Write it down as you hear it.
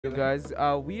You guys,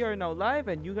 we are now live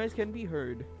and you guys can be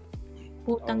heard.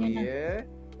 Putang Oh ina. yeah?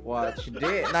 Watch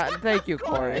this. Thank you,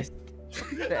 Corey. Nice.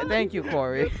 Thank you,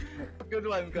 Corey. Good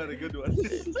one, Corey. Good one.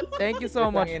 Thank you so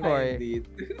much, Putang ina Corey. indeed.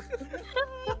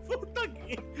 Putang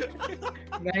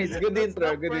ina. Nice, good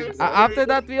intro, good intro. After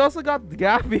that, we also got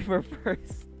Gabby for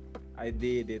first. I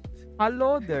did it.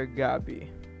 Hello there,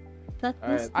 Gabby. That Alright.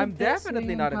 was the I'm best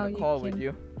definitely way not on in how the call with can-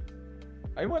 you.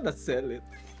 I wanna sell it.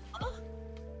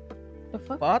 The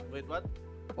fuck? What? Wait, what?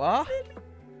 What?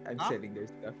 I'm Huh? selling their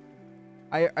stuff.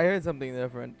 I heard something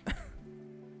different.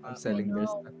 I'm I selling their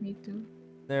know, stuff. me too.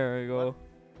 There we go.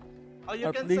 Oh, you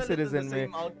At can least sell it it is to in the me.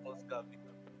 same outpost, Gabi.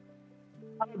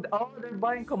 Oh, they're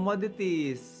buying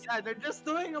commodities. Yeah, they're just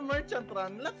doing a merchant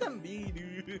run. Let them be,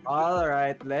 dude.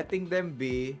 Alright, letting them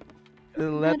be.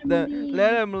 Let Let 'em them be.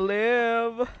 let them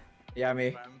live.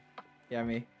 Yummy, Fam.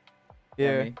 yummy.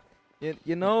 Yeah. Yummy,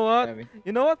 You know what? yummy.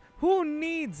 You know what? Who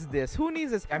needs this? Who needs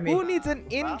this? Yummy. Who needs an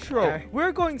intro? Yeah.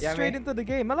 We're going straight Yummy. into the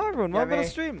game. Hello everyone, welcome to the Yummy.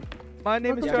 stream. My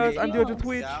name is Welcome Charles. to I'm the doing the stream.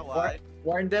 Twitch. Yeah, why?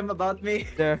 Warn them about me.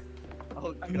 There.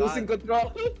 Oh, I'm God. losing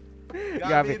control.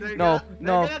 Gabby, they're no, gonna-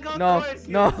 no, they're gonna no, go towards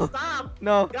you. no, Stop!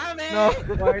 no, Gabi!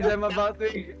 no. Warn them about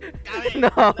me. Gabi,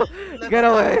 No, let's get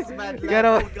stop away, this bad get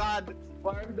luck. away. Oh, God.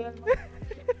 Warn them.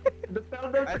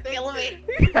 Tell them I to think- kill me.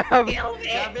 Gabby,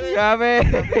 Gabi, Gabby,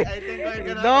 I think we're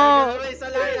gonna no, raise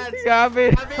alliance. Gabby,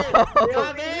 Gabi,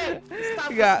 Gabi, stop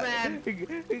this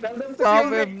man. Tell them to Stop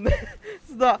kill him, me.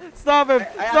 stop him,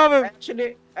 stop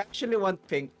him. Actually want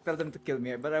pink. Tell them to kill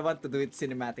me, but I want to do it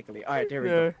cinematically. All right, here we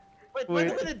Yeah. go. Wait,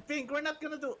 Wait. wait a minute, Pink. We're not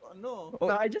gonna do. Oh, no. Oh,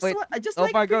 No, I just wait. want. I just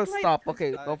Lo-fi like girl, pink light. stop.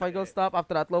 Okay, Lo-fi girl, stop.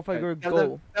 After that, Lo-fi girl, Tell go.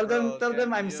 them. Tell them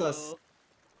Can I'm you sus.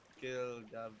 Kill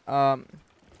Gab.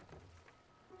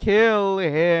 Kill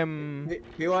him.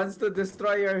 He wants to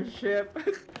destroy your ship.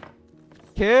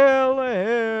 Kill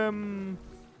him.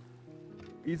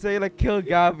 You say like kill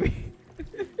Gabby.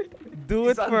 Do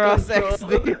He's it for us,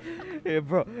 uncontrolled. XD. Hey,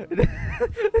 bro.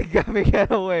 Gabby,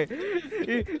 get away.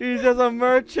 He's just a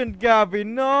merchant, Gabby.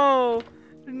 No.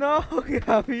 No,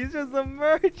 Gabby. He's just a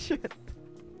merchant.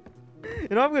 You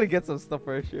know, I'm gonna get some stuff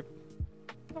for a ship.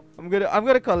 I'm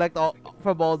gonna collect all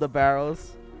from all the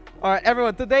barrels. Alright,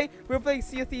 everyone. Today we're playing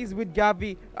Sea of Thieves with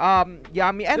Gabby,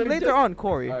 Yami, and They're later just- on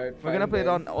Corey. Alright, We're gonna fine play it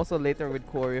then. on also later with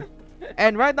Corey.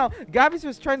 And right now, Gabby's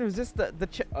just trying to resist Hold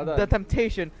the on.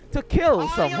 temptation to kill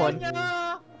someone. Ayaw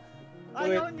niya!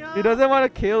 Ayaw niya! He doesn't want to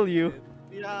kill you.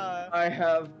 Yeah. I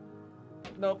have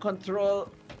no control.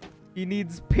 He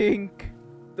needs pink.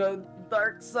 The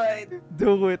dark side.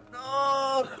 Do it.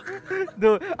 No.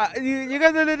 Do it. You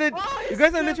guys are literally, Why you is guys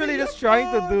are Gabby literally your just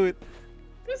trying to fault? do it.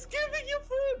 He's giving you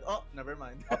food! Oh, never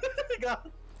mind.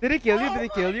 God. Did he kill you? Oh Did he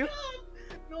kill my you?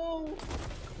 God. No!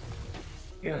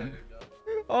 Yeah.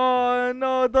 Oh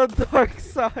no, the dark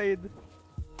side.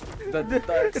 The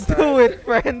dark side. Do it,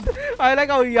 friend. I like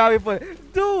how Yami put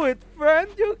it. Do it, friend.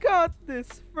 You got this,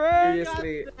 friend.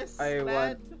 Seriously, Got this, I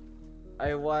man.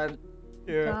 want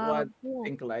Here. one Gabo.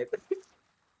 pink light.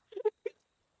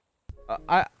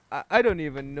 I don't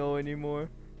even know anymore.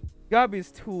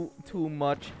 Gabby's too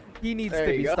much. He needs There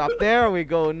to you be go. stopped. There we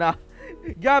go. Now,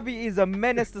 Gabby is a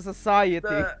menace to society.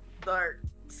 The dark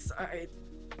side.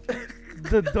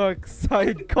 The dark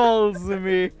side calls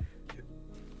me.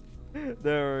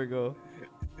 There we go.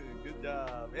 Good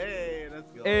job. Hey,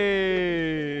 let's go.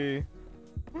 Hey.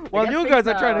 While got you pink guys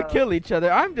are trying to now. kill each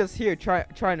other, I'm just here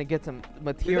trying to get some Did I hurt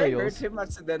materials. him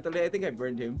accidentally? I think I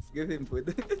burned him. Give him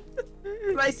food.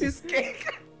 Slice his cake.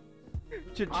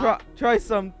 Should try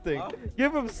something. Huh?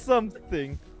 Give him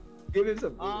something. Give him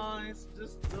some food. It's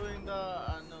just doing the,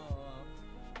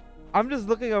 I'm just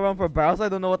looking around for barrels. I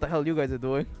don't know what the hell you guys are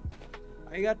doing.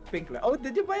 I got pink light. Oh,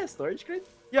 did you buy a storage crate?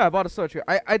 Yeah, I bought a storage crate.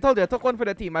 I told you I took one for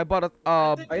the team. I bought a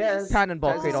Oh, yes.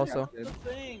 cannonball Yes, crate yes, also. yes. the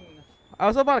thing. I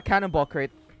also bought a cannonball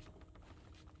crate.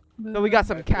 So we got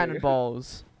some Okay.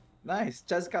 cannonballs. Nice.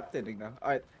 Just captaining now.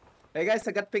 Alright. Hey guys,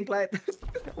 I got pink light.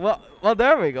 Well,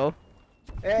 there we go.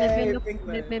 Hey, Look, pink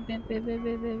light.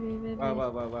 Wow, wow, wow,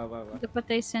 wow, wow, wow. Look what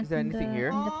they sent Is there in anything the, here?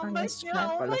 in the Oh my promised god!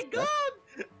 map. Oh my Palace god!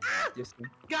 Just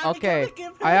Gabi, Okay, can we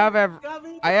give him? I have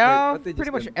Gabi, I have what did you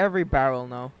pretty much send? every barrel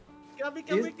now. Gabi,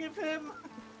 can Is- we give him?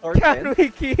 or Can 10. we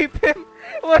keep him?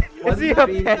 What is he a 1,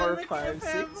 3, pet? 4, 5,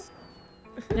 6.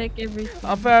 Like everything.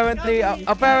 Apparently,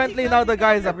 apparently now the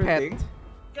guy's a pet. Everything.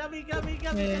 Gabi, Yeah. can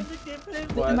we give him?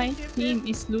 But What? my Give him? team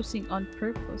is losing on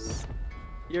purpose.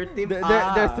 Your team.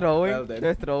 They're throwing. Well then.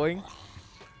 They're throwing.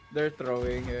 They're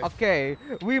throwing. Okay,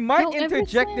 we might No, ever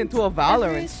interject since- into a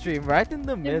Valorant ever- stream right in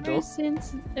the middle.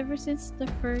 Ever since the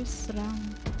first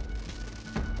round.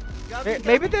 Gabi,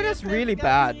 Maybe Gabi, they're give just him, really Gabi.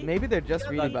 bad. Maybe they're just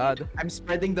really Gabi. bad. I'm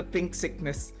spreading the pink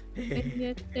sickness.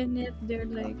 And yet they're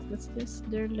like, what's this?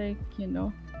 They're like,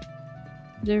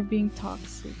 they're being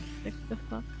toxic. Like the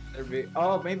fuck?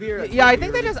 Oh, maybe you're. Yeah, I maybe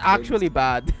think you're they're just with kids. actually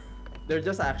bad. They're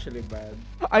just actually bad.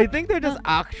 I think they're just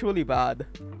actually bad.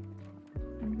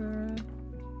 Bruh.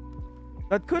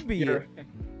 That could be it.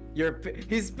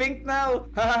 He's pink now.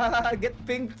 Get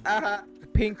pinked.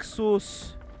 Pink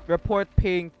sus. Report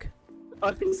pink.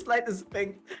 Oh, his light is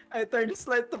pink. I turned his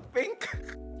light to pink.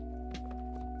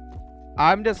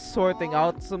 I'm just sorting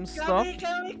out some stuff. Gabby,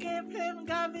 can we keep him,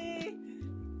 Gabby?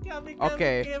 Gabby, can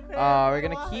Okay. we keep him? We're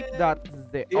gonna keep that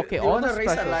there. Okay, you all wanna the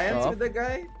raise special alliance stuff. with the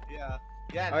guy? Yeah.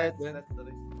 Yeah, Alright, that's, then. that's the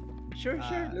reason. Sure.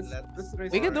 let's- Let's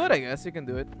raise. We can do it, alliance. I guess. We can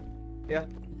do it.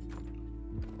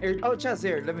 Here, oh, Chaz,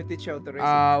 here. Let me teach you how to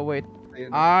raise. Wait.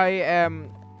 Ayun. I am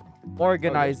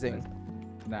organizing.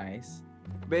 Nice.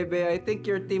 Baby, I think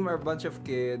your team are a bunch of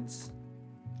kids.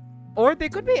 Or they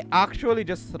could be actually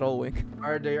just throwing.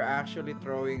 Or they're actually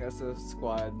throwing as a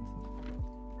squad.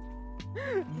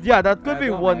 Yeah, that could I be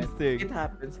don't one mind. thing. It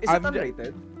happens. Is I'm it ju-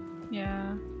 unrated?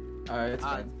 Yeah. It's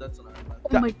fine. That's normal.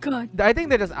 Oh my god. I think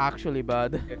they're just actually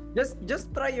bad. Okay.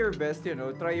 Just try your best,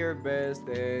 Try your best,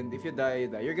 and if you die, you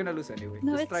die. You're gonna lose anyway.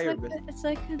 No, just it's try your like best. it's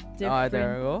like a Ah, different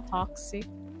there we go. toxic.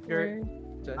 Here. word.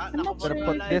 Just- I'm not gonna sure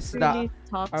put if this it's down. really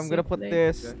toxic. I'm gonna put like,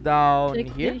 this down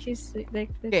like here. he's like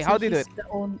Okay, how do you do it?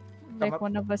 Like up.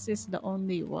 one of us is the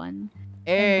only one.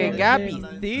 Hey, then Gabby, the-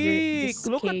 thick. the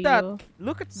Look at that. scale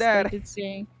Look at that. Started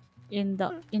saying in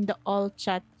the all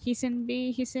chat, he's in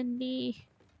B.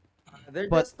 They're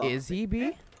But just toxic. is he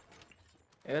B?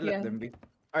 Yeah, let Yeah. them be.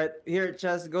 Alright, here,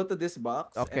 just go to this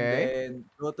box. Okay. And then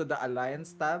go to the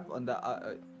alliance tab on the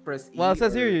press E. Well, it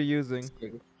says here or- you're using.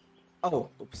 Oh,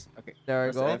 oops. Okay. There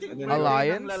we Press go. F, I think and then we're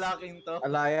Alliance? ng lalaking to.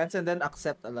 Alliance and then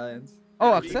accept alliance.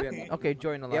 Oh, Yeah, accept? yeah. Okay,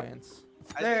 join alliance.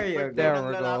 I There think you we're go. There ng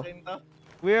we go. lalaking to.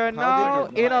 We are How now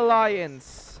did you in know?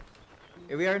 alliance.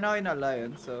 We are now in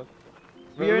alliance, so.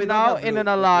 We Well, are don't now have in loot, an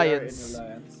but we are in alliance.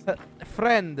 alliance.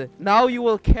 Friend, now you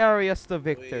will carry us to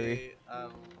victory. We are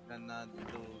gonna do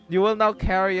You will now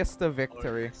carry us to all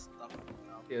victory. this stuff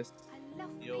now. Yes.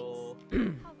 You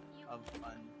have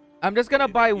fun. I'm just gonna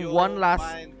buy You one last.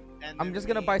 find I'm just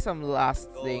gonna enemy, buy some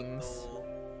last go things.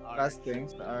 to our Last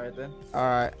things. Alright then.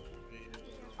 Alright,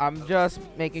 I'm just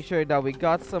making sure that we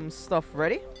got some stuff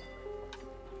ready.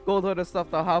 Go to the stuff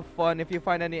to have fun. If you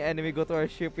find any enemy, go to our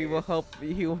ship. We will help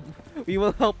you. We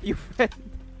will help you, friend.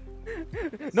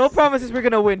 No promises we're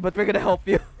gonna win, but we're gonna help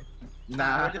you.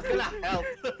 Nah. We're just gonna help.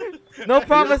 No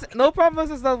promise. No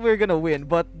promises that we're gonna win,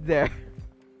 but there.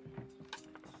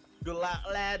 Good luck,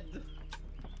 lad.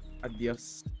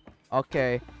 Adios.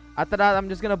 Okay. After that, I'm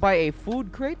just gonna buy a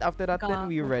food crate. After that, then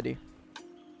we're Gago. ready.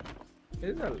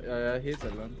 He's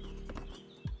alone.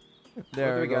 There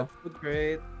What do we go. got? Food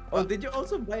crate. Oh, did you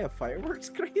also buy a fireworks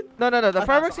crate? No. The Ah,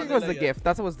 fireworks nasa thing was the kanila yun. gift.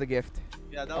 That was the gift.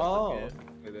 Yeah, that was Oh. okay.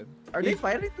 Okay then. Are they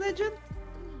Pirate Legend?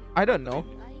 I don't know.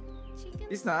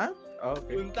 It's not? Oh,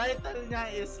 okay. Yung title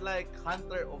niya is like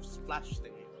Hunter of Splash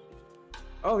Thing.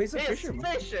 Oh, he's a He's fisherman.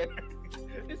 fisher.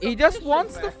 He just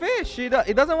wants to fish. He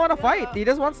doesn't want to fight. He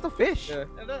just wants to fish. Yeah.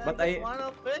 But But I I- just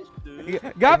wanna fish, dude.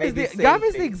 Gab I is made the the Gab same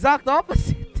is the thing. exact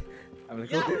opposite. I'm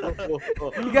like, Yeah.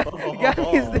 Gab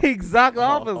is the exact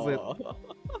opposite.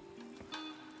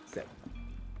 Set.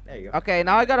 There you go. Okay,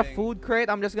 now I got a food crate.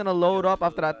 I'm just gonna load up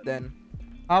after that then.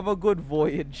 Have a good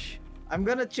voyage. I'm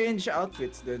gonna change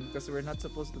outfits then, because we're not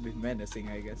supposed to be menacing,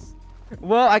 I guess.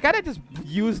 Well, I kinda just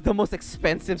used the most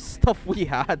expensive stuff we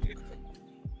had.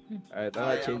 Alright, Oh,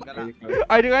 I'll yeah, change I'm really gonna- quick.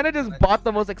 I kinda just bought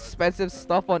the most expensive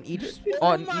stuff on each Oh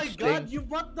on my each god, thing. you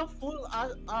bought the full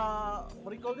what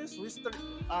do you call this?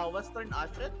 Western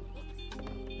Ashen?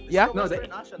 Yeah? No,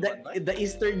 Western Ashen one, right? the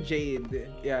Eastern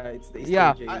Jade. Yeah, it's the Eastern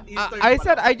Yeah. Jade. Eastern I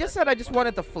said pala. I just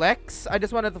wanted to flex. I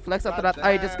just wanted to flex. After that,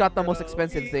 I just got the most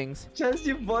expensive things. Chaz,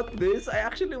 you bought this? I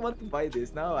actually want to buy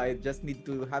this. Now I just need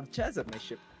to have Chaz on my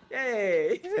ship.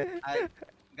 Yay!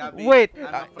 Gabi, Wait. I'm a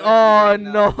friend Oh right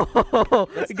now. no.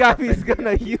 Let's Gabby's stop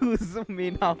gonna use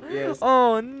me now. Yes.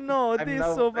 Oh no, I'm this now,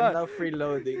 is so I'm bad. now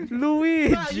freeloading.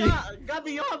 Luigi. Yeah,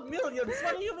 Gabi, you have millions.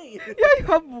 What do you mean? Yeah, you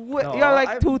have No, you have like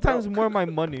I'm 2 times broke. more my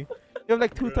money. You have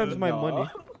like 2 times my No. money.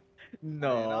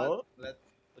 No.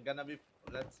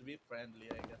 Let's be friendly,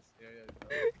 I guess. Here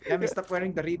you go. Yami, stop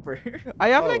wearing the Reaper. I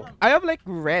have Oh. I have like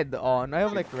red on. I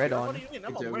have like red What on. do you mean?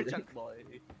 I'm a Joking. merchant boy.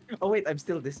 Oh wait, I'm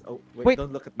still this. Oh wait, Wait,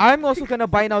 don't look at me. I'm also gonna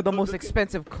buy now the most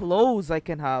expensive clothes I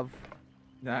can have.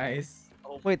 Nice.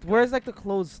 Oh, Wait, where's like the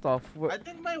clothes stuff? I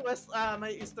think my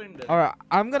eastern then. Alright,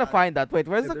 I'm gonna find that. Wait,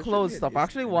 where's Yeah, the there should clothes be an stuff? I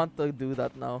actually Eastern. want to do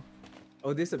that now.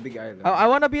 Oh, this is a big island. I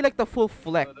wanna be like the full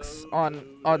flex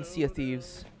on Sea of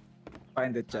Thieves.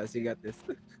 Find it, Chaz. You got this.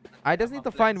 I just need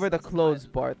to find where the clothes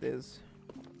part is.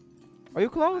 Are you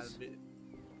close?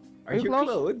 Are you close?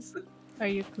 clothes? Are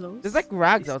you close? There's like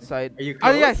rags outside. Are you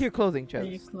Oh yeah, close? here clothing Are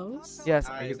you chest. close? Yes.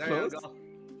 Are you There close? you go.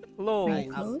 Clothes. Are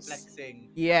you I'm close? flexing.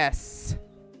 Yes.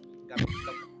 Gabi,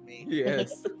 look at me.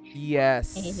 Yes.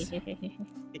 Yes.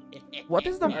 What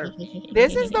is the?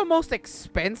 This is the most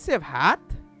expensive hat.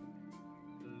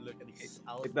 Look at this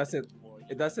It doesn't.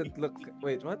 It doesn't look.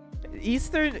 Wait, what?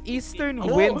 Eastern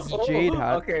Oh, Winds oh, Jade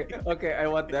hat. Okay, okay, I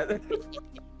want that.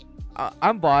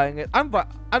 I'm buying it. I'm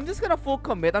just gonna full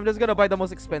commit. I'm just gonna buy the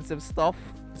most expensive stuff.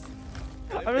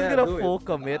 I'm just Yeah, gonna do it. full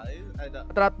commit.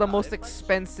 That the most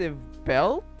expensive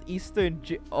belt.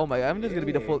 Oh my god, I'm just gonna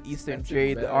be the full Hey, Eastern expensive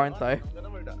Jade, belt. aren't I? I'm gonna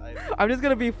wear the item. I'm just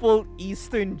gonna be full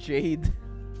Eastern Jade.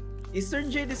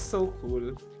 Eastern Jade is so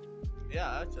cool.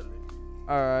 Yeah, actually.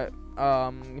 Alright.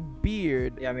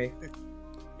 Beard. Yummy.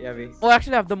 Yummy. Oh,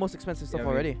 actually, I have the most expensive stuff Yeah,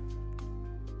 already.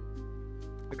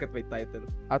 Look at my title.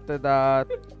 After that,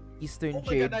 Eastern Oh my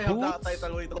Jade god, I have that boots.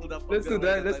 title. Wait, hold up. Let's do I'm gonna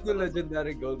that. wear Let's the do title.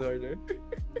 legendary gold hoarder.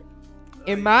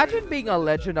 Imagine being a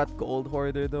legend at Gold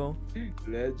Hoarder though.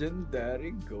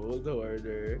 Legendary gold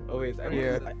hoarder. Oh wait,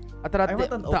 Here. I After that, I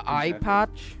want an the open eye jacket.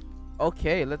 patch.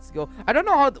 Okay, let's go. I don't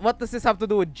know what does this have to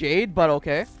do with Jade, but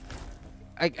okay.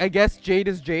 I guess Jade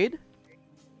is Jade.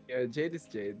 Yeah, Jade is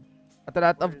Jade. After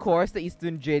that, of course, the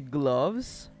Eastern Jade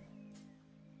gloves.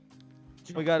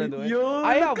 We gotta do it. Yo,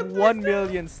 I look have at 1 this.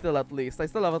 million still at least. I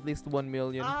still have at least 1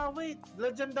 million. Wait.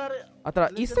 Legendary. After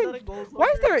that, Eastern. Legendary gold Why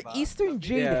is there hoarder ba? Eastern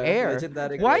Jade Yeah, hair?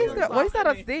 legendary Why gold is that? hoarder. Why is that a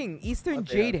Exactly. thing? Eastern What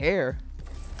the Jade hell? hair.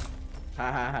 Ha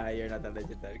ha ha, you're not a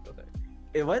legendary gold hoarder.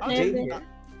 Eh, what? Ah, Jade yeah. hair?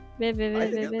 Bebe, I bebe,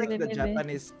 think it's bebe, like the bebe.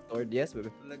 Japanese sword. Yes, baby.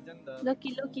 Legendary.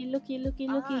 Looky.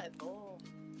 Ito.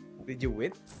 Did you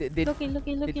win? Did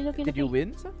Looky. you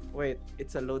win? Sir? Wait,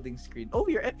 it's a loading screen. Oh,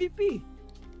 you're MVP.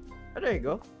 Oh, there you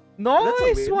go. a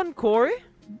Nice win. one, Corey.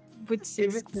 With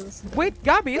 6 Even- kills. Wait,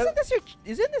 Gabby,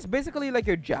 isn't this basically like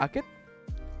your jacket?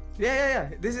 Yeah.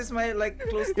 This is my like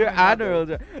close to Your my model.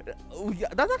 annual. Oh, yeah,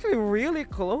 that's actually really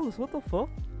close. What the fuck?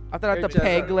 After that, Your the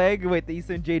peg jacket. leg. Wait, the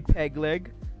Eastern Jade peg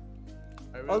leg.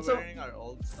 Are we Also- wearing our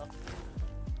old stuff?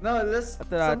 No, let's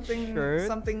After that shirt.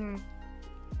 something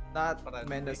not Friendly.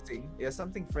 menacing. Yeah,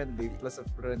 something friendly plus a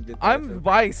friendly. I'm title.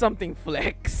 buying something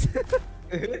flex.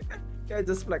 Yeah,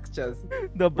 just flex chest.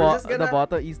 the just gonna-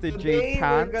 bottom Eastern Today Jade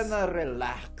pants. we're gonna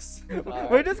relax.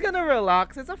 We're just gonna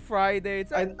relax. It's a Friday.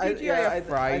 It's a TGI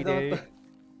Friday.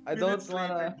 I don't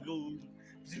wanna.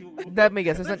 Let me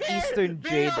guess. It's an Eastern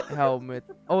Jade helmet.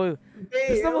 Oh, this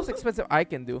is the Hey, most expensive I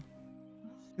can do.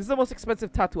 This is the most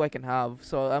expensive tattoo I can have,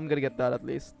 so I'm gonna get that at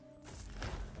least.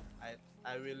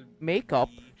 I will. Makeup.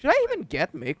 be- Should I even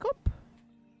get makeup?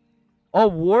 Oh,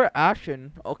 War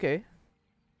Ashen. Okay.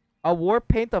 A war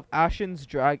paint of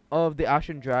the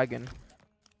Ashen Dragon.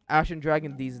 Ashen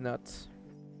Dragon these nuts.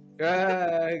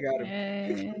 I got him.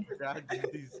 Eh, Dragging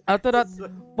these- After that,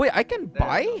 wait, I can There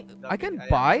buy you go. I can am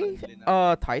buy actually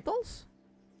now. titles?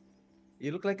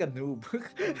 You look like a noob.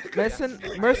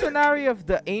 Mercenary of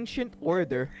the Ancient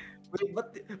Order. Wait,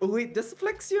 but wait, just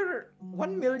flex your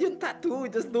 1 million tattoo.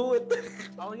 Just do it.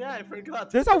 Oh yeah, I forgot.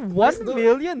 There's a 1 do-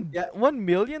 million Yeah. 1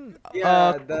 million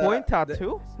Yeah, coin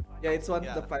tattoo? Yeah, it's one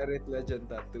of the Yeah. pirate legend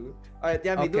tattoo. Alright,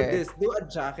 yeah, we do Okay. this. Do a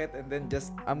jacket and then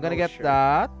just. I'm gonna no get shirt.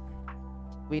 that.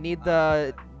 We need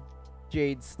the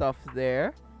Jade stuff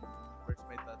there. Where's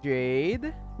my tattoo?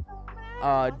 Jade.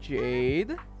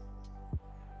 Jade.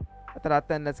 After that,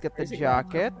 then let's get the Where's it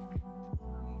jacket.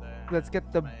 And then Let's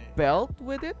get the my- belt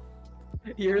with it.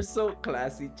 You're so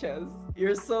classy, Chaz.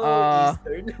 You're so Uh,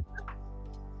 Eastern.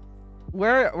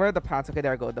 Where are the pants? Okay,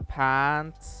 there I go. The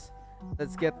pants.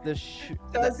 Let's get the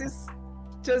Chaz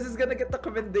is gonna get the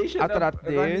commendation After of that,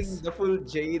 running this. the full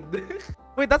Jade.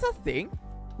 Wait, that's a thing?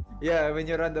 Yeah, when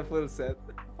you run the full set.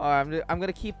 Oh, I'm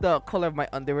gonna keep the color of my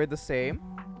underwear the same.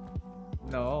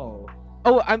 No.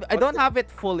 Oh, I What's don't the- have it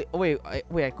fully. Oh, wait, I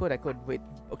could. Wait.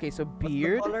 Okay, so What's the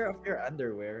beard. color of your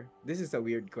underwear? This is a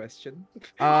weird question.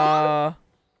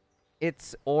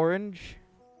 It's orange.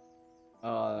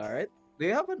 Alright. Do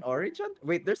you have an orange one?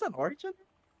 Wait, there's an orange one?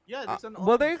 Yeah, there's an.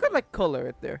 Well, there you orange could one. like color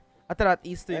it there. After that,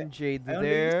 Eastern Jade I only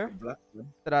used there. the black one.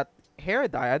 After that, hair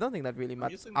dye. I don't think that really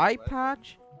matters. using the Eye black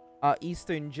patch.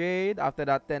 Eastern Jade. After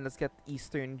that, then let's get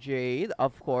Eastern Jade.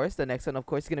 Of course, the next one, of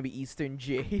course, is gonna be Eastern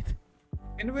Jade.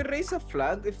 Can we raise a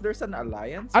flag if there's an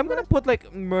alliance? I'm gonna put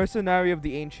like Mercenary of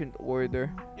the Ancient Order.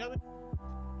 Yeah,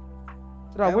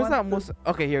 I Where's that want most?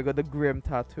 Okay, here go the Grim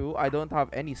tattoo. I don't have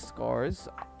any scars.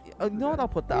 No, I'll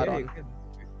put that Yeah, on. you can.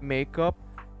 Makeup.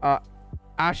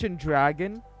 Ashen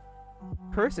Dragon.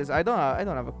 Curses. I don't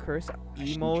have a curse.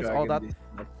 Emotes, all that. Dragon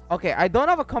this- Okay, I don't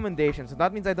have a commendation, so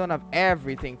that means I don't have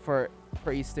everything for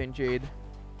for Eastern Jade.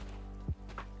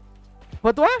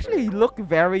 But do I actually look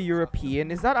very European?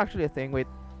 Is that actually a thing? Wait.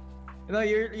 You know,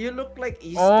 you look like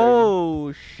Eastern.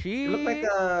 Oh, You look like shit.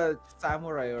 a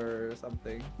samurai or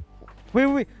something.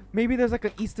 Wait. Maybe there's like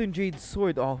an Eastern Jade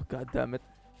sword. Oh, god damn it.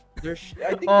 I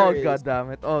think Oh, there is. god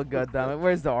damn it. Oh, god damn it.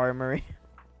 Where's the armory?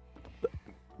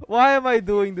 Why am I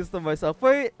doing this to myself?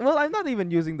 Wait, well, I'm not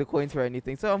even using the coins for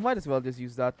anything, so I might as well just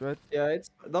use that, right? Yeah, it's.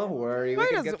 Don't worry. We Might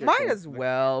can as, get your might coins as back.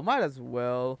 well. Might as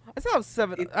well.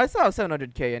 It- I still have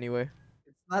 700k anyway.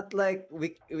 It's not like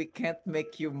we can't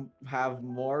make you have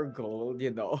more gold,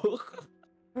 you know.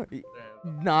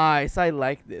 Nice. I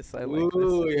like this. I like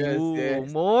Ooh, this. yes, Ooh,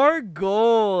 yes. more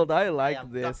gold. I I like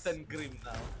am this. Captain Grim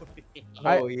now.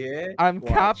 I- Oh yeah. I'm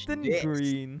Watch Captain this.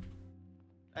 Green.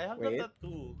 I have Wait. that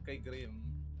tattoo kay Grim.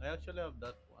 I actually have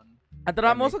that one. And then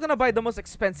I'm Heavy. also gonna buy the most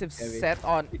expensive Heavy. set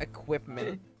on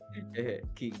equipment.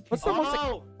 King. What's the most?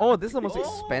 Oh! Oh, this is the most Oh!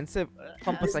 expensive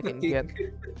compass I can get.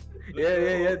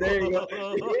 Yeah. There you go.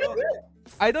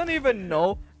 I don't even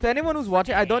know. To anyone who's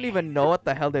watching, I don't even know what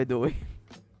the hell they're doing.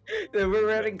 We're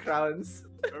wearing crowns.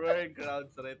 We're wearing crowns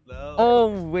right now.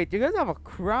 Oh wait, you guys have a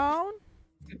crown?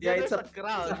 Yeah, there's it's a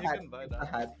crown. it's a You hat. can buy It's a that.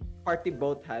 hat. Party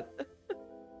boat hat.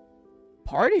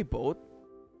 Party boat?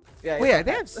 Yeah. Wait, it's a I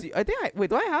think hat. I've seen. I think I wait.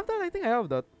 Do I have that? I think I have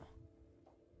that.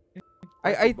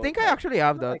 Party I boat think I hat. actually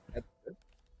have that. Like that.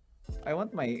 I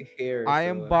want my hair. I so,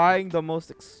 am buying the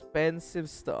most expensive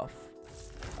stuff.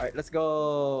 Alright, let's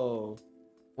go.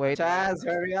 Wait, Chaz,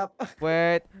 hurry up.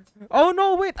 wait. Oh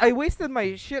no, wait! I wasted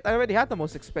my shit. I already had the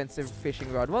most expensive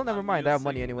fishing rod. Well, never I'm mind. I have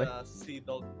money using anyway. The sea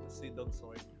dog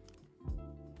sword.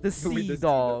 The With sea the sea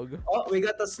dog. Oh, we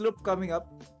got a sloop coming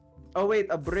up. Oh wait,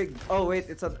 a brig. Oh wait,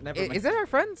 it's a never mind. Is it our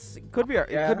friends? Could be our.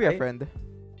 It Yeah, could be our I- friend.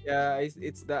 Yeah,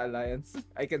 it's the alliance.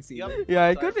 I can see Yup. that. Yeah,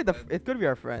 it Sorry, could be the. friend. It could be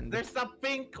our friend. There's a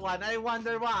pink one. I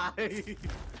wonder why.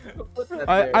 Put that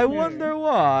I there. I wonder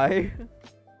why.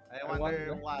 I wonder.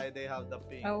 wonder why they have the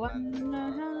pink. I one.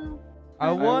 wanna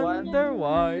I wonder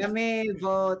why. Yummy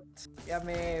vote.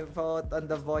 Yummy vote on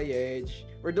the voyage.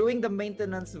 We're doing the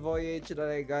maintenance voyage that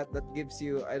I got that gives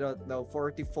you, I don't know,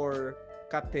 44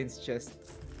 captain's chest.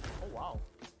 Oh wow.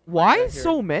 Why Right here.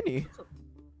 so many?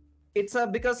 It's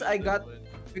because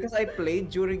I played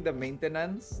during the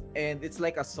maintenance and it's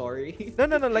like a sorry.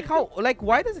 No. Like how? Like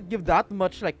why does it give that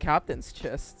much like captain's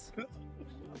chests?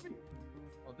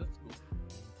 Oh, that's cool.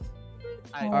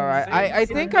 Oh. All right, I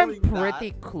think I'm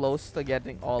pretty close to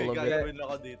getting all of it. Gagawin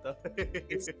ako dito.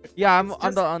 Yeah, I'm It's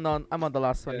on just- I'm on the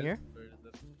last one Yeah. here.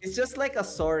 It's just like a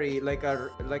sorry, like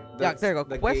Yeah, there you go.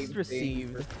 the Quest game thing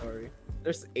received. for Sorry.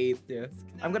 There's 8, yeah.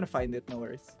 I'm gonna find it, no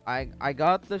worries. I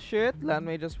got the shit. Let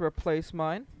me just replace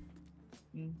mine.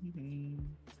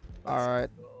 All right,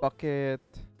 bucket,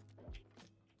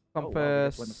 Oh, wow, we got one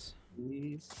of compass.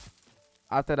 Please.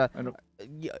 After that, Ano?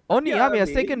 Oniyami has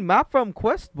Yummy. taken map from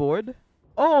quest board.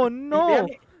 Oh no,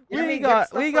 Yummy, we get got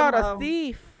stuff a from,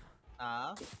 thief.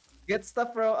 Ah, Get stuff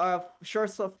from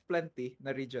Shores of Plenty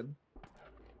na region.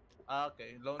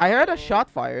 okay. Loan I heard a ako. shot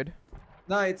fired.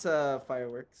 No, it's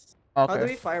fireworks. How do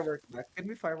Okay, we firework back? Can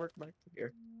we firework back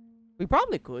here? we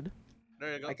probably could.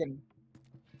 There you go. I can.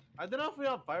 I don't know if we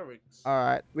have fireworks. All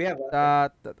right. We have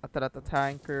The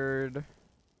tankard.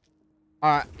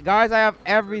 Alright, guys, I have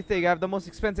everything. I have the most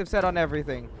expensive set on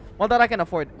everything. Well, that I can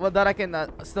afford. Well, that I can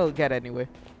still get anyway.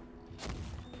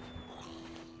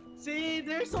 See,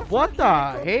 there's so What the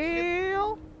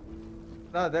hell?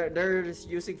 No, they're just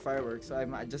using fireworks. So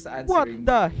I'm just answering. What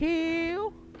the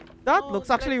hell? That looks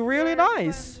actually really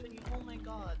nice. Oh my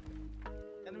god.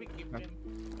 Can we keep him?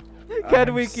 Can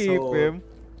I'm we keep so- him?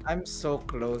 I'm so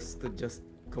close to just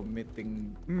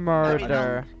committing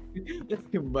Murder.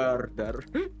 murder.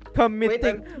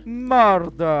 Committing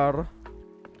murder.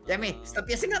 Yummy, stop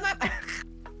using the map.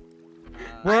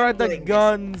 Where are I'm the doing this.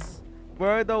 guns?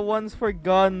 Where are the ones for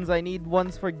guns? I need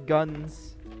ones for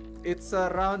guns. It's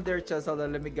around there, Chaz. Hold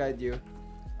on, let me guide you.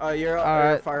 You're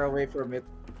Alright. far away from it.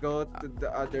 Go to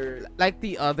the other. Like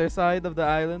the other side of the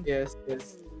island? Yes.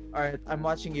 Alright, I'm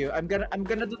watching you. I'm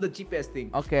gonna do the GPS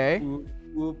thing. Okay. Boop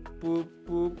boop boop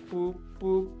boop boop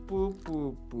boop boop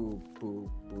boop boop boop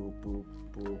boop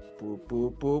boop boop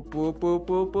boop boop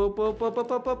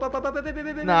boop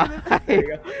boop. Nah. There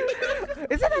you go.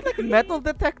 Isn't that like metal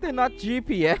detector, not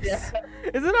GPS?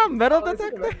 Isn't that metal Oh, it's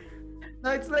detector? No,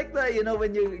 it's like the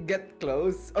when you get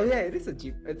close. Oh yeah, it is a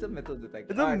jeep. It's a metal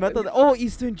detector. It's a Alright, metal. let me- Oh,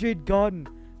 Eastern Jade gun.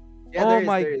 Yeah, Oh there is,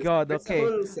 my there is. God, There's a okay.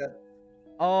 full set.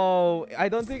 Oh, I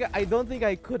don't think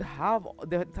I could have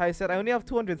the entire set. I only have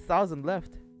 200,000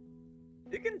 left.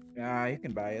 You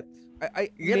can buy it. I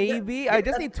Get maybe that- I get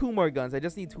just that- need 2 more guns. I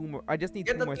just need 2 more. I just need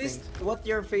Get 2 at more least things. what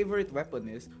your favorite weapon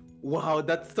is. Wow,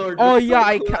 that sword Oh looks yeah, so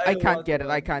I cool. I can't want get it.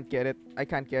 one. I can't get it. I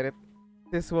can't get it.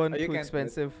 This one Oh, you too can't get it.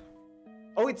 expensive.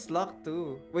 Oh, it's locked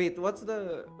too. Wait, what's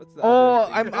the Oh,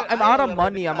 other thing? I'm I out of already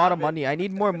money. I'm out have of it. money. I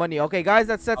need more money. Okay, guys,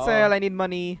 let's set Oh. sail. I need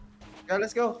money. Yeah,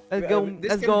 let's go. Let's go. This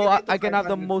Let's can go. get you to I can have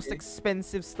the 500K. most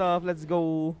expensive stuff. Let's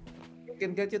go. It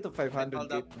can get you to 500K.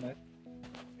 Hold up. tonight.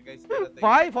 You guys gotta take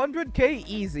 500K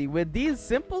easy with these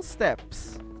simple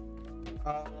steps.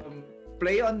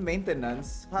 Play on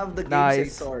maintenance. Have the game say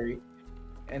Nice. sorry,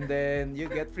 and then you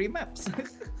get free maps.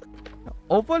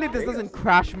 Hopefully this There you doesn't go.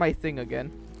 crash my thing again.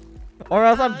 Or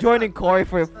else I'm Nah, it's joining not- Corey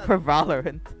for it's not-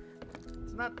 Valorant.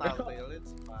 It's not Telltale,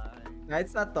 it's fine. Nah,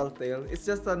 it's not Telltale. It's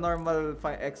just a normal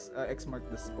X mark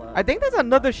the spot. I think there's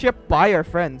another ship by our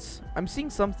friends. I'm seeing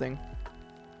something.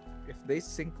 If they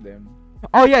sink them.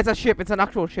 Oh yeah, it's a ship. It's an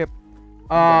actual ship.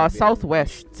 gonna be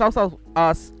Southwest.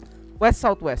 West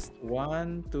southwest.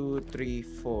 1, 2, 3,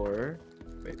 4.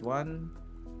 Wait, 1,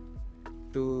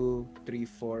 2, 3,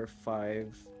 4, 5.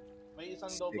 May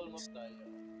isang double map Six. tayo.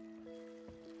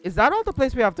 Is that all the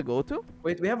place we have to go to?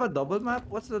 Wait, we have a double map?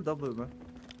 What's the double map?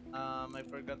 I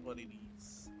forgot what it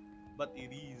is. But it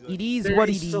is. It is There what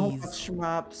is it is. so much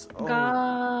maps. Oh,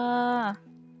 Ga.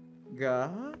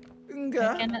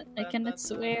 ga? I cannot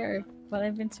swear. But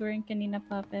I've been swearing kanina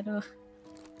pa, pero...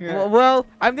 Yeah. Well,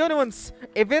 I'm the only one.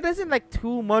 If it isn't like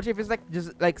too much, if it's like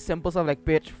just like simple stuff like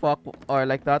bitch, fuck, or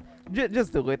like that,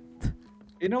 just do it.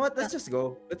 You know what? Let's just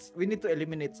go. We need to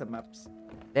eliminate some maps.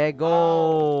 There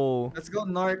go. Let's go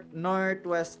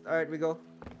northwest. Alright, we go.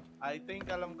 I think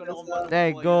alam ko na kung Let's, paano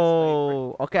There makuha yung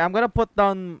go. Okay, I'm gonna put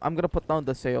down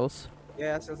the sails.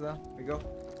 Yes, we go.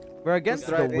 We're against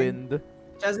the driving? wind.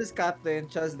 Chaz is captain.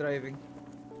 Chaz driving.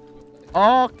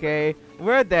 Okay,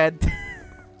 we're dead.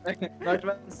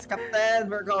 Northwest captain,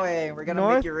 we're going. We're gonna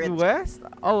make you rich. Northwest?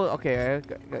 Oh, okay.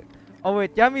 Oh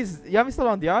wait, Yami's still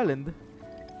on the island.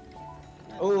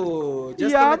 Oh,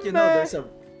 just to let you know, Yummy.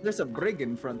 there's a brig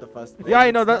in front of us. Yeah,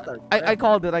 I know It's that. not our I friend.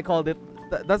 called it. I called it.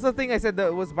 That's the thing I said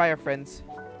that was by our friends.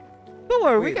 Don't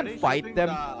worry, we Wait, can Are they fight shooting them.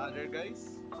 The other guys?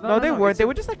 No, they weren't. it's They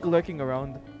were just like lurking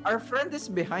around. Our friend is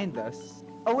behind us.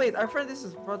 Oh wait, our friend is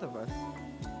in front of us.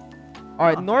 All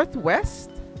right, Huh. northwest.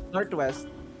 Northwest.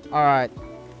 All right,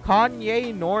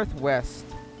 Kanye northwest.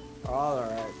 All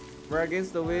right. We're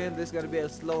against the wind. This is gonna be a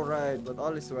slow ride, but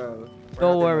all is well.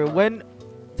 Don't worry.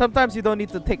 Sometimes you don't need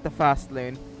to take the fast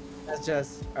lane. That's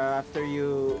just after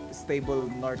you stable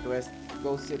northwest,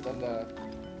 go sit on the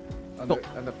on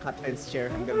the captain's chair.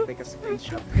 I'm gonna take a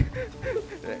screenshot.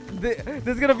 This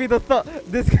is gonna be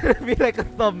this is gonna be like a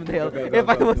thumbnail Go, if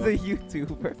I go, was go. a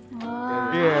YouTuber.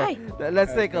 Why?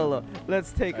 Let's take a Okay. look.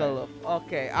 Let's take a Alright. look.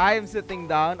 Okay, I am sitting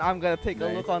down. I'm gonna take a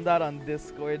Nice. look on that on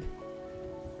Discord.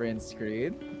 Print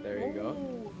screen. There you go.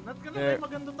 Oh, not gonna There. lie,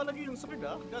 maganda talaga yung sword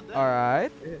ah. God damn. All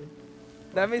right. Yeah.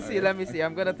 Let me see. Alright. Let me see.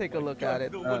 I'm gonna take a look at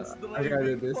it. The one's I gotta do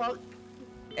driving. this. Fuck.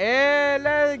 Hey,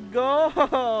 let's go!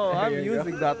 I'm There you go.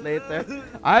 using that later.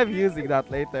 I'm using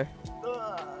that later.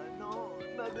 No,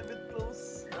 not a bit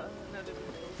close. Not a bit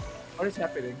close. What is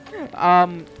happening?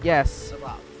 Yes. The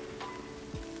rock.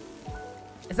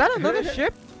 Is that another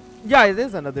ship? Yeah, it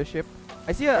is another ship.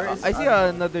 I see Where is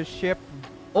another ship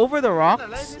over the Not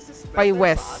gonna lie, rocks. this is by better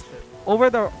west. sa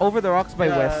Over the rocks by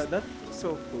Yeah, west. That's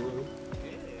so cool.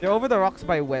 atin. They're over the rocks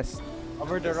by west.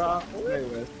 Over the rock. By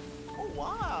west. Oh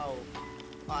wow.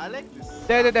 Oh, I like this.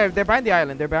 They're behind the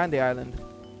island. They're behind the island.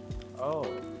 Oh.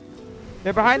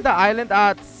 They're behind the island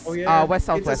at Oh yeah. west It's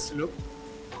a southwest. sloop.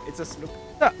 It's a sloop.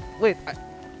 Wait,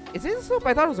 is it a sloop?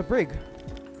 I thought it was a brig.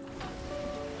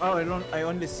 Oh, I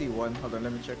only see one. Hold on,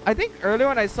 let me check. I think earlier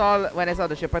when I saw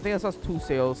the ship, I think I saw 2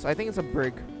 sails. I think it's a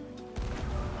brig.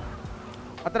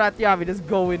 After that, yeah, we just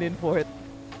going in for it.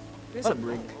 It's a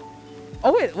brig.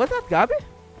 Oh wait, was that Gabi?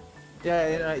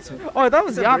 Yeah, it's a Oh, that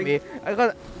was It's a Yami. brig.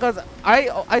 Because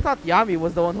I thought Yami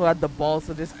was the one who had the balls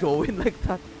to just go in like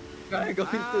that. going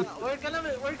to. We're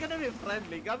gonna be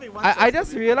friendly. Gabi wants I us to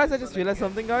just be realized friendly.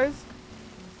 something, guys.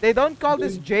 They don't call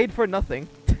this Jade for nothing.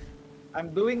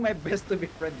 I'm doing my best to be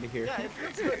friendly here. Yeah, it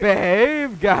feels good. Behave,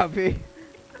 Gabi.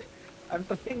 I'm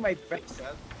doing my best.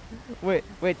 Wait,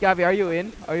 Gabi, are you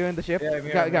in? Are you in the ship? Yeah, I'm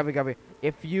here, I'm here. Gabi.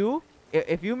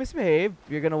 If you misbehave,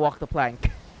 you're gonna walk the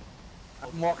plank.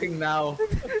 I'm walking now.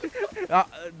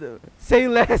 Say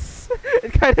less.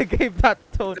 It kind of gave that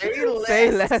tone. Say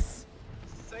less. less.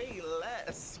 Say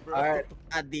less, bro. Alright,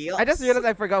 adios. I just realized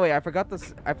I forgot. Wait, I forgot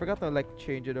this. I forgot to like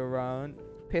change it around.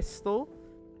 Pistol?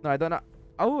 No, I don't know.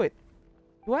 Oh wait.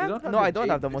 Do I You have? don't have No, the I don't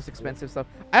jade have the most pistol. expensive stuff.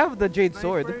 I have the jade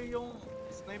sword.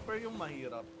 Sniper yung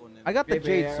mahirap kunin. I got the Baby,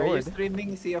 jade are you sword.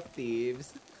 streaming Sea of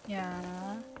Thieves? Yeah.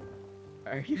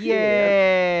 Are you here?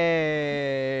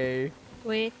 Yay!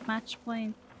 Wait, match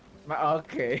point.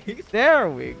 Okay. There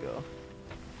we go.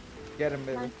 Get him,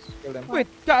 baby. Kill them. Wait,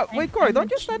 wait, Corey, don't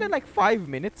you start in like 5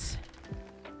 minutes?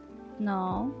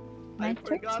 No. I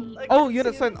forgot. 9:30. I Oh, can you see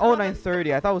just said it.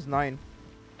 9:30. I thought it was 9.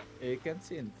 You can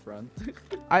see in front.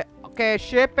 Okay,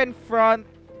 ship in front.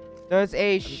 There's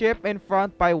a ship in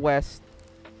front by west.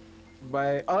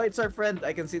 Oh, it's our friend.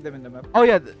 I can see them in the map. Oh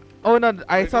yeah. Oh no,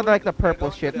 I We're saw going like the to- we're purple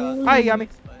going to shit. the- Hi, Yummy.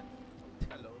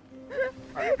 Hello.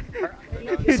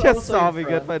 You It's just also saw in me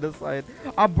front. get by the side.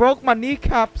 I broke my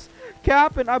kneecaps.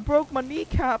 Captain, I broke my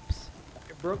kneecaps.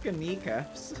 Broken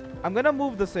kneecaps. I'm gonna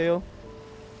move the sail.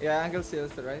 Yeah, angle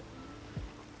seals, right?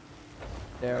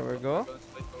 There we go. Going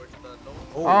straight towards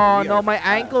the low. Oh we no, are my fast.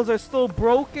 ankles are still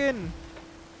broken.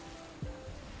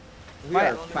 We my-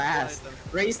 are fast.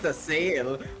 Raise the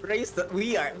sail.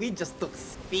 We just took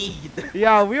speed.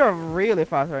 Yeah, we are really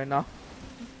fast right now.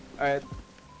 Alright.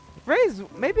 Raise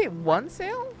maybe one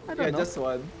sail? I don't Yeah, know. just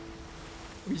one.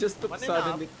 We just took One and a half.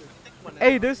 suddenly. One and Hey,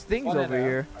 a half. there's things One and over a half.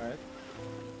 here. Alright.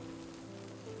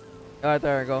 Alright,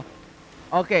 there we go.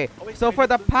 Okay, Oh, wait, so wait, for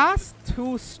the don't do past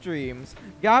 2 streams,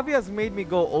 Gabby has made me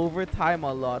go overtime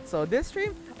a lot. So this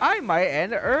stream, I might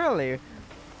end early.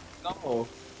 No.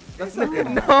 That's not No.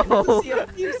 gonna happen. It's a Sea of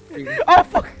Thieves stream. Oh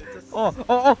fuck! It's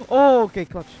a- Oh, okay,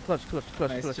 clutch. Nice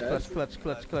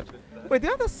Clutch. Wait, do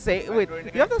you have the same? Wait,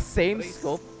 do you have the same Race.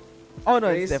 scope? Oh no,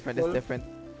 Race it's different. It's full. different.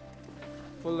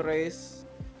 Full race.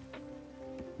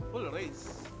 Full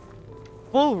race.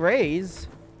 Full raise.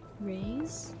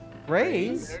 Raise.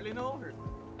 Raise. Early no?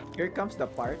 Here comes the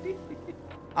party.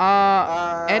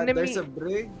 Enemy. There's a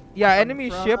brig. Yeah, some enemy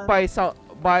ship front.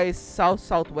 by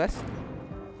southwest.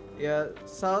 Yeah,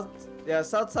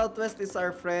 southwest is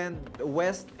our friend.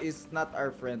 West is not our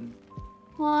friend.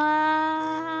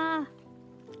 Wow.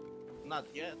 Not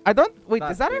yet. I don't. Wait,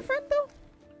 Not is that our yet. friend though?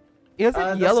 He has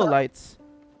like The yellow sou- lights.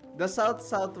 The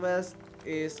southwest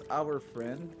is our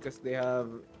friend because they have.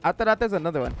 After that, there's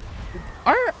another one.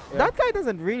 That guy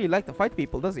doesn't really like to fight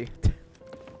people, does he?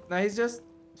 No, he's just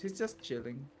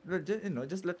chilling.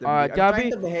 Just let them. Alright, be. I'm Gabby.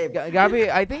 trying to behave. Gabby,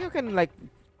 I think you can like.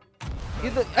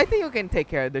 I think you can take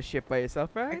care of the ship by yourself,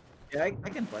 right? Yeah, I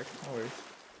can park. No worries.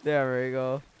 There we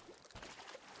go.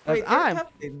 'Cause Wait, you're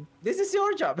captain. This is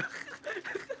your job.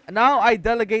 Now I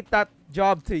delegate that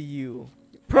job to you.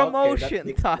 Promotion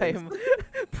makes time.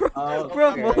 Okay.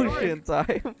 Promotion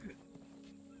time.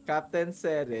 Captain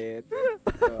said it.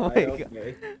 So Oh I my God.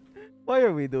 obey. Why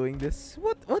are we doing this?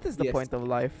 What is the Yes. point of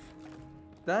life?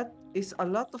 That is a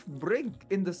lot of brig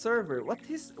in the server. What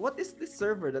is this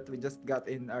server that we just got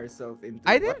in ourselves into?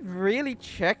 I What? didn't really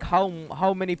check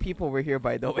how many people were here,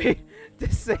 by the way.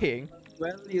 Just saying.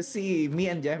 Well, you see, me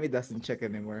and Jamie doesn't check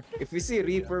anymore. If we see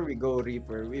Reaper, we go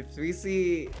Reaper. If we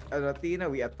see a Latina,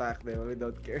 we attack them. We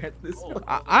don't care at this Oh. point.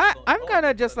 I'm kind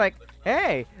of just like,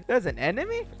 hey, there's an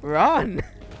enemy. Run.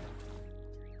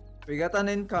 We got an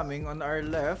incoming on our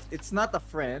left. It's not a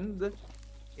friend.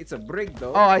 It's a brig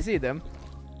though. Oh, I see them.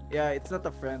 Yeah, it's not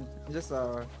a friend. Just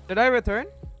Did I return?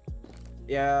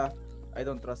 yeah, I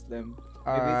don't trust them.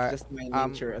 Maybe Alright, it's just my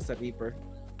um, nature as a Reaper.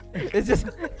 It's just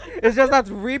that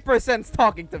Reaper sense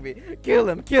talking to me. Kill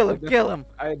him.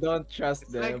 I don't trust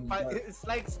It's like them. but- it's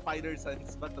like spider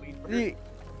sense, but Reaper.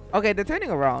 Okay, they're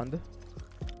turning around.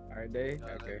 Are they?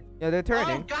 Okay. Yeah, they're Oh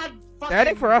turning. God! They're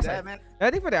heading for us. Damn it. They're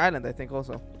heading for the island, I think,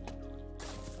 also.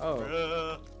 Oh.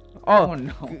 Bruh. Oh,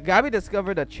 no. Gabby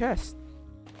discovered a chest.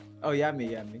 Oh,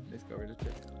 yummy. Discovered the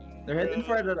chest. They're heading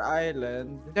for that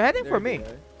island. They're heading for There me. they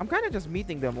are. I'm kind of just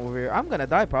meeting them over here. I'm gonna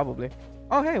die probably.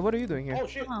 Oh, hey, what are you doing here? Oh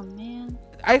shit! Oh man.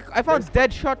 I found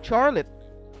Deadshot Charlotte.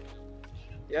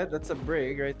 Yeah, that's a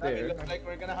brig right That there. looks like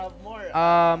we're gonna have more.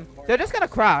 More They're just gonna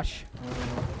crash.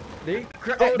 They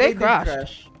They did crashed.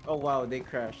 crash. Oh wow, they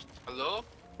crashed. Hello?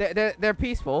 They're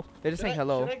peaceful. They're just saying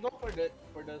hello. Should I go for this?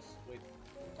 Wait.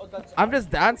 Oh, that's. I'm just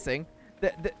dancing.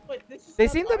 Wait, this is They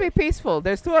not seem to be ours. peaceful.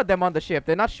 There's 2 of them on the ship.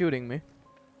 They're not shooting me.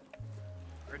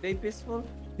 Are they peaceful?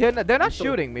 They're not so-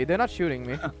 shooting me. They're not shooting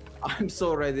me. I'm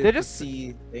so ready They're to just-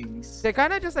 see things. They're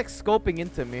kind of just like scoping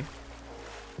into me.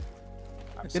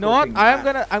 I'm You know what?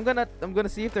 scoping I'm gonna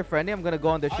see if they're friendly. I'm gonna go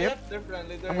on the Oh, ship. yeah, they're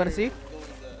friendly. I'm gonna see. Doing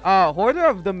the- Hoarder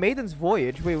of the Maiden's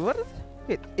Voyage. Wait, what is?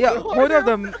 Wait, yeah, Hoarder of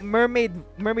the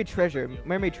Mermaid Treasure.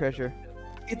 Mermaid Treasure.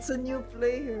 It's a new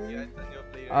player. Yeah, it's a new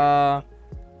player.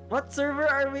 What server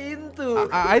are we into?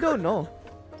 I don't know.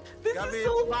 This Gabi, is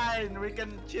so. it's fine. We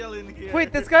can chill in here.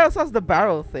 Wait, this guy also has the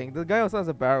barrel thing. The guy also has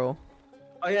a barrel.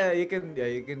 Oh yeah, you can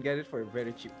get it for a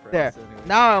very cheap price. There. Anyway.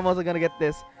 Now I'm also gonna get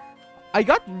this. I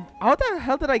got. How the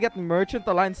hell did I get Merchant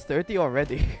Alliance 30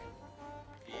 already?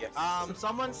 Yes.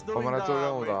 Someone's doing man the har inte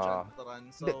gjort det. merchant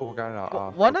run, so Oh,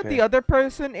 gärna. One of the other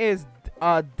person is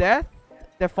Death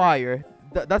Defier.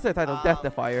 That's the title, Death Um,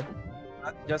 Defier.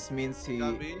 That just means he.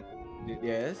 Gabi,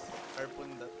 Yes.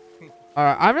 harpoon that.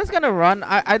 Alright, I'm just gonna run.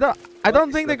 I don't What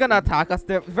is think they're that gonna thing? attack us.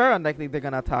 They're very unlikely they're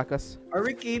gonna attack us. Are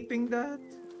we keeping that?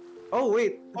 Oh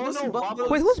wait. Oh, who's no, Bubbles?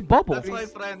 Wait, who's Bubbles? That's my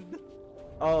friend.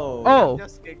 Oh. Oh.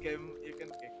 Just kick him. You can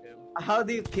kick him. How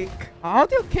do you kick? How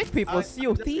do you kick people? I'm just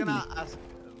COT. gonna ask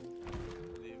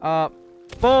him.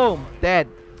 Boom, dead.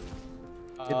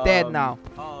 You're dead now.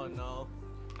 Oh no.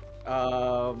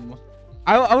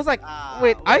 I was like,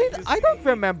 wait, what I did you don't say?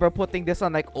 remember putting this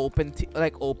on like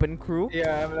open crew.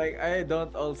 Yeah, I'm like, I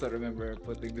don't also remember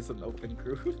putting this on open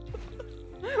crew.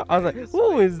 I was like, This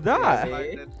who way. is that?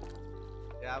 Yeah.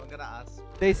 Yeah, I'm gonna ask.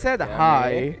 They said Yeah,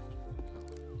 hi.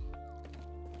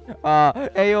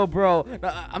 Hey yo, bro.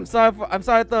 I'm sorry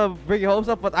to bring your hopes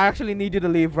up, but I actually need you to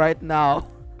leave right now.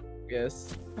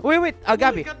 Yes. Wait,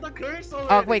 Gabby. Look at the curse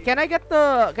already. Wait, can I get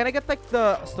like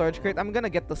the storage crate? I'm gonna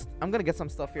get some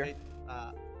stuff here. Wait,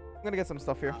 I'm gonna get some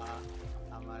stuff here.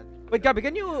 I'm at Wait, Gabby,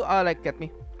 can you like get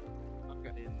me?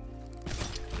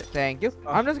 Thank you.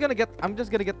 Oh. I'm just gonna get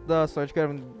the storage crate.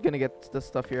 I'm gonna get the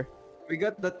stuff here. We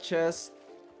got the chest.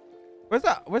 Where's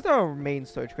the main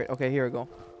storage crate? Okay, here we go.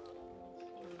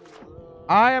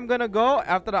 I am gonna go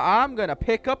after that. I'm gonna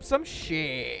pick up some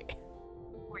shit.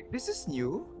 Wait, this is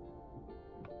new?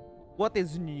 What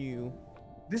is new?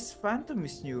 This phantom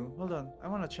is new. Hold on. I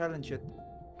wanna challenge it.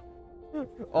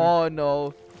 Oh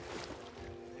no.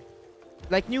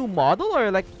 Like new model or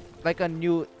like a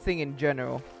new thing in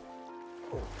general?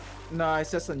 No,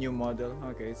 it's just a new model.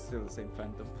 Okay, it's still the same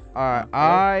phantom. Alright,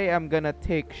 I am gonna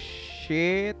take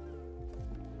shit.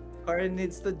 Car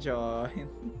needs to join.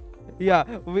 Yeah,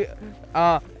 we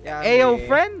Yeah, hey old me.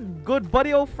 friend, good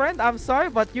buddy old friend, I'm sorry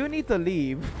but you need to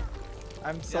leave.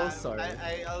 I'm so Yeah, sorry.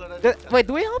 I already. Wait,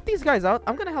 do we help these guys out?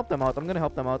 I'm gonna help them out. No,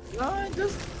 I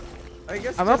guess I'm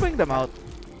just- helping them out.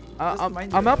 just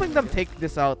mind I'm your helping them take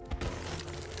this out.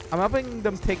 I'm helping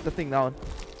them take the thing down.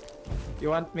 You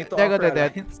want me to There go, offer they're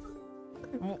dead. alliance?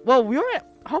 Well, we were.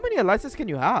 How many alliances can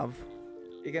you have?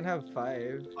 You can have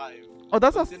 5. 5. Oh,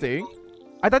 that's a Continue thing. going.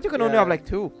 I thought you can only have Yeah. like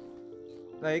 2.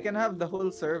 No, you can have the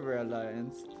whole server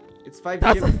alliance. It's 5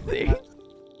 That's ships. a thing.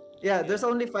 Yeah, there's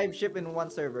only 5 ships in one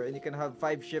server, and you can have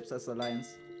 5 ships as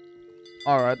alliance.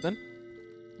 All right then.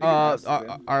 You can ask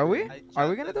them. Are we? I Are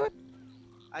we gonna do it?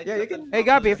 I Yeah, you chatted can- Hey,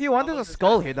 Gabby, Bubbles- if you want, there's a Bubbles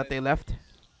skull is here that they dead. left.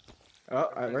 Oh,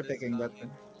 Okay, we're this taking that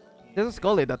coming. then. There's a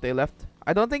skull here that they left.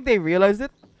 I don't think they realized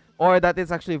it, or that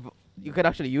it's actually you could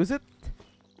actually use it.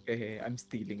 Okay, I'm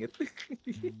stealing it.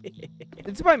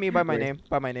 It's by me, by my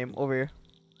Wait. name over here.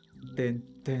 Dun,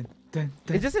 dun, dun,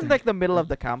 dun, It's just in dun, like the middle of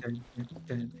the camp. dun,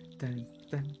 dun, dun,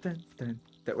 dun, dun,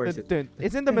 dun. Where is it?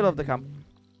 It's in the middle of the camp.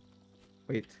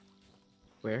 Wait.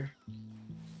 Where?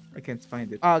 I can't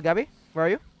find it. Gabby, where are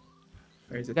you?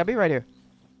 Where is it? Gabby, right here.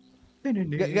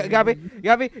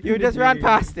 Gabby, you just ran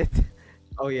past it.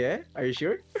 Oh yeah? Are you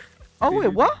sure? Oh wait,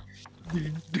 what?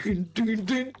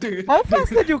 How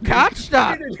fast did you catch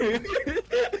that?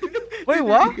 Wait,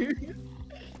 what?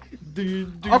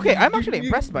 Okay, I'm actually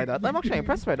impressed by that.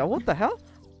 What the hell?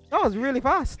 That was really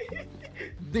fast.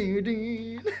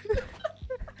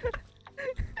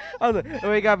 I was like,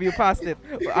 wait, Gabby, you passed it.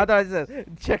 I thought I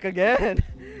said, check again.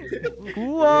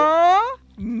 What?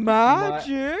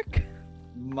 Magic?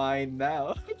 Mine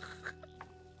now.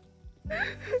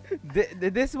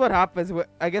 This is what happens.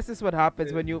 I guess this is what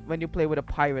happens when you play with a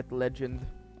pirate legend.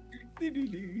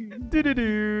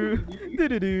 Do-do-do.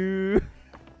 Do-do-do.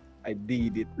 I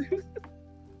did it.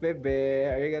 Bebe,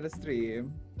 are you gonna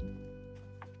stream?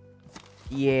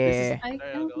 Yeah. I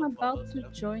There you am go, about Bubbles, to yeah.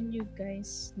 join you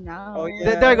guys now. Oh,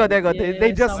 There you go. They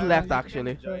Yeah, just someone left can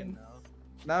actually. Join now.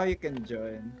 Now you can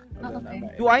join. Hold on, okay.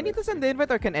 I'm Do I need to send the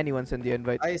invite or can anyone send the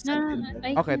invite? I No, sent no,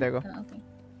 it. I Okay, there you go. Okay.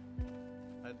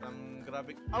 Right, I'm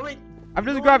grabbing. Oh wait. I'm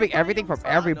just No, grabbing ito everything yung from sa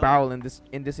every ano. barrel in this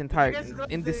You entire guys got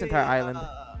island.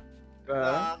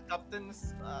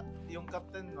 Captain's yung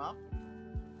captain map.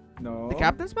 No. The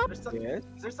captain's map? Yes.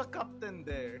 There's a captain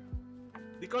there.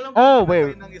 Di ko alam Oh, kung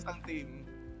wait. pinatay ng isang team.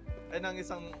 Ay ng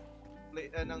isang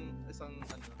ng isang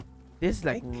ano. This is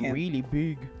like I can't- really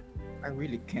big. I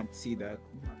really can't see that.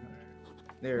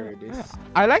 There it is.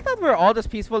 I like that we're all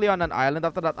just peacefully on an island.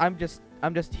 After that, I'm just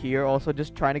here also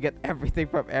just trying to get everything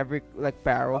from every like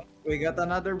barrel. We got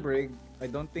another brig. I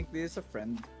don't think this is a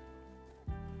friend.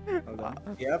 Hold on.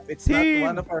 Yep, it's Team.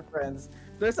 not one of our friends.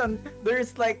 There's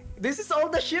like this is all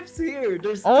the ships here.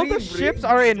 There's All 3 the ships brigs.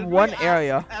 are Should in we one ask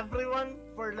area. Everyone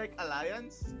for like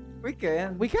alliance. We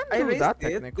can. We can I do raised that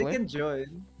it. technically. They can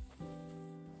join.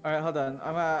 All right, hold on.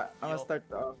 I'm gonna Yo. start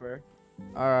the offer.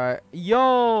 All right,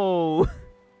 yo,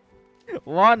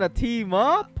 wanna team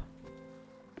up?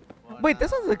 Wait,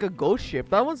 this one's like a ghost ship.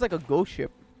 That one's like a ghost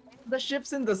ship. The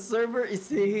ships in the server is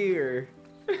here.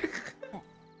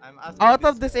 I'm asking Out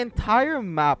of this entire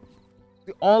map,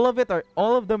 all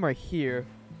of them are here.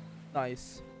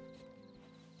 Nice.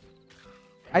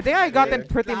 I think I gotten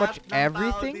pretty much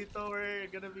everything. We're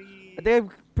gonna be... I think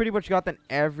I've pretty much gotten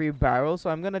every barrel, so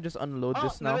I'm gonna just unload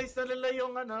this now. Nalays na nila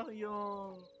yung ano,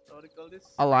 yung... What do you call this?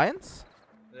 Alliance?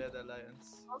 Red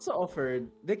Alliance. Also offered.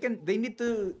 They need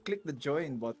to click the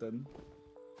join button.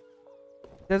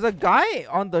 There's a guy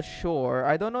on the shore.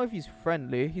 I don't know if he's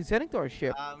friendly. He's heading to our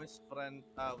ship. His friend...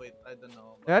 wait, I don't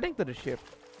know. They're heading to the ship.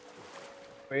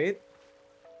 Wait.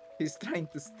 He's trying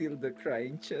to steal the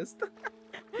crying chest.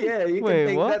 Yeah, you Wait, can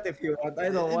take what? that if you want. I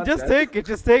don't want Just that. take it,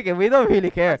 just take it. We don't really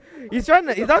care. He's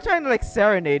not trying to like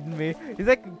serenade me. He's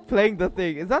like playing the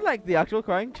thing. Is that like the actual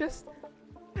crying chest?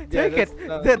 Yeah, Take it.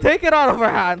 that's Take it out of our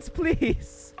hands,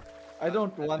 please. I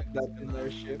don't want that in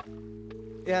our ship.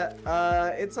 Yeah,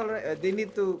 it's alright. They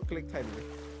need to click kindly.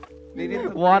 They need to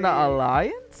Wanna click-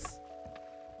 alliance?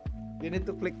 You need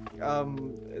to click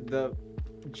the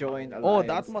join alliance. Oh,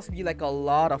 that must be like a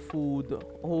lot of food.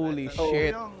 Holy So,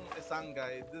 shit. Yung isang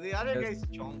guy. The other Yes. guy's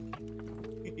chonky.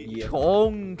 Yeah.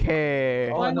 Chonke.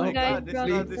 Oh One no! guy God, this brought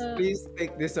is- the- Please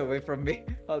take this away from me.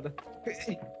 Hold on.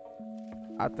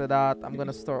 After that, I'm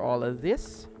gonna store all of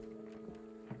this.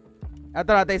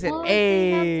 After that, they said, Oh, they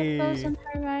have the "Hey." Frozen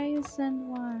Horizon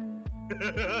one.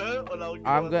 Wala akong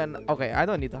I'm ginawa gonna. dun. Okay, I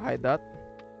don't need to hide that.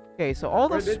 Okay, so all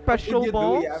the What did special you do,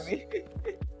 balls, Yami?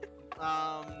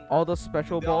 all the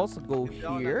special Hindi ako- balls go hindi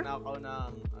ako here. nagnakaw ng,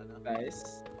 ano,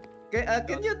 Nice.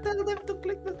 Can you tell them to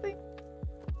click the thing?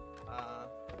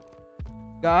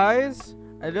 Guys,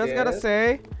 I just gotta Yes?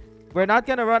 say, we're not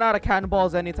gonna run out of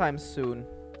cannonballs anytime soon.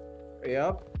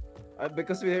 Yep.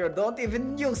 Because we don't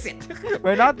even use it.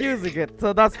 We're not using it,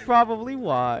 so that's probably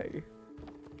why.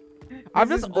 I'm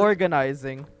This just is the-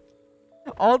 organizing.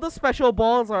 All the special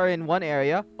balls are in one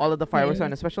area. All of the fireworks are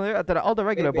in a special area. All the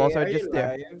regular balls are you just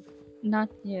there. live? Not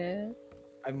yet.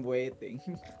 I'm waiting.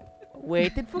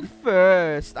 Waited for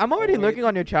first. I'm already Waiting looking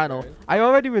on your channel. first. I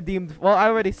already redeemed. Well, I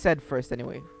already said first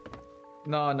anyway.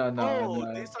 No.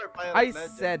 Oh, these are Pirate I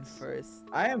Legends. said first.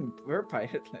 We're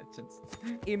Pirate Legends.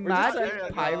 Imagine there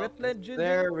you Pirate go. Legend.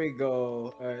 There we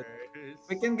go.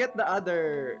 We can get the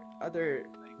other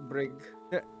brig.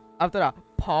 After that,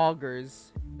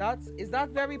 poggers. Is that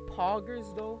very poggers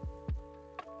though?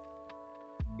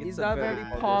 It's Is a that very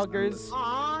poggers?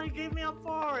 Aw, he gave me a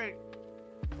fork.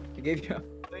 He gave you a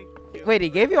Thank you. Wait, he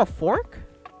gave you a fork?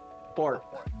 pork.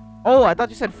 Oh, I thought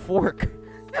you said fork.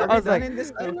 Are I we was done like, in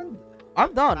this island?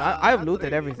 I'm done. I've not looted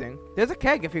really. everything. There's a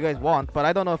keg if you guys want, but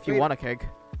I don't know if you Wait. want a keg.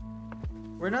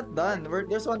 We're not done.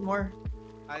 There's one more.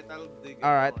 I'll dig it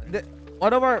All right.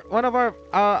 more. One of our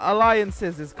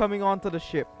alliances is coming onto the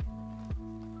ship.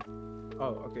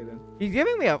 Oh, okay then. He's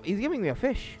giving me a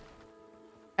fish,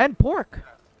 and pork.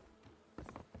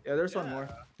 Yeah, there's one Yeah. more.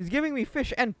 He's giving me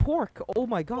fish and pork. Oh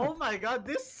my Oh god. my god,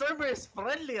 this server is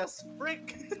friendly as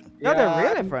frick. Yeah, they're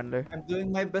really I'm, friendly. I'm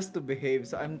doing my best to behave,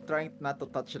 so I'm trying not to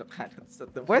touch the cannons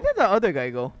at the Where did the other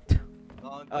guy go?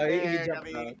 Don't Oh, he dare, jumped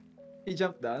Gabi. down. He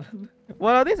jumped down.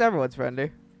 Well, at least everyone's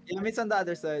friendly. Yeah, it's on the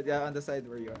other side. Yeah, on the side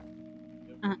where you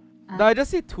are. No, I just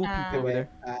see two people over there.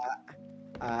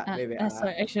 Maybe.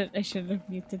 Sorry, I should have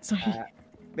muted. Sorry.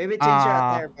 Maybe change your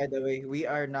Ah. attire. By the way, we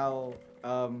are now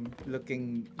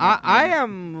looking. I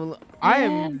am Yeah, but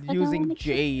I using wanna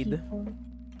kill Jade. people.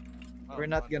 Oh,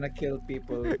 We're not gonna kill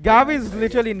people. Gabby's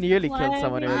literally nearly Why killed are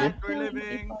someone we earlier. not We're killing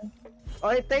living. people?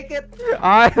 Oh, take it.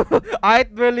 I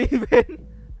believe in.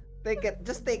 Take it.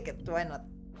 Just take it. Why not?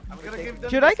 I'm gonna give them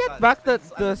Should the I get stats back the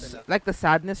since ano sila. like the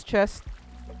sadness chest?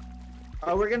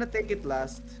 We're gonna take it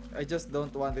last. I just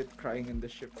don't want it crying in the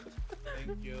ship.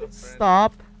 Thank you, friend.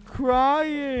 Stop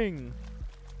crying.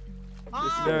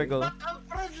 Ah, There we go. Ba't ang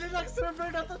friendly ng server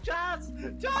na to, Chaz?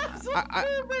 Chaz!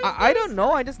 I don't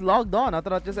know. I just logged on. I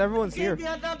thought just everyone's Give here. me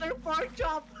another pork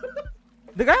chop!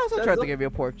 The guy also That's tried to not- give you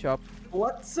a pork chop.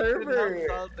 What server?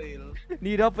 Telltale.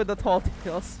 Need up with the tall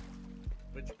tales.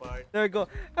 Which part? There we go.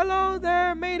 Hello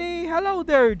there, matey. Hello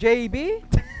there, JB.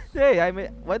 Hey,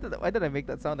 why did I make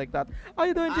that sound like that? How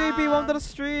you doing, JB? Welcome to the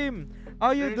stream.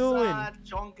 How you There's doing? a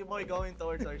chonky boy going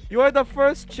towards our ship. You are the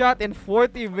first chat in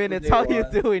 40 minutes. Day How you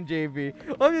one. doing, JB?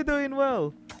 Hope you're doing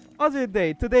well. How's your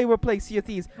day? Today we're playing Sea of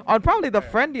Thieves on probably the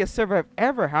friendliest server I've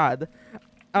ever had.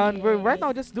 And we're right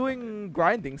now just doing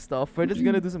grinding stuff. We're just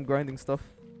gonna do some grinding stuff.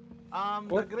 The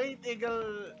What? Great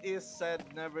Eagle is said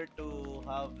never to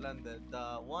have landed.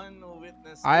 The one who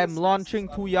witnessed I this am launching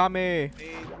has, to Yame. made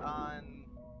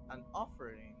an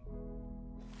offering.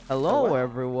 Hello, what?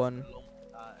 everyone. A long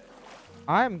time.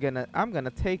 I'm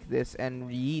gonna take this and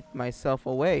yeet myself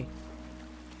away.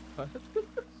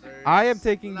 I am There's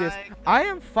taking this. like I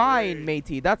am fine, bird-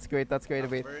 matey. That's great. That's great a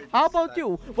of it. bird How about statue.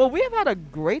 you? Well, we have had a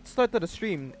great start to the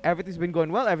stream. Everything's been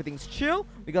going well. Everything's chill.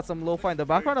 We got some lo-fi in the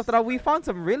background. After that, we found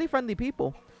some really friendly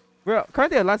people. We're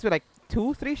currently alliance with like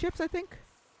 2-3 ships, I think.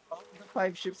 All the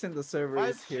 5 ships in the server Five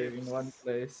is here in ships. one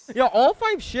place. Yeah, all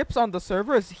 5 ships on the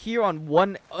server is here on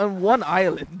one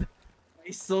island. I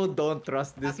so don't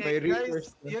trust this. Okay, My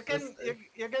Reapers guys,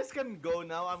 you guys can go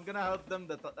now. I'm gonna help them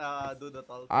do the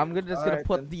talk. I'm just gonna Alright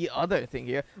put then. the other thing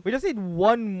here. We just need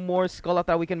one more skull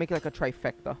after that we can make like a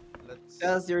trifecta. Let's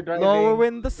Yes, you're driving. Lower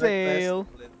in the Northwest. sail.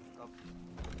 split up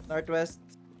Northwest.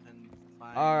 and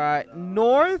find Alright, the-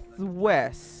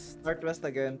 northwest. Northwest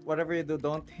again. Whatever you do,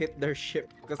 don't hit their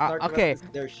ship. Because Northwest okay. is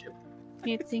their ship.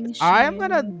 Hitting I am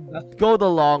shield. gonna go the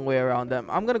long way around them.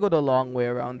 I'm gonna go the long way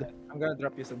around. I'm gonna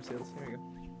drop you some sails. Here you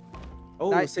go.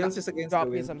 Oh, Nice. sails is against Drop the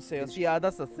me wind. some sails. Yeah,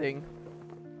 that's the thing.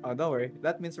 Oh, don't worry.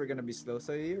 That means we're gonna be slow.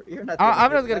 So you're not.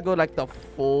 I'm hit just gonna that. go like the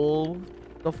full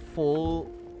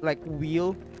like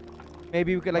wheel.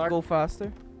 Maybe we could like go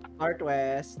faster.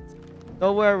 Northwest.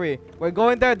 Don't worry, we're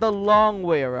going there the long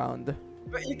way around.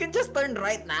 But you can just turn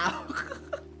right now.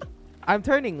 I'm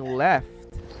turning left.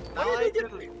 Now Why I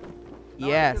did you- feel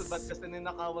Yes. bad kasi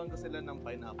ninakawan ko sila ng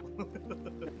pineapple.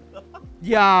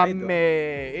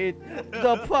 Yummy.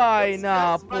 The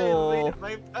pineapple.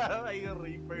 My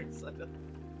reapers.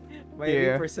 My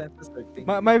Here. Reaper senses are thinking.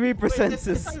 My Wait, represents.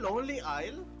 is this a lonely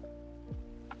isle?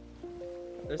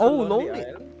 There's a Oh, lonely.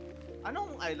 isle.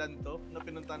 Anong island to na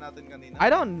pinunta natin kanina? I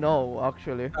don't know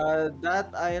actually. That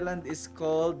island is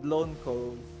called Lone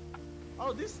Cove.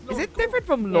 Oh, this Is Lone it Cove. different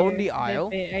from Here, Lonely Isle?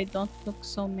 Bebe, I don't look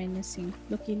so menacing.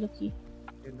 Looky.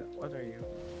 What are you?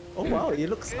 Oh wow, you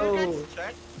look Can you so guys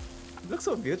check? you look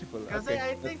so beautiful. Kasi Okay,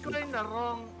 I that's think good. we're in the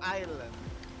wrong island.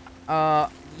 Yeah,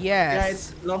 Yes. it's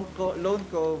Lone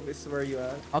Cove is where you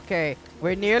are. Okay,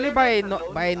 we're nearly You're by like the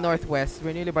by Lonely northwest.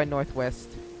 We're nearly by northwest.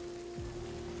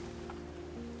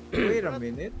 Wait a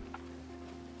minute.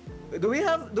 Do we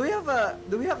have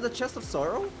the chest of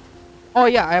sorrow? Oh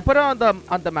yeah, I put it on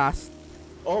the mast.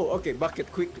 Oh, okay, bucket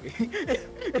quickly.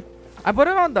 I put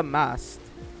it on the mast.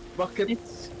 Bucket.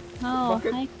 It's oh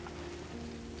Bucket. hi.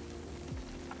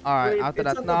 All right, Wait, after it's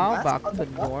that on the now mast, back on to the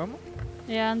back? normal.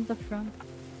 Yeah, on the front.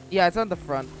 Yeah, it's on the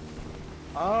front.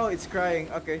 Oh, it's crying.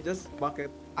 Okay, just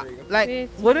bucket. There you go. Like, Wait,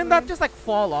 wouldn't that wait. just like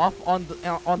fall off on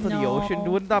onto the ocean?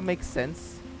 No. Wouldn't that make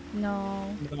sense? No.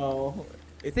 No.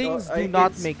 Things it do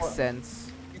not it make spa-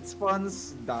 sense. It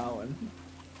spawns down.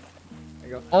 There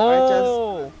you go.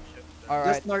 Oh, all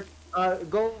right. Just north.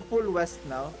 Go full west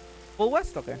now. Full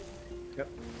west, okay. Yep.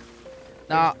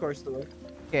 Now, Change course to it.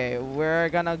 okay, we're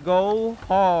gonna go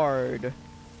hard.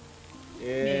 Yeah.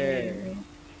 Wait.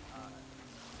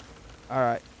 All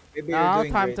right. Maybe Now you're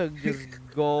doing time great. to just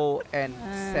go and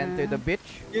center the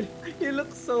bitch. You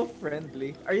look so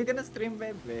friendly. Are you gonna stream,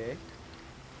 baby?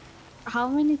 How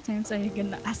many times are you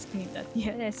gonna ask me that?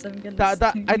 Yes, I'm gonna. I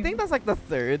stream. think that's like the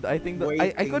third. I think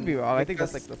I could be Waiting, wrong. I think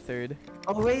that's like because- the third.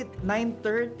 Oh wait,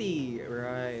 9:30.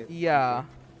 Right. Yeah.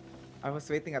 I was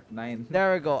waiting at 9.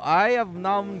 There we go. I have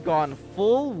now gone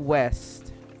full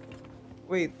west.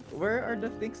 Wait, where are the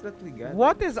things that we got?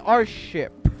 What is our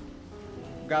ship?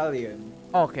 Galleon.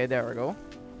 Okay, there we go.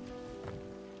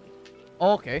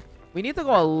 Okay. We need to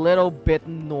go a little bit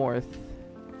north.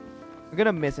 We're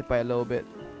gonna miss it by a little bit.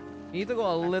 We need to go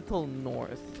a little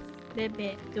north.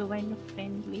 Bebe, do I look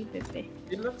friendly, Bebe?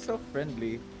 You look so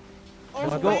friendly. Oh,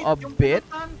 Let's go wait, a yung bit.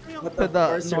 pinuntahan ko yung- But To of the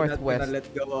course you're not northwest. gonna let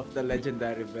go of the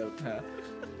legendary belt, huh?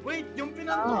 Wait, yung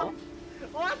pinuntahan...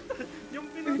 What? Yung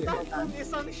pinuntahan kong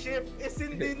isang ship is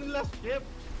hindi nila ship.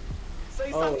 Sa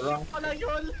isang wrong. ship pala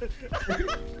yun.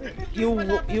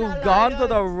 You've gone to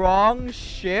the wrong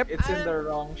ship. It's in the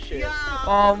wrong ship. Yeah.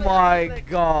 Oh I my was like-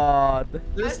 god.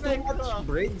 There's I too like much the-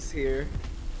 braids here.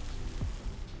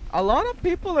 A lot of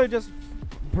people are just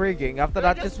brigging after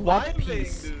They're that just one vibing,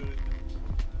 piece. dude.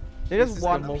 They This just is the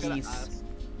one most- piece. Stress.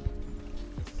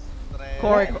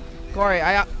 Corey,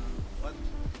 What?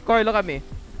 Corey, look at me.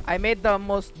 I made the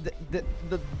most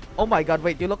oh my god,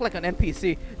 wait, you look like an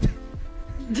NPC.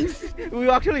 We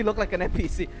actually look like an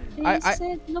NPC. I I-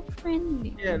 said look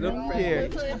friendly. Yeah, look Here.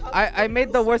 I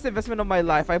made the worst investment of my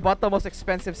life. I bought the most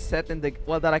expensive set in the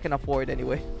that I can afford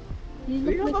anyway. You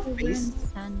Do you look have like a you're face? wearing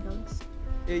sandals.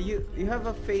 Yeah, you have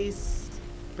a face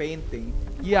painting.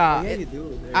 Yeah, Oh, yeah, it- you do.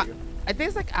 There I- you go. I think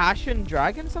it's like Ashen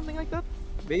Dragon, something like that.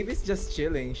 Baby's just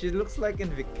chilling. She looks like in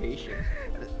vacation.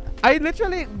 I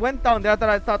literally went down there that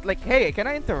I thought like, hey, can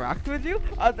I interact with you?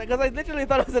 Because I literally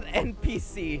thought it was an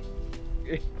NPC.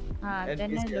 Then I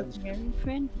NPC look and- very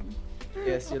friendly.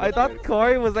 Yes, you I look thought very-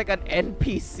 Corey was like an I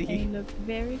NPC. look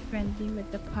very friendly with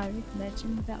the pirate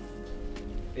legend belt.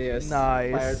 Yes.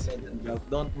 Nice. Pirate Legend belt.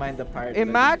 Don't mind the pirate.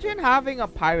 Imagine having a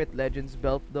Pirate Legends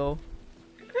belt though.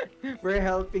 Legend. We're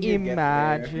helping you get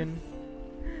there. Imagine.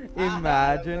 Alam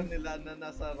Imagine. nila na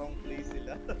nasa wrong place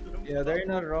sila. Yeah, they're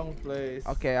in the wrong place.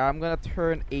 Okay, I'm gonna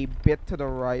turn a bit to the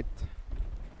right.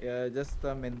 Yeah, just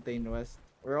maintain west.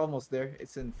 We're almost there.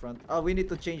 It's in front. Oh, we need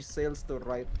to change sails to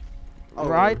right. Oh,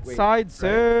 Right wait, side right.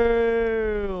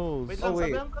 sails. Wait Oh, lang,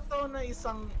 wait. sabihan ko to na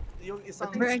yung isang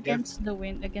We're against the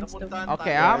wind, against the wind.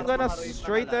 Okay, Yeah, I'm gonna Mga raid na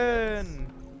straighten.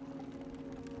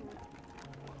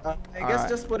 I guess Alright.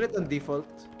 just put it on default.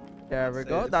 There we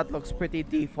go. That looks pretty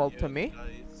default to me.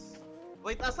 Guys.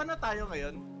 Wait, asan na tayo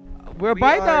ngayon? We're We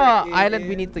by the are island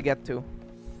we in- need to get to.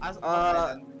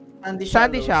 Sandy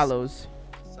Sandy Shallows. Shallows.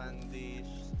 Sandy,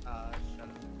 shallows.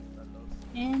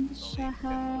 And So we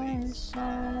can place,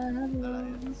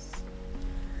 shallows.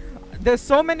 There's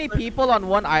so many people on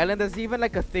one island. There's even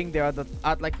like a thing there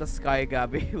at like the sky,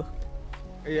 Gabby.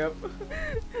 Yep.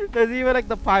 There's even like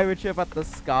the pirate ship at the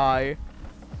sky.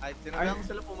 Ay, tinabihan ko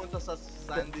sila pumunta sa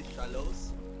Sandy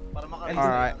Shallows para makareach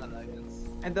Alright. ng alliance.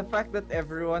 And the fact that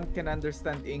everyone can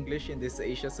understand English in this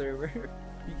Asia server.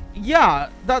 Yeah,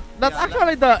 that's Yeah,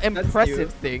 actually the you. impressive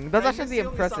thing. That's I actually miss the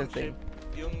yung impressive isang thing.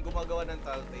 ship, Yung gumagawa ng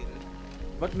Telltale.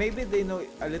 But maybe they know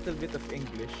a little bit of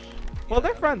English. Well,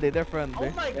 they're Yeah. friendly. They're Oh friendly.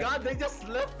 my god, they just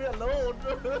left me alone!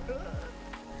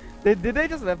 Did they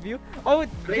just leave you? Oh,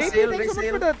 JB, Race thanks so much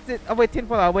sail. for the. Oh wait,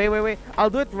 tinfoil. Wait. I'll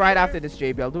do it right after this,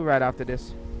 JB. I'll do it right after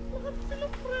this. Sila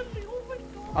friendly, oh my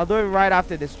god! I'll do it right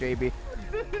after this, JB.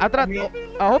 I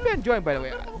hope you're enjoying, by the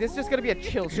way. This is just gonna be a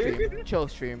chill stream. Chill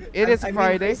stream. It is I mean,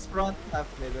 Friday. race front, half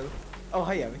middle. Oh,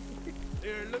 hi, Yami.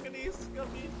 Here, look at these,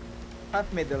 Gabi.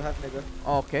 Half middle, half middle.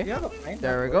 Okay. You have a pint?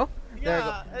 There we go. There we go.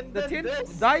 Yeah, and The then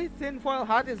this. tinfoil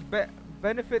hat is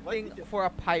benefiting What did you- for a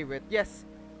pirate. Yes.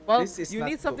 Well, This is you not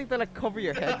need something good. to like cover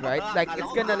your head, right? Like Kala it's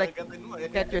ko gonna like kakagatin mo eh.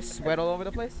 get your sweat all over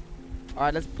the place. All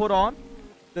right, let's put on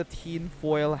the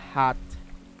tinfoil hat.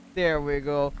 There we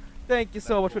go. Thank you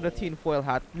so much for the tinfoil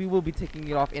hat. We will be taking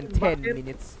it off in 10 Bucket.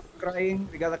 minutes. Crying.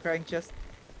 We got a crying chest.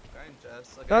 Kind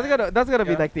chest, okay. That's gonna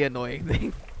be Yeah. like the annoying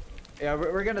thing. Yeah,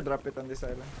 we're gonna drop it on this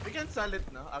island. We can sell it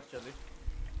now, actually.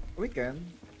 We can.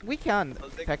 We can So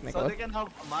they technically. can have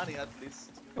money at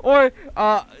least. Or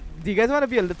do you guys want to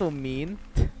be a little mean?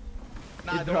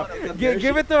 Nah, I don't drop want it. to.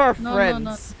 Give it to our No, no,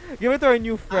 friends. Give it to our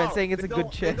new friends, Ow, saying it's a they good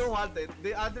don't- chest. They don't want it.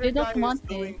 The other They guy don't want is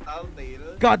doing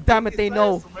Telltale. God damn it, they This know.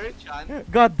 guy is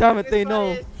merchant. God damn it, This they guy know.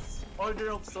 is Order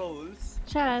of Souls.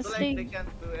 Chaz, So like they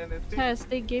can't do anything. Chaz,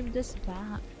 they gave this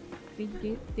back. They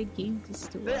gave this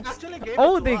to They us. actually gave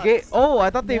Oh, it to they us. gave. Oh, I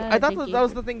thought Yeah, I thought they that gave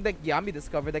was it. the thing that Yami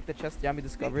discovered, like the chest Yami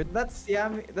discovered. That's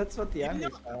Yami. That's what Yan Yami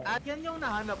yung, yan yung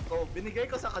nahanap ko. Binigay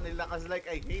ko sa kanila kasi like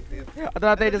I hate it. I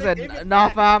thought they And just then they said, gave it "Nah,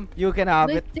 back." fam, you can have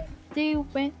Like, it."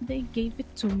 they gave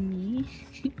it to me.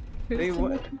 They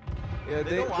wa- Yeah, They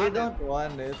they don't want it. don't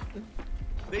want it.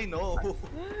 They know.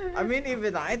 I mean,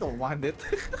 even I don't want it.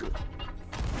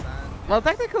 Well,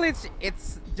 technically,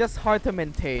 it's just hard to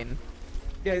maintain.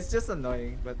 Yeah, it's just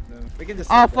annoying, but we can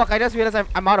just. Oh sell that. fuck! I just realized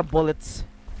I'm out of bullets.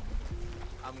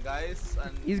 Guys,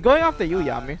 and He's going after you,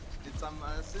 Yami. Did some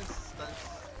assistance.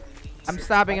 I'm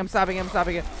stabbing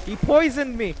him. He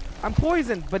poisoned me. I'm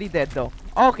poisoned, but he dead though.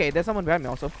 Okay, there's someone behind me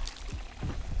also.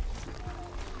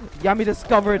 Yami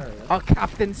discovered a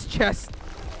captain's chest.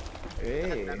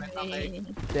 Hey, Okay,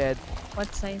 Dead.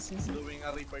 What size is it? doing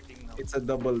a Reaper King now. it's a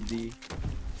double D.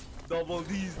 Double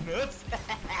these nuts.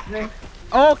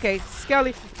 Oh, okay,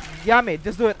 Skelly. Yami,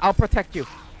 just do it. I'll protect you.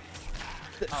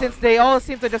 Since they all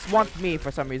seem to just want me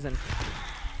for some reason.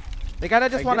 They kinda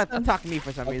just I want guess to attack me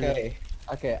for some reason. Okay,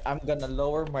 okay, I'm gonna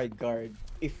lower my guard.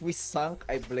 If we sunk,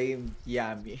 I blame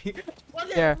Yami.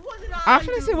 There.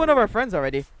 Actually, see one of our friends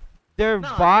already. They're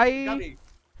by. Gabi,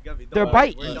 don't They're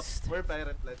worry, by we're east. We're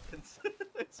pirate legends.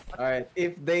 It's fine. Alright,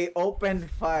 if they open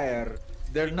fire,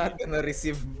 they're not gonna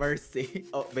receive mercy.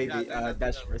 Oh, baby, Yeah, they're not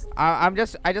dash gonna-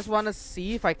 first. I just want to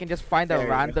see if I can just find a There you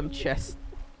go. random chest.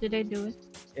 Did I do it?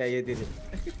 Yeah, you did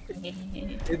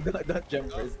it. Don't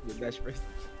jump first, you dash first.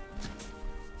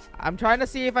 I'm trying to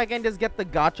see if I can just get the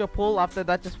gotcha pull. After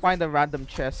that, just find a random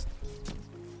chest.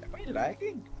 Am I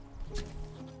lagging?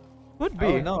 Could be.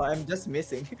 Oh no, I'm just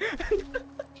missing.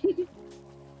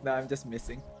 No, I'm just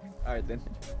missing. Alright then.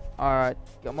 Alright,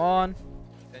 come on.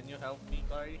 Can you help me,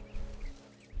 Kari?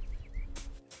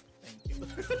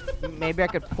 Thank you. Maybe I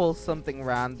could pull something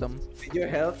random. Did you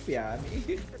help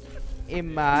Yami?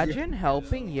 Imagine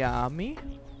helping Yami.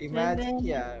 Imagine, Bebe.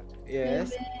 yeah.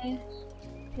 Yes.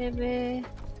 Bebe.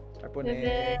 Harpoon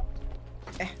Bebe.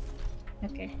 eh.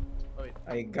 Okay. wait.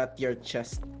 I got your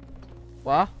chest.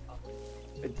 What?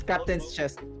 It's captain's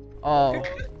chest. Oh.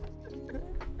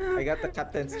 I got the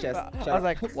captain's chest. I was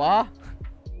like, what?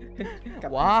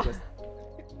 Captain's What? chest.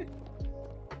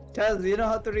 Charles, do you know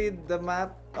how to read the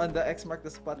map on the X mark the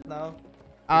spot now?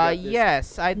 got this.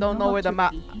 Yes. I don't know how where the to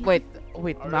map. read?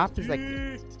 Wait. Map is like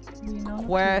You know how to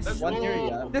quest. Let's One go. here,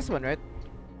 yeah. This one, right?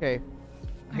 Okay.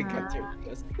 I got your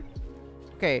chest.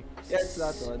 Okay. Yes,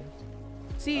 that one.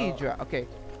 Siege. Oh. Okay.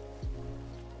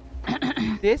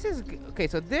 This is okay.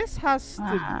 So this has to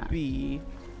Ah. be.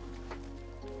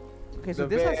 Okay, so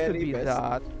The this has to very be best.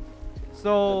 that.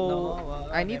 So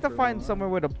I need to find somewhere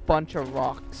with a bunch of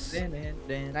rocks.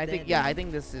 And I think I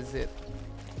think this is it.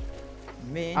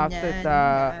 After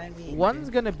that, one's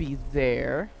gonna be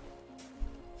there.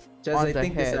 Just on I the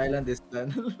think this head. island is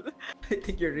done. I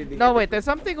think you're reading. No, it wait. different. There's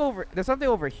something over. There's something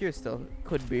over here still.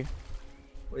 Could be.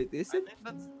 Wait, is I it? think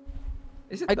that's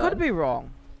Is it I done? could be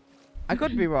wrong. I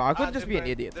could be wrong. I could just be an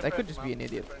different- idiot. I could different just be an map,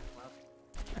 idiot. different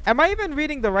map. Am I even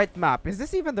reading the right map? Is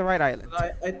this even the right island?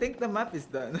 I think the map is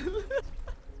done.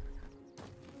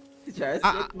 Just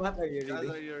Ah, what map are you That's why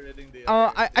reading? you're reading the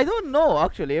I don't know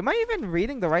actually. Am I even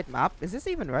reading the right map? Is this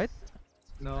even right?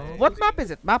 No. What map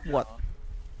is it? Map what?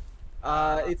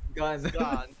 It's gone. It's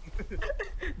gone.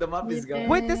 The map is gone.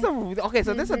 Wait, this is a okay.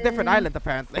 So this is a different Bebe. island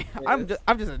apparently. I'm just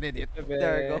an idiot.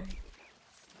 There you go.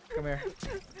 Come here.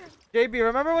 JB,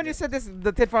 remember when you said this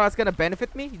the tinfoil is gonna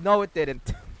benefit me? No, it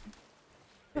didn't.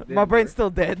 It My didn't brain's work. still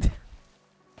dead.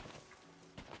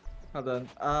 Hold on.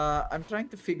 I'm trying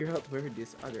to figure out where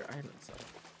these other islands are.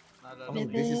 Naalala Oh, ko.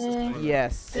 this is Bebe.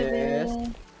 Yes. Yes.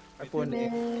 Bebe. Upon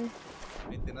it. Bebe.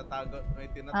 May tinatago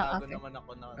okay. naman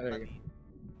ako na Okay. tani.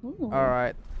 Ooh. All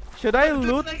right. Should I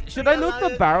loot? Should I loot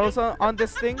the barrels on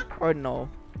this thing or no?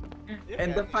 You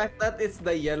And the can. fact that it's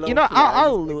the yellow. You know, flag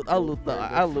I'll is loot. like I'll loot the.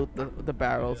 super I'll loot the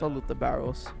barrels. I'll loot the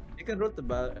barrels. good. You can root the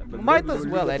Might as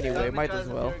well anyway. Tell me, Might as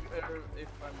Chaz, well. if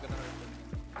I'm gonna hurt them.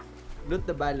 Loot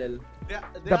the barrel.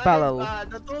 The barrel.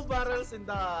 The two barrels in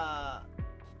the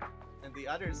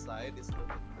other side is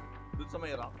dun sa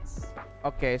may rocks.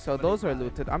 Okay, so those are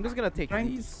looted. I'm just gonna take Trying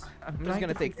to- these. I'm just trying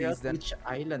gonna to take figure these out then. Which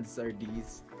islands are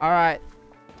these? All right.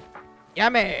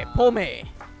 Yummy, pull me.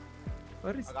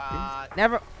 What is this?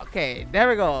 Never. Okay, there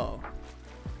we go.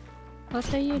 What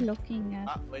are you looking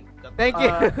at? Wait. Thank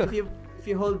you. If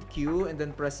you hold Q and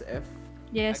then press F. I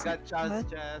Yes. got Chaz, what?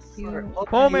 Chaz. You-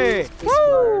 Pull me.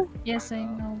 Woo! Yes, I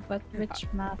know, but which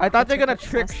map? I thought That's you're gonna what I'm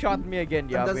trick asking. shot me again,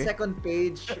 On the Yummy. second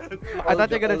page. I thought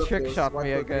you're gonna all of trick those. shot 1,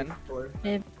 me 2, 3, again. 4.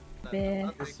 Bebe.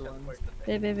 Not This except one. for the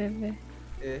Bebe, bebe.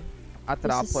 Eh. After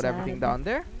I'll This is put everything sad. down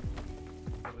there.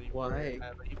 Reaper, Why?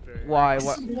 Reaper. Why?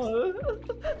 What? Small.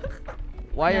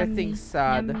 Why are Yummy, things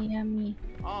sad? Yummy, yummy.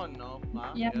 Oh no,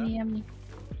 ma. Yummy, yummy.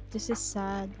 This is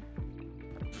sad.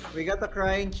 We got a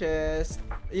crying chest.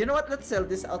 You know what? Let's sell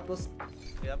this outpost.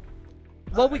 Yep.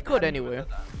 Well, we could anyway.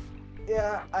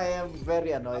 Yeah, I am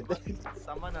very annoyed.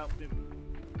 Someone help him.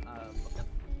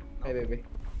 Hey, baby.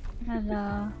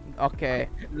 Hello. Okay.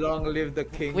 Long live the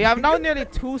king. We have now nearly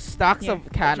 2 stacks Yeah.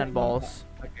 of cannonballs.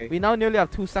 Okay. We now nearly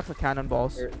have 2 stacks of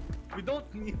cannonballs. We don't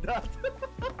need that.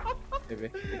 Baby.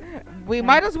 We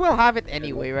might as well have it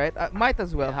anyway, right? Might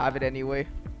as well have it anyway.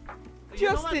 You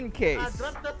know Just what? in case.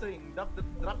 Drop the thing. Drop it.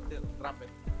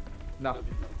 No,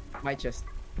 my chest.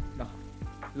 No.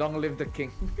 Long live the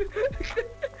king.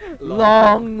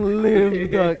 Long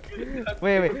live the.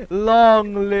 Wait.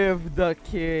 Long live the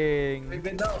king.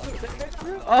 Baby, no.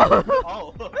 Oh,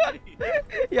 Oh.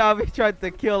 yeah, we tried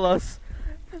to kill us.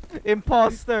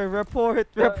 Imposter, report.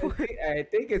 I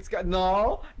think it's got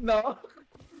no.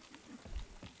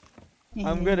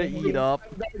 I'm gonna eat up.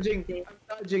 I'm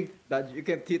dodging. Dodge. You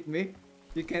can't hit me.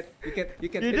 You can't.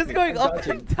 You're hit just me. going I'm up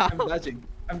dodging.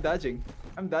 and down.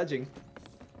 I'm dodging.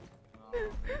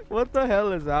 What the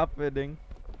hell is happening?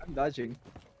 I'm dodging.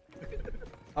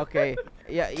 Okay,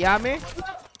 Yami?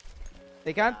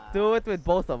 They can't do it with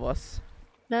both of us.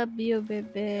 Love you,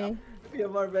 bebe. You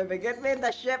more, baby. Get me in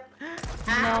the ship.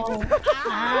 No.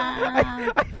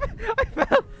 Ah. I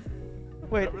fell.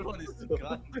 Wait. Everyone is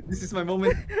gone. This is my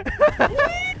moment.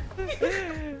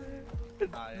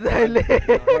 I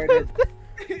lived.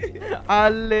 I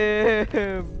lived.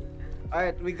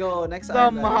 Alright, we go next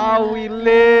Somehow we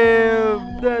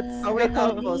lived. That's Oh, wait,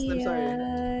 how- outpost. I'm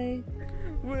sorry.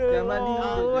 We're man,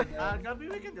 all- Gabi,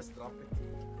 we can just drop it.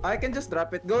 I can just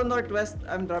drop it. Go northwest.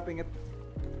 I'm dropping it.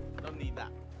 Don't need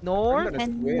that. North I'm gonna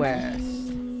swim. west.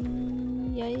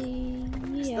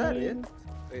 Is that it?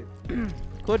 Wait,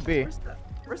 Could be.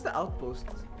 where's the outpost?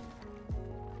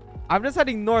 I'm just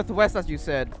heading northwest as you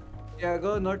said. Yeah,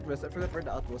 go northwest. I forgot where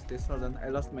the outpost is. Hold on, I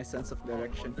lost my sense of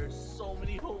direction. There's so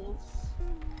many holes.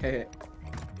 Hey.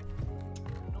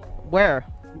 Where?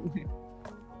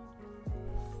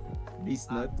 These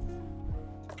nuts.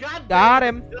 God Got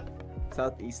damn him. it.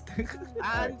 Southeast.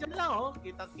 Andyan lang oh.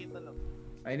 Kita-kita lang.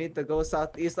 I need to go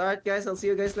southeast. Alright guys, I'll see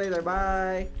you guys later.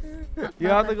 Bye. You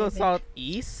have to go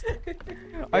southeast?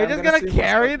 Are you I'm just gonna gonna swim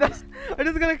carry that? southeast. Are you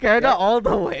just gonna carry that Yep. all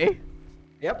the way?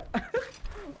 Yep.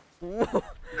 Whoa.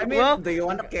 I mean, Well- do you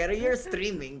want to carry your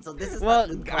streaming? So this is Well,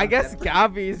 not good I guess content.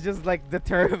 Gabby is just like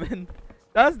determined.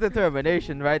 That's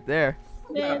determination right there.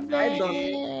 I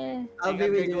don't. I'll be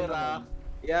with you. in a Gagura. moment.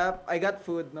 Yep, I got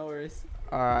food. No worries.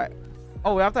 Alright.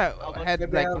 Oh, we have to but head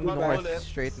maybe like I'll go north bullets.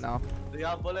 straight now. Do you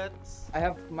have bullets? I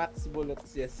have max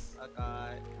bullets. Yes.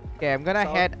 Okay. Okay, I'm gonna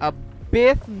South- head a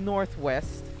bit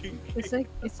northwest. It's like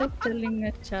telling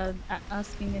a child,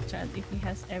 asking a child if he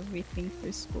has everything for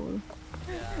school.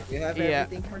 You have Yeah.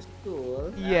 everything for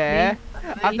school. Yeah.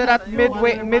 After you that,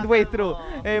 have midway through.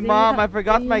 Hey, Do you mom, have- I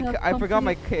forgot do my you have I forgot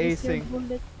my complete- is your casing.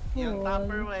 bullet Yung full?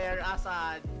 Tupperware,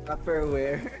 asan?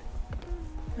 Tupperware.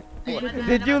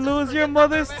 Did you lose your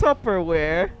mother's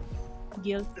Tupperware?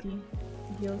 Guilty.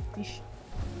 Guilty.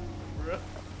 Bro.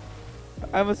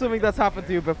 I'm assuming that's happened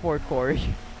to you before, Corey.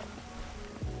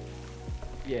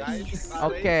 Yes. Guys,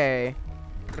 Okay.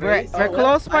 We're, Raise- we're oh,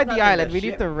 close well, by I'm the not in island. the We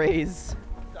need ship. to raise.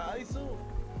 Guys, oh.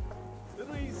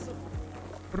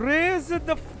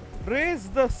 Raise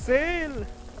the sail.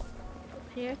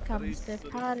 Here comes the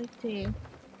party.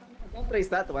 Don't raise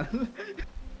that one.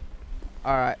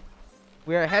 Alright.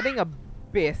 We're heading a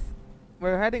bit.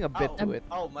 We're heading a bit to it.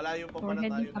 Oh, malayo pa We're pala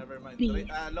tayo. heading a Never mind. bit.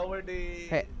 Lower the...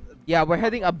 Hey, yeah, we're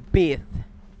heading a bit.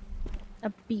 A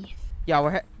beef. Yeah,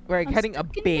 we're I'm heading a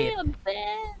stuck in bit. the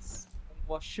abyss.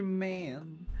 Wash your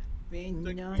man.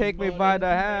 Take me by the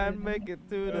hand, make it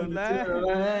to the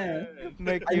land.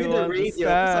 Make I need you a radio because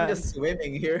I'm understand. just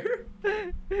swimming here.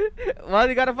 Well,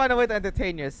 you gotta find a way to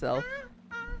entertain yourself.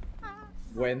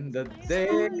 When the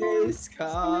days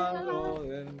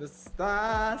come and the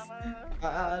stars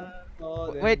are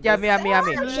falling, Wait, the Yummy.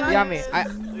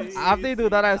 After you do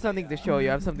that, I have something to show you.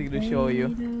 I have something to show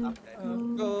you.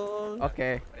 gold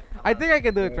Okay. I think I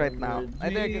can do it right now.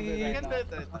 I think I can do it You right can now. do it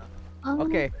right now.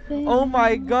 Okay. Oh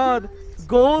my god.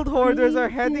 Gold hoarders are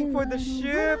heading for the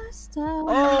ship.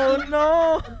 Oh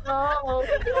no.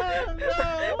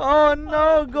 Oh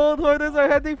no. Gold hoarders are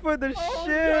heading for the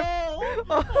ship.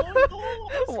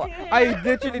 I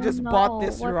literally just bought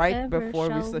this right before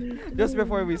just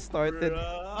before we started.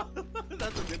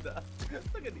 That's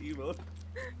a good emote.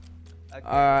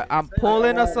 Okay. I'm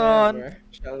pulling us on. Whatever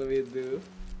shall we do?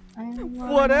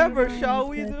 Whatever shall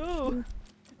we do?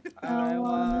 I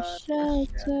wanna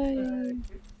shelter you.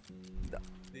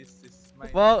 This is my...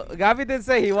 Well, Gabby did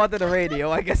say he wanted a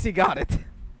radio. I guess he got it.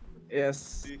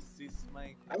 Yes. This is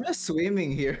my... I'm just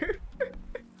swimming here.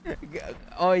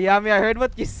 Oh, Yami, I heard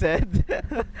what you said.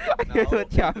 I heard No. what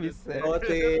Yami said.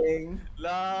 Floating.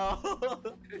 Love.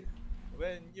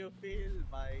 When you feel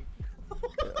my...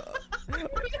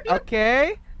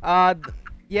 Okay.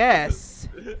 Yes.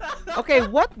 Okay,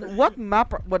 what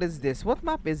map? What is this? What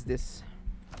map is this?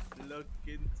 Look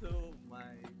into my...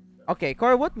 Okay,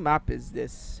 Corey, what map is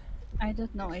this? I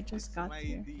don't know, I just got my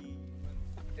here. demon.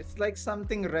 It's like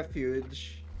something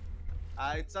refuge.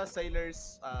 It's a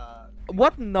sailor's...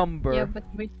 What number? Yeah, but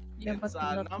wait. Yeah, it's but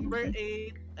a look, number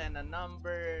 8 and a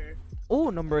number... Oh,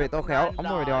 number 8. Okay, I'm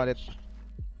already on it.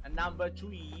 And number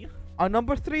 3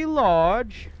 Number 3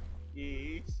 lodge.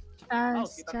 is...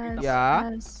 Chaz, kita-kita. Chaz, Yeah.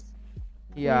 Chaz.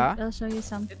 Yeah. Wait, I'll show you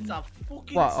something. It's a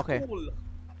fucking Wow, okay. school.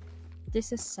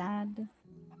 This is sad.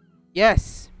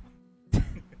 Yes.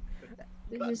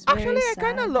 This is Actually, very I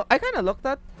kind of sad. look. I kind of looked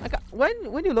at.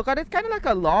 When you look at it, kind of like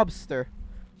a lobster,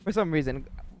 for some reason.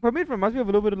 For me, it reminds me of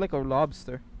a little bit of like a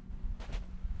lobster.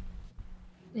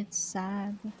 It's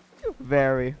sad.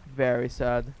 Very, very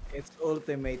sad. It's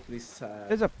ultimately sad.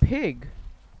 There's a pig.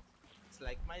 It's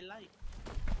like my life.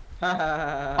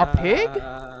 a pig?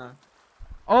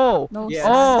 Oh. No Yes.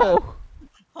 Oh.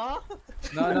 Huh?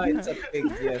 No, it's a pig.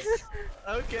 Yes.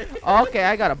 Okay. Okay,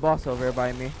 I got a boss over here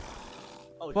by me.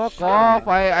 Oh, Fuck shit. off!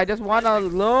 I just wanna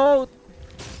load.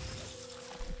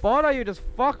 Bora, you just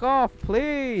fuck off,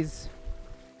 please.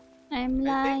 I'm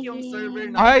I think yung server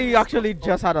lying. na- I actually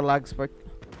just had a lag spike.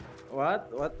 What?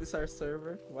 What is our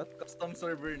server? What? Custom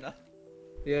server na.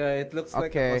 Yeah, it looks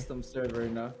like Okay. a custom server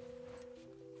now.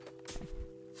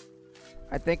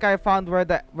 I think I found where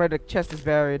the chest is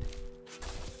buried.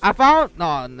 I found.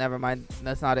 No, never mind.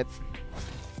 That's not it.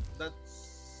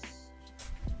 That's...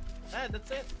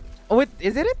 that's it. Oh wait,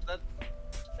 is it?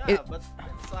 Yeah, It- but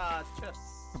it's a chest.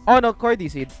 Oh no, Cordy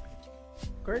seed.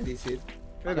 Cordy seed.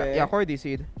 Yeah, Bebe. yeah, Cordy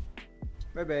seed.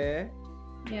 Bebe.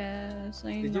 Yes,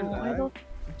 I Did you know. I lag? don't.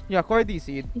 Yeah, Cordy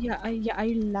seed. Yeah,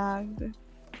 I lagged.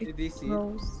 It Did you see?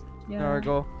 froze. Yeah. There we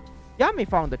go. Yami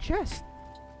found the chest.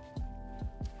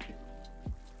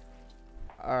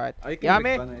 Alright. Oh, you can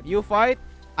recon Yami, it. you fight.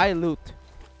 I loot.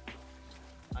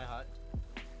 I had.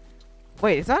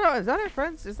 Wait, is that our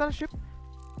friends? Is that a ship?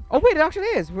 Oh wait, it actually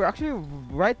is. We're actually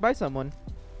right by someone.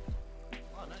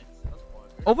 Oh, nice. That's fun.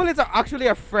 Hopefully it's actually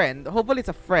a friend. Hopefully it's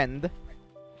a friend.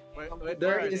 Where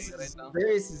There are they is right now?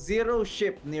 there is 0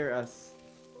 ship near us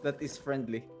that is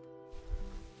friendly.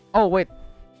 Oh wait.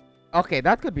 Okay,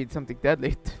 that could be something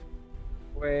deadly.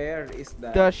 Where is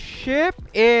that? The ship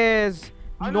is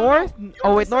Ano, north. yung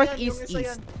Oh wait, isa yan, northeast yung isa yan.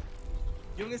 east.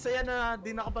 Yung isa yan na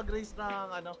di nakapag-raise ng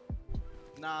ano,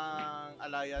 ng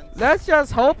alliance. Let's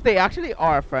just hope they actually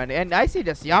are friendly. And I see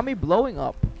just Yami blowing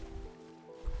up.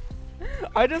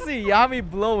 I just see Yami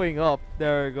blowing up.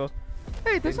 There we go.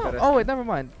 Hey, there's no. Oh wait, never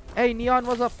mind. Hey, Neon,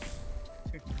 what's up?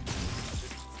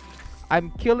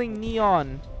 I'm killing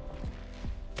Neon.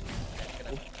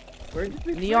 Where did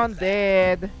we Neon park?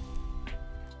 dead.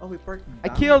 Oh, we parked I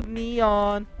down. killed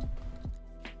Neon.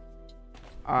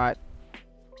 Alright.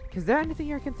 Is there anything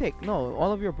here I can take? No,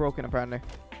 all of you are broken apparently.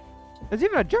 There's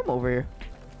even a gem over here.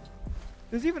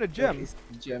 There's even a That gem. is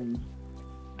gem.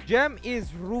 Gem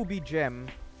is ruby gem.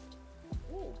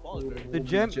 Oh, baller. The Ruby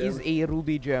gem gem. is a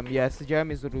ruby gem. Yes, the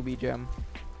gem is a ruby gem.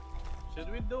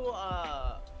 Should we do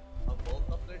a vault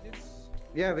after this?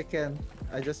 Yeah, we can.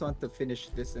 I just want to finish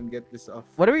this and get this off.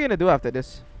 What are we gonna do after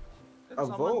this? Can A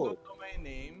someone vault. go to my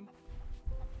name?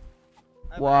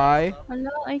 I have Why? stuff.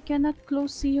 Hello, I cannot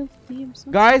close Sea of Thieves.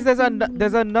 What's Guys, there's a happening?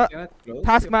 Cannot close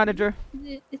task it. manager.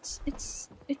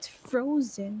 It's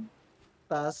frozen.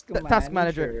 Task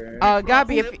manager. manager.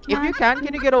 Gabby, if you can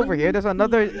you get over here? There's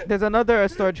another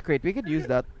storage crate. We could use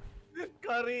that.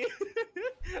 Kari,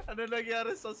 ano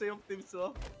nangyari sa Sea of Thieves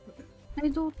mo? I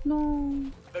don't know.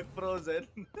 Nag-frozen.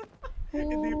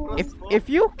 Oh. If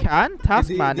you can, task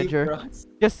Di- manager, defrost.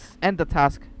 just end the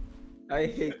task. I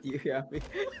hate you, Yami.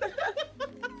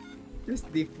 Just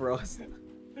defrost.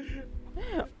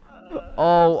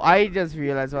 Oh, I just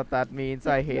realized what that means.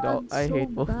 I hate That's so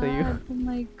both of you. bad. Oh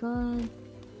my god.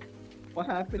 What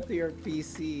happened to your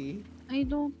PC? I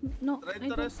don't know. Try I to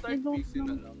don't, restart I don't PC na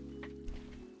know. lang.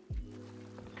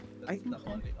 That's the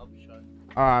only option.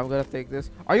 Alright, I'm gonna take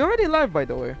this. Are you already live, by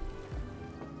the way?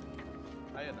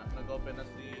 Ayun na, nag-open na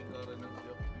si Cory ng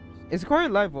Sea of Thieves. Is Corey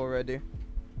live already?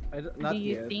 Not Do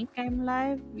you yet. think I'm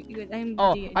live?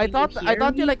 Oh, I thought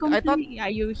you like Are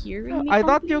you hearing me? I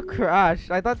thought you complaining? crashed.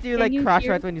 I thought you Can like you crashed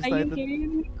hear- right when you Are you started.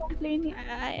 hearing me complaining?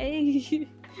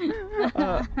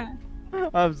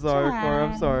 I'm sorry, Corey.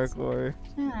 I'm sorry, Chance.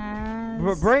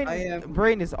 Corey. Chance.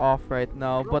 Brain is off right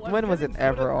now. Bro, But I'm when was it getting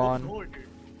good ever at on? Gold Hoarder.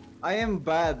 I am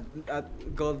bad at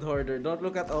Gold Hoarder. Don't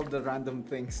look at all the random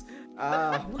things.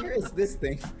 Where is this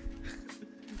thing?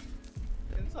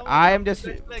 Can someone I am help me just-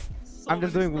 get, like, so I'm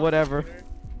just many doing stuff whatever. here?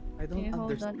 I don't Okay, hold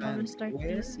on. understand. I'll restart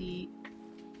Where PC.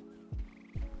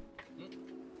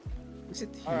 is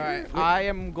it here? Alright, Wait, I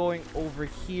am going over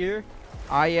here.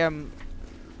 I am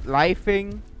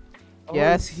lifing. oh,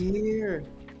 yes. it's here.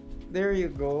 There you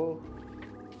go.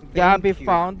 Gabby Thank you.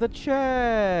 found the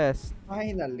chest.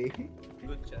 Finally.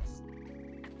 Good chest.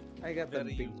 I got the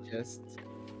Very big useful. chest.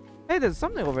 Hey, there's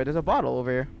something over here. There's a bottle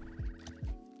over here.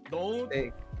 Don't.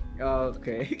 Take.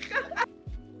 Okay.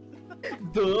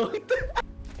 Don't.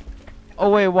 Oh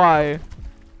wait, why?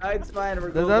 It's fine. We're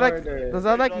Does Gold that like Hoarder. does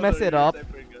that like Gold mess it Hoarder, up? I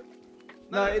forgot.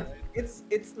 No, no,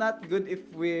 it's not good if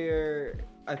we're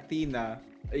Athena.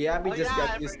 Yami Oh, just yeah, I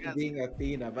got used to forgot. being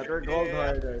Athena, but we're Gold Yeah.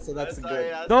 Hoarder, so that's I'm good.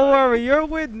 sorry, I'm Don't sorry. worry, you're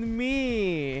with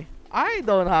me. I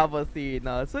don't have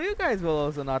Athena, so you guys will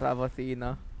also not have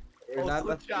Athena. We're not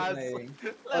Also Chaz. Athena.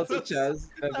 Also Chaz,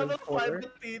 level Level 4. 5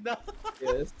 Athena.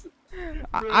 Yes.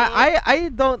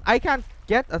 I can't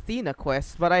get Athena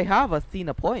quests, but I have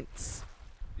Athena points.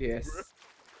 Yes.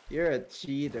 You're a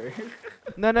cheater.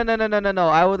 No.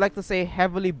 I would like to say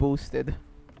heavily boosted.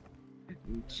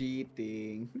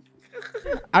 Cheating.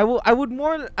 I would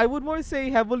more say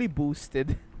heavily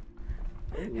boosted.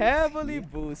 Oh, Heavily see?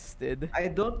 boosted. I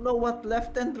don't know what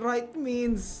left and right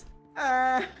means.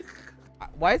 Ah.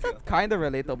 Why is that kind of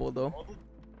relatable though?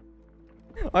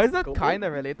 Why is that Go kind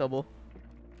of relatable?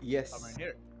 Yes. Come in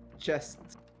here. Chest.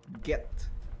 Get.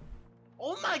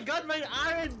 Oh my god, my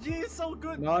RNG is so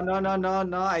good. No.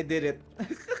 I did it.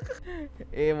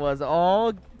 It was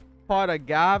all part of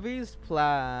Gavi's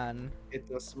plan. It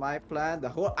was my plan. The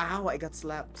whole. Ow! I got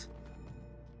slapped.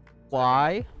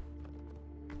 Why?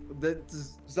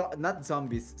 Not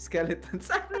zombies. Skeletons.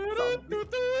 Zombies.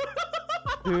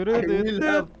 I will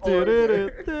have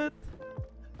order.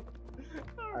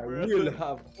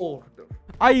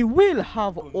 I will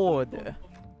have order.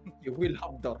 You will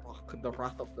have the rock, the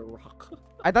wrath of the rock.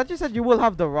 I thought you said you will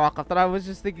have the Rock. After I was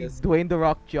just thinking Yes. Dwayne the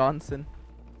Rock Johnson.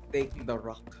 Take the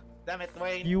rock. Damn it,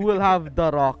 Wayne. You will have the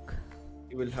Rock.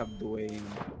 You will have Dwayne.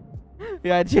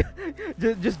 Yeah,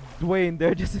 just Dwayne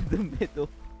there, just in the middle.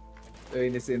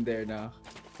 Dwayne is in there now.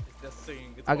 It's just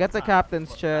saying. It's I get the about captain's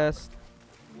time. chest.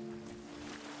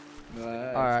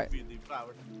 Nice. Alright. Really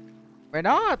power. We're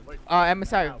not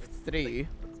emissary 3.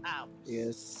 Ouch.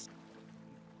 Yes.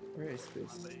 Where is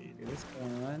this? Okay, this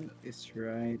one is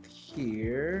right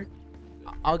here.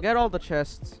 I'll get all the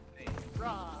chests. Hey,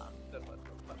 rock.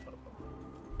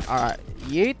 Alright.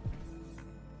 Yeet.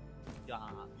 Yeah.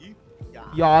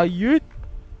 Yeah, yeet.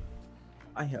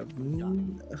 I have.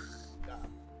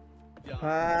 Yeah.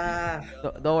 Ah,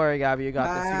 Don't worry, Gabby. You got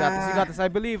this. You got this. You got this. I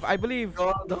believe. I believe.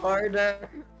 gold hoarder.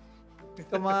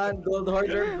 Come on, gold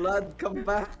hoarder, blood, come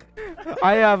back.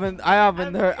 I haven't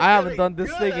heard. I haven't done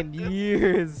this Good thing at in this.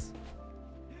 years.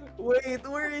 Wait,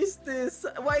 where is this?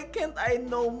 Why can't I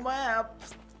know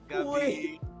maps? Gabi,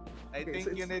 Wait. I Okay, think so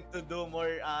you it's- need to do more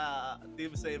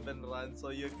team save and run so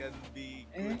you can be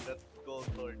good at gold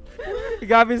lord.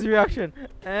 Gabby's reaction.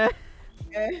 Eh.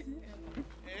 Eh,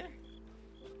 Eh?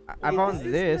 I Wait, found is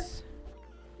this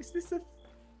this. is this a?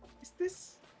 Is this?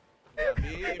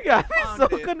 Gabi, if I Gabby's so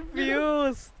found it,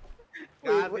 confused.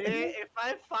 Gabi, Wait, wait. if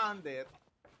I found it,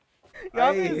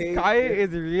 Gabby's hate Kai it.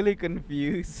 is really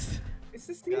confused. Is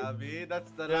this it? Gabi,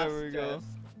 that's the There last we go. chest.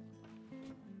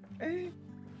 Eh,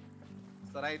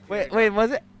 It's right Wait, here, wait, Gabi.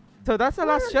 was it? So that's the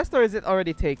last chest, or is it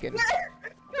already taken?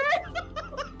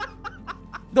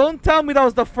 Don't tell me that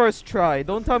was the first try.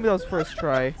 Don't tell me that was first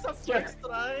try. Sa first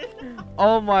try.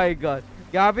 Oh my god.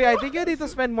 Gabby, I think you need to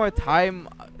spend more time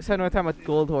at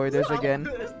Gold Hoarders again.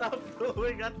 Stop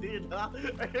doing Athena.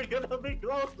 Are you gonna be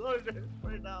gold lord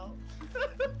for now?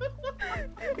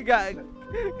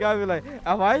 Gabby, like,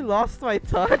 have I lost my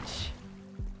touch?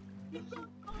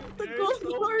 The You're gold so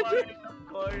hoarder. far in the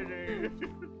corner.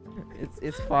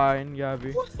 It's fine,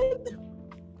 Gabby. What?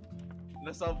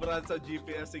 Nasobrahan sa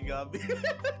GPS si Gabi.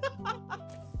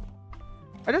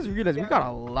 I just realized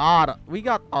we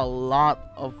got a lot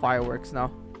of fireworks now.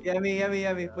 Yummy, yummy,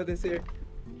 yummy. Put this here.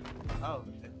 Oh,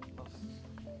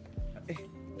 okay.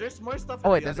 There's more stuff. Oh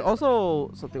on wait, the there's other side.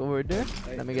 also something over there.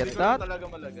 Let me get Hindi ko lang that. talaga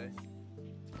malagay.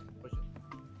 Push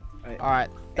it. Alright.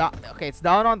 Okay, it's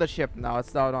down on the ship now. It's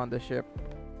down on the ship.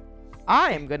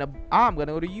 I'm gonna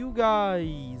go to you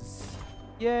guys.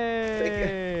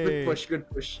 Yay! Good push, good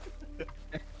push.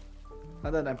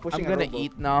 Hold on, I'm pushing I'm a gonna robot.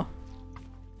 eat now.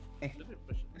 Really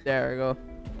push it. There we go.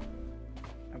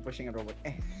 I'm pushing a robot.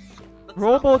 That's not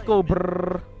Robot go mine.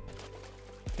 brrr.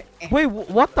 Wait,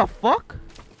 what the fuck?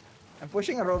 I'm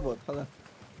pushing a robot. Hold on.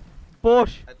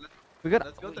 Push. Let's We got.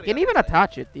 go to the Can other even side.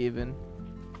 attach it even.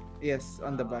 Yes,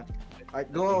 on the back.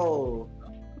 Alright, go.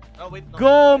 Oh wait, no.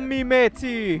 Go me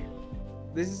matey.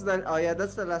 This is the. Oh yeah,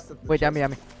 that's the last of the. Wait, chest.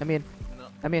 I'm in. No.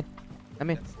 I'm in.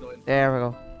 Let's go in. There we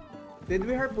go. Did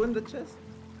we harpoon the chest?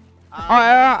 Oh,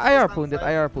 I there's harpooned it. one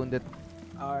I side. harpooned it.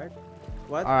 Alright.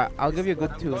 What? Alright, I'll give you a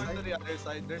good I'm two. going to the other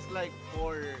side. There's like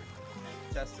 4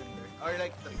 chests in there. Or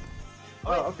like 3.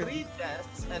 Oh, Oh, okay. 3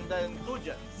 chests and then 2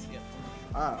 gems. Yeah.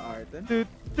 Alright then. Do,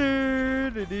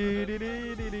 do, do, do, do,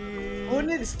 do, do, do. Who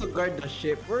needs to guard the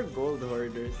ship? We're gold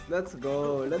hoarders. Let's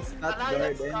go. Let's not guard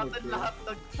Alliance natin anything. lahat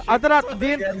ng After that,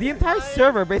 ships. the entire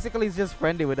server basically is just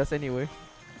friendly with us anyway.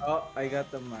 Oh, I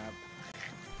got the map.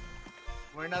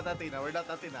 We're not Athena. We're not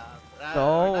Athena.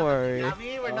 Don't we're not worry.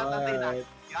 Yami, we're not Athena. Alright.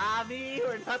 Yami,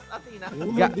 we're not Athena.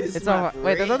 Ooh, Yeah, this it's map on.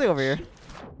 Wait, there's nothing over here. rich.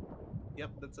 Yep,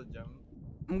 that's a gem.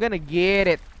 I'm gonna get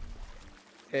it.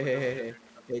 Hey, hey, hey, hey.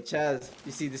 Hey, Chaz,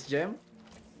 you see this gem?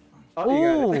 Oh, you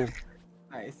got Ooh. it.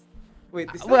 Nice. Wait,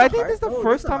 is Well, that I a think heart? this is the Oh,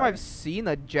 first that's a time I've heart. seen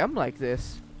a gem like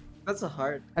this. That's a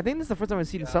heart. I think this is the first time I've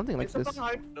seen something like May this. isang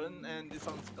heart dun and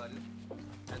isang skull.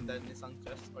 And then isang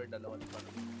chest or dalawa pa.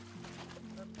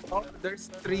 Oh, there's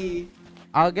 3.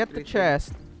 I'll get the Three, three.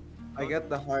 chest. I got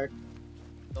the heart.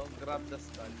 Don't grab the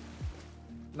skull.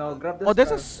 No, grab the Oh,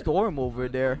 there's a star. storm over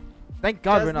there. Thank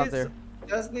God we're not there.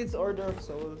 Just needs Order of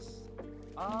Souls.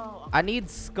 Oh, I need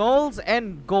skulls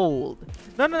and gold.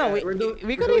 No, no, no. Yeah, we we're do-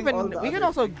 we we're could doing even all the we can other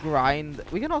also things. grind.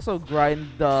 We can also grind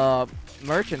the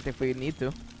merchant if we need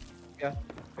to. Yeah,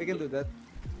 we can do that.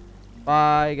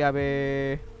 Bye,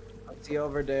 Gabi. I'll see you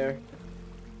over there.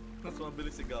 mas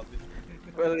mabilis si Gabi.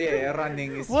 Well, yeah,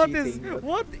 running is What is cheating. but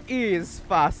what is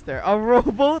faster, a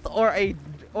rowboat or a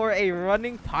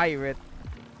running pirate?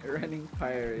 running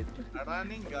pirate.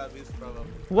 Running Gabi is probably.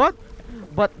 What?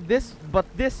 But this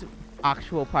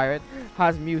actual pirate,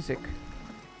 has music.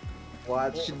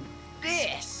 Watch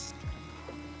this.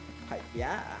 Hi,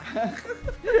 yeah.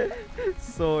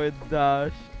 Sword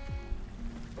dash.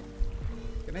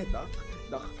 Can I duck?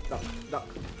 Duck, duck, duck,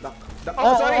 duck, duck.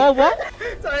 Oh, sorry. oh, what?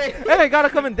 Sorry. Hey, I got a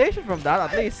commendation from that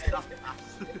at least.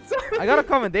 I got a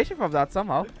commendation from that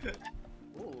somehow.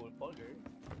 Oh, bugger.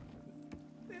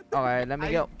 Okay, let me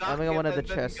get one of the and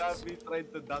then chests. Gabby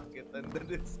tried to dunk it and then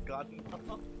it's gone.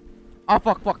 Oh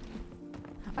fuck.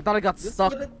 I thought I got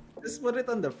stuck. Just put it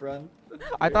on the front.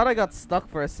 I thought I got stuck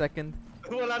for a second.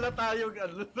 Wala na tayong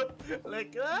ano.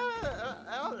 Like,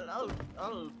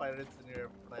 all pirates in your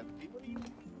friend.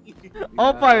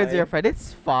 All pirates are your friend.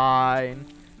 It's fine.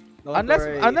 Don't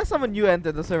worry. Unless someone new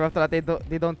entered the server after that,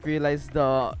 they don't realize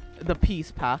the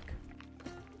peace pack.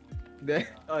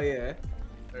 Oh yeah.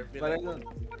 But I don't.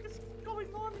 What is going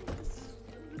on in this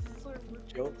server?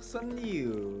 Jokes on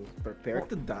you. Prepare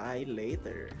to die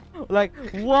later. Like,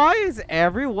 why is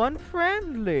everyone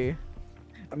friendly?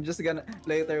 I'm just gonna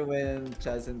later when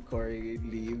Chaz and Corey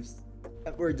leaves.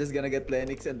 We're just gonna get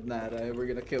Lennox and Nara. We're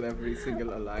gonna kill every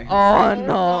single alliance. Oh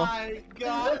no! My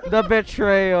God! The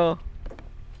betrayal.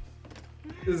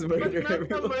 Just But murder not the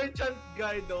everyone. merchant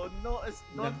guy though. No, it's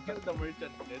not kill the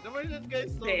merchant guy. The merchant guy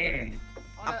is so There.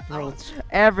 I- Approach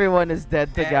Everyone is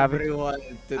dead to Gabby. everyone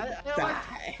to I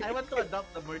die. want to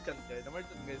adopt the merchant guy. The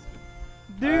merchant guy is good.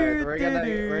 Alright,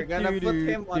 we're gonna put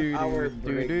him on our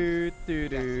brig.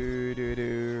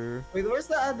 Wait, where's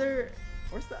the other?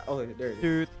 Where's the? Oh, there it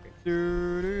is.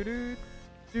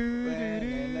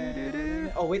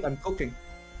 Oh wait, I'm cooking.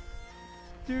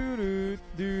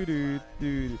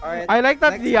 Alright. I like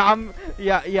that next-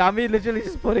 Yami literally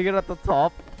just putting it at the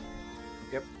top.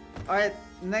 Alright,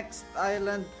 next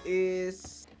island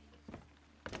is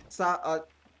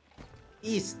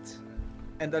east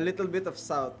and a little bit of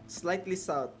south, slightly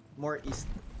south, more east.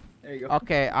 There you go.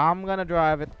 Okay, I'm gonna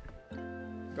drive it.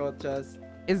 Go, Chaz.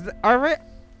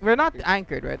 We're not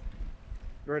anchored, right?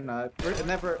 We're not. We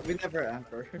never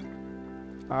anchor.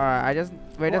 Alright,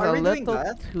 we're just are a we doing little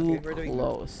that? too Okay, we're doing that.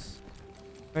 close.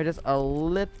 We're just a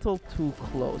little too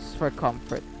close for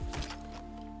comfort.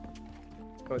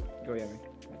 Go, Yami.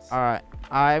 Nice. Alright,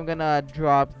 I'm gonna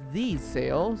drop these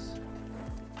sails.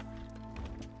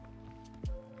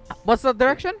 What's the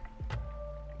direction?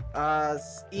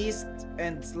 East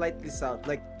and slightly south,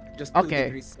 like just 2 Okay.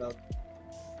 degrees south,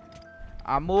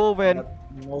 I'm moving.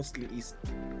 but mostly east.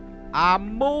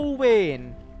 I'm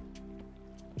moving.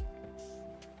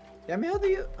 Yami,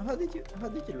 how did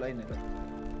you line it up?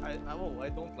 I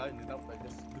don't line it up. I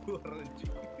just do RNG.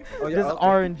 Oh This okay.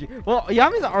 RNG. Well,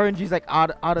 Yami's RNG is like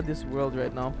out of this world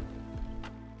right now.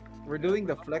 We're doing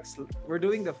the flex. We're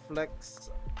doing the flex.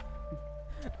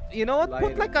 You know what?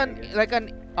 Put Lion, like I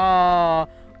guess.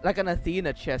 like an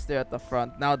Athena chest there at the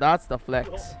front. Now that's the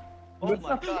flex. Oh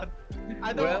my God.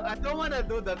 I Well- don't wanna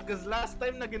do that because last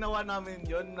time na ginawa namin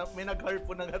yun, may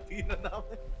nag-harpo ng Athena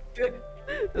namin.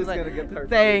 It's like, gonna get hard.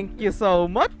 Thank you so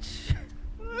much.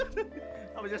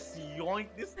 I was just yoink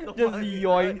this. to Just my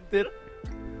yoinked it.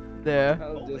 There.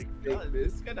 I'll Oh just my take God,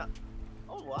 this. this kinda...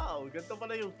 Oh wow, ganito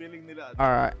pala yung feeling nila.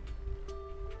 Alright.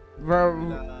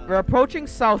 We're approaching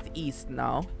southeast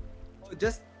now.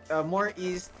 Just more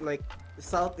east, like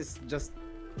south is just.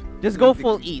 Just go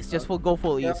full east. Just go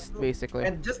full east, basically.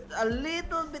 And just a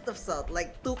little bit of south,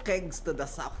 like 2 kegs to the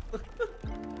south.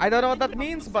 I don't know what that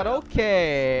means, but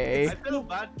okay. I feel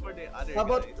bad for the other How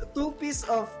about guys. 2 piece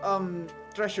of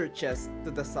treasure chest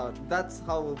to the south? That's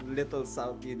how little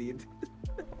south you need.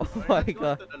 Oh We're my not going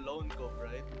god. to the Lone Cove,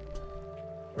 right?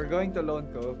 We're going to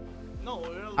Lone Cove. No,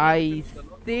 we're all I going to the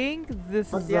Lone think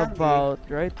this But is Yami- about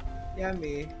right.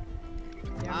 Yummy.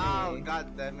 Oh,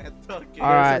 god damn it. Okay.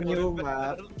 Alright. There's a new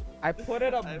map. I put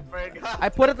it up. I forgot. I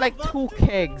put it like 2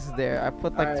 kegs there. I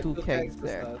put like Alright, 2 2 kegs to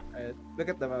there. south. Alright, look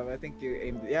at the map. I think you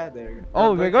aimed. Yeah, there. You go.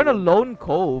 Oh, we're going to Lone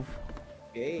Cove.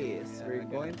 Yes, Yeah, we're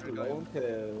okay, going to we're Lone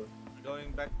Cove. We're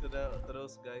going back to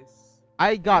those guys.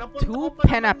 I got Napunta 2 ko pa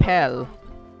naman Penapel.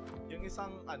 Yung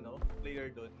isang player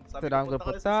dun. So I'm gonna punta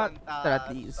put ka sa that Santa at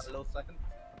these. Shallows,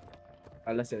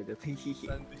 Ala sir, that.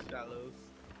 Sandy Shallows.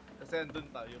 Kasi andun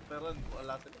tayo, pero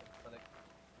wala sila. Like,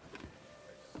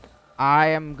 I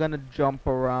am gonna jump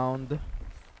around.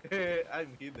 I'm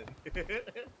hidden.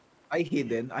 I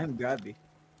hidden. I'm Gabby.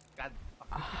 God,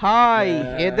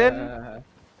 Hi, hidden.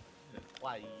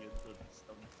 why you do this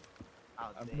to me?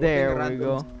 Out I'm There there. we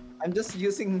go. I'm just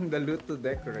using the loot to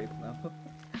decorate now.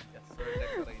 Yes, we're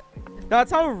decorating. That's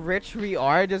how rich we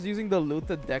are, just using the loot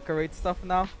to decorate stuff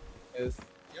now. Yes.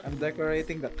 Yep. I'm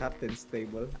decorating the captain's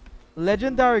table.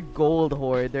 Legendary gold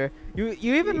hoarder. You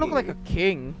even look like a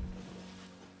king.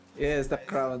 Yes, the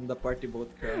crown, the party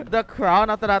boat crown. The crown,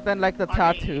 after that then like the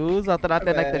tattoos, after that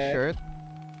then like the Okay. shirt.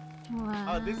 Wow.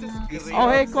 Oh, this is great. Oh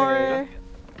hey Okay. Corey!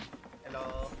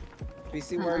 Hello.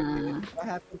 PC working. What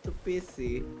happened to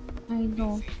PC? I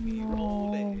don't PC know,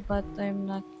 rolling. but I'm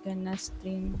not gonna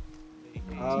stream.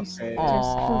 Okay. Just to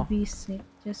Aw. be safe.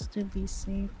 Just to be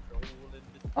safe.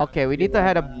 Okay, we need to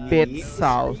head a bit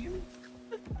south.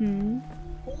 Hmm.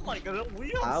 Oh my god, we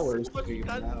have Our so much stream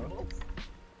now. cannibals.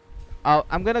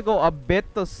 I'm gonna go a bit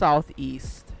to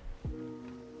southeast.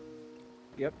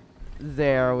 Yep.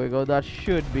 There we go. That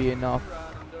should be enough.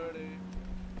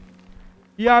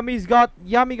 Yami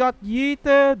got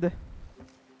yeeted.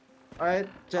 Alright,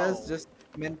 Oh. just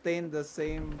maintain the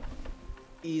same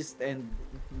east and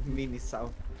mini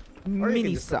south. Or you Mini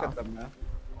can just look south. at them now.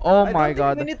 Oh I my don't think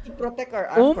god. we need to protect our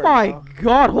Oh anchor my now.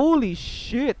 god. Holy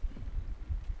shit.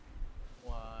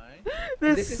 Why?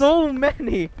 There's This is- so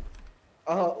many.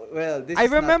 Oh well, this I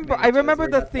is not remember miniatures, the we're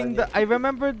not thing done that yet. I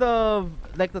remember the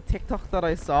like the TikTok that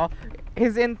I saw.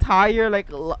 His entire like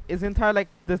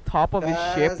the top of his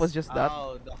ship was Yes. just that.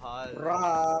 Oh, the hull.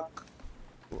 Rock.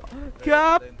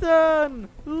 Captain!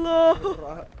 Look!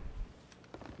 Rock.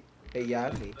 Hey,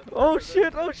 Yami. Oh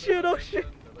shit, oh shit, oh shit.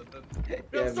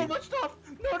 We have so Yami. much stuff.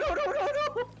 No, no, no, no,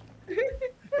 no.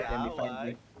 Yeah, Yami, find why?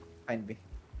 me. Find me.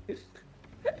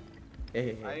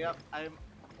 Hey, I'm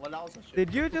wala ako sa ship.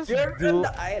 Did you just You're on do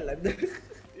the island.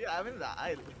 Yeah, I'm in the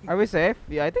island. Are we safe?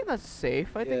 Yeah, I think that's safe.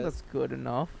 I think Yes. that's good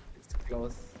enough. It's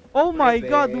close. Oh my Pepe,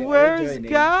 god, are you where's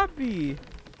joining? Gabby?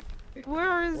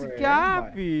 Where is Where am I?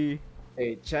 Gabby?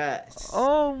 Hey, Chess.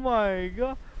 Oh my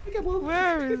god.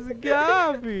 Where is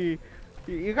Gabby?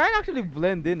 You can actually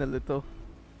blend in a little.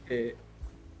 Hey,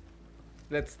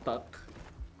 let's talk.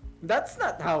 That's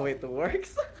not how it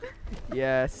works.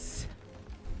 Yes.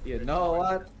 You know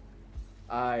what?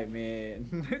 I mean.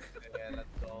 Yeah,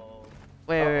 let's go.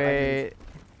 Wait, Oh, I wait.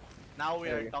 Now we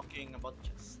are Okay. talking about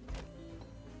chess.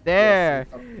 There.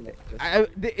 Yes,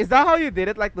 Is that how you did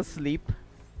it? Like the sleep?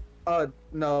 oh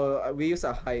no, we use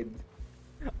a hide.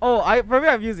 Oh, for me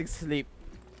I'm using sleep.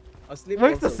 A sleep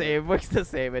Works the also same. Works the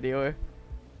same anyway.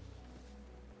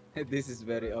 works. This is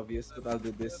very obvious, but I'll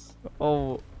do this.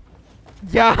 Oh.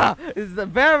 Yeah, it's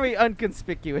very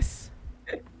inconspicuous.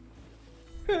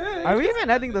 Are we even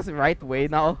heading the right way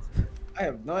now? I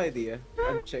have no idea.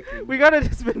 I'm checking. We gotta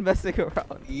just been messing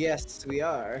around. Yes, we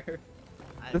are.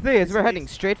 The thing is, we're heading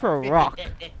straight for a rock.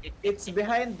 It's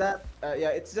behind that. Yeah,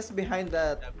 it's just behind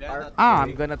that Yeah, arc.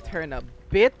 I'm gonna turn a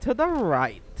bit to the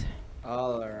right.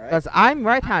 Alright. Because I'm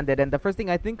right-handed and the first thing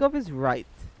I think of is right.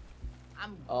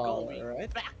 I'm All going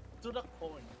right. back to the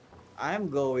corner. I'm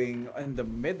going in the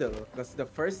middle because the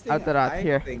first thing After that, I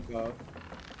here. think of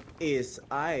is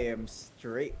I am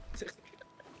straight.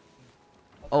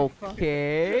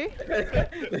 Okay.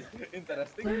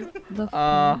 Interesting. The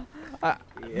Uh,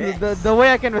 Yes. the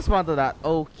way I can respond to that.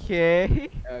 Okay.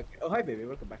 Okay. Oh, hi, baby.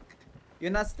 Welcome back.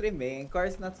 You're not streaming.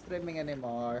 Core's not streaming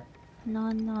anymore.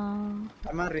 no.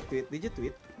 I'm on retweet. Did you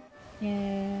tweet?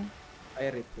 Yeah. I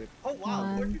retweet. Oh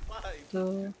wow, 1, 45.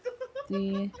 2,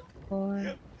 3,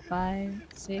 4, 5,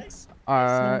 6,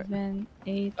 Alright. 7,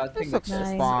 8, I think This that's looks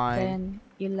 9, fine. 10,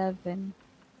 11.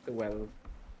 12.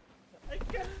 I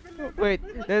can't believe Wait,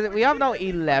 we have now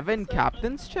 11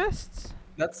 captain's chests?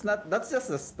 That's not. That's just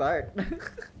the start.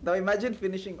 Now imagine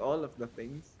finishing all of the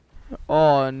things.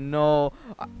 Oh no.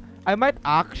 I might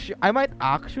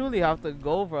actually have to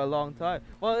go for a long time.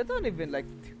 Well, it's only been like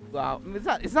 2 hours.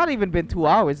 It's not even been 2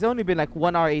 hours. It's only been like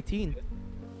 1 hour 18.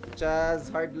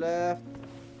 Chaz, hard left.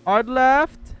 Hard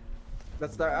left.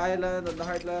 That's the island on the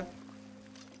hard left.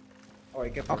 Oh, I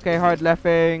kept. Okay, hard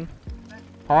lefting.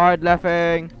 Hard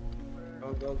lefting.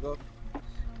 Go, go, go.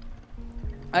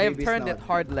 I have Baby's turned now it at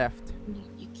hard left.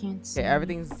 You can't see. Okay,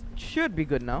 everything's should be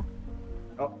good now.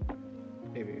 Oh,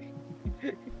 hey, baby.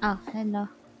 Ah, hello.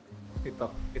 We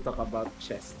talk about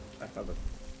chest. About.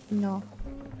 No.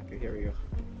 Okay, here we go.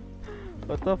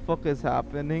 What the fuck is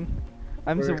happening?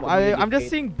 I'm We're just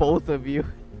seeing both of you.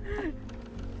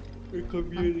 We're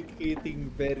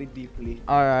communicating very deeply.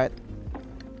 All right.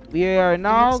 We are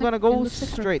now It looks gonna like- go it looks like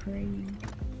we're straight. praying.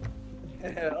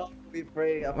 Oh, we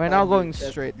pray. We're now upon going you,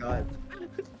 chest straight. God.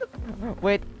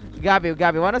 Wait, Gabby,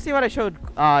 wanna see what I showed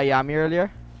Yami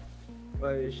earlier?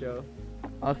 What you show?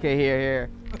 Okay, here.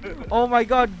 Oh my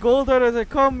god, gold orders are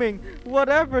coming!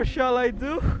 Whatever shall I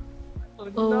do?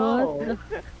 Oh, what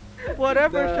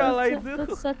Whatever The- shall I That's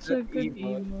do? such a That's good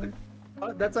evil. emote.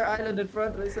 Oh, that's our island in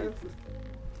front, listen.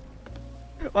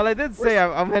 Well, I did say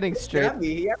I'm heading straight.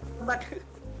 Yami, come back.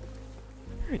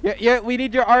 Yeah, we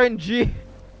need your RNG.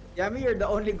 Yami, you're the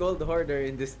only gold hoarder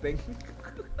in this thing.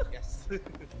 yes.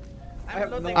 I'm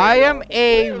loading I it. am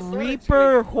a Oh,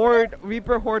 storage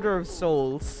Reaper hoarder of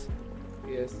souls.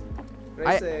 Yes.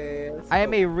 I Princess.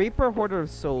 am a Reaper hoarder of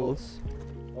souls.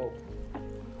 Oh,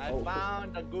 I Oh.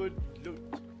 found a good loot.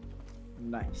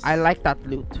 nice. I like that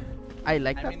loot. I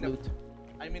like I'm that in the- loot.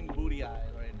 I'm in booty aisle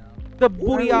right now. The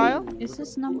booty Ooh. aisle? Is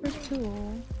this number 2?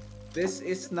 This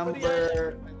is Booty number.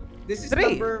 aisle. This is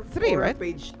Three. number Three, 4, right?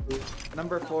 page 2.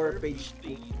 Number 4, page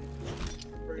 2.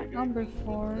 Number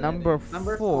 4. Number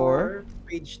Number 4. 4,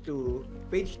 page 2.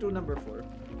 Page 2, number 4.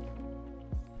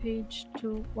 Page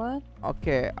 2. What?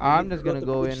 Okay, You I'm need just to gonna to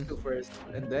go page in. 2 first,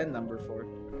 and then number 4.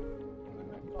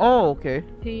 Oh, okay.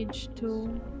 Page 2.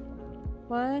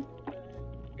 What?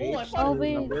 Page I 2, found-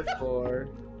 wait. number 4.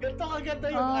 Ganito kaganda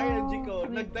yung Oh, RNG ko. wait,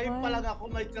 Nag-dive pa what? lang ako,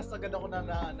 may chest agad ako na.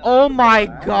 Oh my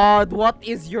Ah. god, what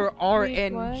is your Wait,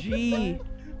 RNG?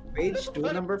 Page 2,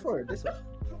 number 4. This one.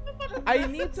 I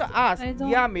need to ask, I don't-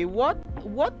 Yami, what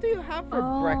do you have for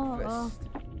Oh, breakfast?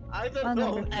 I don't Ah,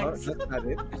 know. number Oh, Eggs. that's not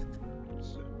it.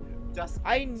 Just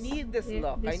I eggs. need this This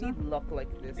luck. I one? need luck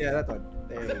like this. Yeah, that one.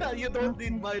 There you go. You don't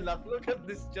need my luck. Look at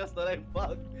this chest that I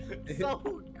found. So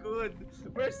good.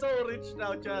 We're so rich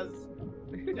now, Chaz.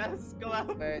 Chaz, come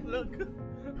out. Wait.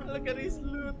 Look at his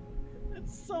loot.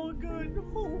 It's so good.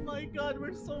 Oh my god,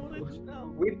 we're so rich now.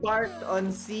 We parked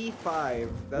on C5.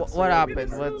 That's What where we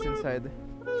happened? parked. What's inside?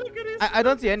 Look at his I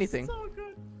don't see loot. anything. So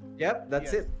good. Yep,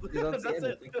 that's Yes. it. You don't see That's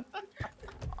it. anything.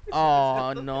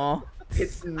 Oh no.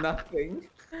 It's nothing.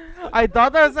 I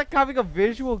thought I was like having a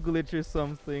visual glitch or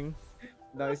something.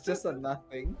 No, it's just a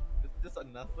nothing. It's just a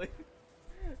nothing.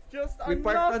 Just We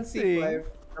parked on nothing. C5.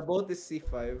 The boat is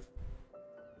C5.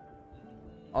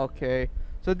 Okay.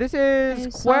 So this I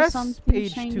is saw Quest something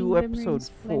page shining 2 episode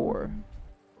glimmering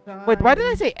 4. Wait, why did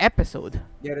I say episode?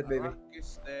 Get it, baby. Rock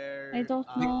is there. I don't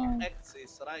know. X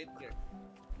is right here.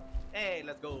 Hey,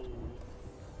 let's go.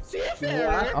 What?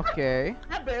 Seafarer? Okay.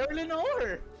 I barely know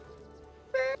her.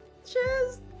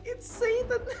 Chest, it's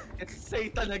Satan. It's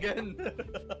Satan again.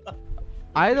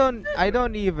 I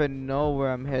don't even know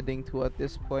where I'm heading to at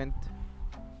this point.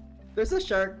 There's a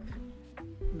shark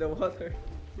in the water.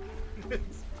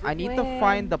 I need to Where?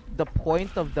 find the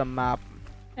point of the map.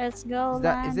 Let's go,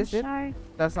 Is this it? Shark.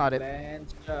 That's not it.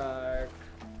 Land shark.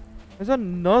 There's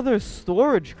another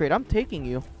storage crate. I'm taking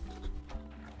you.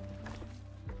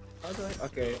 How do I?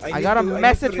 Okay. I need got a to- I need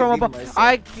message to from redeem above. myself.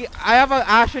 I have an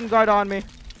Ashen Guard on me.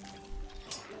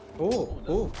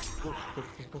 Oh.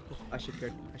 I should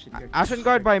guard. Ashen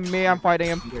Guard by me. I'm fighting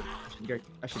him.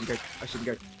 Ashen guard.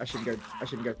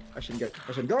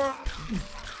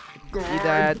 He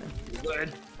dead.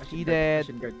 He dead.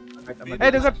 Hey,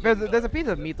 there's a piece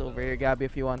of meat over here, Gabby,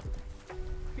 if you want.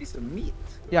 Piece of meat.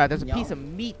 Yeah, there's a Yum. piece of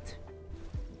meat.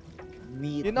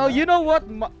 Meat. You know what?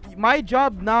 My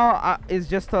job now is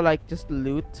just to just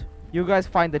loot. You guys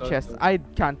find the Don't chest. do. I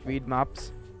can't read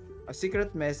maps. A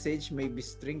secret message may be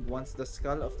stringed once the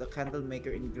skull of the candle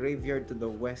maker in graveyard to the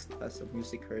west has a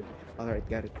music heard. Alright,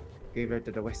 got it. Graveyard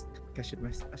to the west. Ashen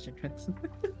west. Ashen west.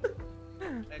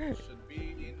 X should be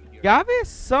in here. Gabby is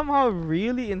somehow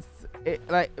really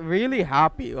really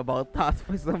happy about that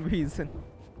for some reason.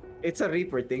 It's a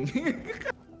Reaper thing.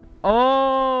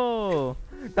 Oh,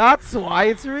 that's why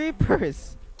it's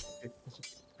Reapers.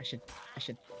 Ashen.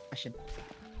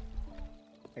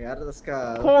 I got the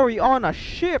skull. Corey on a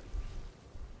ship.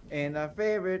 And a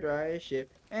favorite riot ship.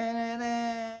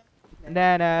 Nana.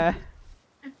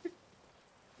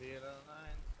 Little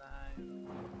Einstein.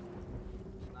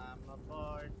 I'm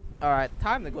aboard. Alright,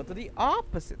 time to go to the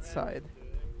opposite side.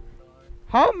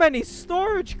 How many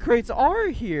storage crates are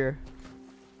here?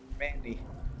 Many.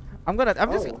 I'm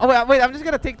just Oh. oh wait, I'm just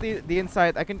gonna take the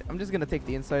inside. I'm just gonna take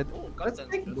the inside. Oh, Let's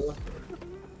content. take both.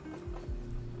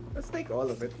 Let's take all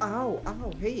of it. Ow,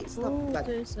 hey, stop Oh, that.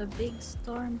 there's a big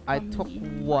storm I coming took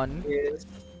in. one. Yes.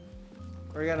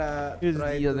 We're gonna Here's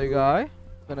try the other to- guy.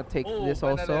 Gonna take Oh, this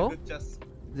finally a also. good chest.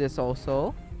 This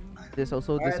also. This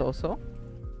also. This Alright. also.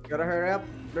 Gotta hurry up.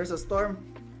 There's a storm.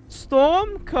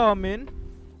 Storm coming.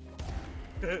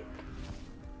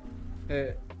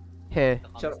 Eh, Hey.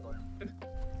 Shut up.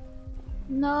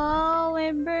 No, we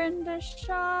burned the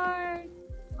shark.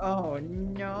 Oh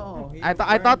no. he I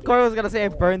thought burned Corey was gonna say I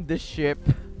burned the ship.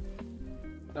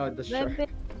 Oh, the We shark.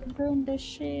 burned the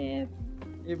ship.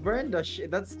 You burned the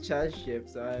ship. That's Chaz's ship,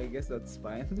 so I guess that's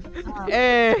fine. Ah,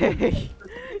 Hey,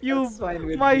 you That's fine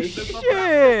with my me.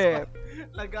 ship.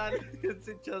 Nag-ano yun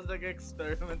si Chaz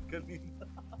nag-experiment kanina.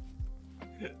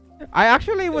 I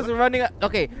actually was running.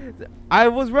 Okay, I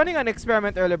was running an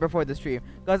experiment earlier before the stream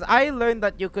because I learned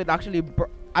that you could actually.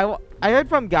 I heard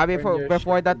from Gabby Burn your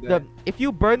before ship that and if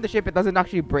you burn the ship, it doesn't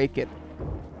actually break it.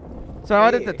 So I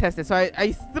wanted to Hey. test it. So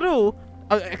I threw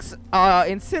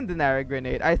incendiary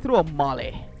grenade. I threw a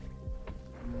molly.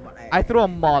 I threw a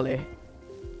molly.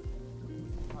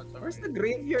 Where's the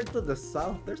graveyard to the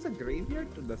south? There's a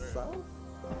graveyard to the south?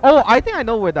 Oh, I think I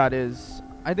know where that is.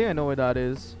 I think I know where that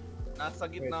is. Nasa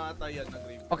gitna ata yan ng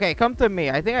grave. Okay, come to me.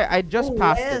 I think I just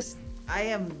passed it. West! I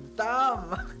am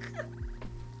dumb!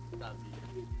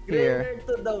 Here. Graveyard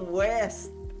to the west!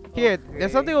 Here, Okay.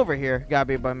 there's something over here,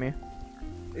 Gabby, by me.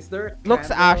 Is there Looks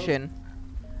candles? ashen.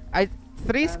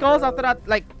 Three skulls after that,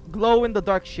 like, glow in the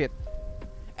dark shit.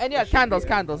 And yeah, There should candles, be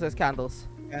a- candles, there's candles.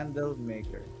 Candle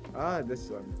maker. Ah, this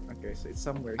one. Okay, so it's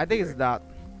somewhere I think here. it's that.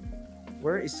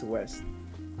 Where is west?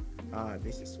 Ah,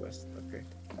 this is west. Okay.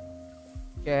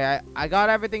 Okay, I got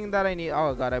everything that I need.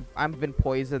 Oh god, I've been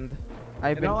poisoned.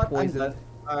 I've You been know what? I'm poisoned.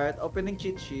 done. Alright, opening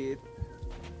cheat sheet.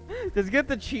 Just get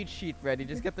the cheat sheet ready.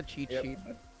 Just get the cheat Yep. sheet.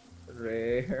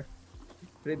 Rare.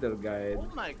 Riddle guide. Oh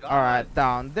my god. Alright,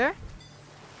 down there.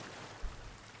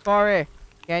 Corey,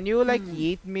 can you like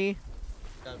yeet me?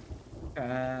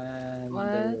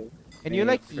 Candle Can you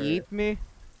like maker. yeet me?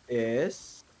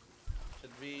 Yes.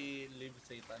 Should we leave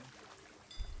Satan?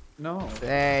 No.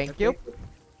 Thank you.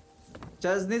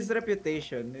 Just needs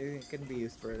reputation. It can be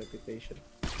used for reputation.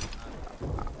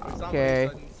 For some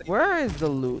Okay, reason, Satan- where is the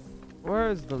loot? Where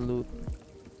is the loot?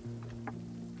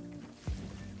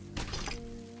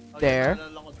 Oh, There.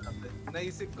 naalala ko dati.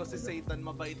 Naisip ko si Satan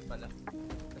mabait pala.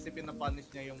 Kasi pinapunish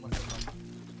niya yung masama.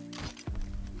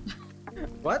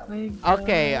 What? My God.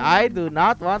 Okay, I do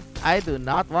not want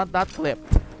that clipped.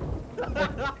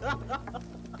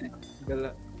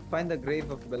 Find the grave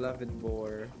of beloved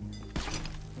boar.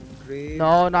 Grave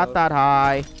No, not of that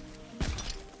high.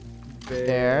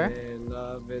 There.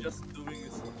 Beloved. Just doing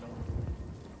his job.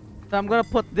 So I'm gonna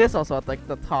put this also at like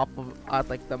the top of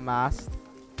like the mast.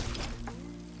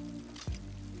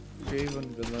 Grave on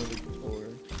beloved boar.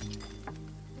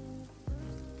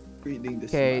 Reading this.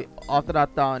 Okay, map. after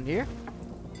that down here.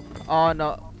 Oh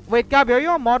no. Wait, Gabby, are you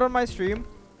on mod on my stream?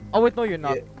 Oh wait, no, you're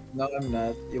not. Yeah, no, I'm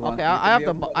not. You want Okay, me I have be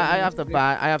to a mod I on have your to stream?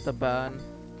 ban. I have to ban.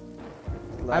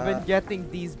 I've been Excla- getting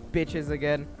these bitches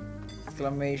again.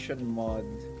 exclamation mod.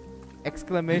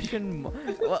 Exclamation.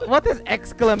 What is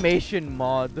exclamation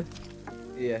mod?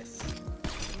 Yes.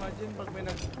 Imagine pag may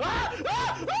nag...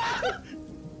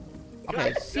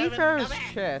 Okay, God, Seafarer's damn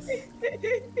it, chest.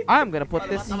 I'm gonna put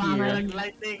this Tama ka here.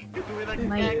 nag-lighting.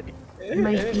 My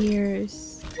my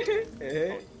ears.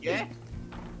 Yeah?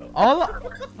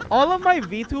 All of my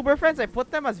VTuber friends, I put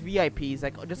them as VIPs,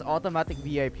 like just automatic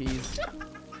VIPs.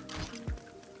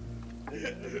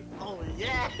 Oh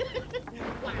yeah!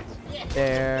 Yeah.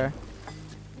 There.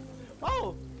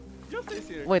 Oh! Justice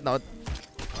here. Wait, no.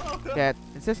 Oh, Yeah,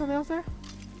 is there something else there?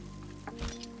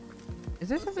 Is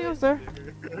there something else there?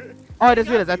 Oh, I just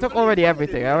realized I took already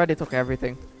everything. I already took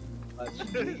everything.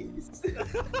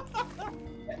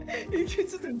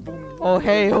 Oh,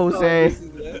 hey, Jose.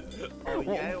 Oh,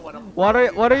 yeah,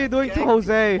 What are you doing to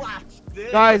Jose? Watch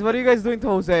this. Guys, what are you guys doing to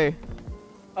Jose?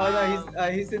 Oh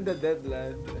no, he's in the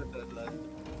deadland.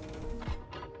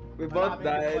 We both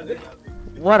died.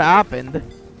 What happened?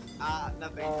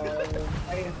 Nothing.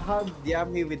 I hugged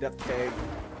Yummy with a keg,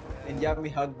 and Yummy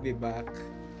hugged me back.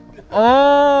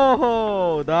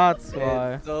 Oh, that's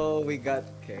why. And so we got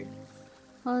keg.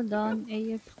 Hold on,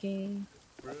 AFK.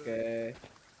 Okay.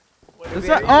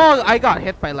 Oh, I got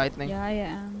hit by lightning. Yeah, I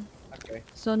am. Okay.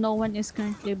 So no one is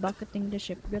currently bucketing the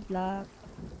ship. Good luck.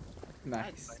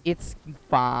 Nice. It's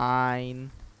fine.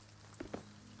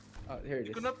 Oh, here it Di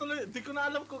is. ko na tuloy, di ko na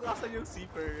alam kung asan yung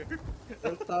seafarer.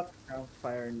 Hilltop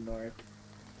campfire north.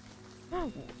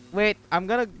 Wait, I'm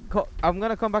gonna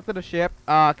come back to the ship.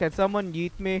 Can someone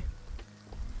yeet me?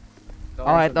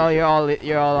 Alright, no, you're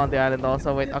all on the island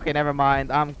also. Wait, okay, never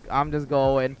mind. I'm just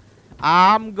going.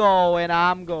 I'm going.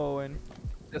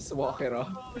 Just walk it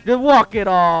off. Just walk it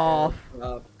off.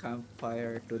 Hilltop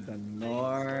campfire to the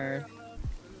north.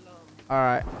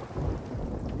 Alright.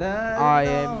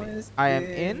 I am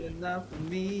in. Enough for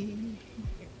me.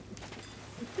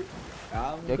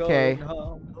 I'm Okay. going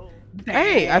home.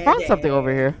 Hey, I found something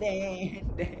over here.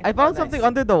 I found something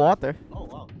under the water. Oh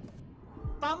wow.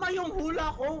 Tama yung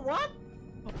hula ko, what?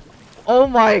 Oh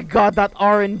my god, that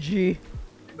RNG.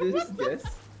 This guess.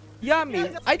 Yummy,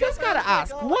 I just gotta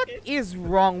ask, what is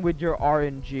wrong with your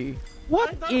RNG?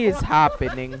 What don't is know.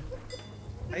 happening?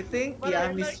 I think But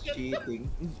I Yami's like it. cheating.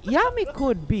 Yummy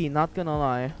could be, not gonna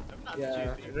lie. I'm not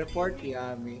Yeah, cheating. report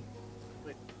Yami.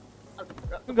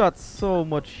 We got so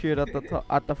much shit at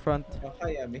the front. Oh,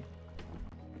 hi Yami.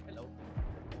 Hello.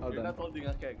 Hold You're on. not holding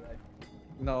a keg, right?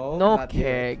 No, No not yet.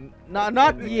 keg. No,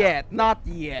 not yet. Not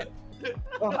yet.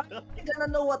 Oh, how you gonna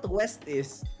know what west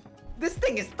is? This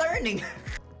thing is turning.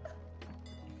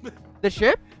 The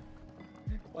ship?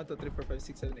 1, 2, 3, 4, 5,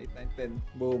 6, 7, 8, 9, 10.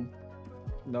 Boom.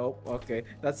 Nope. Okay,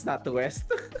 that's not the west.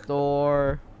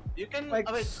 Store. You can Like,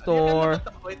 wait, store. You can look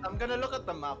at the, wait, I'm gonna look at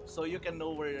the map so you can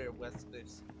know where west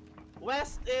is.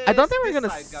 West is I don't think we're this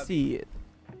gonna side, Gabby. see it.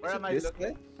 Where am I This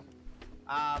looking?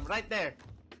 way? Right there.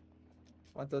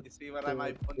 1, 2, You see where am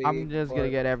I? 3, I'm just gonna 4,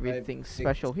 get 5, everything 6,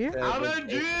 special here. 7,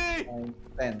 RNG! 8, 9,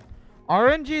 10.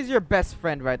 RNG is your best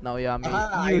friend right now, Yami.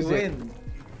 Ah, Use I it. win.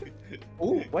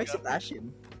 Ooh, why is it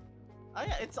Ashen? Ah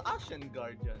yeah, it's Ashen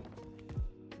Guardian.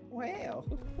 Wow.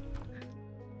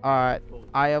 Alright. Oh,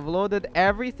 I have loaded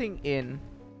everything in.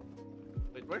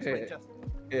 wait, where's my chest?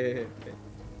 Eh,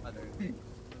 Other.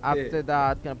 After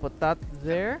that, gonna put that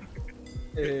there.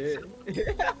 eh,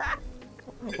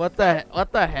 What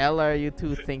the hell are you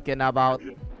two thinking about?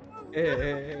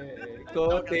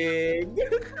 Coating.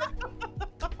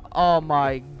 Oh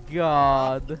my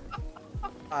god.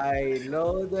 I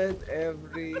loaded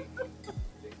every.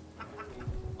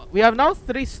 We have now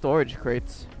 3 storage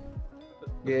crates.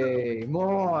 Yay,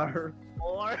 more.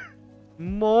 Or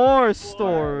More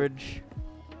storage.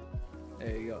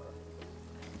 There you go.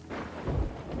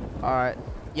 Alright.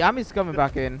 Yami's coming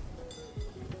back in.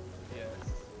 yes.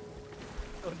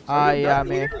 Ah, you done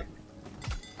Yami. here?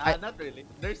 Not really.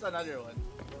 There's another one.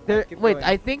 There, Keep wait, going.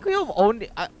 I think we have only.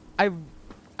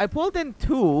 I pulled in 2.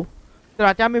 So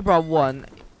that Yami brought 1.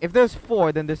 If there's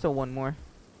 4, then there's still 1 more.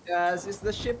 Yes, is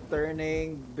the ship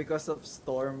turning because of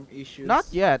storm issues? Not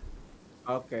yet.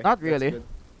 Okay. Not that's really. good.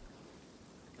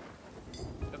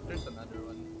 If there's another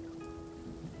one.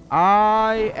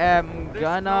 I am There's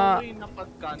gonna. no way na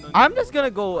pagkanon I'm yun. just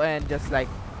gonna go and just like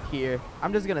here.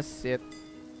 I'm just gonna sit.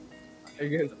 I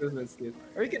guess that's it.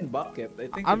 Or you can bucket. I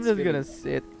think I'm it's just good. gonna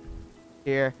sit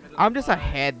here. I'm just a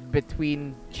head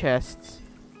between chests.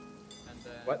 And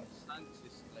then What? Sans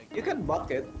is like You can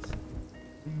bucket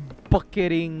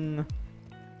Bucketing.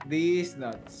 these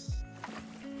nuts.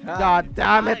 Ah. God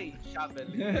damn it. Ay, shovel.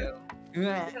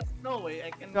 There's no way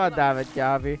I can. God damn it,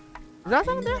 Gabi. Is that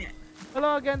something there?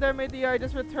 Hello again there, matey. I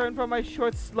just returned from my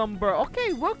short slumber.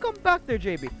 Okay, welcome back there,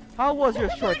 JB. How was your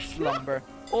short slumber?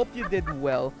 Hope you did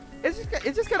well. It's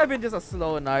just kind of been just a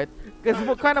slow night. Because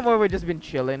we've just been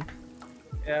chilling.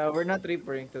 Yeah, we're not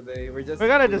reapering today. We're just. We're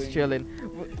gonna just doing-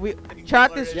 chilling. We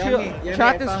chat is chill. Yummy, yummy,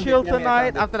 Chat I is found chill it, yummy, I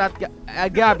tonight. found it. After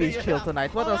that, Gabby's chill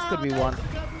tonight. What else could we want?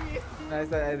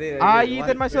 Nice, I did. I did. eaten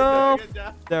One- myself.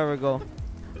 There we go.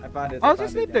 I found it. I'll I just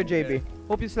found sleep it, there, yeah. JB.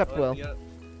 Hope you slept well.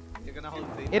 You're gonna hold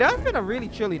safe. It has been a really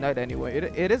chilly night anyway.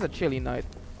 It is a chilly night,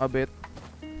 a bit.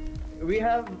 We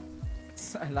have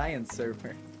Alliance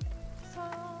server.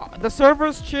 The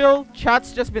server's chill.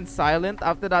 Chat's just been silent.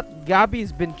 After that,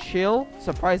 Gabby's been chill,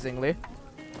 surprisingly.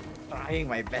 Trying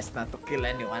my best not to kill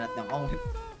anyone at the moment.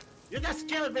 You just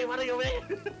killed me. What do you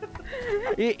mean?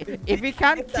 If he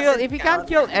can't It kill, doesn't if he can't count.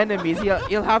 kill enemies,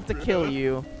 he'll have to kill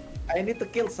you. I need to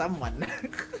kill someone.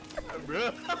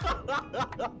 Bro.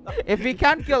 If he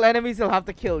can't kill enemies, he'll have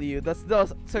to kill you. That's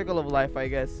the circle of life, I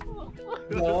guess.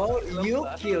 No, you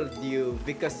killed you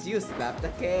because you slapped the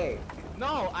cake.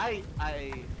 No, I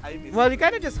missed Well, it. you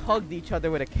kind of just hugged each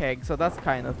other with a keg, so that's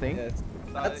kind of thing. Yes.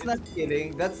 That's not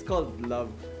killing. That's called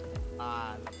love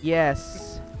Ah,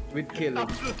 Yes. with killing.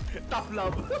 tough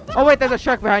love. Oh wait, there's a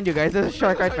shark behind you guys. There's a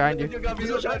shark right behind you. There's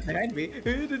a shark behind me.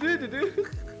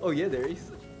 Oh yeah, there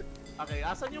is. Okay,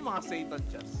 asan yung mga Satan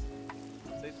chest?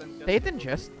 Satan chest? Satan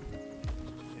chest.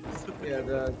 Yeah,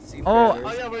 the sea Oh,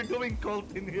 Oh yeah, we're doing cult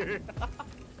in here.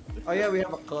 Oh yeah, we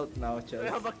have a cult now, We Chess.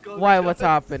 have a cult. Why? What's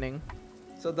happening?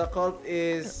 So the cult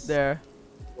is There.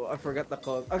 Oh, I forgot the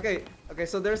cult. Okay,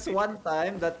 so there's one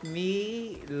time that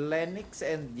me, Lennox,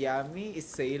 and Yami is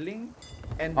sailing,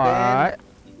 and Alright.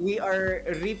 then we are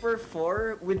Reaper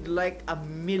 4 with like a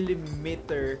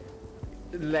millimeter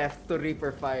left to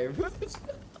Reaper 5.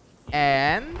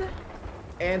 And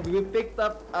And we picked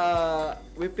up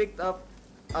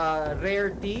rare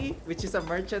tea, which is a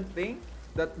merchant thing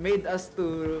that made us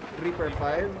to Reaper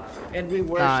 5, and we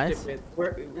Nice. worship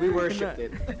it. We worshipped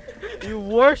it. you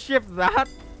worship that?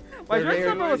 My The first rare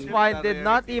number was worship fine. that Did rare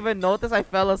not thing. even notice I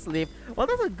fell asleep. Well,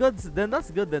 that's a good. Then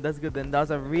that's good. Then that's good. Then that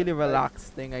was a really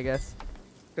relaxed thing, I guess.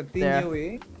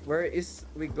 Continuing, where is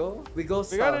we go? We go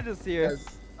south. We gotta just here. Yes,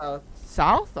 south.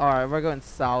 South? Alright, we're going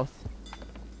south.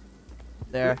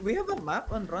 There. We have a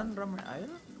map on Run Rummer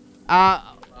Island?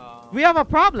 We have a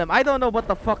problem. I don't know what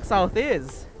the fuck south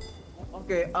is.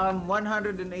 Okay,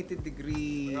 180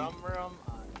 degree Rum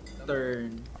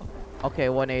turn. Okay,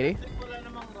 180. Wala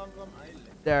namang Rum Island.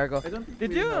 There we go. I don't think Did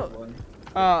we you have one.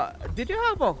 did you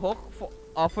have a hook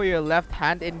for your left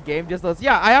hand in game? Just those.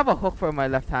 Yeah, I have a hook for my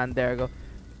left hand. There we go.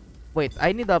 Wait,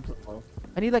 I need a.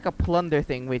 I need like a plunder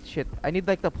thing. Wait, shit. I need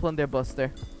like the plunder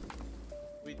buster.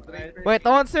 Wait. Wait,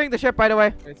 no one's steering the ship, by the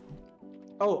way.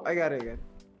 Oh, I got it.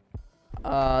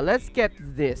 Let's get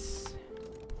this.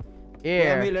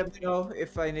 Yeah, Here. let me know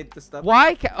if I need to stop.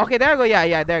 Why? Okay, there you go.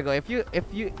 Yeah, there you go.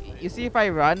 You see, if I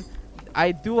run,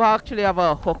 I do actually have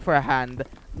a hook for a hand.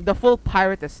 The full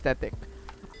pirate aesthetic.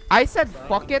 I said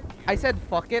fuck it.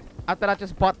 After that,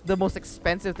 just bought the most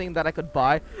expensive thing that I could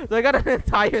buy. So I got an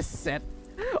entire set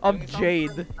of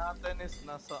jade. Natin is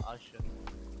nasa Ashen.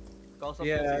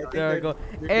 Yeah, I think There you go.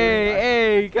 they're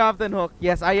Hey, Captain Hook.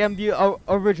 Yes, I am the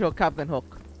original Captain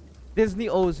Hook. Disney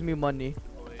owes me money.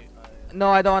 No,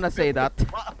 I don't want to say that.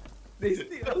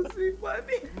 Disney owes me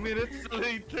money. Minutes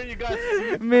later, you guys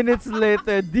see Minutes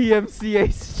later,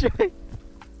 DMCA straight.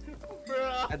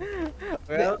 bruh.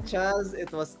 Well, Chaz,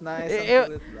 it was nice Eh,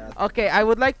 until it left. Okay, I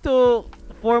would like to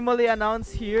formally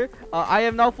announce here, I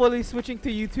am now fully switching to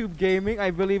YouTube Gaming.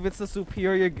 I believe it's a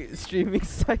superior streaming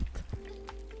site.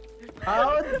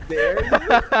 How dare you?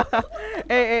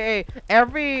 Hey!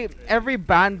 Every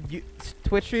banned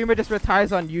Twitch streamer just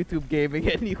retires on YouTube Gaming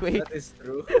anyway. That is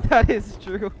true. That is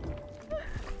true.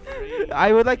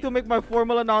 I would like to make my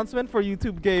formal announcement for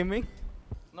YouTube Gaming.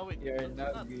 No, wait. You're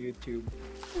not YouTube.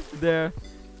 There,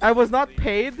 I was not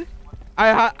paid.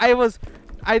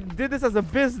 I did this as a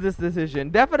business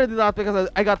decision. Definitely not because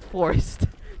I got forced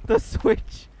to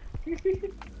switch.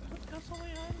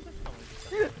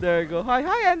 There you go.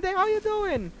 Hi, Andy. How you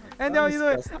doing? Andy, how you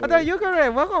doing? Ada,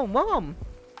 Yugare, welcome.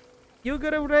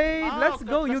 Yugare Raid, let's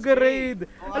go, Yugare Raid.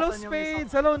 Hello,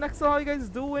 Spades. Hello, Nexo. How you guys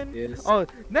doing? Yes. Oh,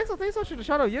 Nexo, thanks so much for the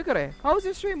shout out, Yugare. How's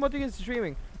your stream? What are you guys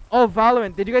streaming? Oh,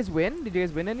 Valorant. Did you guys win? Did you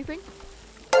guys win anything?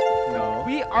 No.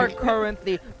 We are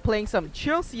currently playing some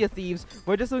Chill Sea of Thieves.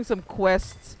 We're just doing some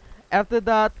quests. After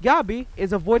that, Gabby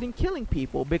is avoiding killing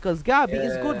people because Gabby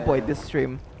is good boy this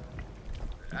stream.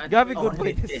 Gabby good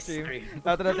boy this stream.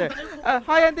 After that, there.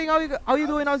 Hi, Ending. How you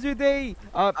doing? How's your day?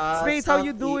 Space, how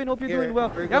you doing? Hope you're doing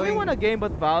well. Yeah, we won a game,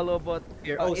 but Valo, but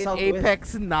in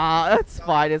Apex, nah. It's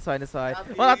fine. It's fine.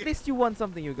 Well, at least you won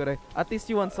something, you gotta. At least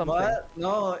you won something. What?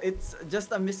 No, it's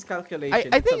just a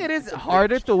miscalculation. I think it is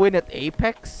harder to win at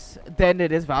Apex than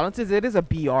it is Valorant, since it is a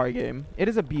BR game. It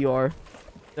is a BR.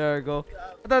 There you go.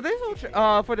 There's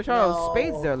no for the shout out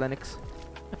Spades there, Lennox.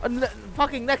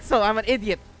 Fucking Nexo, I'm an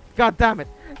idiot. God damn it.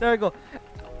 There you go.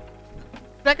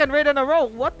 Second raid in a row.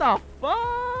 What the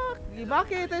fuck?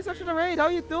 Maki, thanks so much for the raid. How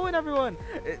you doing, everyone?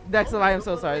 Nexo, I am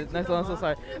so sorry. Nexo, I'm so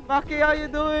sorry. Maki, how you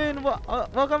doing?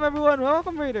 Welcome, everyone.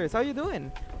 Welcome, raiders. How you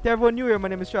doing? To everyone new here, my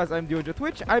name is Chaz. I'm Diojo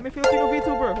Twitch. I'm a Filipino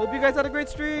VTuber. Hope you guys had a great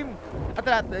stream. At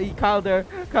that, Kyle there.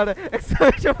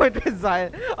 Exclamation point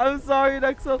design. I'm sorry,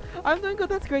 Nexo. I'm doing good.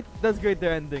 That's great. That's great.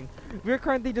 They're ending. We're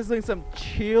currently just doing some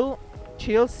chill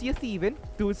Sea of Thieving,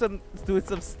 doing some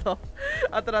stuff.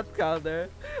 After that, Kyle there.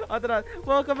 After that,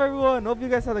 welcome everyone. Hope you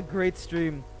guys had a great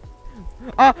stream.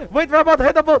 Wait, we're about to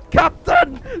hit the boat,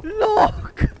 Captain.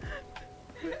 Look.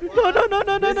 No.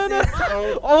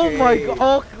 Oh my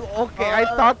god. Okay, I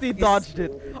thought he dodged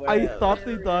it.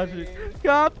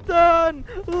 Captain,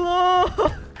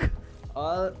 look.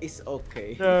 All is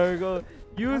okay. There we go.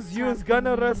 Use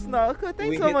gonna rest now. Okay,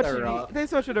 thanks so much. Thanks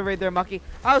so much for the raid there, Maki.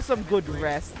 Have some good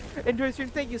rest. Enjoy the stream.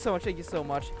 Thank you so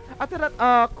much. After that,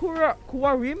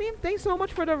 Kuwarimi, thanks so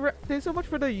much for the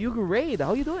Yugu raid.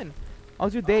 How you doing?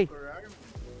 How's your day?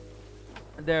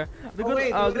 There. The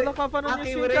good luck have fun on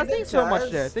your stream. Thanks so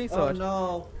much there. Thanks so much.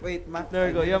 No, wait, Maki. There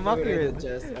you go. Yeah, Maki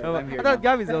raid. I thought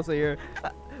Gabby's also here.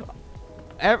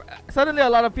 Suddenly a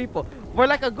lot of people for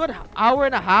like a good hour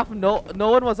and a half. No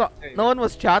one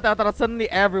was chatting. I thought suddenly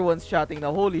everyone's chatting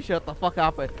now. Holy shit, the fuck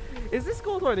happened? Is this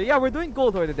gold hoarder? Yeah, we're doing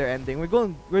gold hoarder. They're ending. We're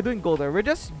doing gold hoarder. We're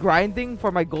just grinding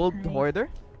for my gold hoarder.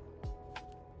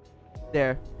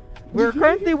 There. We're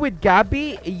currently with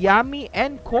Gabby, Yami,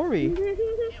 and Corey.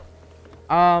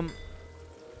 Don't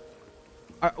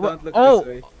look this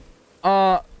way.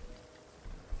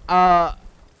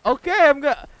 Okay,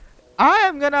 I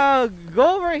am gonna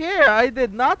go over here. I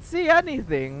did not see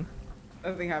anything.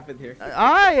 Nothing happened here.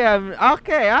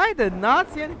 I did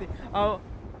not see anything. I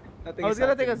was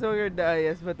gonna take a sword.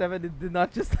 yes, but Devin did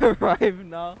not just arrive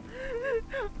now.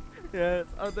 Yes,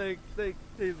 I'll take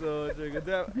so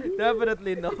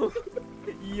definitely no.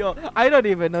 Yo, I don't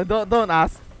even know. Don't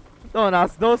ask.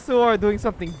 Those who are doing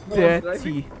something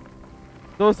dirty.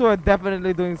 Those who are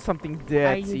definitely doing something dirty.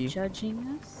 Are you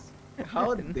judging us?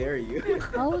 How dare you?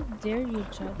 How dare you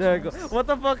judge There you go. us? What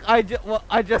the fuck?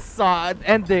 I just saw an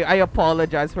ending. I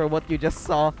apologize for what you just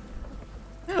saw.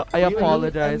 I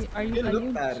apologize. Are you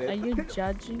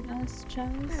judging us,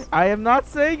 Chaz? I am not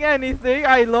saying anything.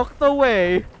 I looked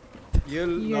away. No,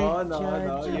 no, no.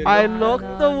 judging. You I look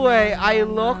looked no, away. no, I no,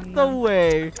 looked no.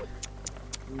 away.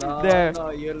 No, There. no,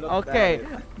 you look Okay. at it.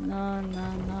 No,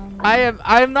 no, no, no. I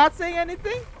am not saying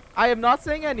anything. I am not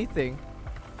saying anything.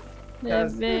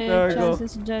 Just- There we go. Chaz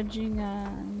is judging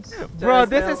us. Bro, Just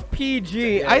this help. is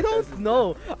PG. Yeah, I just- don't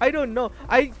know. I don't know.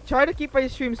 I try to keep my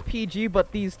streams PG,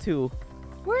 but these two.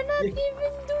 We're not Yeah.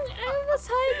 even doing. I was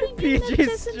hiding PG in the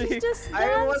chest and stream. just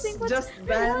I was dancing. just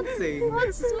dancing.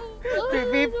 What's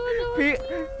Beep, beep.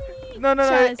 No, no,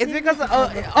 no. Chaz, It's you because need to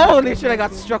have a holy fucking shit! I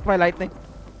got idea. struck by lightning.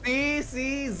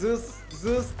 See, Zeus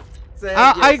said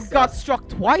I yes, got Chaz. struck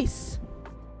twice.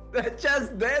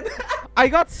 Chaz dead. I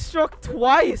got struck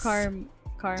twice. Karma.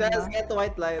 Chaz get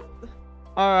white light.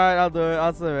 Alright, I'll do it.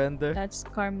 I'll surrender. That's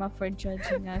karma for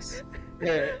judging us.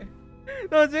 Yeah.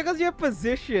 No, it's because your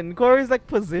position. Corey's like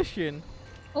position.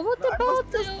 Oh, what I was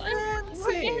about just I'm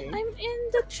dancing. in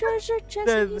the treasure chest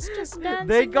and he's just dancing.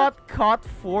 They got caught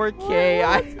 4K.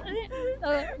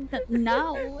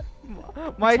 Now.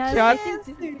 My Chaz, chat.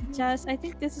 Chaz, I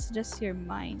think this is just your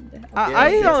mind. I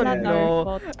It's don't not know.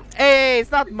 our fault. Hey,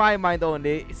 it's not my mind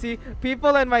only. See,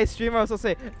 people in my stream also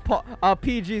say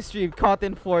PG stream caught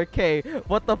in 4K.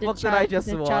 What the fuck did I just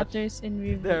the watch? chatters in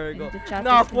review. There we go. The chatters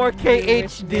No, in 4K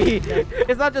reviewers made HD. that.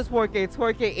 It's not just 4K, it's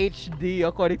 4K HD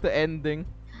according to ending.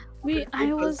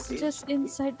 I was just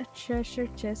inside the treasure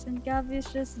chest and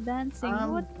Gabby's just dancing.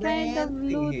 I'm What kind of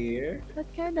dancing loot? here. What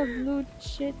kind of loot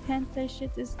shit, hentai shit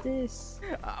is this?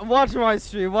 Watch my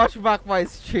stream, watch back my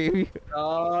stream.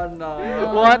 Oh no.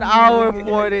 No. 1 hour no.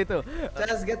 42.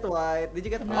 Chaz get white. Did you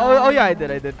get No. white? Oh yeah, I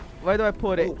did. Where do I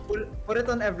put it? Oh, put it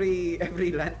on every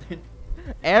lantern.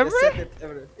 Just Every? set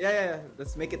it yeah.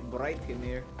 Let's make it bright in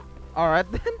here. Alright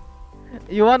then.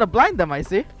 You wanna blind them, I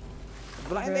see.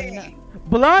 Blinding.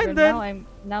 Blind Bro, them!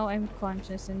 now I'm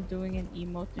conscious and doing an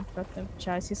emote in front of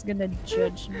Chaz. He's gonna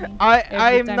judge me. I'm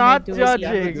Every time I not do it,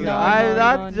 judging. No, I'm no,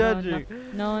 not judging.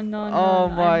 No. Oh no,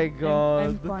 my I'm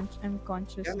god. I'm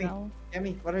conscious Yummy. now.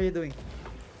 Yummy, what are you doing?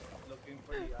 Looking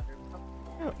for the other cup.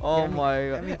 Oh Yummy, my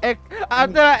yummy. god.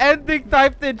 After ending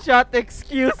typed in chat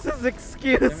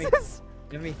excuses.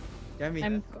 Yummy.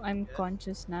 I'm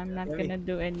conscious now. I'm not Yummy. gonna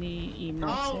do any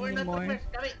emotes No, we're not the anymore.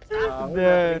 first. Kami.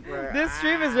 This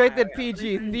stream is rated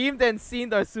PG. Themed and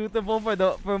scenes are suitable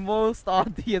for most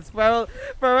audience.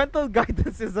 Parental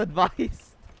guidance is advised.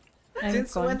 I'm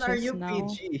Since when are conscious you now.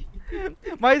 PG?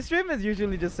 My stream is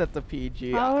usually just set to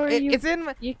PG. How are you? It's in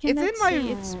You it's cannot in my say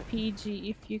it's PG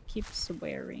if you keep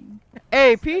swearing.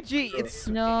 Hey, PG, it's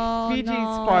No, PG is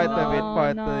no, part of it, no,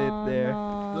 part no, of it there.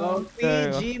 No,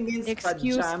 There PG means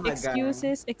pajama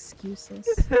excuses.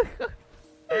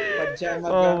 Pajama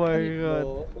Oh gang. my god.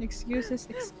 bro. Excuses.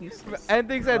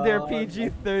 Ending said they're Oh,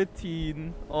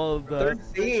 PG-13. All the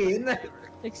 13.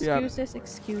 Excuses.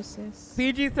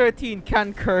 PG-13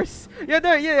 can curse. Yeah,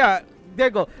 there you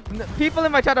go. People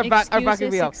in my chat are backing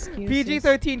me up.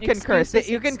 PG-13 can curse.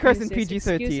 You can curse in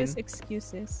PG-13.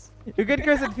 Excuses. You can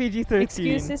curse in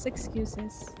PG-13.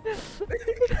 Excuses.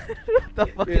 What the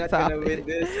fuck You're is not gonna happening? win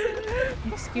this.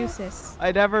 Excuses.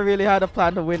 I never really had a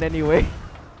plan to win anyway.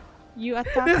 You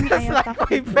attack This me, is I like attack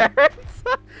my you. parents.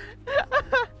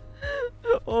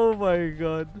 Oh my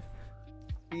god.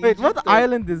 Wait, what PG-13.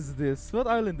 island is this? What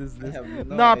island is I this? have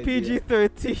no Nah, idea.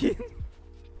 PG-13.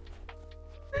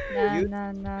 You-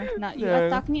 Nah. You Yeah.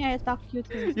 attack me, I attack you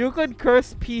too. You could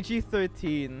curse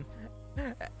PG-13.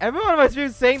 Everyone was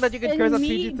just saying that you could curse And on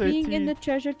me being in the PG-13.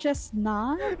 treasure chest,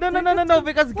 nah. No,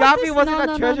 because What Gabby is- wasn't no, a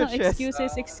no, treasure no, chest.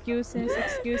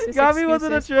 Excuses. Gabby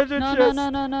wasn't a treasure No, chest. No,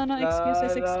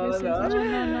 excuses.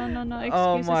 No. Excuses,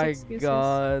 Oh my excuses.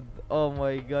 god. Oh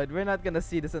my god. We're not gonna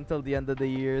see this until the end of the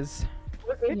years.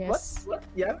 Wait, Yes. What?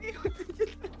 Yummy?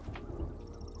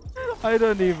 I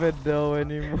don't even know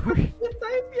anymore. What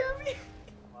time, Yummy?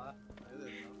 What?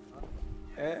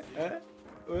 I don't know.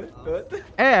 What?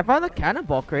 Hey, I found a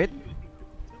cannonball crate.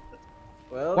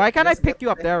 Well, Why can't I just pick get you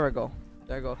up? 10 There we go.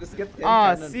 There we go. Just get 10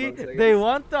 Ah, cannonballs, see, I they guess.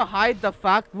 want to hide the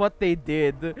fact what they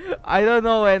did. I don't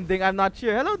know ending. I'm not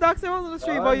sure. Hello, Dax. Welcome to the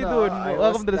stream. Oh, How you no, doing? I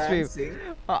Welcome to was the stream. dancing.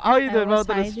 How you doing? I was Welcome to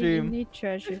the hiding in stream. the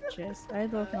treasure chest. I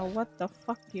don't know what the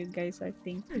fuck you guys are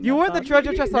thinking. You weren't the about.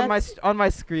 treasure chest on my That's- on my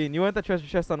screen. You weren't the treasure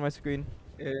chest on my screen.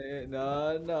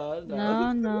 No. No.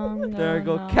 There we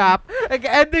go. no. Cap. Like,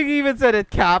 ending even said it.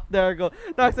 Cap. There we go.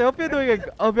 Dax, I hope you're doing.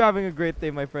 Hope you're having a great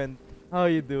day, my friend. How are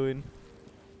you doing?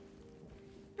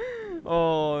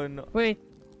 Oh no. Wait.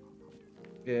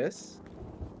 Yes.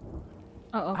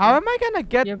 Oh, okay. How am I gonna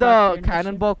get You're the back, you're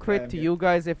cannonball crate I'm to here. you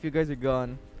guys if you guys are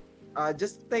gone?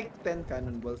 Just take 10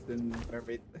 cannonballs then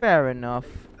perfect. Fair enough.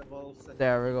 The balls and-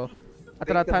 There we go. I Take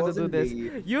don't have the time to balls do and this.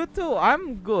 leave. You too.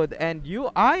 I'm good, and you.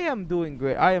 I am doing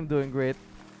great. I am doing great.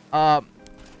 Um,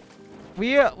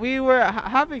 we were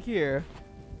having here.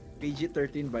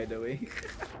 PG-13, by the way.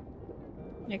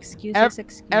 Excuses,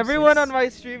 excuses. Everyone on my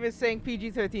stream is saying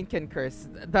PG-13 can curse.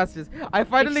 That's just. I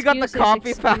finally got the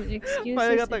copy pass. Finally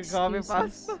got the copy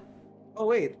pass. Oh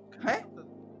wait, huh?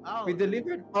 Oh, We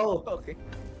delivered. Oh, okay.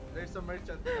 there's a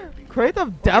merchant. Crate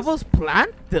of Devil's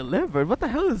Plant delivered. What the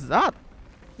hell is that?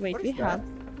 Wait, What we is that?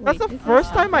 have. That's the wait, we first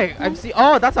have- time I've seen.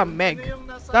 Oh, that's a Sino Meg. yung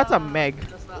nasa- That's a Meg.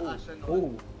 nasa Ashen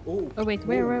one? Oh, oh. Oh wait,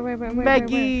 where?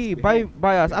 Meggy,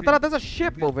 by us. I thought there's a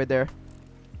ship over there.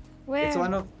 Where? It's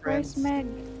one of Where's friends. Meg?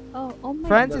 Oh my.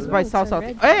 Friends God, is by it's south a south.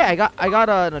 red Hey, one. I got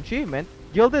an achievement.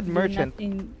 Gilded Do Merchant.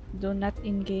 Do not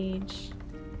engage.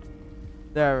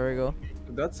 There we go.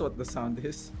 That's what the sound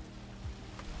is.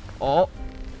 Oh,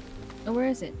 Oh, where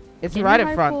is it? it's Give right me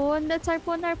in front. harpoon. That's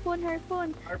harpoon.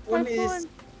 Harpoon is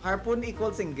harpoon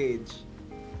equals engage.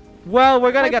 Well,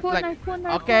 we're gonna get like. Harpoon.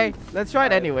 Okay, let's try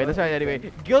it anyway. Let's try it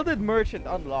anyway. Gilded Merchant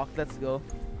unlocked. Let's go.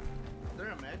 Is there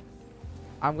a Meg?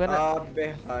 I'm gonna.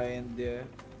 Behind, yeah.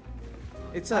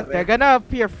 It's a They're red. gonna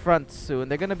appear front soon.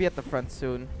 They're gonna be at the front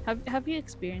soon. Have you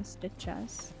experienced the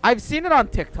chess? I've seen it on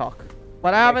TikTok,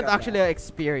 but I haven't Like, actually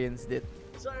experienced it.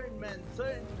 Turn, man,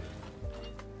 turn.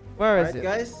 Where is Alright, it?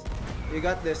 guys, you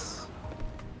got this.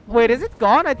 Wait, is it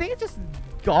gone? I think it's just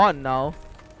gone now.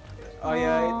 Oh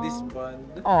yeah, Aw. this one.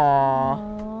 Aww,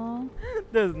 Aww.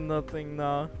 there's nothing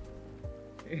now.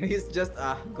 He's just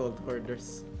gold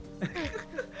hoarders.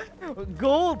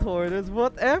 Gold hoarders,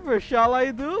 whatever shall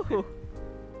I do?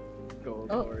 Gold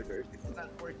Oh. hoarders. It's not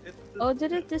worth it. Oh,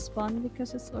 did it despawn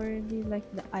because it's already like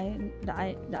the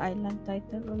island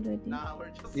title already? Nah, we're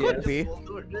just Yeah. Could be.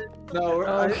 No,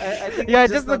 Oh. I think Yeah,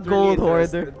 it's just the not gold really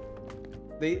hoarder.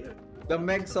 interested. The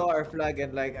Meg saw our flag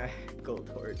and like gold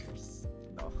hoarders.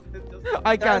 No.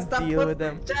 I can't Just stop deal with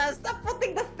them. Just stop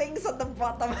putting the things on the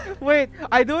bottom. Wait,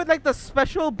 I do it like the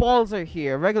special balls are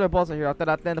here. Regular balls are here. After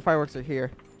that, then the fireworks are here.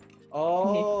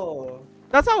 Oh.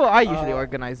 That's how I usually Uh,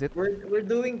 organize it. We're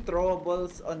doing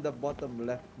throwables on the bottom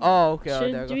left. Oh, okay. there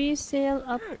Should you go. we sail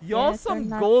up? Y'all yet or some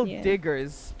not gold yet?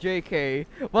 diggers, JK.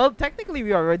 Well, technically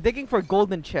we are. We're digging for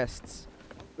golden chests.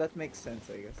 That makes sense,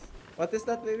 I guess. What is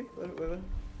that, baby? What?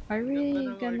 Are we Ganda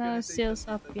ng gonna organization sails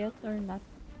up dito. yet or not?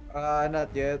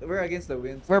 Not yet. We're against the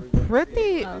wind. so We're going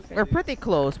pretty. Oh, okay. We're pretty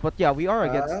close, but yeah, we are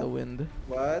against Uh, the wind.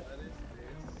 What?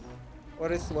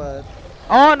 What is what?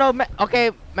 Oh no!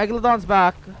 Okay, Megalodon's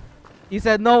back. He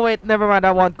said, "No, wait, never mind.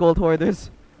 I want gold hoarders."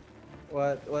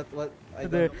 What? I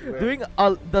They're don't know where. doing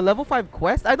the level 5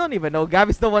 quest. I don't even know.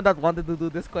 Gabby's the one that wanted to do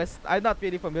this quest. I'm not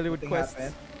really familiar with Nothing quests.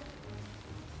 happened.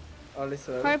 All is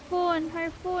well. Harpoon.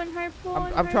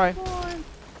 I'm trying. Harpoon.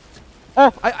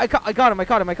 Oh, I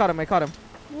got him.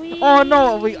 Whee! Oh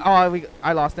no,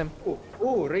 I lost him.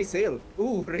 Ooh, raise sail.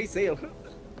 Ooh, raise sail.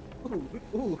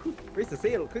 Ooh, raise the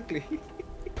sail quickly.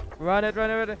 Run it.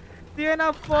 Do you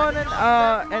have fun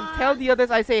and tell the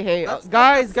others I say hey. That's not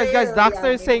Guys, the sale,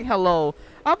 Daxter is Yami. saying hello.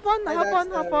 Have fun. Hi,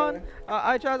 Daxter.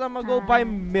 I tried. I'm gonna go buy Hi.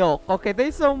 milk. Okay,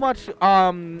 thanks so much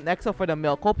Exo for the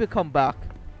milk. Hope you come back.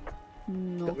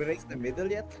 No. Did we raise the middle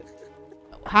yet?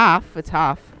 Half. It's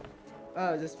half.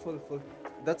 Ah, just full.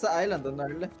 That's the island on our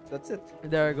left. That's it.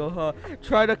 There we go.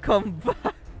 Try to come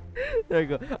back. There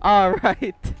you go. All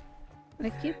right. I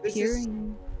keep This is-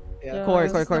 hearing. Yeah. Core.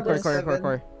 this is number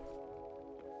 7.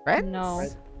 Right? No.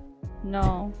 Right.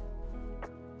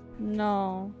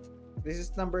 No. This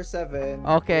is number 7.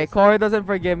 Okay, Corey doesn't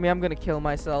forgive me. I'm gonna kill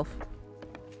myself.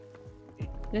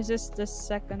 This is the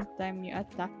second time you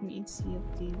attacked me in Sea of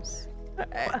Thieves.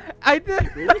 I did.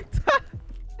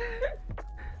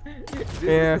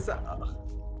 There.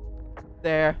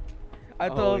 There. I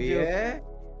told you. Yeah?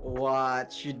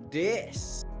 Watch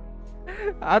this.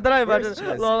 How did I imagine? Where's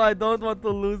Chess? Lol, I don't want to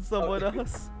lose someone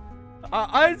else.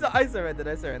 I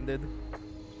surrendered.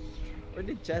 Where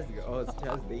did Chaz go? Oh, it's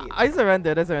Chaz the I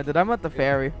surrendered. I'm at the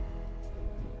ferry.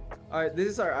 Alright, this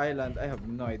is our island. I have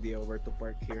no idea where to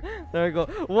park here. There we go.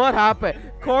 What happened?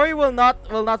 Corey will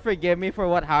not forgive me for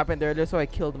what happened earlier, so I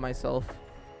killed myself.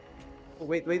 Oh,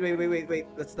 wait.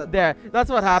 That's not. There. That's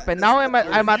what happened. Now I'm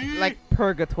at like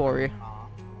purgatory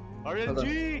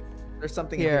RNG! There's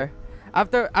something here.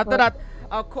 After that,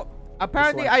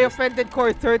 apparently one I first. offended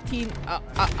Corey 13.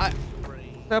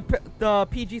 The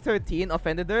PG-13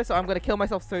 offended her, so I'm gonna kill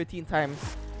myself 13 times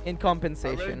in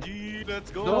compensation. RNG,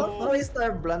 let's go! Don't waste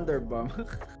our blunder bomb.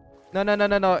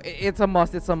 No. It's a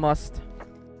must.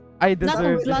 I Not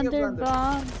deserve a it.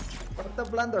 blunderbomb. What the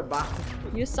blunder bomb?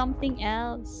 Use something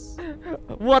else.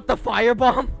 What, the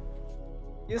firebomb?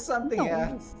 Use something No.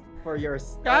 else for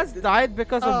yours. Chaz died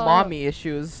because of Oh. mommy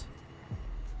issues.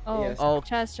 Oh, Yes. Oh.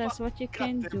 Chas, what you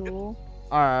can do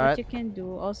What Alright. you can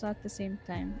do also at the same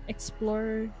time,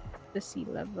 explore the sea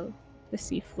level, the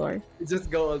sea floor.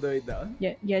 Just go all the way down.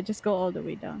 Yeah, just go all the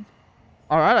way down.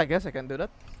 Alright, I guess I can do that.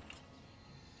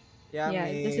 Yummy.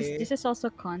 Yeah, this is also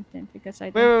content because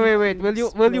I Wait, don't wait, think wait, wait. you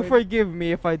Will you explored- forgive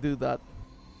me if I do that?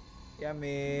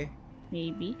 Yummy.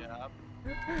 maybe.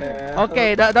 Yeah.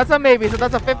 Okay, that's a maybe. So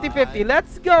that's a 50-50.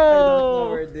 Let's I don't know go.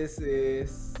 where this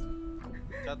is.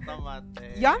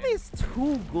 Katamate. Yami is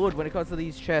too good when it comes to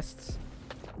these chests.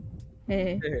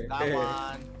 Eh. Come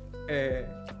on. Eh.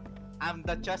 I'm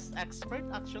the chess expert,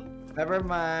 actually. Never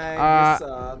mind.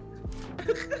 Uh,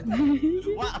 You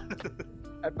suck. Wow.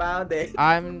 I found it.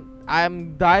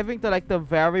 I'm diving to like the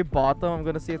very bottom. I'm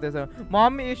gonna see if there's a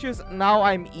mommy issues. Now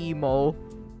I'm emo.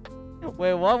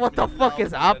 Wait, what? What the fuck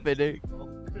is happening?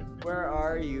 Where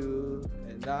are you?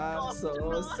 And I'm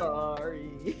so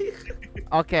sorry.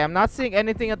 Okay, I'm not seeing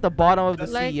anything at the bottom of the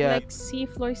sea yet. like sea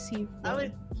floor.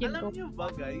 Alam, Keep alam go- niyo ba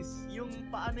guys, yung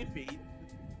paa ni Fade,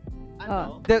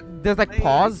 Ah. ano, There's like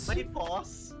paws. may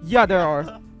paws. Yeah, there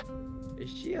are. Is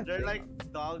she a They're thing? like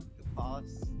dog paws.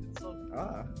 It's so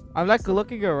Ah. I'm like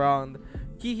looking around.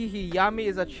 Hee hee hee. Yami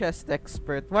is a chest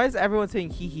expert. Why is everyone saying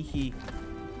hee hee hee?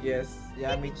 Yes.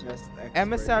 Yummy chest expert.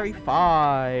 Emissary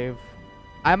 5.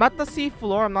 I'm at the sea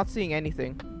floor. I'm not seeing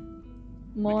anything.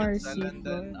 more we can sell sea and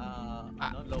then,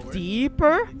 floor. lower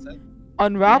Deeper? inside.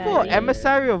 Unravel Yeah.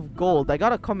 Emissary of Gold. I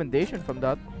got a commendation from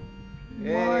that.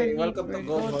 More Hey, welcome to deeper.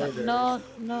 Gold Go Hoarder.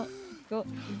 No, go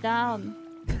down,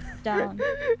 down.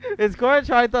 Is Cora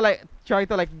trying to like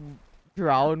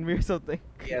drown me or something?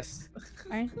 Yes.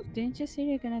 Didn't you say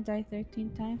you're gonna die 13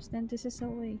 times? Then this is a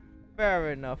way.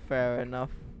 Fair enough. Fair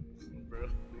enough. Bro.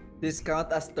 This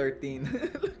count as 13.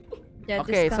 Yeah,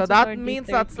 Okay, this so counts that already means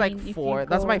that's like 13 if you 4.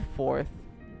 That's my go- 4th.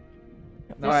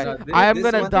 No, Alright, no, I am this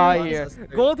gonna one die counts here. as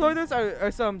 13. Gold hoarders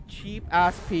are some cheap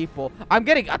ass people. I'm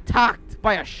getting attacked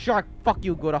by a shark. Fuck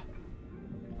you, Gura.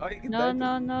 Oh, you can No,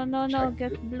 die no. Shark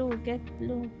Get blue, get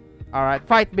blue. Alright,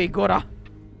 fight me, Gura.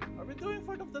 Are we doing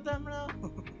Fort of the Dam now?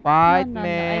 Fight no,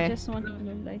 me. I just want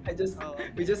blue light. Oh,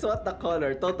 We just want the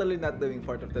color. Totally not doing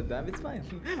Fort of the Dam. It's fine.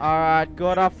 Alright,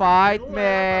 Gura, fight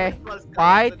me.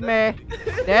 Fight me.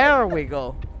 There we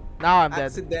go. Now I'm dead.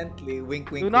 Accidentally.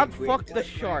 Wink, wink. Do not wink, fuck wink. the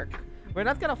shark. We're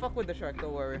not gonna fuck with the shark,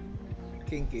 don't worry.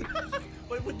 Kinky.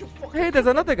 Why would you fuck? Hey, there's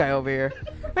another guy over here.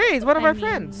 Hey, he's one of I our mean,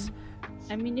 friends.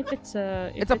 I mean, if it's a...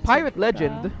 It's a pirate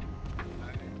legend.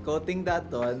 Coating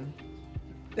that on.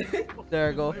 There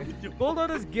you go. Gold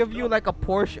hoarders give you like a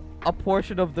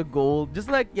portion of the gold. Just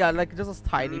like, yeah, like just a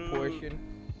tiny portion.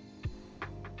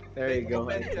 There you go.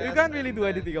 You can't really do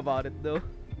anything about it though.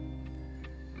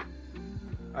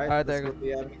 Alright, there let's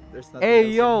you go to Yami. There's nothing Hey, else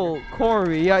in yo, here.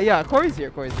 Corey. Yeah, Corey's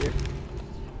here.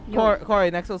 Yo,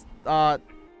 Corey, Nexus,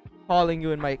 calling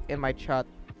you in my chat.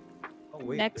 Oh,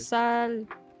 wait. Nexal,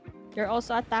 you're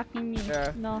also attacking me.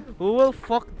 Yeah. No. Who will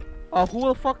fuck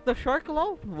the shark,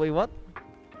 lol? Wait, what?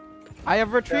 I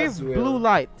have retrieved Will. blue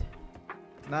light.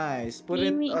 Nice. Put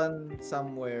Mimi. it on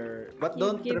somewhere. But You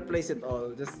don't give- replace it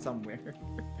all. Just somewhere.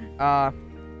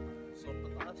 So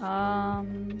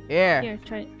pataas. Yeah. Here,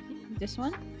 try this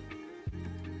one.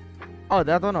 Oh,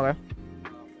 that one, okay.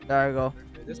 There you go.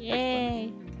 Just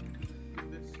Yay.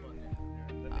 This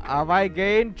one. Have I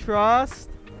gained trust?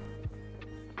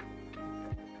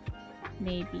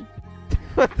 Maybe.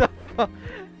 What the fuck?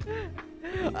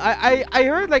 I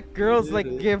heard like girls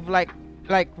like give like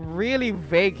really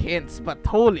vague hints, but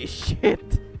holy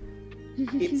shit.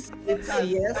 It's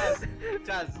yes.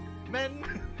 Chaz, men.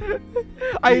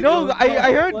 I You know don't I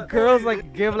know heard what- girls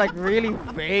like give like really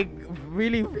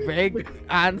vague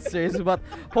answers, but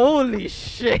holy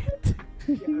shit.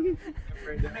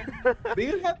 Do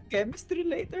you have chemistry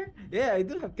later? Yeah, I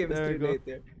do have chemistry There you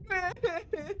later.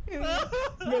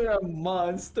 You're a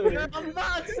monster. You're a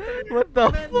monster. What the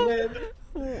Men.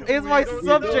 fuck? Is my We don't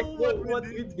subject know What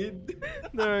we did.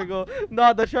 There we go.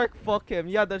 No, the shark fuck him.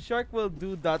 Yeah, the shark will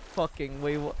do that fucking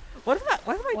way. What is that?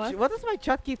 What does my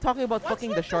chat keep talking about What's fucking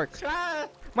with the shark? Chat?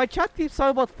 My chat keeps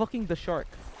talking about fucking the shark.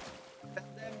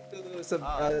 Tell them to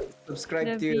subscribe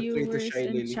The to your tree to viewers Shy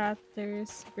and Lily.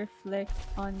 chatters reflect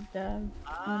on the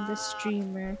Ah.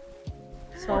 streamer.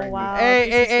 So Alright. wow. Hey,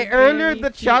 this is earlier very the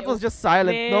chat was PO just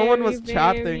silent. No one was very,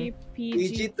 chatting. very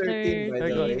PG-13, by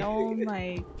the way. Oh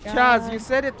my god. Chaz, you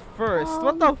said it first.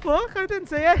 What the fuck? I didn't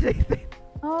say anything.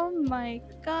 Oh my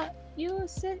god. You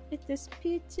said it is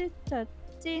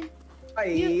PG-13. You Ay,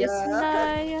 is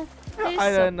liar. I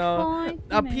don't know. A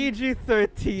Disappointment.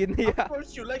 PG-13. Yeah. Of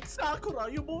course, you like Sakura.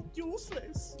 You both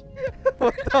useless.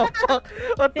 What the fuck?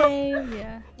 What the?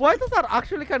 Failure. Why does that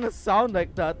actually kind of sound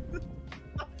like that?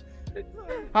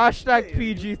 Hashtag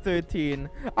PG-13.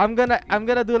 I'm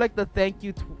gonna do like the thank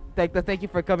you, like the thank you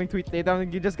for coming tweet later.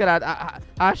 You just gotta add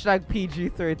hashtag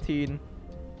PG-13.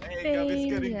 Hey,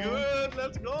 Gabby's getting Yeah. good.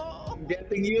 Let's go. I'm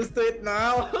getting used to it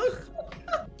now.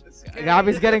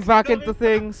 Gabby's getting back into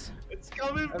things. It's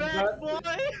coming I'm back, not-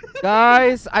 boy.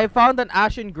 Guys, I found an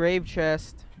ashen grave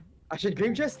chest. I should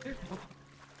dream chest.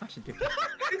 I should dream.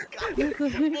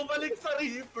 Bumalik sa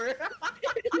Reaper.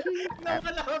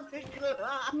 Nawala bigla.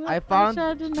 I found-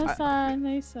 Masyado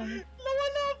nasanay sa...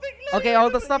 Nawala bigla. Okay, all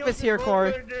the stuff is here,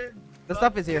 Corey. The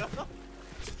stuff is here.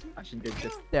 I should dream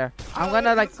chest. There. I'm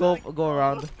gonna like go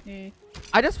around. Eh,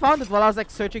 I just found it while I was like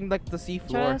searching like the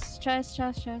seafloor.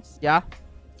 chest. Yeah.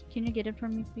 Can you get it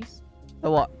from me, please?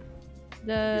 The what?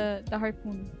 The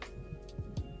harpoon.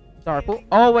 The harpoon?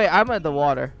 Oh wait, I'm at the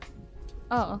water.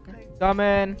 Oh, okay. Come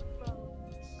in.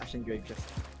 I should dream chest.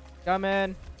 Come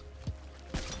in.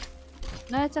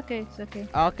 No, it's okay. It's okay.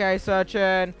 Okay,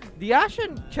 searching. The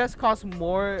ashen chest costs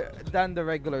more than the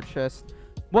regular chest.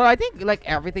 Well, I think like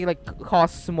everything like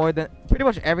costs more than pretty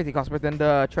much everything costs more than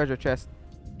the treasure chest.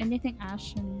 Anything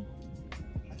ashen.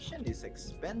 Ashen is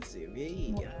expensive.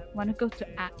 Yeah. Wanna go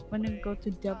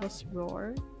to Devil's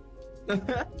Roar?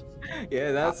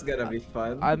 Yeah, that's gonna be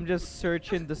fun. I'm just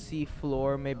searching the sea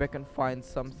floor. Maybe I can find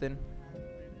something.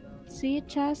 See,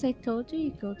 Chaz, I told you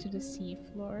you go to the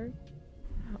seafloor.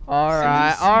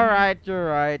 Alright, See? alright, you're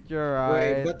right, you're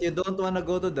Wait, right. but you don't wanna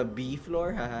go to the B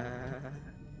floor?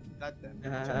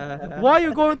 Goddamn. Why are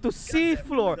you going to sea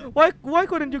floor? Why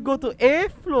couldn't you go to A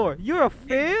floor? You're a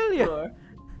failure.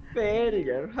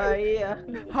 Failure. Hiya.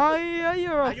 Hiya,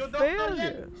 you're Are a you doctor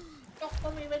failure. Talk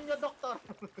to me when you're doctor.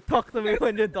 Talk to me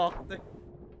when you're doctor.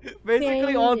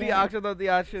 Basically, all the Failure. action of the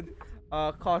action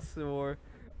costs more.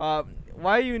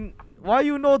 Why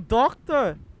you no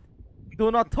doctor? Do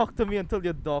not talk to me until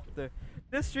you're doctor.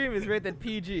 This stream is rated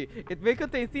PG. It may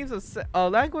contain themes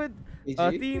of language,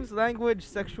 themes, language,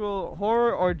 sexual,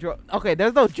 horror, or drug. Okay,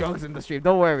 there's no drugs in the stream.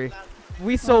 Don't worry.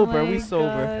 We sober. Oh We my sober.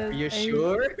 Are God, you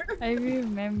sure? I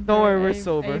remember. Don't worry, we're I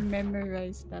sober.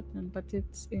 memorized that one, but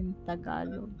it's in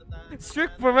Tagalog.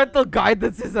 Strict parental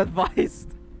guidance is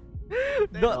advised.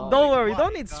 No, Don't like worry. You what?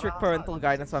 don't need strict parental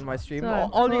guidance on my stream. Saan?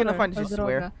 All you're gonna Horror find is o just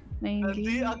swear. droga na hindi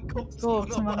Hindi ang cook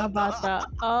cook sa mga bata.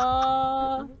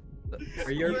 Ah.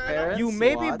 Are your You- parents You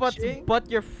maybe, watching? but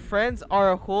your friends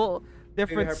are a whole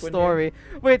different harpoon story.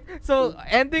 Wait, so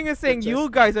ending is saying Just- you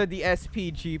guys are the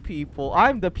SPG people.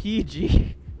 I'm the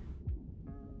PG.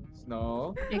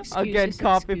 No. Again,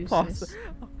 copy excuses.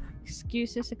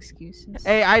 Excuses.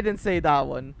 Hey, I didn't say that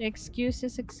one.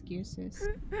 Excuses.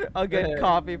 Again, Yeah.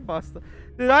 copy pasta.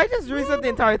 Did I just reset the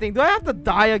entire thing? Do I have to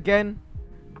die again?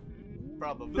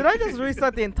 Probably. Did I just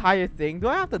reset the entire thing? Do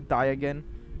I have to die again?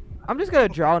 I'm just gonna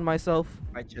drown myself.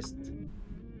 I just.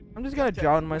 I'm just gonna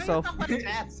drown myself.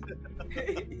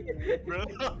 Bro,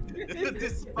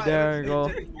 this There you go.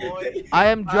 pirate boy. I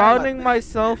am drowning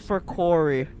myself for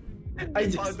Corey. I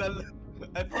found just.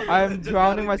 I am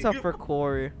drowning myself for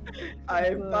Corey.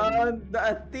 I found the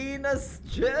Athena's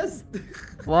chest.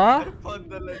 What? Found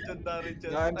the legendary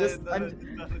chest. No, I'm just- Ay, the I'm-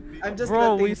 legendary I'm just.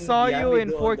 Bro, we letting saw you Yami in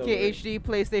do all the 4K work. HD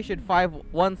PlayStation 5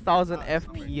 1000 Ah,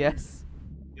 FPS.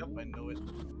 Yep, I know it.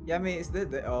 Yami, is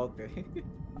that the. Oh, okay.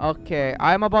 Okay,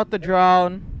 I'm about to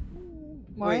drown.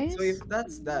 Wait, so Boys? if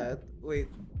that's that. Wait.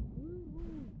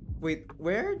 Wait,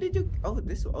 where did you. Oh,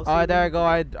 this. Oh, Oh, there I go.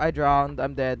 I drowned.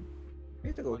 I'm dead. We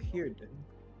have to go here then.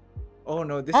 Oh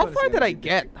no, this How one is far gonna did I be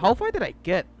get? difficult. How far did I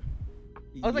get?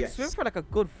 I was like Yes. swimming for like a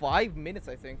good 5 minutes,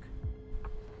 I think.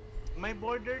 May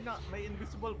border na, may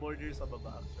invisible border sa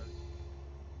baba actually.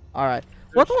 All right.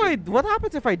 What do I? What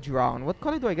happens if I drown? What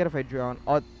color do I get if I drown?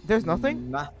 Oh, there's nothing.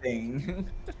 Nothing.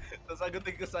 Tapos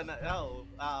sagutin ko sana,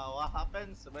 what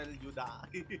happens? Well, you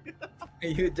die.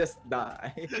 You just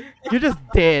die. You're just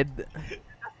dead.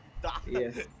 Die.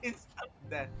 Yes. Instant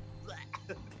death.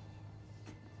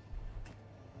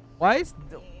 Why is?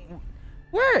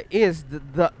 Where is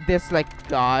this like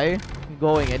guy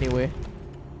going anyway?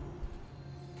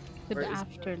 To Where the is-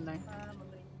 afterlife.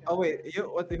 Oh wait,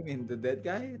 what do you mean? The dead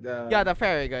guy? The Yeah, the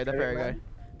fairy guy. The Fairy fairy man? guy.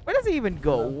 Where does he even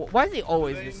go? Why is he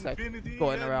always To the just like infinity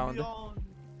going and around? beyond.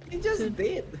 He just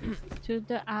did. To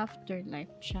the afterlife,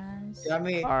 Chaz.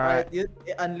 Yami, Alright. you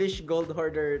unleash gold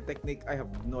hoarder technique. I have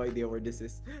no idea where this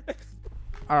is.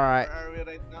 All right, Where are we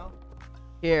right now?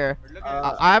 here. We're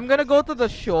looking I'm gonna go to the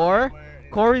shore. somewhere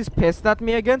in- Corey's pissed at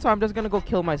me again, so I'm just gonna go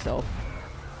kill myself.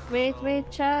 Wait,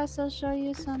 Chaz, I'll show you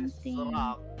This is something.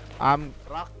 rock. I'm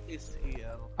Rock is here.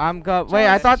 Wait,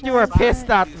 I Chest, thought you were chest. pissed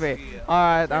at Is me. here. All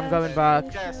right, I'm Chest. coming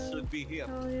back. Chest should be here.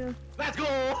 Show you. Let's go!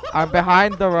 I'm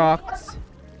behind the rocks.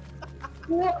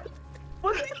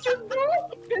 What did you do?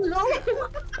 Hello?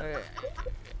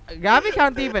 Gabby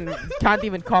can't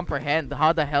even comprehend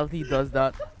how the hell he does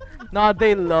that. Nah,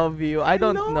 they love you. I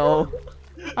don't know.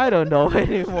 I don't know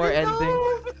anymore.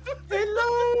 Ending.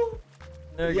 Hello.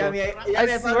 There you go. Yummy, I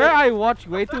found swear it. I watch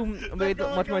way too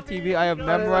much more TV. I have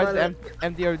memorized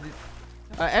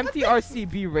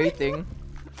MTRCB rating.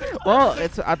 Well,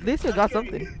 it's at least you got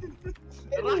something.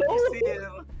 Rock is here.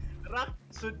 Rock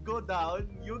should go down.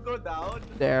 You go down.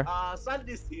 There. Sand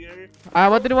is here.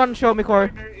 What did you want to show me, Corey?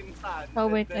 Corner in sand, Oh,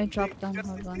 and wait, then I dropped down, Just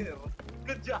hold is on. here.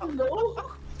 Good job. Hello.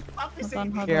 Papi Hold saved on,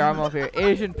 you. hold Here, on. I'm up here.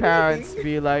 Asian parents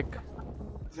be like,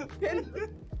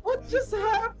 What just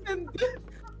happened?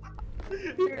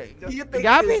 You take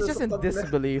Gabby this is as just a in compliment.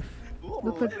 disbelief. Oh,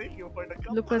 Look at- thank you for the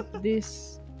Look at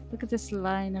this. Look at this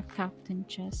line of captain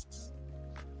chests.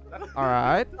 All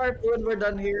right. Alright, when we're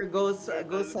done here, go south.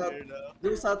 Here now.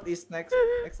 Go southeast next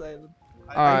island.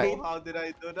 I Alright. know, how did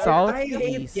I do that? South- I hate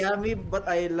Southeast. Yummy, but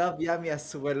I love Yummy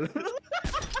as well.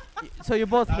 So you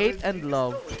both hate Average and is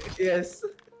love. no way. Yes.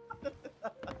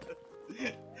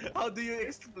 How do you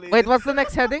explain Wait, it? what's the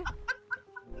next heading?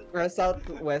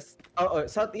 Southwest. Oh,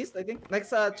 southeast, I think. Next,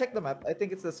 check the map. I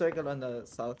think it's the circle on the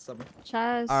south somewhere.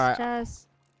 Chaz, Alright. Chaz.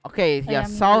 Okay, yeah,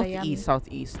 Miami, southeast,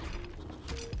 southeast.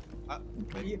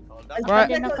 Wait, hold I on. Right.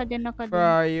 Kadin, kadin, kadin. Where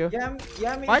are you?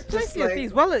 Yummy Why is just play like,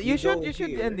 CFTs? Well, you we should go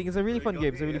here. ending. It's a really We fun go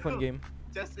game. It's a really here. fun game.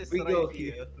 Chest is We right go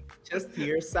here. Just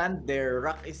here, sand there,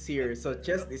 rock is here, so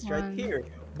chest is right One. here.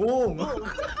 Boom!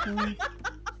 2,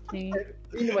 3,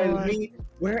 Meanwhile, Four. me,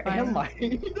 where am I?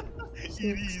 It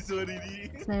is what it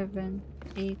is. 7,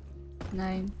 8,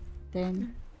 9,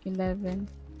 10, 11,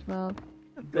 12,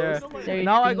 There. 13,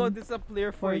 Now I go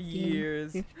disappear for 14,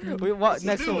 years. 15, Wait, what? What's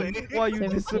Nexo, doing? why you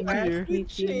 17, disappear? 18,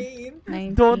 Chain,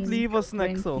 19, Don't leave us,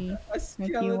 Nexo. 20, a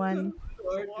skeleton.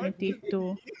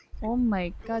 22. Oh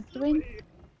my god, 22.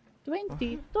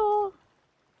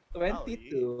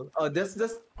 22. Oh, that's Oh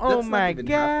that's not my even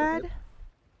half of god. it.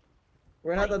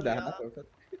 We're not on the Yeah. half of it.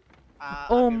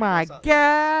 Oh okay, my because,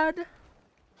 god.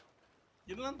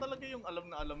 Yun lang talaga yung alam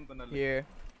na alam ko na lang. Here.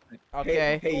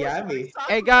 Okay. Hey, Yummy.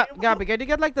 Hey, Gabby, can you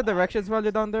get like the directions while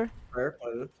you're down there?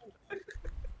 Purple.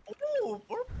 Oh,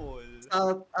 purple.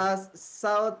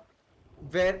 South,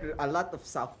 a lot of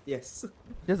south, yes.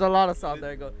 There's a lot of south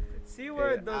there. Go. See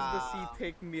where Yeah. does the sea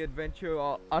take me adventure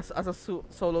us as a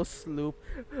solo sloop?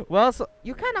 Well, so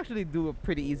you can actually do a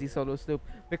pretty easy solo sloop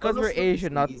because Solo we're sloop is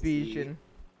Asian, not easy. Asian.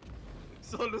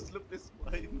 Solo sloop is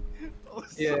fine. Oh,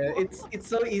 Yeah, it's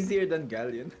so easier than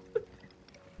galleon.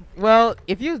 Well,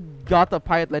 if you got a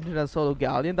pirate legend and solo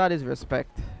galleon, that is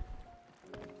respect.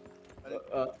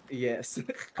 Yes.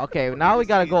 Okay, now we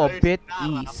gotta go a bit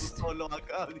east. Solo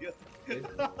agad yun.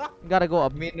 We gotta go a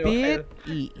Meanwhile, bit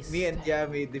east. Me and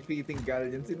Yummy defeating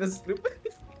galleons in a sloop.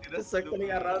 Just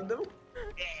circling around them.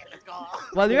 Yeah, let's go.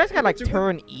 Well, you guys can like What you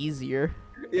turn easier.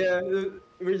 Yeah,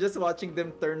 we're just watching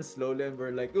them turn slowly and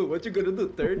we're like, oh, what you gonna do?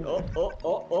 Turn? Oh.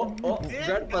 Yeah,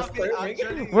 Grandpa's Gabby, turning.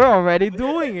 actually, We're already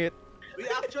doing it. we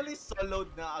actually soloed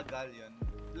na a galleon.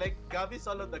 Like, Gabby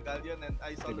soloed the galleon and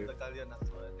I soloed the galleon as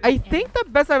well. I think the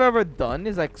best I've ever done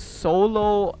is like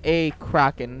solo a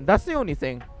kraken. That's the only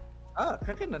thing.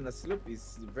 Kraken on a sloop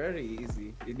is very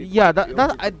easy. You need Yeah, to be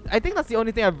I think that's the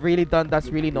only thing I've really done that's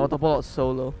really notable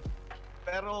solo.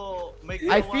 Pero, may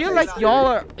I ginawa feel sila. like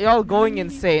y'all going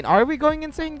insane. Are we going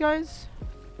insane, guys?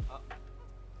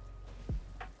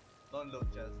 Don't load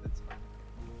chest, it's fine.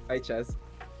 Hi, Chaz.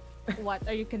 What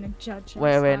are you gonna judge us?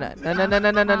 Wait, no.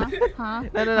 Huh?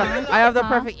 No. I have the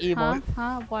perfect emote.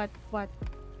 Huh? What?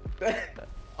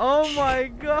 Oh my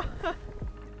god.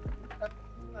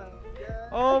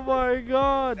 Oh my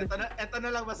god. Ito na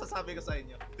lang masasabi ko sa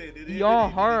inyo. Yo,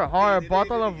 har,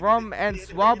 bottle of rum and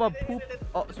swab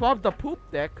the poop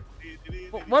deck.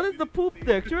 What is the poop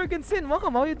deck? Shuriken Sin,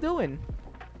 welcome. How you doing?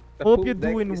 The Hope poop you're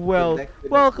deck doing is the well. deck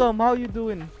with the Welcome. How you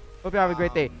doing? Hope you have a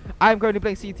great day. Um, I'm currently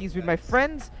playing CTs with my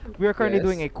friends. We are currently Yes.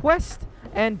 doing a quest,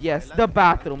 and yes, I the like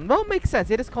bathroom. No, makes sense.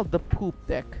 It is called the poop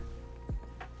deck.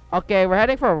 Okay, we're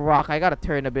heading for a rock. I gotta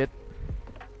turn a bit.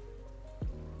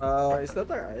 Is that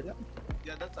our item?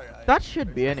 Yeah, that's alright. That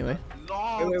should be anyway.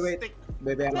 Long Wait. stick.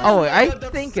 Maybe Oh, I God,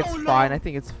 that's think so it's long. fine. I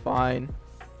think it's fine.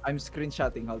 I'm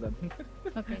screenshotting. Hold on.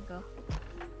 Okay, go.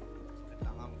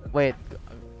 Wait,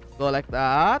 go like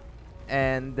that,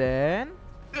 and then.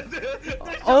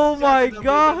 Oh my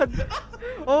god!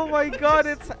 Oh my god!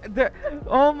 It's there.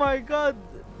 Oh my god!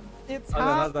 It's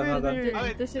Hold on. happening. Oh,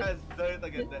 wait, This is- Chaz, do it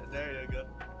again. There you go.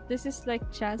 This is like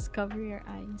Chaz, cover your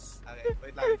eyes. Okay,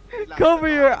 wait lang. Cover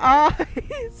your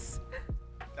eyes.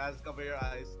 Chaz, cover your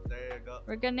eyes. There you go.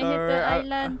 We're gonna hit the Alright,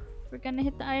 island. We're gonna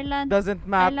hit the island. Doesn't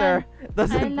matter.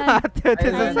 Doesn't Island. matter. This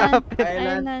is Island. happening.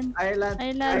 Island. Island.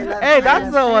 Island. Hey, that's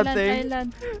Island, the one island, thing.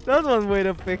 Island. That's one way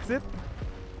to fix it.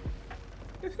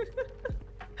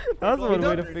 That's Go one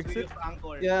way to anchor, fix so it. use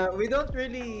anchor. Yeah, we don't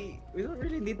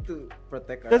really need to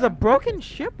protect our There's a anchor. broken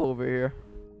ship over here.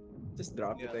 Just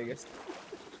drop it, I guess.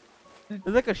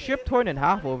 There's like a ship torn in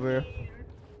half over here.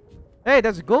 Hey,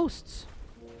 there's ghosts.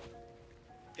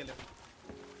 Kill him.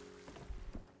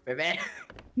 Bebe.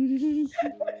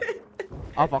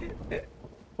 Oh fuck.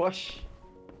 Push.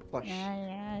 Push.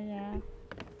 Yeah.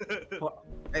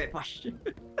 Hey, push.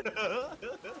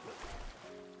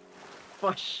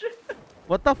 Push.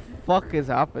 What the fuck is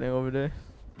happening over there?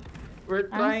 We're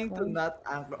trying to Anchor. not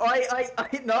anchor. Oh,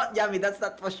 no, Yummy, that's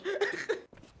not push.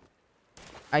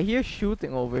 I hear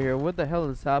shooting over here. What the hell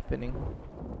is happening?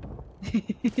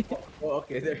 Oh,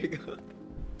 okay, there you go.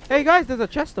 Hey guys, there's a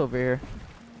chest over here.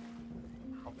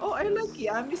 Oh, I like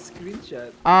Yami's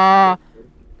screenshot.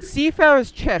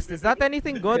 Seafarer's chest. Is that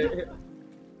anything good?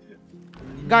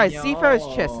 Guys, Seafarer's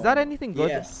chest. Is that anything good?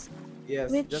 Yes. Yes.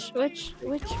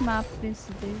 Which map is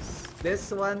this?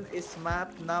 This one is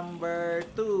map number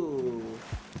 2.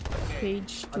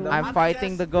 Page On 2. the I'm map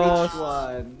fighting the chest, ghost. Which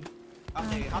one?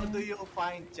 Okay, how do you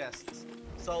find chests?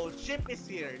 So ship is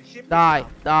here. Ship Die, is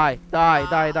up. die, die,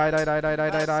 die, die, die, die, die,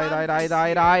 die, die, die, die,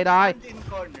 die, die, die. Sand in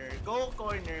corner. Go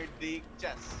corner, dig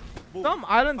chest. Boom. Some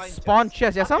islands Find spawn chest.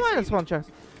 chests. Yeah, some Obviously, islands spawn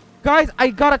chests. Guys, I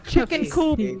got a chicken Okay,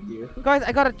 coop. thank you. Guys,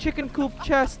 I got a chicken coop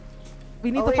chest. We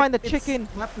need Oh, to wait, find the it's chicken.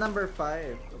 Map number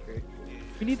 5. Okay.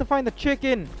 We need to find the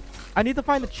chicken. I need to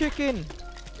find the chicken.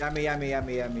 Yummy. Yes.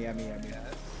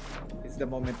 It's the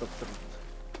moment of truth.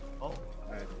 Oh.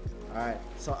 Alright.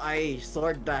 So I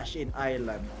sword dash in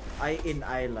island.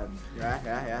 Island.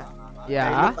 Yeah.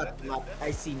 Yeah. I look at map. I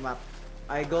see map.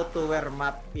 I go to where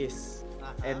map is.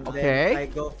 And Okay. then I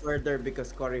go further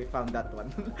because Corey found that one.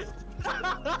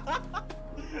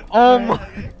 Oh my.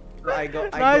 So I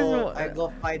Nice one.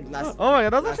 go find last. Oh my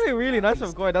god, that's last actually really nice of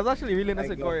piece. Corey. That's actually really I nice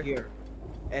of go Corey. here.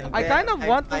 And I then kind of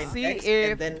want to find see X,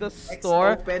 if and then the X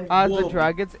store open, has the boom.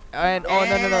 dragons. And oh no,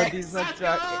 Yes. these not Let's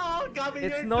dragons. go! Gabby,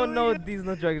 It's you're no, doing it. these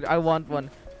not dragons. I want one.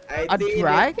 I A did it.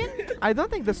 dragon? I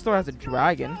don't think the store has a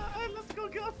dragon. Yeah, let's go,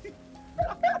 Gabby.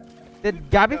 Did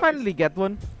Gabby finally get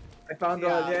one? I found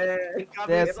Yeah. one. Yeah.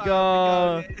 Gabby, Let's it's up,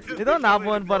 go. Gabby. They don't have Gabby,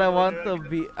 one, but I go want there. to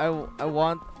be. I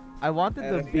wanted I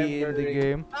to be in the remember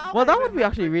game. Ah, Well, I that would be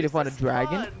actually remember really this fun. A is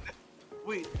dragon. fun.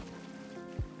 Wait.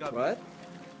 Gabby, What?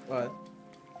 What?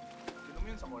 sino mo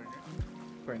yun sa corner?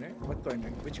 Corner? What corner?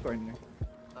 Which corner?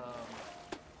 Um,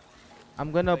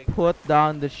 I'm gonna Like- put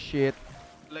down the shit.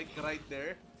 like right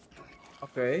there.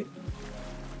 Okay.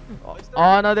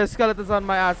 Oh no, there's skeletons on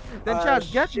my ass. Then Chad,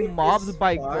 get ship mobbed is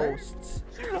by far. ghosts.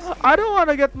 I don't want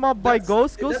to get mobbed by That's-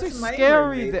 ghosts. Ghosts are that's my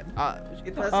scary. mermaid.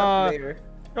 It has a uh, player.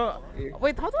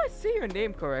 Wait, how do I say your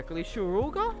name correctly?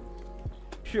 Shuruga?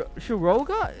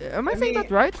 Shuroga? Am I I saying mean,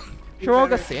 that right? You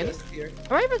Shuroga better Sin? just here.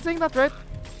 Am I even saying that right?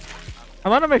 I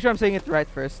want to make sure I'm saying it right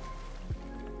first.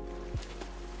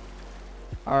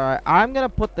 Alright, I'm gonna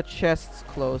put the chests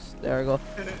close. There we go.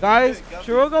 Guys, Gabby.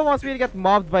 Shuroga wants me to get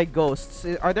mobbed by ghosts.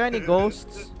 Are there any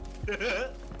ghosts?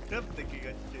 I'm thinking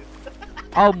of shit.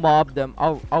 I'll mob them.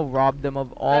 I'll rob them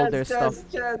of all their stuff.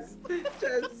 Chance,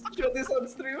 show this on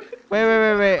stream.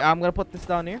 Wait. I'm gonna put this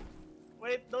down here.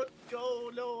 Wait, don't go.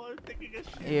 No, I'm thinking of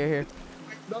shit. Here.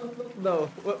 Don't look, no.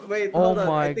 Wait, Oh hold on.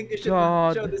 my I think you should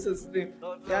God. show this on stream.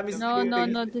 Don't Yeah, look, Miss I'm No,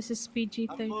 Creepy. no, this is I'm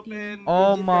PG-13. open.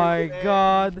 Oh my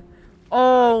god.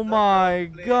 Oh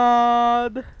my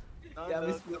god. No, Yeah, no,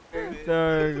 Miss I'm Creepy. open.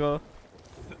 There you go.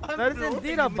 I'm That is floating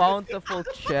indeed a in- bountiful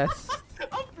chest.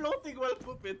 I'm floating while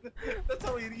pooping. That's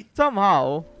how we read.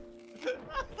 Somehow.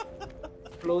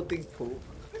 Floating poop.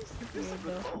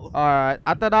 Alright.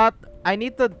 After that, I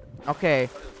need to. Okay.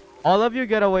 All of you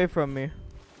get away from me.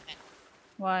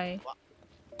 Why?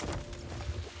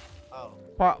 Oh.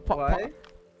 Why?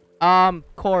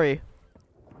 Corey.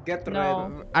 Get No.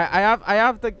 red.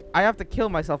 I have to kill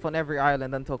myself on every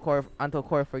island until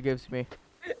Corey forgives me.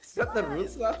 Is that the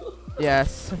rules now?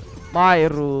 Yes. My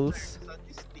rules.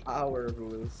 Our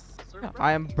rules.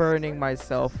 I am burning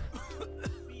myself.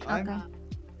 I'm, Okay.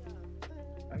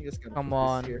 I'm just gonna Come put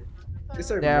on. this here.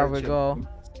 These are There we merchant go. boots.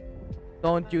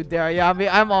 Don't you dare. Yeah,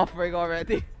 I'm offering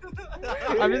already.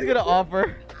 I'm just gonna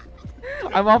offer.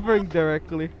 I'm offering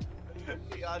directly.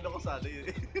 Ano ko sana yun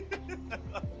eh.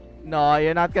 No,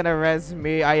 you're not gonna res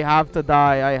me. I have to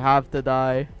die. I have to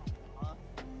die.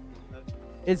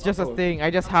 It's just a Uh-oh. thing. I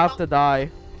just have to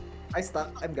die. I stuck.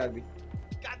 I'm Gabby.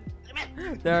 God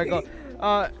damn it. There we go.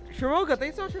 Shiroga,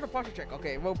 thanks so much for the posture check.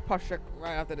 Okay, we'll posture check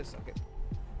right after this. Okay.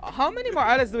 How many more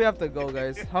islands do we have to go,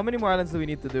 guys? How many more islands do we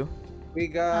need to do? We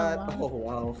got. wow. Oh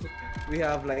wow. We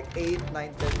have like 8,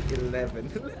 9, 10,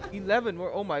 11. 11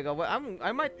 more. Oh my god. Well,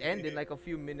 I might end in like a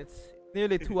few minutes.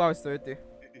 Nearly 2 hours 30.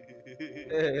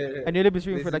 I nearly been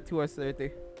streaming for like 2 hours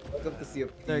 30. Welcome to Sea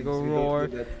of There you Thieves. go, We roar.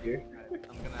 don't do that here.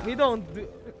 We don't do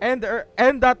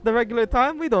end at the regular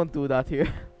time. We don't do that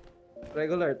here.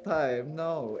 Regular time.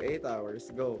 No, 8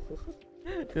 hours. Go.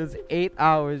 Just 8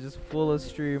 hours just full of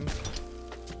stream.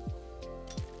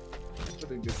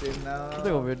 Putting this in now.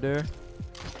 Something over there.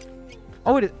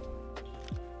 Oh wait.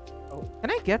 Oh.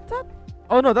 Can I get that?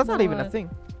 Oh no, that's not even a What? thing.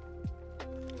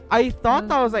 I thought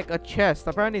that was like a chest.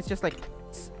 Apparently it's just like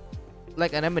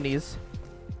anemones.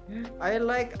 I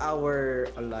like our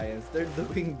alliance. They're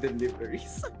doing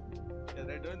deliveries. Yeah,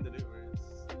 they're doing deliveries.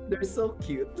 They're so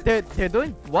cute. They're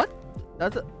doing what?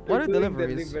 What They're are doing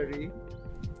deliveries? Delivery.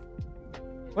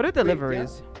 What are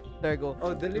deliveries? There you go.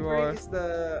 Oh, delivery Roar. is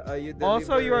the you deliver.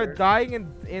 Also, you are dying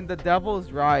in the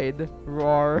devil's ride.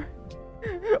 Roar.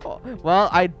 Oh, well,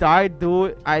 I died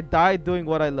doing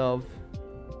what I love.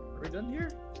 We're done here.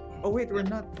 Oh wait, we're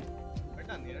not. We're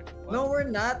done here. No, we're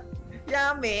not.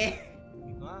 Yummy.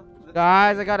 Huh?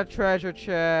 Guys, I got a treasure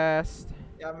chest.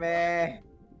 Yummy.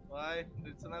 Why?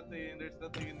 There's nothing. There's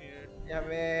nothing in here.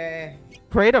 Yummy.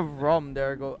 Crate of rum.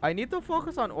 There you go. I need to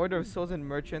focus on Order of Souls and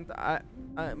Merchant.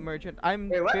 Merchant. I'm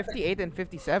Wait, what? 58 and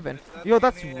 57. There's Yo, nothing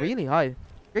that's in here. really high.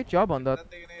 Great job on that.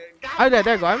 Nothing in here. Oh,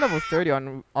 there you go. I'm level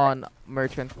 30 on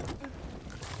Merchant.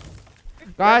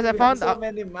 Guys, I We have found. so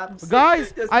many maps.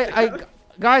 Guys, Just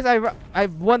guys, I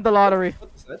won the lottery.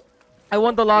 What is that? I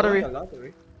won the lottery. Oh, the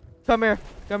lottery. Come here.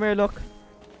 Come here, look. Come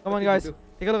What on, did you guys. do?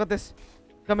 Take a look at this.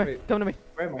 Come here. Wait. Come to me.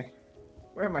 Where am I?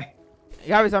 Where am I?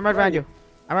 Gabby's, I'm right Where are behind you.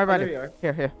 I'm right Oh, behind there you. you are.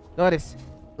 Here, here. Look at this.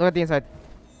 Look at the inside.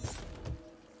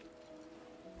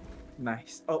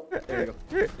 Nice. Oh, there you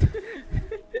go.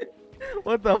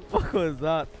 What the fuck was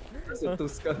that? So 2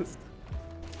 skulls.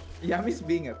 Yammy's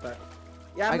being attacked.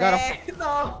 Yummy! I got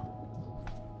No!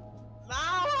 No!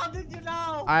 How did you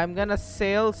know? I'm gonna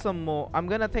sail some more. I'm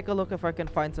gonna take a look if I can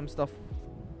find some stuff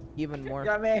even more.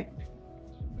 Yummy!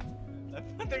 I'm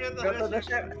putting it Go to on the the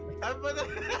ship. ship. I'm putting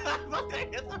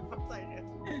it. I'm putting it.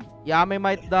 Yami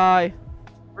might die.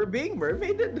 We're being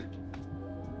mermaided.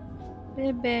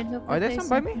 Bebe, look Are what there I some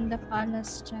by sent me? in the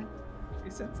palace chat. We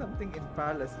said something in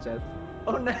palace chat.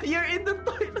 Oh no, you're in the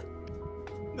toilet.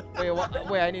 Wait, what?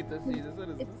 Wait, I need to see this. What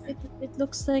is It, this? it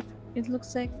looks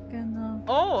like an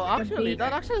Oh, a actually,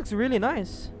 that actually looks really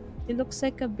nice. it looks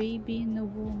like a baby in the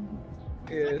womb.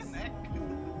 Yes.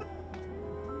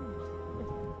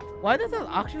 Why does that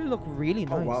actually look really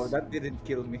nice? Oh wow, that didn't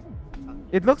kill me.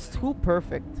 It looks too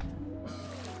perfect.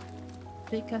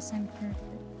 Because I'm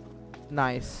perfect.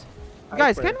 Nice. Hi,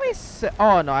 Guys, Fred. can we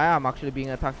oh no, I am actually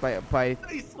being attacked by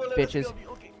Nice, wala na bitches. si Gabby.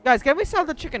 Okay. Guys, can we sell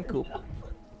the chicken coop?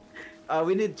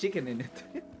 We need chicken in it.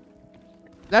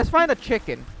 Let's find a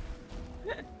chicken.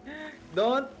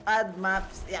 Don't add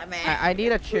maps. Yummy! I need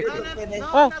a No, chicken. Finish.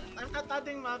 Oh. I'm not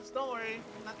adding maps. Don't worry.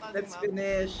 I'm not adding Let's maps.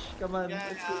 finish. Come on, Yeah,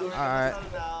 let's yeah, do we're it. gonna Alright.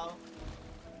 sell now.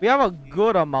 We have a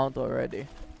good amount already.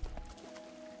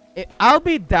 I'll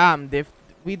be damned if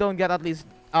we don't get at least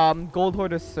gold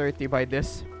hoarders 30 by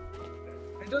this.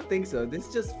 I don't think so. This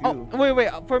is just Oh, few.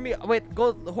 wait, for me, wait,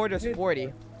 gold hoarders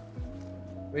 40.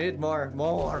 We need more.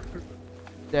 More.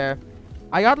 There.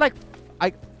 I got like,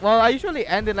 I usually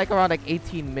end in like around like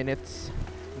 18 minutes.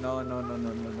 No.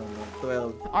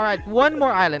 12. Alright, one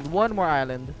more island.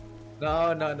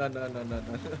 No.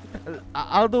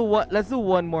 I'll do what? Let's do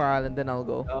one more island, then I'll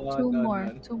go. No, Two no, more.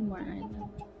 no. Two more islands.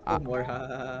 Two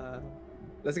more.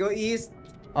 Let's go east.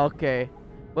 Okay.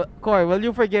 But Corey, will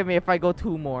you forgive me if I go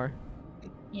 2 more?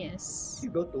 Yes. You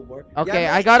go 2 more. Okay,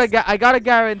 Yeah, I gotta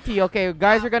guarantee. Okay,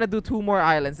 guys, we're gonna do 2 more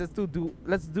islands.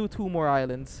 Let's do 2 more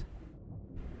islands.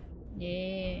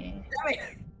 Yeah.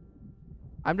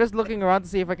 I'm just looking around to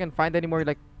see if I can find any more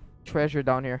like treasure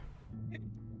down here.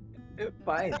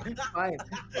 Fine.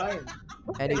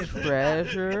 Any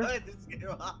treasure?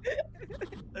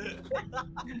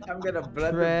 I'm gonna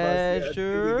blood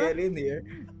Treasure? the bus. Get in here.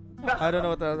 I don't know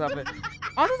what that happened.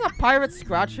 How does a pirate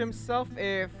scratch himself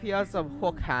if he has a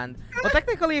hook hand? But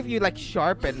technically, if you like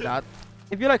sharpen that,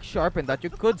 you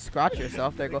could scratch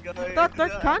yourself. There you go. That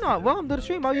kind of welcome to the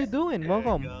stream. How you doing?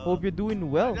 Welcome. Hope you're doing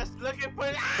well. Just looking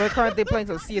for We're currently playing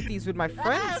some Sea of Thieves with my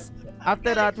friends.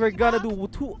 After that, we're gonna do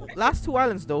last two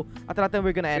islands though. After that, then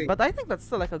we're gonna end. 3, But I think that's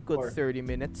still like a good 4, 30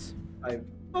 minutes. 5.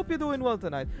 Hope you're doing well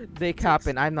tonight. They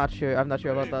capping. I'm not sure. I'm not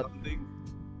sure about that. something.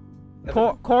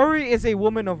 Corey is a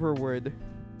woman of her word.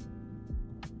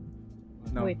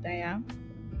 No. Wait, I am.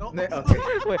 No.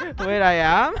 Wait, I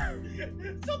am?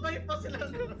 Sabay pa sila.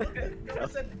 You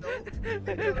said no.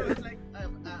 I was like,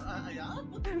 yeah?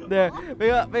 There,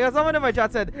 because someone in my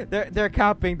chat said they're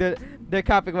capping. They're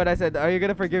capping when I said, "Are you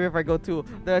gonna forgive me if I go 2?"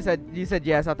 Then I said, "You said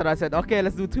yes." After I said, "Okay,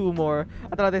 let's do 2 more."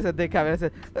 After that, they said they're capping. I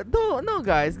said, "No,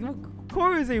 guys.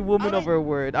 Corey is a woman of her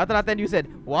word." After that, then you said,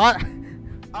 "What?"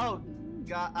 Oh,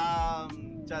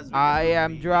 Jasmine. I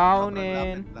am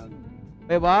drowning.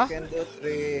 Wait, what? Can do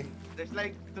 3. There's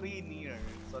like 3 near.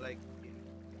 So like.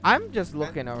 I'm just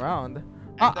looking around.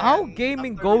 And How then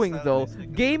gaming after going this, though? there's like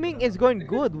a Gaming different is going one.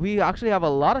 good. We actually have a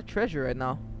lot of treasure right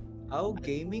now. How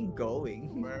gaming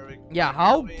going? Where we Yeah,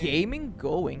 how going? gaming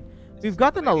going? It's We've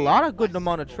gotten a lot of good bicycle.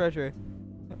 amount of treasure.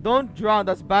 Don't drown,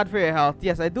 that's bad for your health.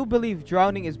 Yes, I do believe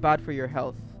drowning is bad for your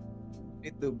health.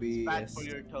 It do be. It's bad Yes. for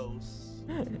your toes.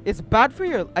 It's bad for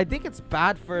your, I think it's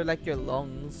bad for like your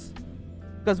lungs.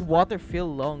 Because water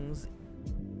fill lungs.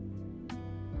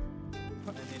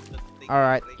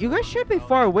 Alright, you guys should be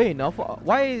far away enough.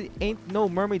 Why ain't no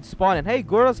mermaid spawning? Hey,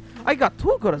 Goras, I got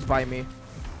 2 Goras by me.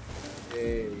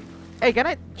 Hey. Hey,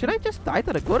 should I just die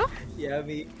to the Gora?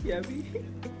 Yummy. Yummy.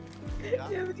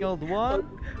 Yummy. Killed one.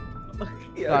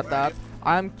 Yeah. Got that.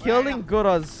 I'm killing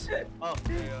Goras. Oh,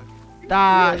 yeah.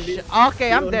 Dash. You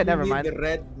Okay, I'm only dead. Never need mind. the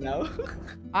red now.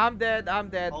 I'm dead. I'm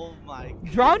dead. Oh my.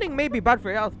 Drowning may be bad for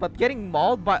your health, but getting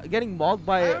mauled by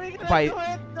Are we gonna by do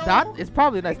it? No. that is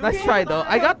probably nice. Nice Okay, try though.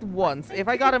 I bye. got once. If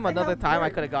I got him I another got time, I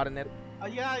one. could have gotten it.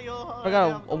 Yeah, yo. If I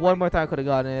got one more time, I could have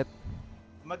gotten it.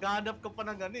 Maghanap ka pa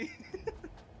ng gani.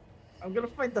 I'm gonna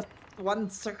find the one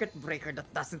circuit breaker that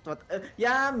doesn't want.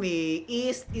 Yummy.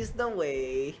 East is the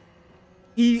way.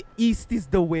 East is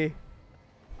the way.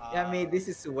 Yummy. This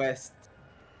is west.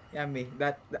 Yummy.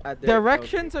 That the other.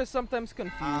 Directions are sometimes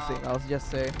confusing. I'll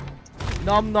just say.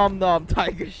 Nom nom nom.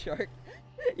 Tiger shark.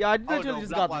 Yeah, I literally no,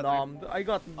 just black got water. nommed. I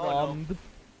got Oh, no. nommed.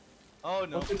 Oh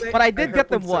no. Okay. But I did get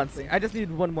them heard once. something. I just need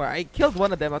one more. I killed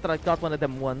one of them. I thought I got one of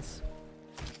them once.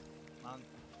 Mount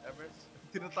Everest.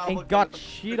 Tinatawag Ain't got tayo.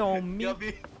 shit on me.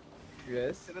 Gabi,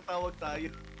 Yes. tinatawag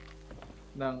tayo.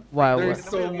 Nang, Why, there's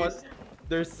what? so much.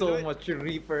 There's so much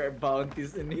Reaper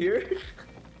bounties in here.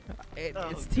 Oh,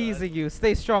 It's God. teasing you.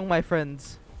 Stay strong, my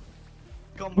friends.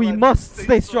 Come We on, must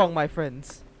stay strong, my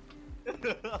friends.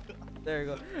 There you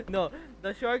go. No,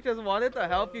 the shark just wanted to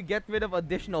help you get rid of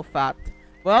additional fat.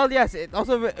 Well, yes, it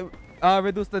also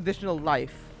reduced additional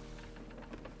life.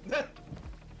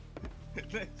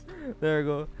 There you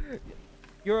go.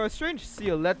 You're a strange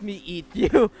seal. Let me eat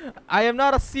you. I am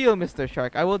not a seal, Mr.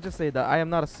 Shark. I will just say that. I am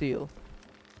not a seal.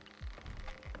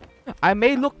 I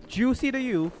may look juicy to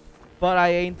you, but I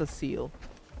ain't a seal.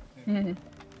 Chaz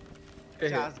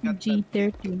got that-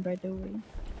 G13, by the way.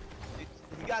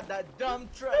 He got that dumb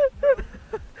truck.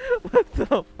 What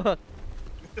the fuck?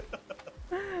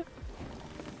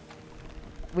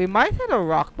 We might hit a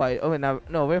rock bite. Oh,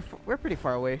 no, we're pretty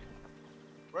far away.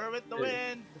 We're with the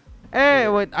wind. Hey,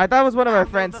 wait, I thought it was one of our Download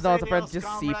friends. the No, it's a friend. videos,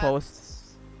 Just C post.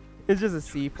 comrades. It's just a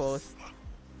C post.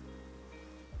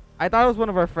 I thought it was one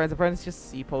of our friends. Apparently, it's just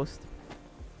C post.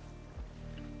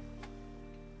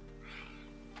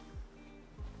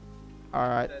 All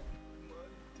right,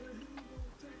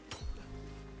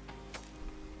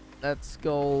 let's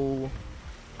go.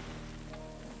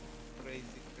 Crazy.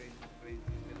 Can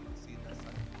you see that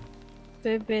sun?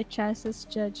 Bebe Chas is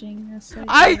judging us.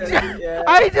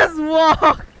 I just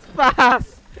walked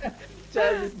fast.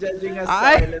 Chaz is judging us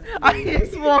I silently.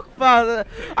 just walked past.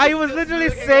 I was literally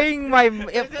saying my.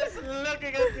 He's just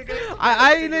looking at you guys.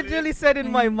 I literally said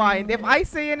in my mind, if I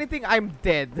say anything, I'm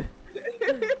dead.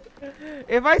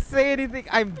 If I say anything,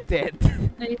 I'm dead.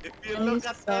 If you look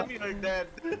at them, you're dead.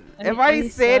 If I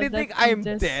say anything, I'm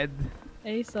dead.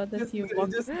 I saw that Just- you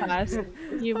walked just- past.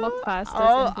 You walked past us.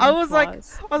 Oh, and I then was like,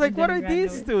 paused, and what then are ran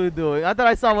these away. two doing? I thought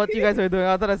I saw what you guys were doing.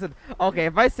 I thought I said, okay,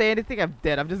 if I say anything, I'm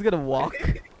dead. I'm just gonna walk.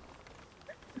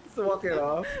 Just walk it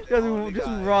off. Just Only just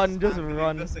guys run, just handling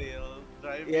run. the sail,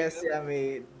 driving Yes, it.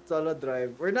 Yummy. Solo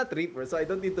drive. We're not Reaper, so I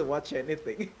don't need to watch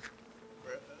anything.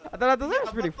 I thought that was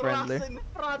Yeah, pretty but rocks friendly. in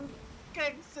front,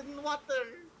 kegs in water.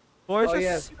 Horse Oh,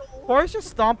 just, yes. horse just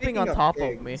stomping on Speaking of top of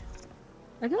eggs. me.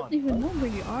 I don't even know where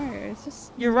you are. It's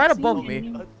just You're right see above you.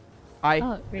 me. Hi.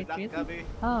 Oh, wait, Good luck, really? Gabby.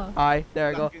 Oh. Hi, there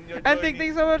I go. Luck in your And journey.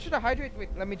 thanks so much for the hydrate. Wait,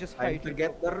 let me just Time to hydrate.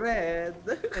 get the red.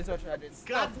 Thanks so much for hydrate.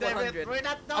 God Stealth damn it, 100. we're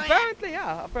not doing it. Apparently,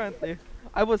 yeah, apparently.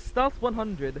 I was stealth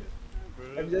 100.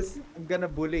 I'm gonna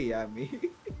bully Yummy.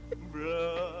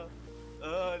 Bruh.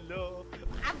 No.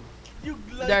 Ah, you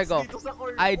glance There you go. dito sa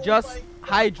corner. I Oh just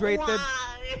my God, hydrated.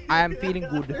 why? I am feeling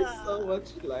good. So much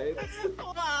lights.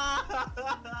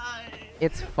 Why?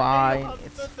 It's You fine. have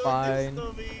It's to do this fine.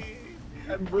 to me.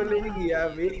 I'm bullying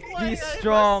Yami. Why Be I must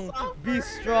strong. suffer? Be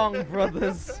strong,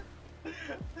 brothers.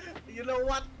 You know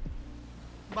what?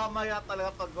 Mamaya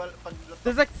talaga pag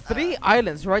There's like 3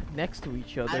 islands right next to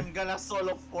each other. I'm gonna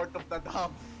solo Fort of the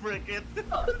Dam. Frick it.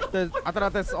 I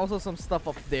thought there's also some stuff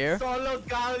up there. Solo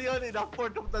galleon in a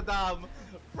Fort of the Dam.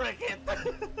 Frick it.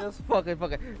 Just fuck it.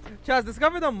 Chaz,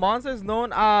 discover the monsters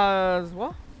known as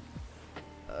what?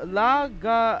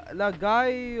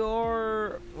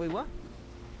 Lagayor. Wait, what?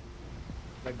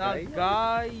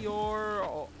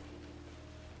 Lagayor.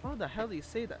 How the hell do you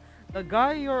say that?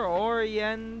 Lagayor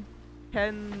Orient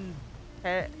Teneto.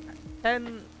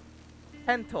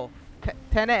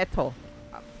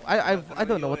 I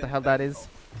don't know what the hell that is.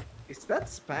 Is that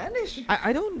Spanish?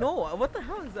 I don't know. What the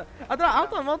hell is that?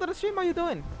 Alton, what the stream are you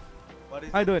doing? What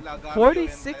is I do it. Lagario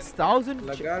 46,000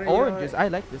 Lagario oranges. I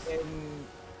like this.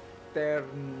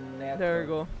 Internet. There you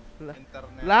go. Internet.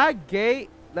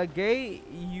 Lagay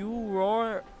you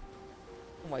roar.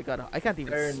 Oh my god, I can't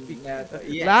even speak. Yes.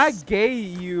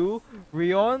 Lagay you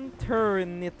Rion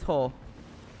Turnito.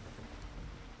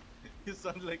 You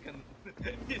sound like an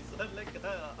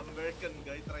American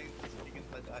guy trying to speak in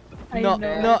Tagalog. I No,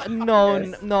 know.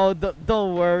 no,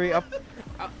 don't worry.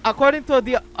 According to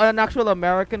an actual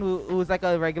American who's like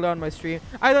a regular on my stream,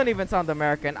 I don't even sound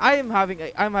American. I'm having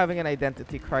an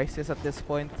identity crisis at this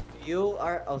point. You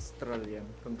are Australian.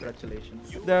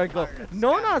 Congratulations. There you go.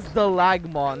 Known as the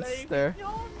lag monster.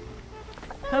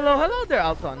 Hello there,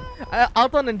 Alton.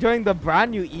 Alton enjoying the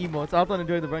brand new emotes.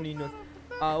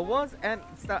 Was and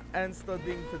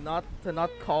studying to not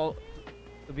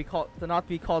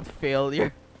be called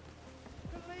failure.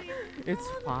 It's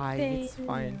fine.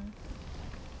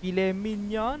 Filet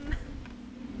mignon.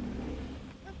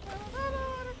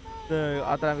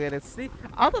 I'm gonna sleep.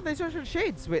 Alton, there's your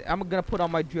shades. Wait, I'm gonna put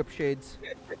on my drip shades.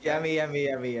 Yummy.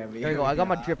 There you go. I got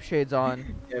my drip shades on.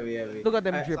 Yummy. Look at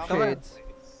them drip come on. shades.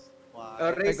 Why?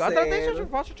 There you go. There's your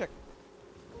posture check.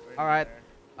 All right.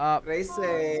 Raise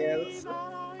sales.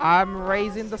 I'm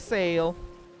raising the sail.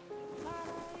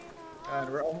 And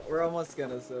we're almost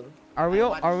gonna sell. Are we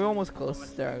almost close?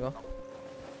 There I go.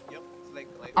 Yep, it's like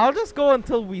I'll just go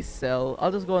until we sell.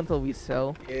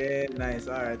 Yeah, nice.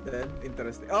 Alright then.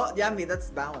 Interesting. Oh, Yummy, that's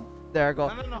down. There I go.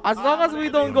 No. As long as we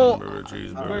don't go Hamburger,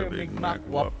 cheeseburger, Big Mac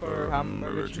Whopper,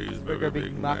 hamburger, cheeseburger,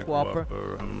 Big Mac Whopper,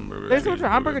 Whopper. hamburger, There's your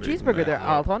hamburger Big cheeseburger Mac there,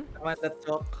 Alton. Come on, let's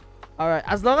talk. Alright,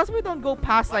 as long as we don't go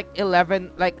past like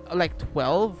 11, like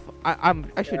 12, I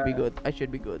should be Yeah. good. I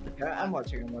should be good. Yeah, I'm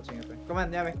watching it. Come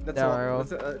on, Yummy, let's There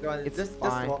walk. we go. Come on, It's just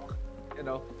fine. walk. You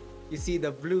know, you see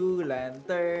the blue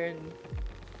lantern,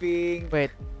 pink,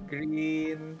 Wait,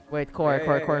 green. Corey.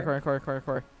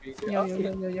 green.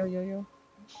 Yo.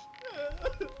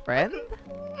 Friend?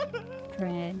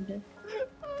 Friend.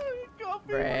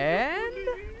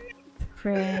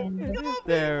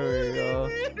 There we go.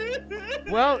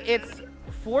 Well, it's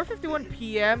 4:51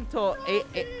 p.m. to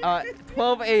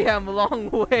 12 a.m. Long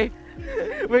way.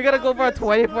 We're gonna go for a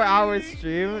 24-hour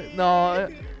stream. No,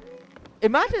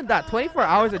 imagine that 24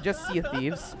 hours of just Sea of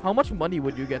Thieves. How much money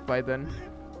would you get by then?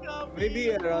 Maybe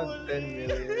around 10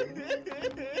 million.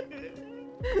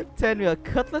 10 mil.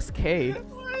 Cutlass K.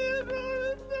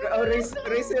 Oh, race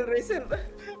it.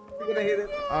 You're gonna hit it.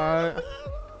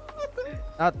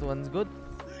 That one's good.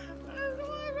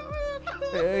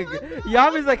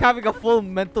 Yami's like having a full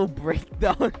mental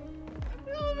breakdown.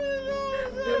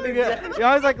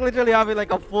 Yami's like literally having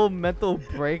like a full mental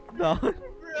breakdown.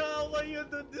 Bro, why you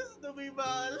do this to me,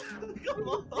 man? Come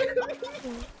on.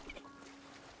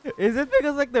 Is it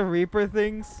because like the Reaper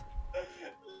things?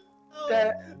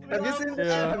 Have you seen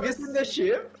Yeah. Have you seen the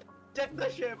ship? Check the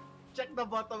ship. Check the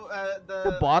bottom.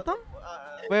 The bottom?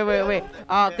 Wait.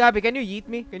 Gabby, can you yeet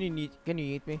me? Can you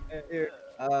yeet me? Here,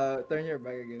 turn your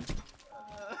back again.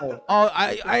 Oh, Oh,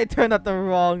 I turned at the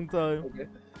wrong time. okay.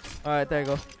 Alright, there you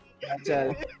go.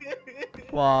 Chaz,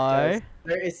 Why?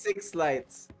 there is 6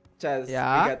 lights. Chaz,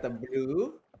 Yeah? we got the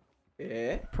blue.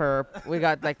 Yeah. Perp. We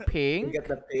got like We pink. got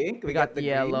the pink. We got the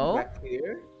yellow. Green back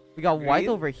here. We got white green.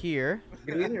 over here.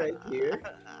 Green right here.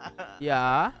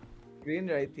 Yeah. Green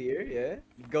right here.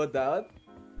 Yeah. Go down.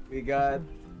 We got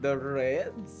the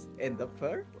reds and the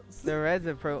purples. The reds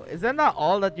and pro. Is that not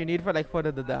all that you need for like Foot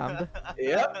of the Damned?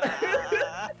 Yep.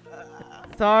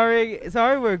 Sorry,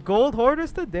 we're gold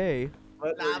hoarders today.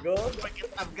 But we go.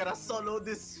 I'm gonna solo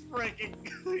this freaking.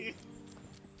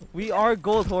 We are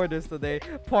gold hoarders today.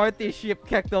 Party ship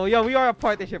Kekto. Yeah, we are a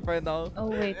party ship right now. Oh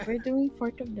wait, we're doing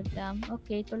Fort of the Dam.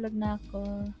 Okay, tulog na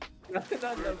ako.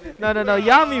 No.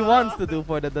 Yami wants to do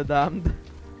Foot of the Damned.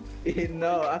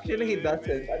 No, actually he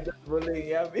doesn't. I'm just bullying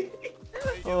Yami.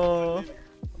 Oh.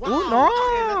 Wow. Ooh,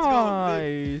 Okay, let's go.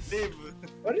 nice. Dave.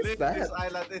 What is Leave that? this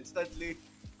island instantly.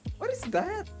 What is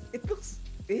that? It looks.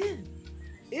 Ew.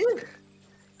 Ew.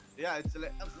 Yeah, it's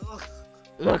like.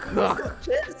 Look.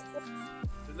 Chest.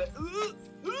 It's like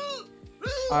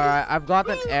Alright, I've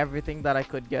gotten everything that I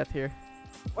could get here.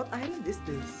 What island is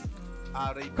this?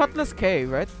 Reaper. Cutlass K,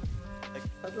 right?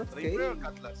 Cutlass Reaper or Cave?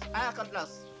 Cutlass?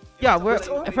 Cutlass. Yeah, It's we're, a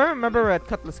plane. if I remember, we're at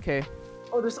Cutlass K.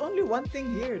 Oh, there's only one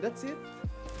thing here. That's it.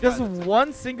 Just that's it.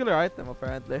 one singular item,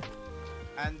 apparently.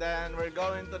 And then we're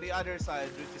going to the other side,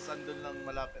 which is andun lang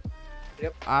malapit.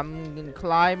 I'm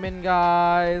climbing,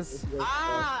 guys.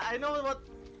 I know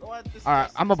what this Alright,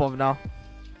 is. I'm above now.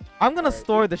 I'm gonna Alright.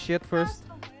 store the shit first.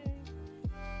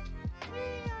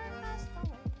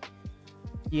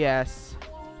 Yes.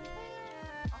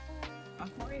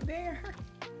 Ahoy there.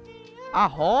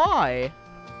 Ahoy!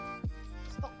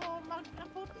 Gusto ko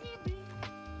mag-Apple TV.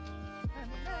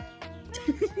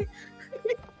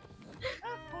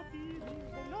 Apple TV.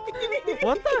 Hello.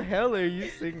 What the hell are you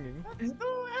singing? Gusto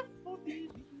Apple TV.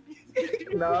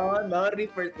 No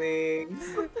Reaper things.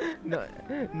 No,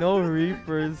 no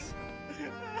reapers.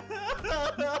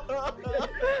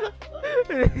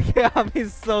 Yeah,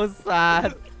 he's so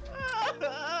sad.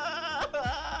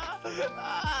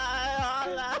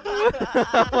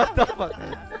 What the fuck?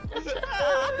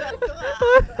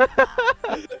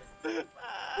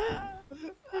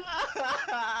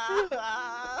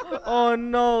 Oh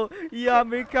no,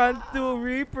 Yami can't do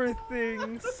reaper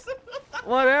things.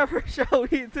 Whatever shall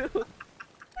we do?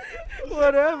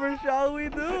 Whatever shall we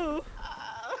do?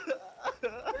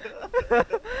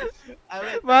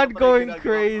 Man going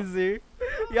crazy.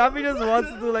 Yami just wants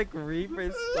to do like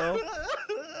reaper stuff.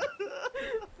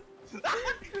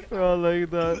 Oh, like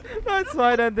that. No, it's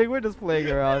fine ending. We're just playing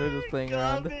around. We're just playing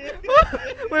around.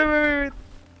 Wait.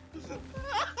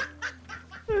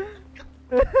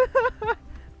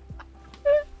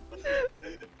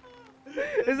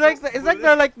 It's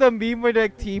like the meme where they're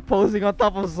like T-posing on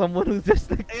top of someone who's just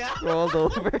like Yeah. rolled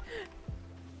over.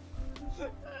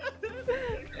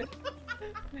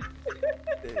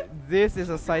 This is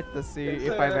a sight to see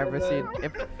if I've ever seen.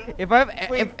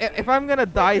 If I'm gonna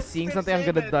die seeing something, I'm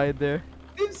gonna die there.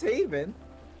 It's Haven.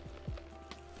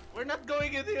 We're not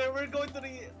going in here. We're going to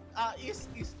the east.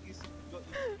 Go east.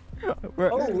 We're-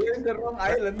 Oh, we're in the wrong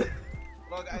island.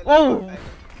 Wrong island. Oh! Wrong island.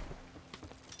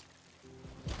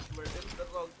 We're in the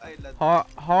wrong island.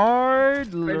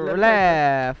 Hard left.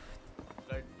 left.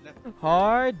 Guard left.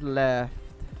 Hard left.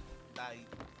 Die.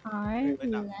 I Wait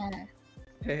lang.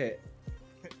 Hehe.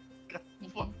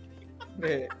 Fuck.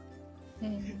 Hehe.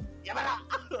 Yamala!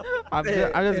 I'm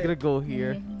just gonna go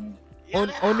here.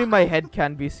 Yamala! Only my head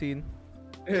can be seen.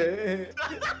 Hehe.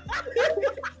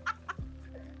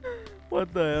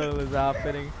 What the hell is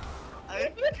happening?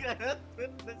 I cannot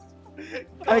witness.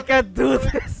 I can't do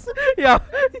this. Yeah,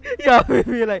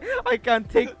 maybe like I can't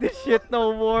take this shit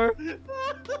no more.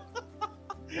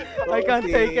 I can't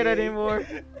take it Okay. anymore.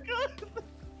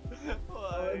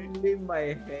 Why? Only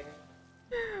my head.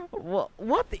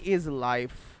 What is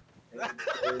life?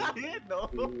 You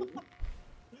know?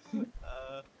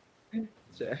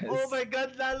 Just. Oh my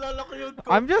god, naalala ko yung quote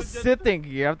I'm ko just dyan. sitting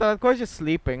here. I'm of course just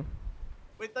sleeping.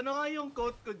 Wait, ano nga yung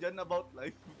quote ko dyan about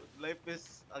life? Life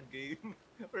is a game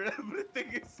where everything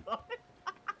is hard.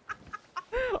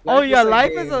 Oh yeah,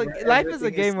 Life is a game life where is a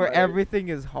everything is game where hard. everything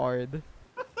is hard.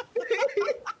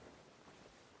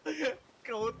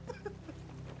 Quote.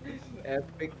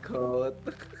 Epic quote.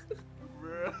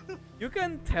 Bruh. You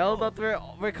can tell that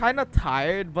we're kind of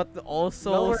tired, but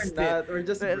also No, we're still. not. We're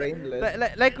just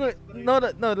brainless. Like we're no,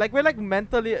 like we're like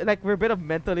mentally, like we're a bit of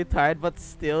mentally tired, but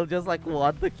still just like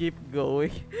want to keep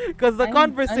going, because the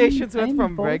conversations went I'm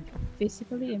from both reg.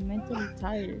 physically and mentally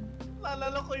tired.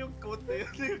 Naalala ko yung quote na yun.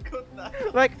 Yung quote na.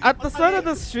 Like at the start of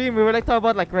the stream, we were like talking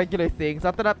about like regular things.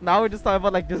 After that, now we're just talking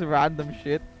about like just random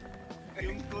shit.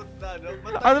 Yung quote na, no?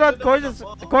 After that,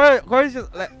 Matalino Corey's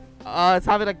just like it's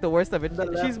having like the worst of it. The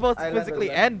left She's both island, the physically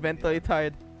left. and mentally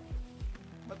tired.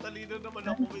 Matalino naman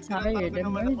ako. May I'm tinatawag tired, I'm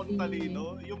naman akong ready. talino.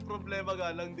 Yung problema nga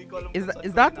lang, di ko alam Is kung saan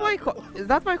is ko that why ginagawa. is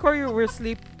that why Corey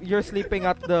you're sleeping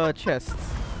at the chests?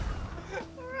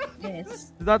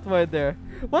 Yes. Is that why there?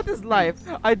 What is life?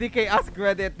 IDK ask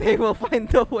Reddit. They will find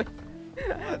a way.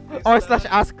 Or slash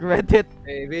ask Reddit.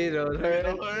 Baby, don't hurt.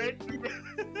 Don't hurt.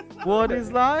 What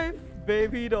is life?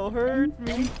 Baby, don't hurt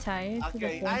I'm me. tired to the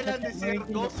Okay, point island that is I'm here,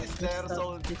 already ghost is looking there, for so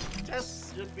substitutes.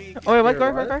 chest should be. Oh wait, what,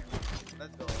 Here, Corey? what?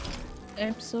 Let's go.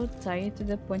 I'm so tired to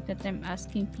the point that I'm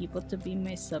asking people to be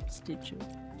my substitute.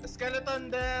 Skeleton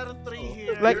there, 3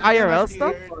 here. Like IRL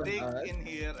stuff? Dig Alright. in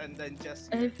here and then chest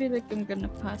I here. feel like I'm gonna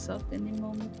pass out any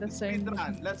moment. That's why I'm Speedrun,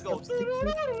 looking let's for go.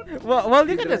 substitute. Well,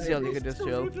 you can Speedrun just chill. it You is. can just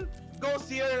chill. goes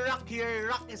here,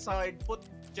 rock is hard, put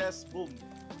chest, boom.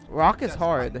 Rock is Just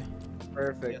hard.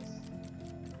 Perfect.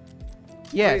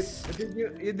 Yes. Wait,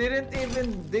 you didn't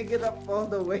even dig it up all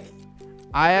the way.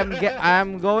 I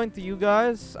am going to you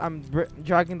guys. I'm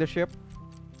dragging the ship.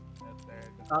 Yes, there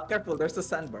you go. Careful, there's a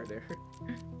sandbar there.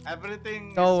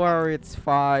 Everything Don't is worry, it's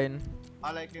fine.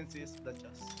 all I can see is the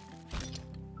chest.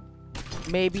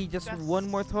 Maybe just Yes. one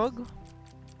more tug.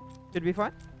 Should be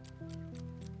fine.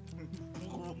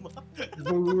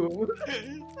 Boom.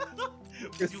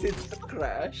 Because it's a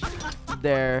crash.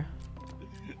 There.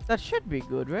 That should be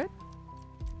good, right?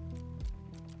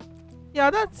 Yeah,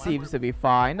 that One seems more- to be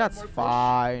fine. That's more push.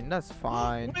 fine. That's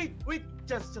fine. Wait,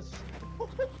 just.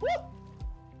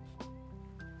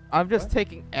 I'm just What?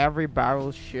 taking every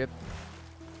barrel shit.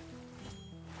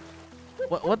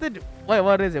 What did wait,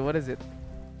 what is it? What is it?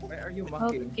 Why are you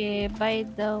mocking? Okay, by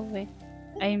the way,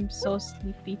 I'm so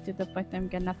sleepy to the point I'm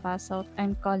gonna pass out.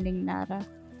 I'm calling Nara.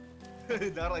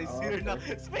 Nara is here now.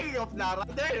 Speaking of Nara,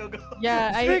 there you go.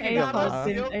 Yeah, Speaking I of called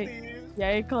Nara. him.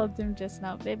 I called him just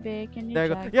now. Baby, can you There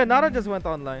you go. drag Yeah, Nara me? just went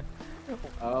online.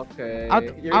 Okay.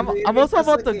 I'm also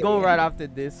about to go right after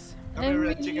this. Come I'm here,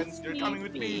 red really chickens. You're coming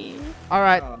with me. sleepy. All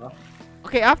right. Oh,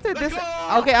 Okay, after Let's this.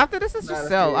 go! Okay, after this is just Nara's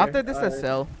sell. here. After this is Alright.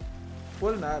 sell.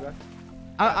 full Nara.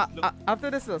 After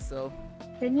this is sell.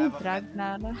 Can you Have a drag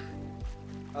Nara?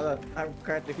 Hold on, I'm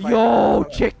currently fighting. Yo,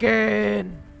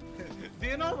 chicken! Do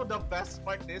you know what the best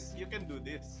part is? You can do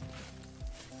this.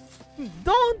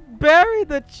 Don't bury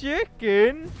the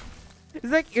chicken. It's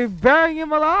like you're burying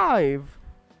him alive.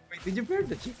 Wait, did you burn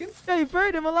the chicken? Yeah, you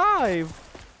buried him alive.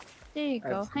 There you I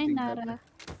have go. Hi, something Nara.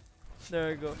 There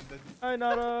you go. Hi,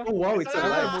 Nara. Oh wow, it's It's Where's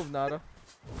alive. the move, Nara?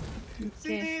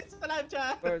 See, Okay, it's alive,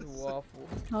 chat. Where's Waffle?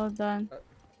 hold on.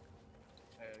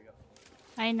 There you go.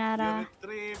 Hi, You Nara.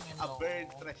 retrieve a buried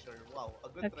treasure. Wow, a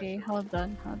good Okay, treasure. hold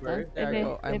on, hold on. Where? There you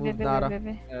go. I moved baby, Nara.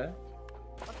 baby. Yeah.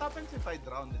 What happens if I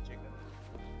drown the chicken?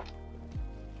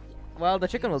 Well, the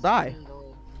chicken will die.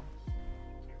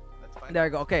 That's fine. There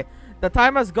you go. Okay. The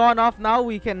time has gone off now.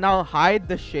 We can now hide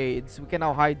the shades. We can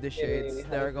now hide the shades. Yay,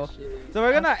 There we hide go. the shades. So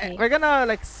Okay. we're gonna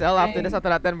like sell after this. Fine. After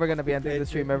that, then we're gonna be ending the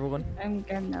stream, everyone. I'm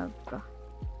gonna go.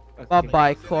 Okay. Bye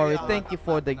bye, So, Corey. yeah, Thank you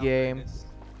for the number game. is-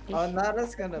 Oh,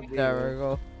 Nara's gonna be. There we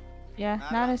go. Yeah,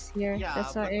 Nara? Nara's here. Yeah,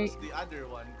 That's but why who's the other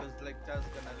one? Because like Chad's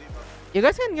gonna leave us. You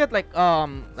guys can get like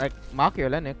Maki or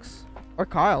Lennox or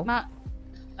Kyle.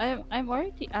 I'm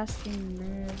already asking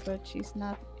her, but she's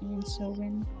not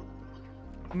answering.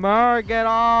 Mer, get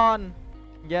on.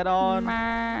 Get on.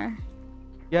 Ma.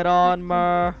 Get on,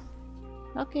 Mer.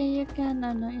 Okay, you can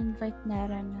invite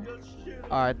Nara na.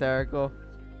 Alright, there we go.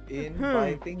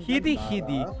 Inviting the Hidi Nara.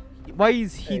 Hidi. Why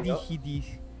is There you Hidi go. Hidi?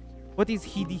 What is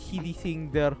Hidi Hidi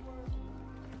thing there?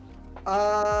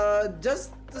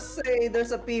 Just to say,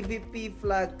 there's a PvP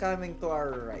flag coming to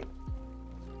our right.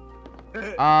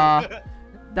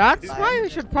 That's why we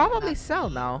should probably sell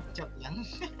now. Joke lang.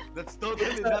 That's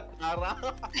totally not Nara.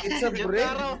 It's a Yung brick.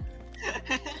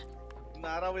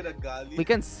 Nara with a gali. We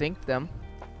can sink them.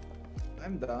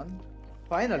 I'm done.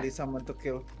 Finally, someone to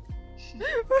kill.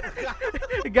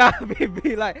 Gabi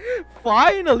be like,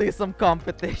 finally some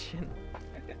competition.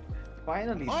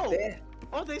 Finally, Oh. dead.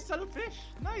 Oh, they sell fish.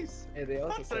 Nice. Yeah, they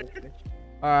also Hunter. said fish.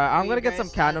 Alright, I'm You gonna get some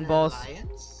guys cannonballs.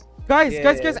 Alliance? Guys, Yeah,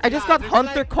 guys, yeah. guys, I just Yeah, got there's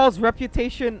Hunter like- Call's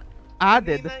reputation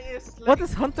added. Kanina is What like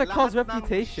is Hunter Call's lahat ng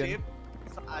reputation? ship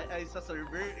sa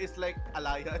server is like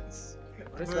alliance.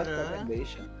 What is that Bruh.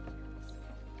 recommendation?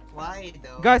 Why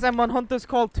though? Guys, I'm on Hunter's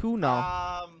Call 2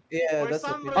 now. Yeah, For that's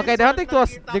some what Okay, they're hunting to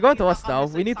us. nakita- They're going to kita us now.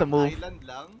 kami We sa need to isang move. island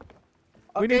lang.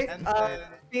 We Okay, need- And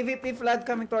PvP flag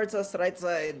coming towards us, right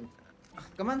side.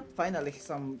 Come on, finally,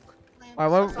 some.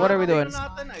 Alright, what are we doing?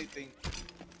 Natin, I think.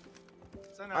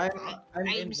 Sana I'm, ako? I'm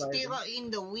I'm still inviting.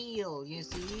 in the wheel, you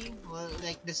see? Well,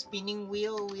 like the spinning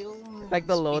wheel. Like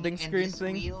the spinning loading screen endless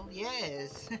thing? Wheel.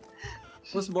 Yes.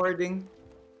 Who's boarding?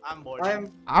 I'm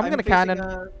boarding. I'm gonna facing cannon.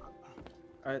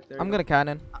 Alright, there I'm you gonna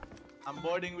cannon. I'm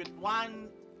boarding with one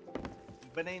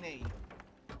banana.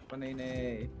 go.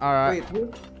 Panay. Alright.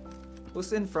 Wait,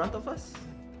 who's in front of us?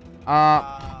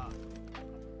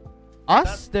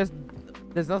 Us? There's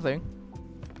nothing.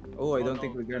 Oh, I don't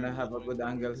think we're gonna have a good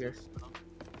angle here.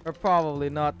 Or probably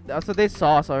not. So they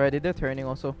saw us already. They're turning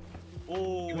also.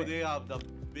 Oh, they have the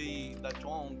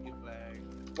chonky flag.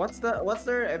 What's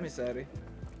their emissary?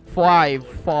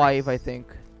 Five, I think.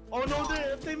 Oh no,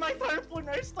 they might harpoon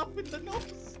our stuff in the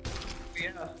nose.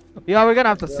 Yeah. Yeah, we're gonna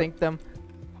have to Yeah. sink them.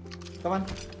 Come on,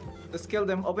 let's kill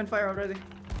them. Open fire already.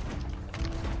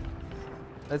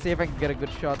 Let's see if I can get a good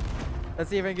shot. Let's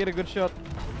see if I can get a good shot.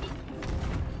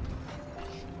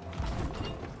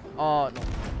 Oh no.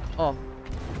 Oh.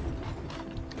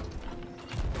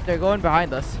 They're going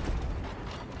behind us.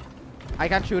 I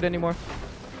can't shoot anymore.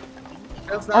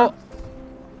 Else Oh. down.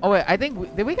 Oh wait, I think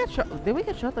did we get shot? Did we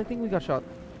get shot? I think we got shot.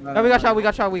 No, We got no. shot. We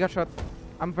got shot. We got shot.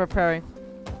 I'm preparing.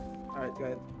 Alright, go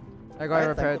ahead. I got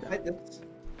repaired.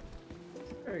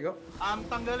 There you go.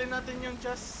 Tanggalin natin yung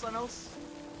chest, Sanos.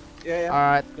 Yeah, yeah.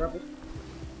 Alright, Drop it.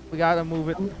 we gotta move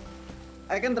it.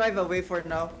 I can drive away for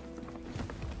now.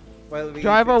 While we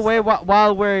Drive fix away stuff.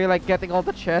 while we're like getting all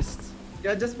the chests.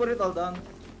 Yeah, just put it all down.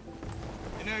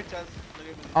 Yun yung chest.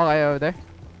 Lagay mo dito. Okay, over there.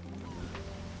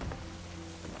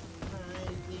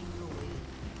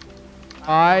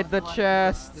 Alright, the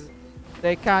chest.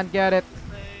 They can't get it.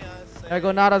 There you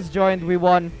go. Not us joined. We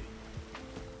won.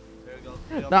 There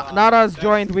you go. Not us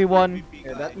joined. We won.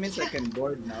 Yeah, that means I can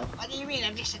board now. What do you mean?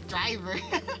 I'm just a driver.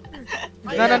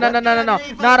 No.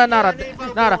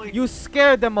 Nada. You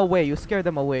scare them away. You scare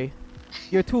them away.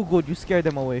 You're too good. You scare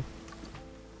them away.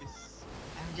 I'm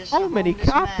just How a many homeless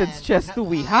captains man. chests do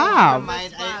we Never have?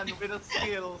 mind, Man without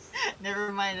skills.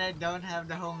 Never mind, I don't have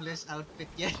the homeless outfit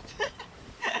yet.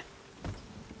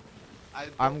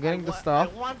 I'm getting the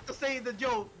stuff. I want to say the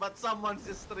joke, but someone's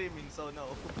just streaming, so no.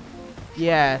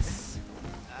 Yes.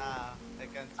 I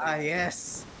can't say. Ah,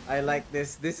 yes. I like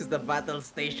this. This is the battle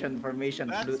station formation.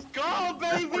 Let's Flute. go,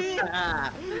 baby!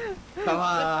 Come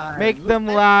on. Make them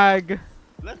lag.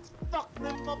 Let's fuck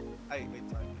them up. Ay, wait,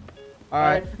 sorry.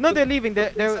 Alright. Alright. No, they're leaving.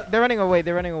 They're running away.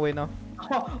 They're running away now.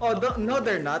 No,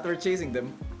 they're not. We're chasing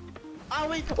them.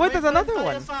 Wait. Wait, there's another tayo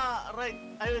one. Sa right.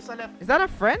 Ay, sa left. Is that a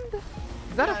friend?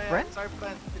 Is that a Yeah, friend? It's our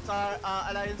friend. It's our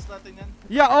alliance natin yan.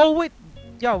 Yeah. Oh wait.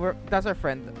 Yeah, that's our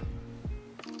friend.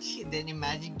 Then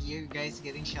imagine you guys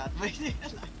getting shot by the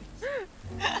alliance.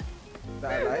 The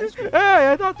alliance?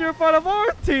 Hey, I thought you were part of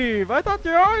our team. I thought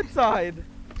you're our side.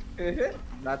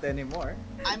 Not anymore.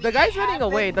 I mean, The guy's it running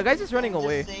away. happened. The guy's just running I'm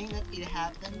away. Just saying that it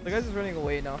happened. The guy's just running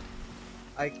away now.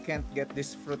 I can't get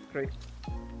this fruit crate.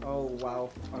 Oh wow.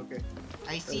 Okay.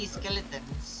 I see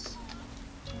skeletons.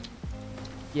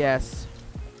 Yes.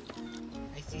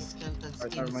 I see skeletons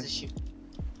Alright, in never the mind. ship.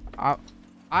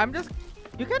 I'm just.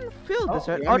 You can fill this,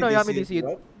 right? you Oh want no, me you to want me to see it.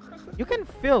 what? You can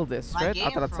fill this, My right? game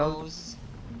After that cell. froze.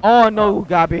 Oh no,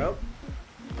 Gabby.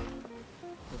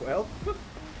 Well,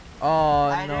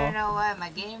 Oh I don't no. know why my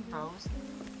game froze.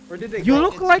 where did they You go?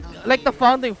 look like the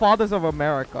founding fathers of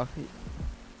America.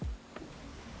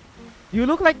 You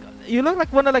look like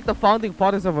one of the founding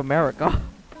fathers of America.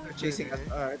 They're chasing us.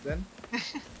 Alright then.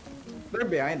 They're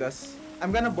behind us.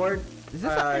 I'm gonna board. Is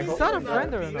this I is hope that a they're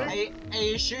friend not. or not? Are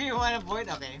you sure you want to board?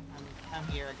 Okay, I'm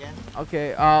here again.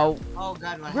 Okay. Oh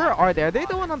god, what Where happened? are they? Are they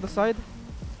the one on the side?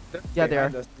 They're Yeah, they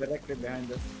behind are. us, directly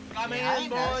behind us. Coming in, Behind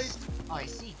boys. us? Oh, I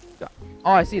see.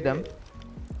 Oh, I see them.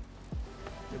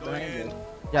 They're Go behind in. us.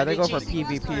 Yeah, Are they go for chasing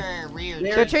us PvP. or rear?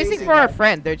 They're They're chasing chasing for our us.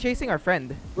 friend. They're chasing our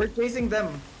friend. We're chasing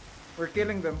them. We're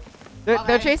killing them. They're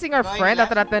Okay, chasing our going friend.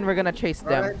 After left. that, then we're gonna chase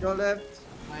them. Alright, go left.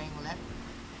 Going left.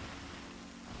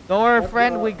 Don't worry, What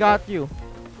friend. the- We got you.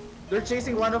 They're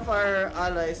chasing one of our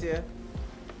allies, yeah.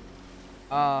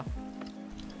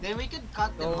 Then we could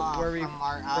cut them Don't off worry, from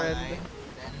our friend. ally.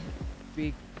 Then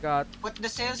We got put the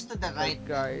sails to the the right.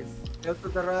 guys Go to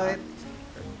the right.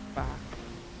 back.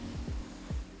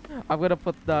 I'm gonna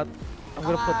put that. I'm Come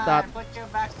gonna put on, that. Put your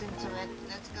backs into it.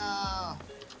 Let's go.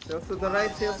 Sails to the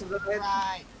right, sails to the right.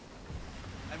 Right.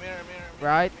 I'm here.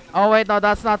 Right? Oh wait, no,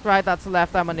 that's not right. That's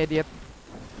left. I'm an idiot.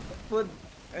 Food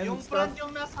and Yung stuff. front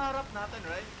yung nasa harap natin,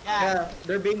 right? Yeah. Yeah,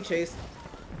 they're being chased.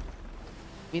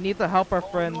 We need to help our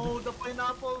Oh friend. no, the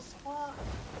pineapples. Fuck.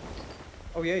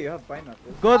 Oh yeah, you have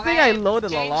pineapple. Good thing I Okay,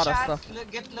 loaded a chain lot of shots,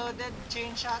 stuff. Get loaded.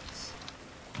 Chain shots.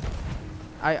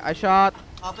 I shot.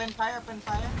 Open fire. Open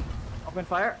fire. Open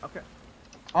fire? Okay.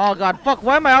 Oh god, fuck.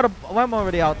 Why am I out of? Why am I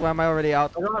already out? Why am I already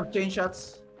out? I don't have chain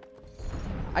shots.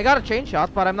 I got a chain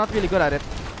shot, but I'm not really good at it.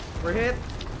 We're hit.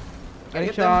 Getting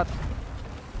hit them. shot.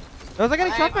 They're also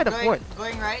getting shot by the going, fort.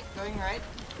 Going right. Going right.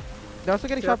 They're also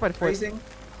getting shot by the fort. Racing.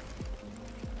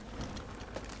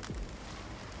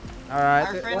 Alright. Our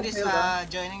Okay, friend one is tail down.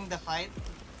 joining the fight.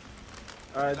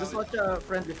 Just watch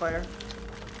friendly fire.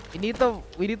 We need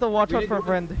to watch We out need for a to-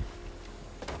 friend.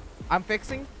 I'm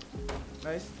fixing.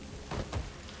 Nice.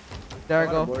 There I I'm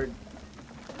on go. board.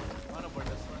 Wanna board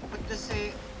this one? Put the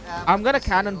say. I'm gonna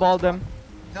cannonball them.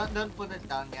 Don't put it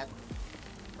down yet.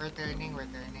 We're turning. We're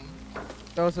turning.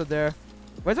 Those are there.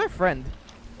 Where's our friend?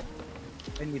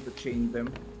 I need to chain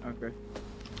them. Okay.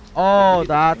 Oh,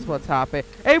 that's what's happening.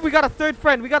 Hey, we got a third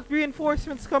friend. We got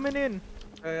reinforcements coming in.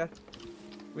 Yeah.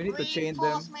 We need to chain them.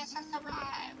 Reinforcements has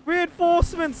arrived.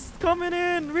 Reinforcements coming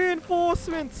in.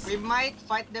 Reinforcements. We might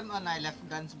fight them on our left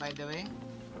guns, by the way.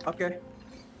 Okay.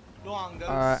 Luangas.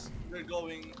 Alright. They're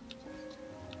going.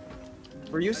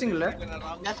 We're using left.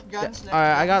 Left guns, left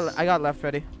Alright, guns. I got left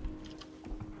ready.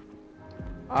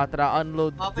 After I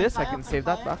unload Open this, I fire, can open save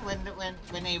that fire. back.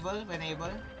 When able, when able.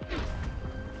 Open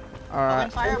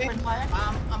Alright. fire, open fire.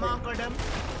 I'm anchor them.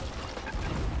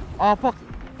 Oh fuck.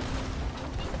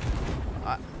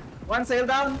 One sail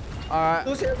down. Alright.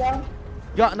 Two sail down.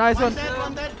 Yeah, nice One one. dead,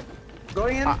 one dead.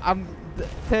 Going in. I'm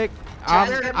take. Chaz,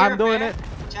 can you I'm doing repair?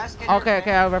 it. Chaz, can you Okay,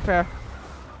 okay, repair? I'll repair.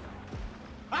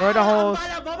 Where are the holes?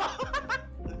 Bala, baba.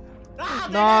 Ah,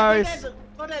 Nice.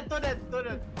 Two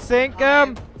dead. Sink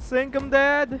him! Sink him,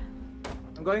 Dad!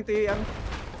 I'm going to EM.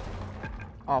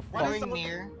 Oh We're fuck. going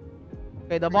near.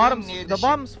 Okay, the We're bottom's near the the ship.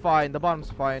 bottom's fine. The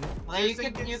bottom's fine. Okay, you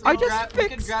could I just grab, you could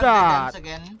fixed grab that. the guns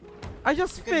again. I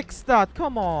just You can- fixed that.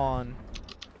 Come on.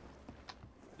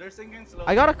 They're sinking slow.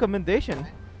 I got a commendation.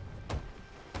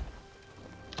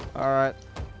 All right.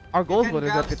 Our You gold can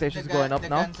winner's grab reputation's the going up the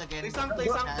now. guns again. They sunk.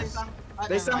 Chaz. Oh,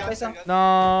 They never sunk, mind. they sunk.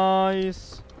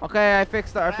 Nice. Okay, I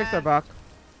fixed her. I fixed her back.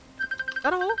 Is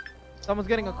that a hole? Someone's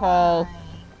getting a call.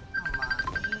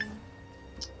 Come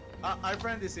on. Our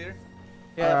friend is here.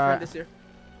 Yeah, Alright. friend is here.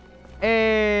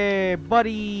 Hey,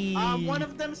 buddy. One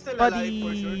of them still alive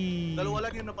for sure. Buddy. Dalawa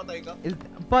lang yung napatay ka. Is They're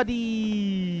in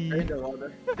buddy. the water.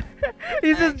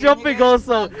 He's Can just you jumping guys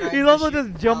also. guard He's the also ship? just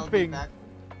I'll be jumping. back.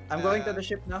 I'm going to the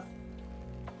ship now.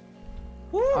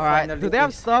 Woo, Alright, finally do they have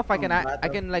ace stuff? I from can I battle.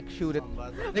 can like shoot it.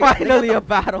 Somebody. They got- they got Finally the- a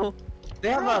battle. They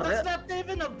have Bro, a that's red. not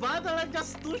even a battle. I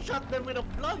just two-shot them with a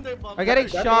blunderbuss. We're getting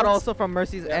That shot was- also from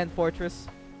Mercy's yeah. End Fortress.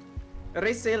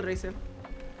 Race sail, race sail.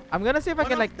 I'm gonna see if I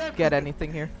One can of like them. get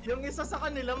anything here. Yung isa sa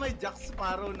kanila may Jack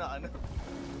Sparrow na ano.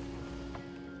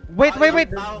 Wait, wait, wait!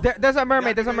 Ow. There's a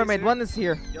mermaid. There's a Guys mermaid. here. One is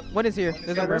here. Yep. One is here. One is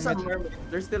There's here. a There's a mermaid. mermaid.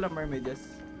 There's still a mermaid, yes.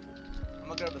 I'm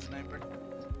gonna grab a sniper.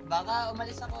 Baka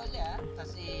umalis ako ulit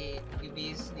kasi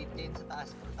bibis dito yun sa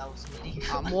taas kung tapos hindi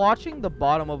I'm watching the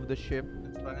bottom of the ship.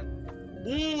 That's fine.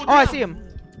 Ooh, Oh, I damn. see him.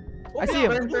 I see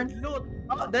him. Turn. Loot.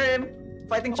 Oh, there him.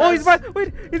 Fighting Oh, he's Chaz. fine.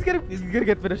 Wait, he's gonna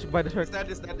get finished by the shark. Is that,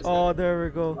 is that, is Oh, that. there we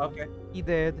go. Okay. He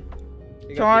did.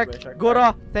 He got hit Shark, by a Gora,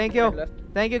 thank you. Left.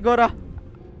 Thank you, Gora.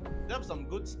 They have some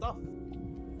good stuff.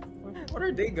 What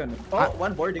are they gonna? Oh,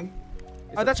 one boarding.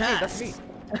 It's Oh, a that's me. Chaz. That's me.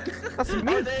 That's Oh,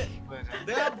 me.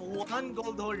 they have one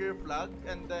gold warrior flag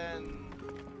and then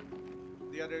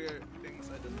the other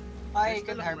things I don't know. Ay, There's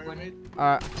still good a harpoon. mermaid.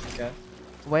 Okay.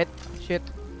 Wait, shit.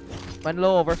 Went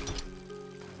low over.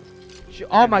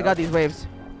 Oh my god, these waves.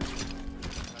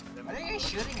 What are you guys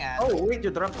shooting at? Oh wait, you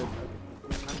dropped it.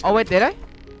 Oh wait, did I?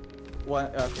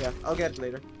 One. Yeah. I'll get it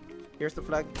later. Here's the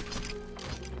flag.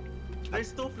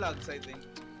 There's two flags, I think.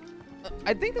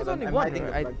 I think there's Hold on, only I'm one. hiding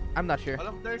the right? flag. I'm not sure. All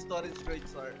of their storage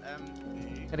crates are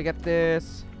empty. Gotta get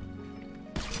this.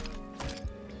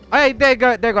 Hey, there you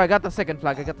go. There you go. I got the second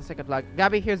flag. I got the second flag.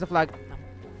 Gabby, here's the flag.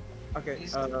 Okay.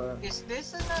 Is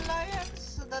this an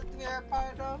alliance that we are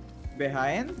part of?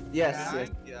 Behind? Yes. Yeah, Yes.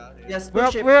 yeah. Yes. Two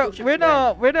We're ships, we're two ships we're in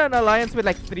behind. we're in an alliance with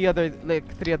like three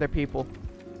other people.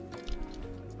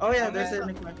 Oh yeah, Ano there's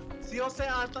yun? a Si Jose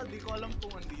ata, di ko alam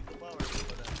kung andito pa or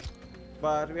wala.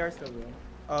 but we are still going.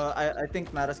 I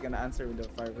think Nara's gonna answer with the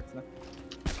fireworks now.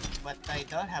 But I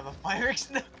don't have a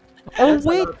fireworks now. Oh There's a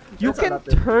wait, lot- you there's a can lot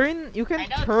there. turn you I can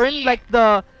don't turn see like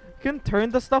the you can turn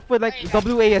the stuff with like Wait,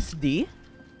 WASD.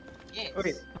 Yes.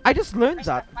 Wait. I just learned Where's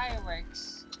that. the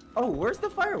fireworks? Oh, where's the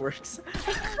fireworks?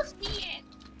 I don't see it.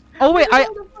 Oh wait, Where's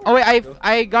all the oh wait, fireworks,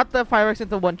 I got the fireworks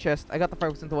into one chest. I got the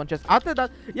fireworks into one chest. After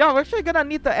that, yeah, we're actually gonna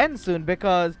need to end soon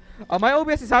because my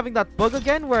OBS is having that bug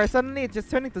again where suddenly it's just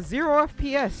turning to 0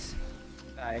 FPS.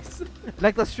 Nice.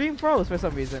 Like the stream froze for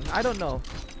some reason. I don't know.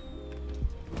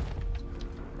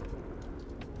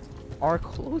 Are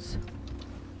close?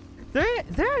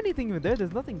 Is there anything even there?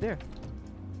 There's nothing there.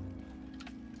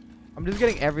 I'm just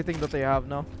getting everything that they have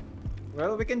now.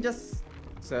 Well, we can just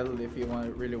sell if you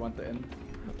really want to end.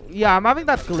 Yeah, I'm having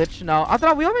that glitch now. After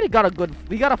that, we already got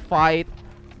we got a fight.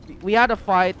 We had a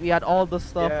fight. We had all the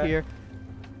stuff Yeah. here.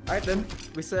 Alright then,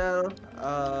 we sell.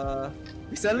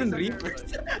 We sell in Reapers.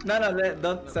 no,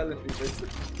 don't sell in Reapers.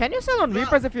 Can you sell on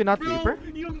Reapers if you're not Bro, Reaper?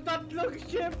 yung tatlong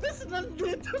ship is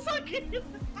nandito sa akin.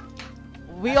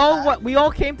 We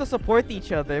all came to support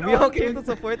each other. We all came to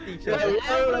support each other.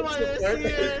 Everyone is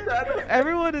here.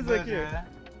 Everyone is like here.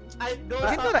 I go We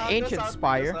can go south, to I'll Ancient go south,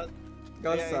 Spire.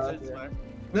 Go Yeah, south, Ancient yeah. Spire.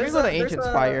 We can go to Ancient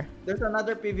Spire. There's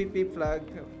another PvP flag.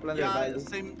 Plunder Yeah, Valley.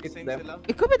 same It's same them. sila.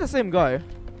 It could be the same guy.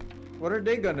 What are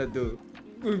they gonna do?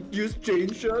 Use chain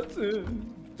shots?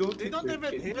 Don't They hit don't their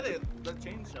even chain. hit it. The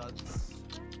chain shots.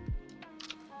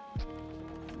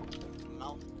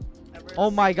 Mount Everest.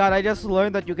 Oh my god, I just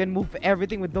learned that you can move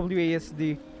everything with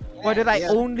WASD. Why did I Yeah,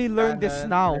 only learn this cannon,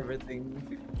 now? Everything.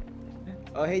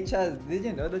 Oh, hey Chaz, did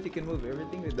you know that you can move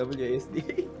everything with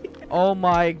WASD? Oh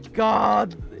my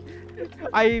god.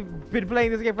 I've been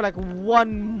playing this game for like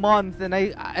 1 month and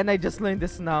I just learned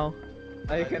this now.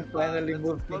 Now you can finally let's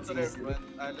move go things to our easily.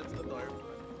 friend. Let's go to our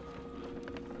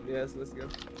friend. Yes, let's go.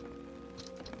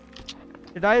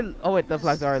 Did I? Oh wait, the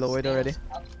flags are lowered Sails already.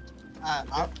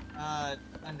 Up,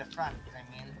 on the front, I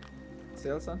mean.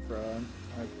 Sails on front.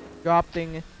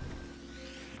 Dropping.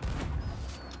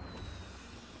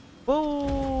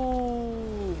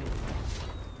 Boom!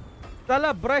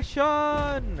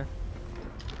 Celebration!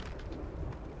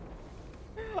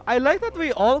 I like that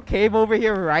we all came over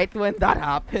here right when that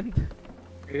happened.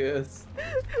 Yes.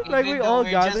 Like Even we though all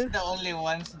we're got just it. the only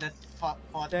ones that fought.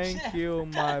 Thank you,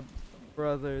 my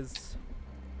brothers.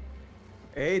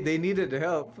 Hey, they needed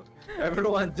help.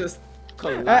 Everyone just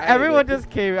collided. Everyone just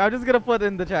came. I'm just gonna put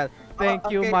in the chat. Thank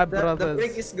you, Okay, my the brothers.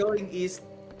 brig is going east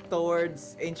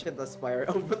towards Ancient Aspire.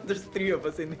 Oh, but there's 3 of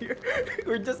us in here.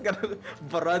 We're just gonna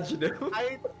barrage them.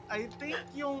 I think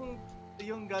yung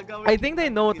gagawin. I think they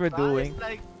know what we're isa doing. is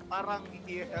like parang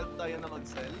i-help tayo na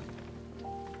mag-sell.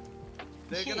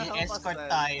 They're gonna help us Escort sell.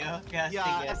 tayo. Kaya Yeah,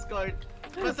 sige. escort.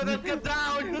 President, get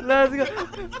down! Let's go.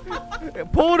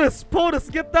 POTUS,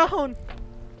 get down.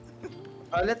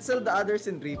 Let's sell the others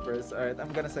in Reapers. Alright,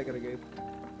 I'm gonna segregate.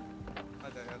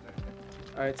 Okay.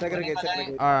 Alright, segregate.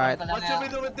 Alright. What should we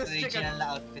do with this chicken? Original na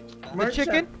outfit ko. The Merchant.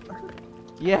 chicken?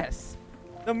 Yes.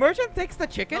 The merchant takes the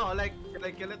chicken? No, like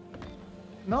kill it.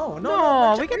 No,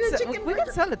 No, merchant. we can We're sell. chicken We can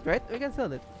merchant. sell it, right? We can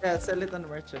sell it. Yeah, sell it on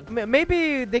merchant.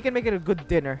 Maybe they can make it a good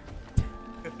dinner.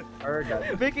 Or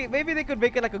that. Maybe they could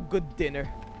make it like a good dinner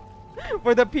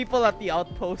for the people at the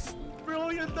outpost.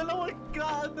 Bro, yung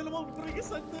dalawang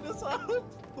brigis andun sa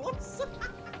outpost.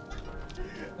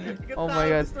 Get Oh down, my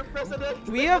god. Mr. President.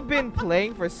 We have been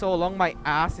playing for so long. My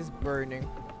ass is burning.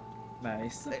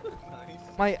 Nice. Nice.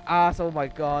 My ass. Oh my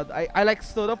god. I like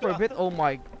stood up for a bit. Oh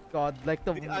my god. Like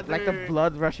the other-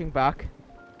 blood rushing back.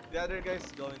 The other guy's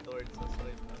going towards us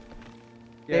right now.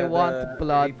 They want the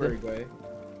blood. Reaper guy.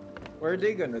 What are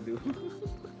they gonna do?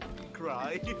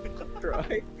 Cry.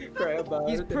 Cry about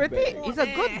He's it. and pretty. beg. He's a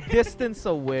good distance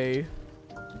away.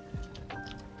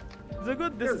 He's a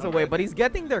good distance away, but he's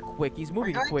getting there quick. He's We're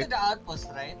moving going quick. to the outpost,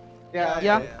 right? Yeah.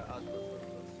 Yeah. Outpost.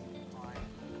 Okay.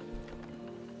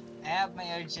 I have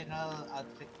my original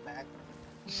outfit back.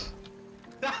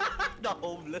 The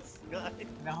homeless guy.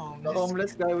 The homeless. The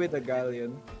homeless guy with a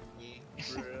galleon. Yeah.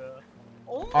 Bruh.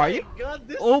 Oh Are my you? God,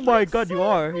 this Oh my looks god, you so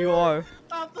are. You cool. are.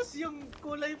 Tapos yung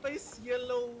kulay pa is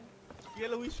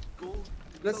yellowish gold.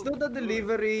 Let's So do the cool.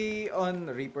 delivery on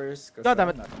Reapers. Cause God damn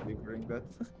I'm it. not delivering that.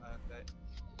 Okay.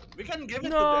 We can give it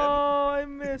No, to them. I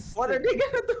missed. What are it. they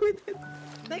gonna do with it?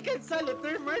 They can sell it.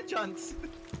 They're merchants.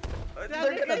 The They're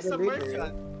other gonna guy's a deliver.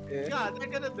 merchant. Yeah. Yeah, they're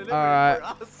gonna deliver Alright.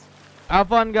 it for us. Have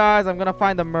fun, guys. I'm gonna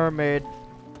find a mermaid.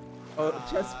 Oh,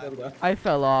 chest fell down. I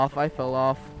fell off. I fell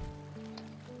off.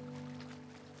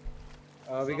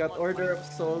 We got Order of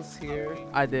Souls here.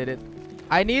 I did it.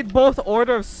 I need both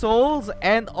Order of Souls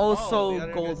and the also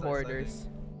other Gold guys are Hoarders.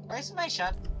 Where's my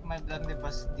shot? My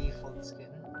blunderbuss default skin.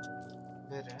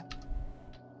 Better.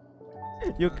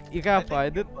 You can't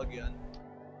find it. Pag yan.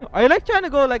 Are you like trying to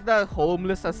go like the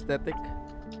homeless aesthetic?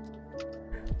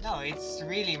 No, it's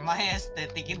really my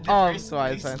aesthetic in the Oh, first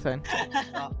fine, place. fine.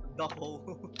 The whole.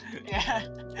 Yeah.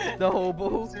 The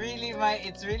hobo. It's really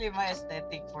my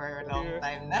aesthetic for a long Yeah.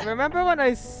 time now. Remember when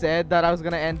I said that I was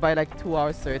gonna end by like 2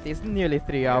 hours 30? It's nearly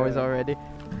 3 hours Yeah. already.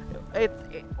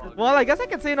 Well, I guess I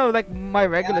can say like my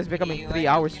regular is becoming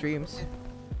 3-hour streams.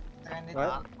 Turn it What?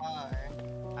 on far.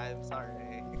 I'm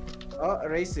sorry. Oh,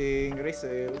 racing, race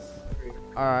sales.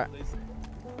 Alright. Please.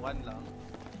 One lang.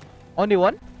 Only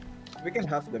one? We can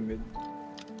half the mid.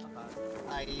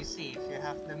 You see, if you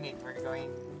have the mid, we're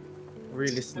going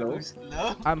Really slow. too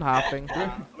slow. I'm halving.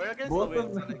 We're against the Both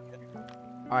wind. of So like,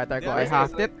 Alright, there the go. other I guys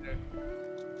halved are it. there.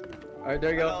 Alright,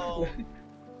 there you go. Hello.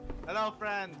 Hello,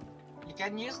 friend. You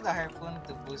can use the harpoon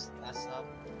to boost us up.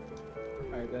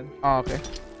 Alright then. Oh, okay.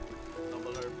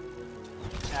 Double herb.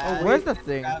 Chad, where's the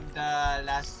thing? Grab the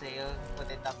last sail,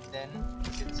 put it up then,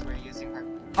 since we're using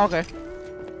harpoon. Okay.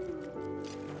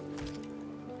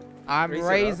 I'm Raise it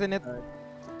up. raising it. Alright.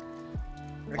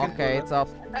 We can Okay, pull it's up.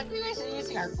 But you guys are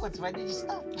using harpoons, why did you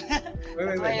stop? Wait,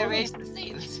 That's why I hold on. raised the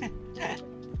sails.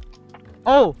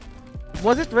 Oh!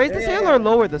 Was it raise the Yeah, sail yeah, or yeah.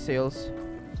 lower the sails?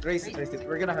 Raise it, raise it.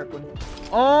 We're gonna harpoon.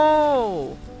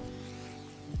 Oh!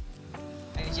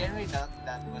 I generally thought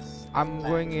that was. I'm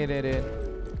planned. bringing it in.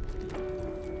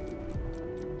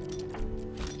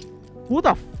 Who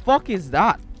the fuck is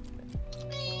that?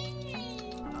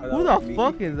 Who the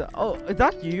fuck is that? Oh, is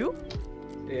that you?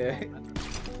 Yeah.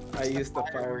 I used the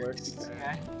fireworks.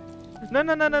 Yeah. No.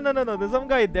 There's some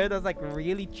guy there that's like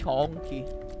really chonky.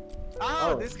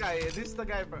 Oh, Oh. this guy. This is the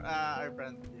guy, our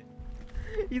friend.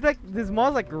 He's like, this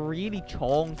mod's like really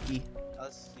chonky.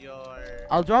 That's your.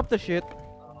 I'll drop the shit.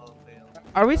 Oh, okay.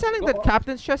 Are we selling the Go.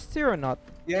 captain's chests here or not?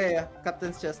 Yeah.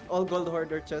 Captain's chest. All gold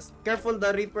hoarder chest. Careful,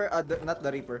 the Reaper. Not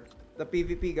the Reaper. The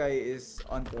PvP guy is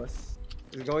onto us.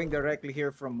 He's going directly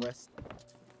here from west.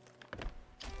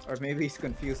 Or maybe he's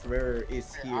confused. Where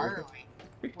is Where here? are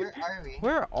we? Where are we?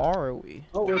 Where are we?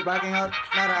 Oh, we're backing out.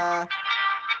 Nara.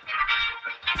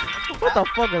 What the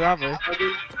fuck is that, bro?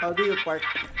 How do you park?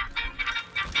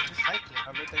 Just like it.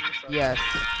 Everything is. Yes.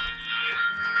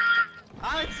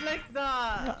 Ah, it's like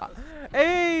the.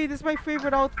 Hey, this is my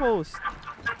favorite outpost.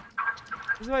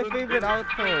 This is my favorite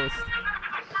outpost.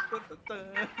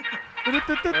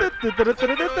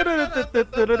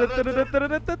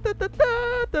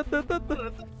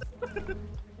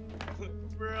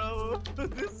 Bro,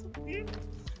 this.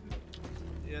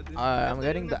 Yeah, this I'm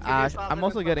getting the ash. I'm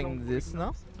also getting this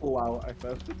now. Oh, wow, I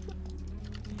fell.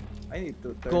 I need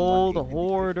to turn Gold 180.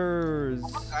 hoarders.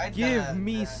 God, Give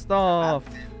me stuff.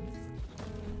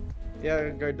 Yeah,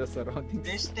 guard the surroundings.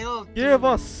 There's still Give two-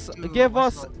 us, two- give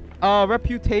what's us called-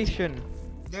 reputation.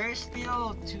 There's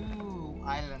still 2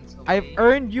 islands away. I've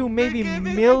earned you maybe giving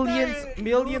me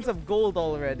millions of gold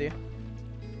already.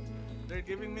 They're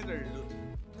giving me their loot.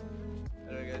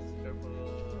 Alright, guys,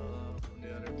 careful from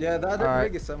the other. Yeah, the other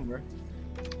Alright. brig is somewhere.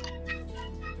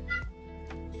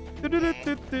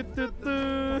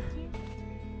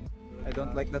 I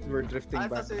don't like that we're drifting Ah,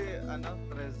 back. kasi, ano,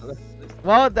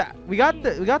 Well, we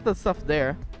got the stuff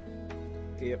there.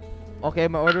 Yep. Okay,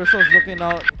 my order is looking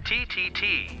out.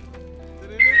 TTT.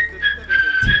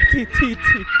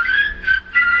 TTT.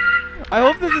 I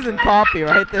hope this isn't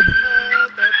copyrighted.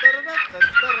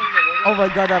 Oh my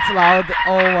god, that's loud.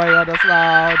 Oh my god, that's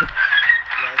loud.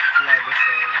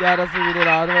 Yeah, that's really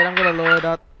loud. Wait, I'm gonna lower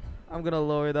that. I'm gonna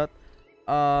lower that.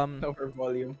 Lower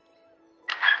volume.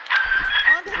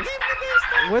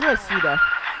 Where do I see that?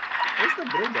 Where's the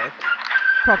brig at?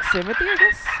 Proximity, I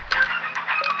guess?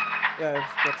 Yeah,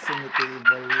 it's proximity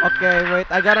volume. Okay, wait,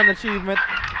 I got an achievement.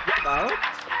 Get out?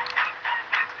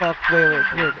 Fuck, wait,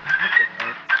 here.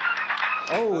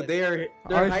 Oh, they're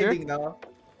Are you sure? hiding now.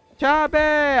 Chabe,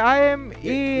 I am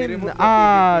We in removed the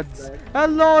ads. PvP flag.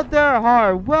 Hello there,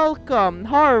 Har. Welcome.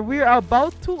 Har, we're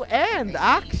about to end,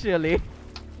 actually.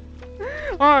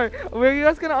 Har, we're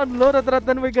just gonna unload it, and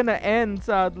then we're gonna end,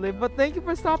 sadly. But thank you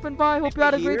for stopping by. Hope you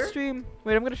had a great Here? stream.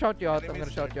 Wait, I'm gonna shout you out. I'm gonna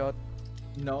shout you out.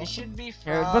 No. It should be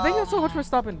from Here, but thank you so much for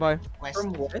stopping by. west.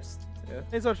 From west? Yeah.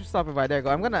 Thanks so much for stopping by. There you go.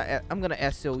 I'm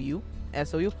gonna SO you.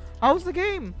 How's the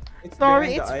game? It's Sorry,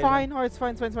 behind the it's island. fine. Har, it's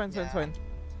fine. It's fine. Yeah.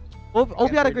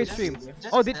 Hope you had a great Just- stream. just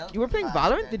Oh, stealth you were playing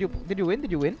fast Valorant? then. Did you win?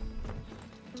 Did you win?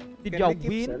 Did Can you we keep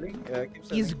win? selling? Yeah, keep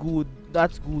selling. Is good.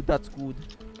 That's good. That's good.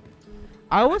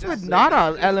 I was with just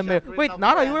Nara just element. shot Wait, right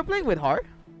Nara, up you were there. playing with Har?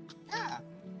 Yeah.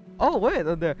 Oh wait,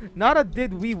 there. Nara,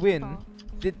 did we win?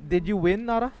 Did you win,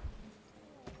 Nara?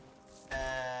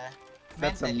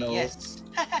 That's a Mentally, no. yes.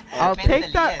 I'll take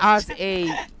Mentally, that yes. as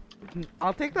a.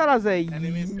 I'll take that as a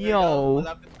Enemies, no.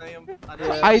 malapit na yung, ano,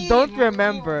 Yeah. I We- don't we-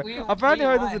 remember. we- Apparently,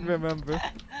 we Har doesn't won. remember.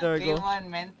 There we We go. won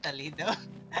mentally though.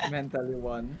 Mentally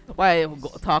one. Why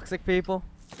toxic people?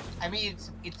 I mean,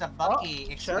 it's a Bucky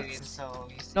Oh, experience, shucks. so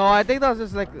you see. No, I think that was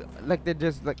just like they're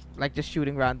just like just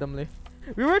shooting randomly.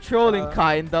 We were trolling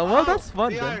kinda. Well, Oh, that's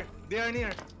fun they then. They are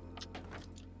near.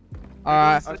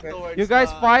 Alright, Okay. you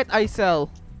guys fight, I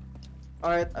sell.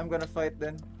 Alright, I'm gonna fight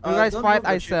then. You guys don't fight, move the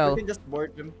I ship. sell. We can just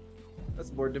board them. Let's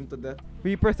board them to death.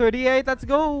 Reaper 38, let's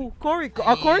go. Corey,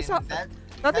 Corey's mean,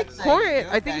 I think that's Corey, you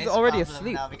I think he's guys' already problem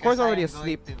asleep. now, because Corey's already I am going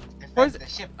asleep. to defend Corey's- the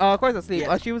ship. Corey's asleep.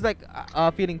 Yes. She was like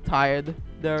feeling tired.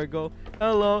 There we go.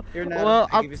 Hello. Here now, Well,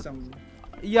 I'll give you some.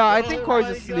 yeah, I Oh think Corey's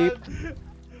my asleep. God.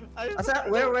 I- Asa,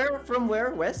 where? From where?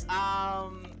 West?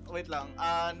 Wait lang.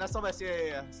 Nasa west,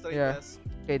 yeah. Straight Yeah. west.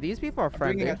 Okay, these people are I'm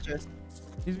bringing friendly. a chest.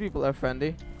 These people are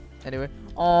friendly. Anyway.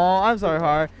 Oh, I'm sorry,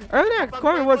 Har. Earlier, Pag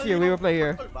Corey was purple here. We yun, were playing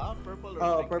here. Purple ba? Purple or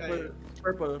Oh, pink?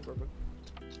 purple.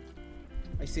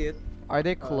 I see it. Are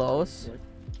they close?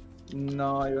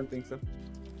 No, I don't think so.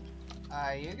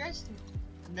 You guys.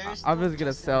 There's I'm no just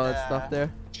gonna chest in sell the that stuff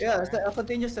there. Yeah, shore. I'll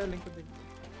continue selling. Continue.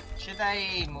 Should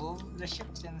I move the ship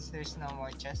since there's no more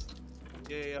chest?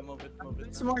 Yeah, move it.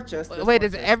 It's more chest. Wait,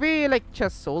 is every like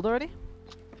chest sold already?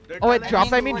 They're Oh, wait, telling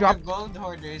drop, me- I mean, for drop. The gold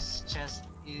hoarder's chest,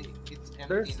 it's empty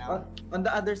There's now. on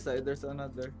the other side. There's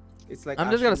another. It's like. I'm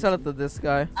just gonna ashes. sell it to this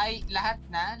guy. Lahat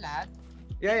na, lahat.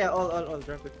 Yeah, all.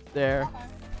 Drop it. There. Okay.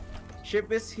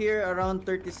 Ship is here around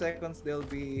 30 seconds. They'll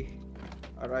be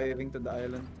arriving to the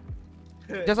island.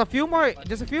 Just a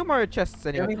few more chests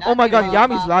anyway. Yami- Oh my god, Yami,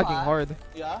 Yami's Papa. lagging hard.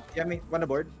 Yeah? Yami, wanna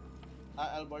board?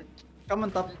 I'll board. Come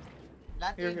on top.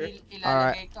 Lahat Here, here.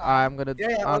 ilalagay ko. I'm gonna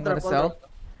Yeah, I'm all gonna drop, all sell. drop.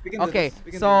 We can do Okay, this,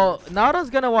 we can do so this. Nara's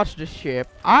gonna watch the ship.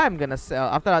 I'm gonna sell.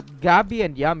 After that, Gabby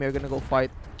and Yami are gonna go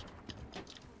fight.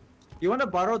 You wanna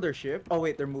borrow their ship? Oh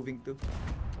wait, they're moving too.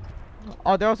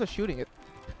 Oh, they're also shooting it.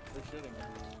 They're shooting.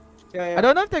 Yeah, yeah. I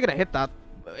don't know if they're gonna hit that.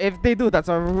 If they do, that's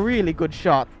a really good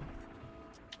shot.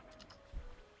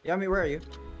 Yami, where are you?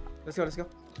 Let's go, let's go.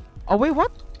 Oh wait,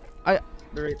 what?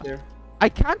 They're right there. I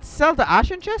can't sell the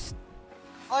Ashen chest?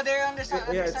 Oh, they're on the Yeah,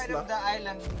 other it's side of locked. the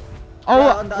island. Oh,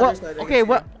 Yeah, on the other what? side, I Okay,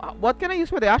 can see what can I use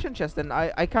for the Ashen chest then?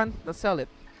 I can't sell it.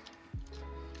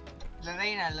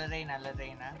 Lorena.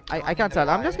 I can't sell.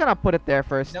 I'm just gonna put it there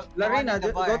first. Larina,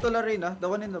 go to Larina, the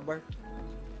one in the bar.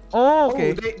 Oh,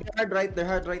 okay. Oh, they're hard right, they're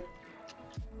hard right.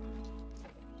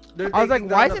 They're I was like, taking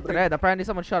why down is the it brick. red? Apparently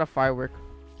someone shot a firework.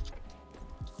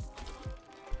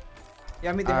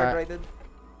 Yami, they hard righted.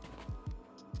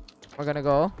 We're gonna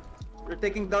go. They're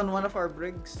taking down one of our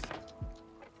brigs.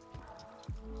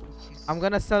 I'm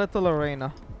gonna sell it to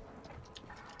Lorena.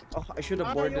 Oh, I should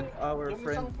have boarded our yung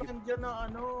friend. isang friend dyan na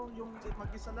ano, yung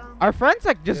mag-isa lang. Our friends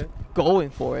like just Yeah. going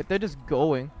for it. They're just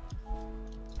going.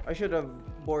 I should have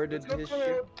boarded his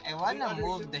ship. I wanna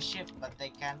move the ship, but I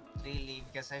can't really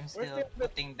because I'm still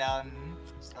putting down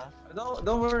stuff.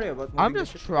 Don't worry about I'm moving the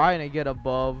just ship. trying to get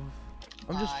above.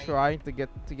 I'm just Bye. trying to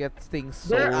get things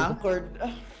They're sold. anchored.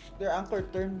 They're anchored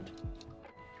turned.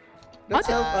 What?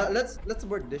 Let's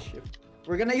board this ship.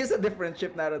 We're gonna use a different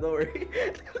ship now, don't worry.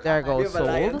 There We goes have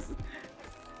alliance. sold.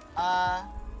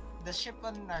 The ship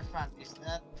on our front, is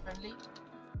that friendly?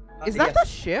 Is that the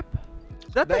ship?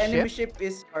 Is that The the enemy ship? ship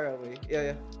is far away.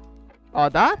 Yeah, yeah. Oh,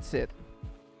 that's it.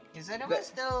 Is anyone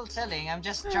still selling? I'm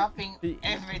just dropping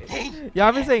everything. Yeah,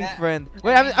 I'm saying That- friend. I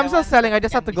Wait, mean, I'm the still ones selling. that I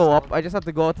just have can to be go up. sold. I just have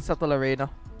to go to settle arena.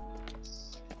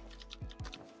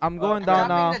 I'm going I'm down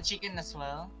dropping now. the chicken as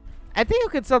well. I think you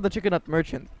can sell the chicken at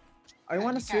merchant. I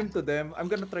wanna you swim can. to them. I'm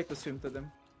gonna try to swim to them.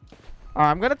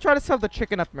 I'm gonna try to sell the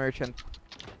chicken at merchant.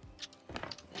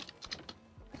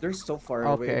 They're so far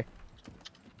Okay. away.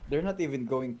 They're not even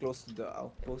going close to the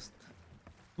outpost.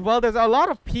 Well, there's a lot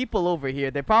of people over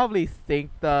here. They probably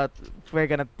think that they're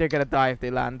gonna die if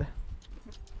they land,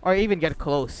 or even get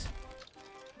close.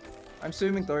 I'm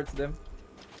swimming towards them.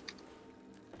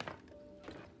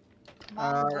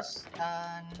 Almost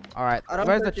done. All right, Around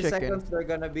where's the 30 chicken? seconds, they're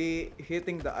gonna be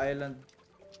hitting the island.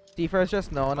 First,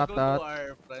 just no, not Go to that.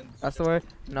 our friends. That's the word.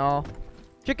 No.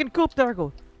 Chicken coop. There we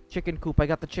go. Chicken coop. I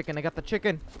got the chicken. I got the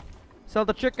chicken. Sell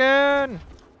the chicken.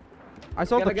 I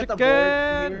sold the Gotta get a board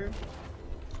chicken.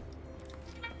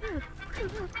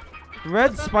 here.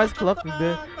 Red spice club.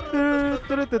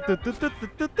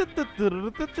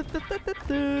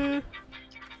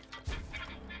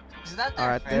 Is that our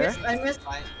Alright, friend? there. I missed.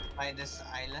 By this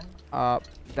island?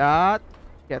 That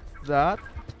gets that.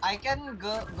 I can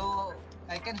go.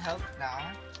 I can help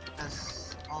now.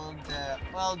 Cause all the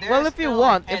Well, if you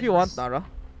want, Nara,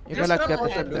 you can Just like drop get the all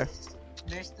ship there.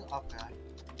 There's two okay.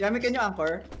 Yami, can you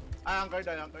anchor? I anchored.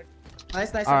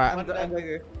 Nice, nice. Alright. I'm going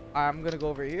here. I'm gonna go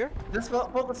over here. Just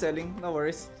focus selling. No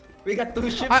worries. We got two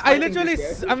ships. I fighting literally,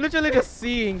 this guy. I'm literally just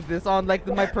seeing this on like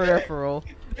my peripheral.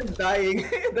 They're dying.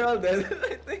 They're all dead.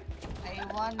 I think.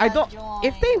 I don't.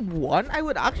 If they won, I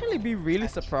would actually be really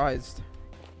surprised.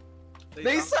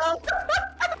 They sunk.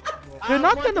 They're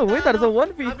not gonna win. That is a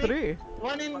 1v3.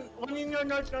 One in your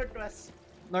northwest.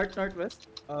 Northwest.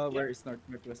 Where is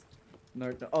northwest?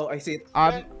 North. Oh, I see it.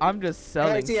 I'm just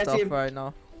selling I see stuff him. right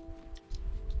now.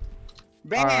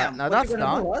 Bam! Alright, now What that's you gonna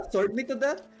down. do, what? Sword me to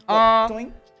death? Uh, What,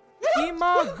 Toing?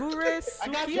 Kima Gure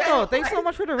Sukino, thanks so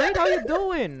much for the raid. How you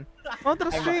doing? On to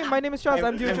the stream. My name is Charles.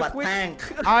 I'm doing I'm a a quick. tank.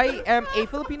 I am a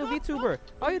Filipino VTuber.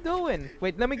 How you doing?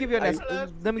 Wait, let me give you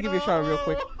let me give you a shout out real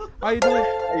quick. How you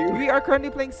doing? We are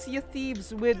currently playing Sea of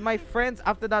Thieves with my friends.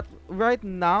 After that, right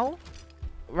now,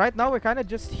 we're kind of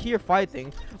just here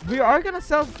fighting. We are gonna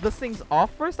sell the things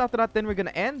off first. After that, then we're gonna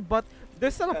end. But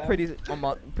there's still a pretty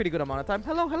good amount of time.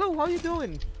 Hello, how you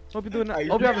doing? Hope you're doing.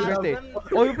 Hope you have a great day.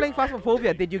 Oh, you're playing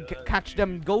Phasmophobia. Did you catch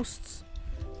them ghosts?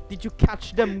 Did you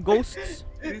catch them ghosts?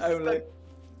 I'm like,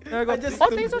 There you go. I just Oh,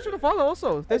 took- thanks so much for the follow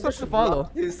also. Thanks so much for the follow.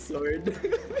 blocked his sword.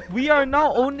 We are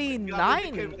now only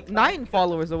nine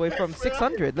followers away from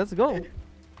 600. Let's go.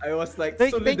 I was like,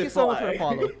 Thank you so much for the solidify.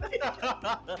 follow.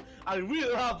 I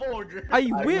will have order. I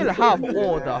will will have have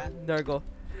order. There you go.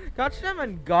 Catch them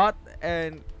and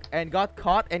got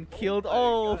caught and killed.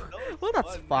 Oh, well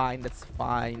that's fine. That's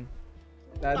fine.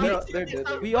 Nah, they're dead.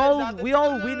 We all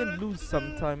win and lose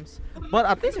sometimes. But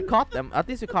at least you caught them. At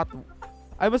least you caught.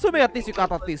 I'm assuming at least you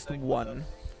caught at least one.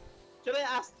 Should I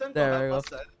ask them to There we help go. us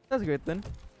sell? That's great then.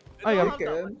 They Oh, don't yeah. have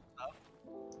that much stuff.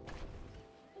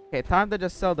 Okay, time to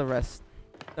just sell the rest.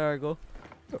 There we go.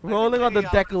 Rolling on the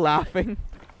deck laughing.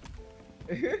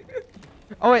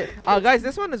 Oh wait, guys,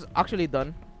 this one is actually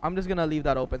done. I'm just gonna leave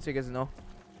that open so you guys know.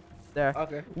 There.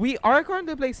 Okay. We are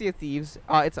currently playing Sea of Thieves.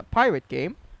 It's a pirate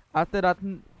game. After that,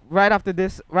 right after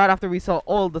this, right after we sell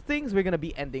all the things, we're gonna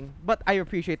be ending. But I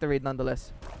appreciate the raid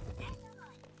nonetheless.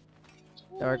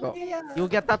 There we go. You'll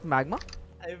get that magma.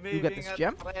 I'm You get waving this at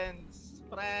gem? Friends.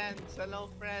 Friends. Hello,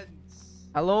 friends.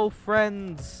 Hello,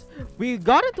 friends. We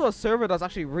got into a server that's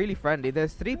actually really friendly.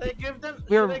 There's three. Should I give them,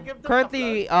 We're should I give them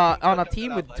currently the flag? on a Give them team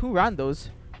the with flag. 2 randos.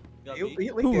 Gabi? We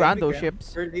Two can, rando we can.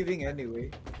 ships. We're leaving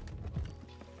anyway.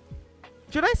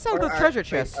 Should I sell Or the are- treasure wait,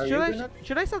 chests? are Should you I gonna-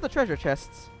 should I sell the treasure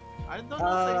chests? I don't know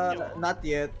sa inyo. Not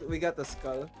yet. We got the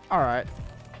skull. All right.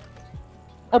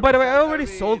 Oh, by the way, I Are already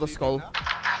we sold the leaving skull. now?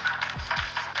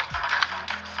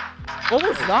 What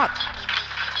was that?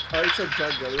 Oh, it's a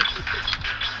juggle.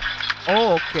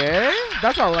 Oh, okay.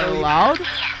 That's not Oh, loud.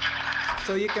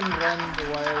 So you can run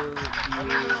while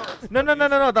you...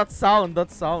 No. That's sound.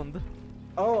 That's sound.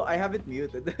 Oh, I have it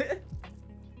muted.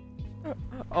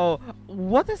 Oh,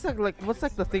 what is like? What's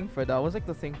like the thing for that? What's like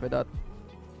the thing for that?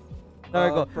 There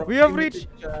we go. We have reached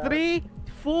proximity 3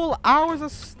 full hours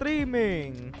of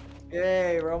streaming.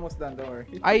 Yay, we're almost done. Don't worry.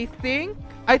 I think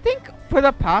for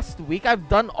the past week I've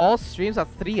done all streams at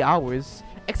 3 hours.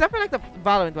 Except for like the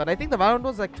Valorant one. I think the Valorant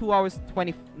was like 2 hours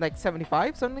 20 like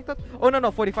 75, something like that. Oh no,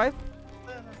 45.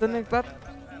 Something like that.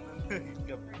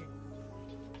 Gabi.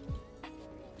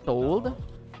 Sold.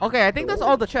 Okay, I think that's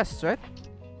all the chests, right?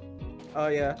 Oh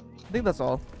yeah. I think that's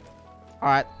all.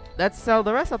 Alright, let's sell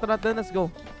the rest. After that, then let's go.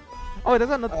 Oh, there's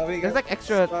another. We There's got like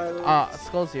extra skulls.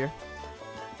 skulls here.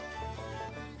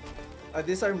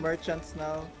 These are merchants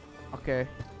now. Okay.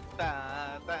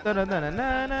 Ta- ta-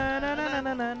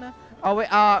 Da-na-na-na-na-na-na-na-na-na. Oh wait,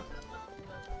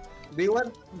 Do you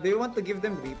want to give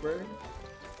them Reaper?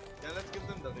 Yeah, let's give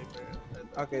them the Reaper.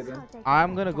 Okay then.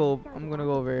 I'm gonna go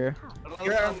over here. Rose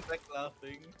on deck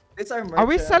laughing. These are merchants.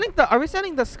 Are we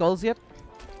selling the skulls yet?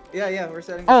 Yeah, we're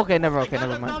selling. Oh, okay, never God,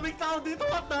 mind. ang daming tao dito,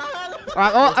 what the hell?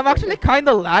 Oh, I'm actually kind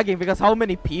of lagging because how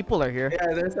many people are here?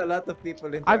 Yeah, there's a lot of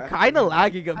people in. I'm kind of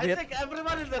lagging a I bit. think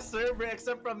everyone in the server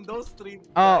except from those 3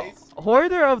 Oh, guys.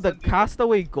 Hoarder of the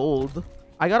Castaway Gold.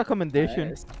 I got a commendation.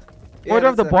 Nice. Hoarder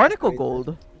of the that's a Barnacle nice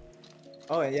Gold.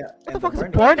 Oh yeah. What the fuck is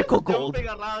Barnacle Gold?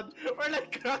 Jumping around. We're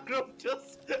like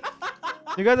cockroaches.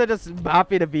 You guys are just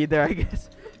happy to be there, I guess.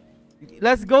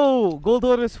 Let's go. Gold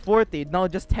Hoarder is 40. Now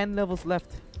just 10 levels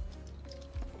left.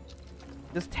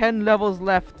 Just 10 levels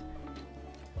left.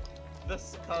 The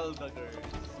Skulldaggers.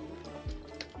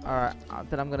 Alright,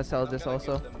 then I'm gonna sell I'm this gonna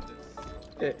also. give them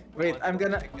this. Wait, One I'm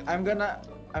gonna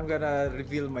second.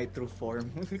 reveal my true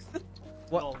form.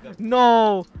 What? No, Gabi.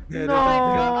 No! Yeah, No!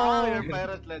 Oh, your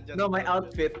pirate legend. No, my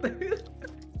outfit.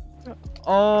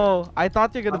 Oh, I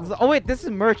thought you're gonna. Oh wait, this is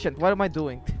merchant. What am I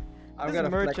doing? I'm This is gonna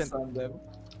merchant. flex on them.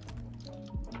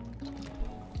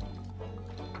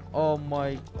 Oh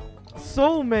my.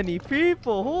 So many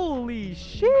people. Holy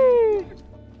shit.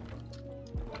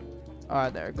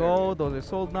 Alright, there we go. Those are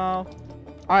sold now.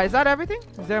 Alright, is that everything?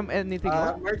 Is there anything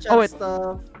more? Merchant Oh, wait.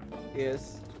 stuff.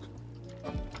 Yes.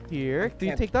 Here. Do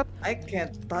you can't- take that? I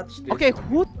can't touch this. Okay,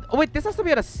 who? Oh wait, this has to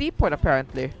be at a seaport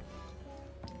apparently.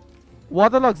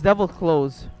 Waterlogg's Devil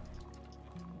Close.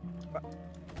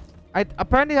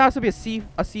 Apparently it has to be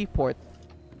a seaport.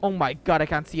 Oh my god, I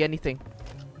can't see anything.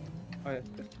 Oh, yeah.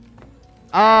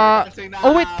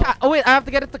 Oh wait, I have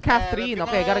to get it to Catherine.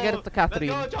 Okay, I gotta get it to Catherine.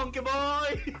 Let's go, chunky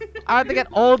boy! I have to get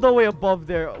all the way above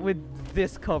there with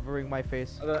this covering my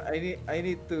face. I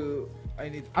need to.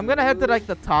 I'm gonna head to like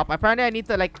the top. Apparently I need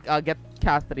to like get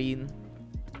Catherine.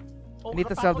 Oh, Need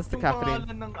to sell this to katakot Catherine. tong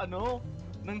pangalan Ng, ano,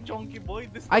 ng chunky boy.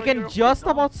 I Destroyer can of the just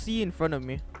Damned. about see in front of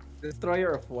me.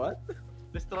 Destroyer of what?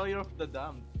 Destroyer of the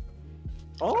Damned.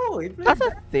 Oh, he plays That's a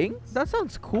that. thing? That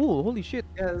sounds cool. Holy shit.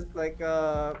 Yeah, it's like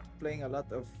playing a lot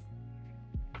of.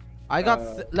 I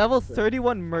got level so-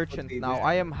 31 merchant be now. there.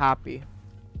 I am happy.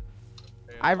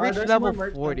 Ayun. I've reached there's level more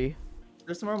merchant. 40.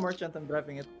 There's more merchant. I'm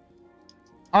driving it.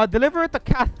 Deliver it to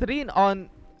Catherine on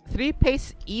 3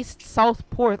 Pace East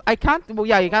Southport. I can't. Well,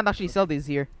 yeah, you can't actually sell these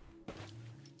here.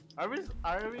 Are we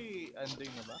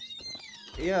ending na ba?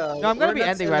 Yeah. No, I'm gonna we're be not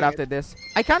ending right selling after it. this.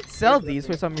 I can't sell We're these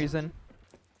for some reason.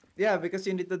 Yeah, because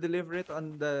you need to deliver it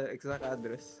on the exact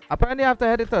address. Apparently, I have to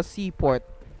head it to a seaport.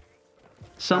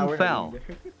 Nah, we're not fell. going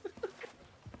there.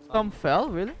 Some fell,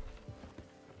 really?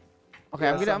 Okay,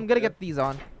 Yeah, I'm some gonna fell. get these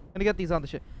on. I'm gonna get these on the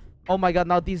shit. Oh my god,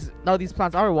 now these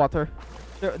plants are water.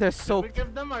 They're so. Should we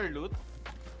give them our loot?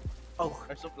 Oh,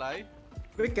 Our supply?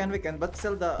 We can, but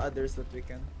sell the others that we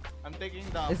can. I'm taking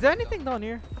the. Is there anything down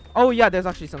here? Oh yeah, there's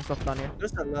actually some stuff down here.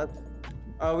 There's a lot.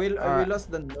 We Alright.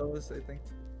 lost the nose, I think.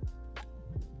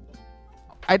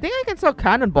 I think I can sell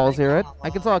cannonballs here, right? I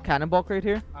can sell a cannonball crate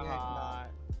here.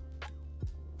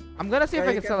 I'm gonna see if Yeah,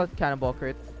 I you can sell a cannonball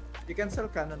crate. You can sell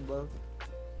cannonball.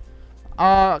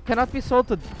 Cannot be sold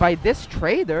by this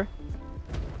trader.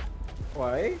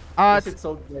 Why? Is Is it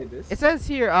sold by this? It says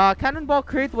here, cannonball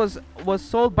crate was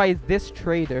sold by this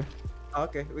trader.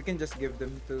 Okay, we can just give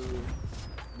them to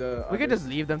the. We can others. just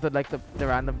leave them to like the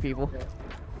random people. Yeah.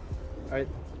 Alright.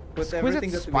 Put Exquisite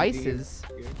everything that we need spices.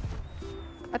 here.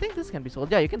 I think this can be sold.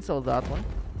 Yeah, you can sell that one.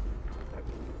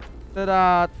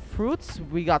 The fruits.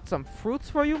 We got some fruits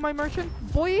for you, my merchant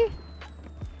boy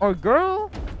or girl.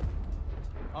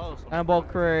 Oh, Cannonball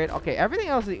crate. Okay, everything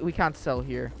else we can't sell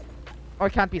here, or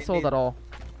can't be I sold need- at all.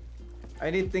 I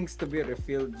need things to be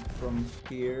refilled from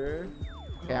here.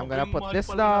 Okay, I'm gonna put this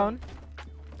down.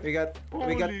 We got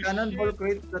Holy cannonball shit.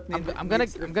 crates that need. I'm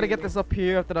gonna get this up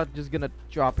here. After that, just gonna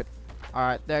drop it. All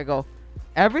right, there you go.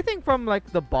 Everything from like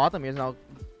the bottom is now.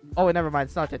 Oh, wait, never mind.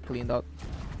 It's not yet cleaned out.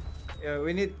 Yeah,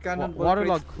 we need cannonball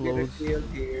waterlogged crates to be clothes. refilled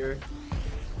here.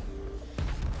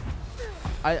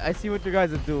 I see what you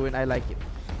guys are doing. I like it.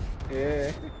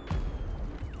 Yeah.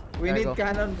 We There you need go.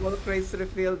 cannonball crates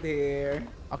refilled here.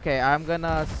 Okay, I'm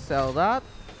gonna sell that.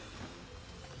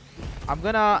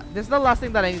 This is the last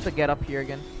thing that I need to get up here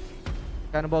again.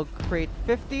 Cannonball crate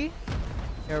 50.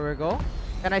 Here we go.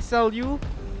 Can I sell you?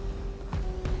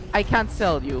 I can't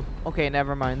sell you. Okay,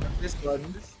 never mind. This one.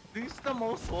 This is the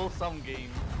most wholesome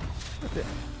game.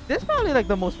 This is probably like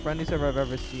the most friendly server I've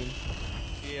ever seen.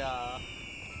 Yeah.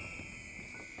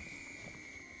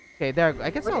 Okay, there. I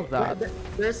can sell Wait, that.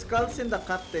 there's skulls in the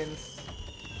captain's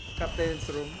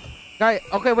room. Guy,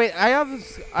 okay, wait. I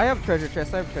have treasure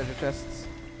chests. I have treasure chests.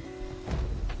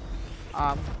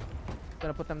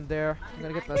 Gonna put them there. I'm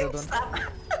gonna get the other one.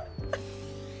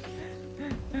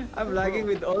 I'm lagging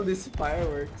with all these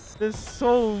fireworks. There's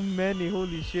so many.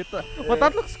 Holy shit. But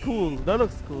that looks cool. That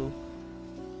looks cool.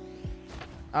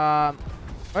 Are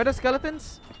the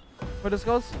skeletons? For the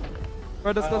skulls?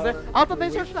 For the skulls there? Alto,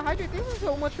 thanks so much for the hydrate. Thank you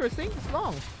so much for staying this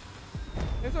long.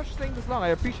 Thanks so much for staying this long. I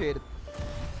appreciate it.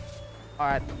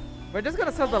 Alright. We're just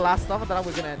gonna sell the last stuff and then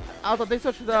we're gonna end. Alto, thanks so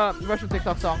much for the Russian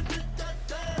TikTok song.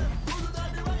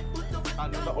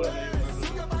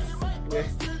 Yeah.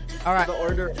 Alright. The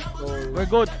order. We're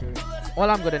good. Well,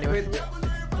 I'm good anyway. Wait,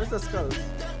 where's the skulls?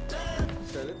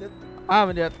 Sell it yet? I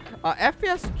haven't yet.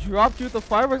 FPS dropped due to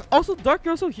fireworks. Also, Dark,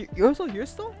 you're also here. You're also here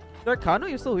still? Dark Kano,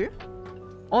 you're still here?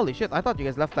 Holy shit! I thought you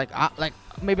guys left like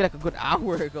maybe like a good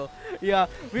hour ago. Yeah,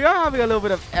 we are having a little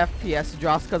bit of FPS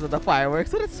drops because of the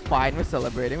fireworks, so that's fine. We're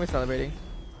celebrating. We're celebrating.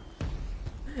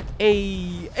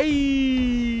 Ay,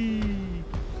 ay,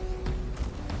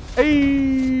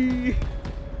 ay.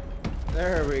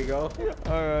 There we go.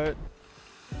 All right.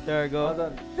 There we go. Hold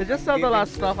on. Let's just sell the Giving last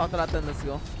the- stuff. After that, then let's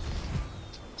go.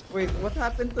 Wait, what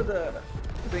happened to the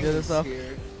things The other stuff.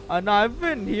 here? No, I've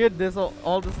been here this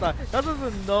all this time. That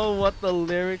doesn't know what the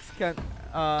lyrics can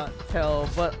tell,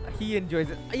 but he enjoys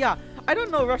it. Yeah, I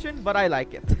don't know Russian, but I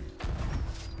like it.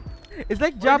 It's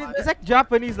like it's like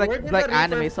Japanese Where did like the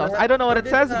anime Reaper songs. flag- I don't know what where it did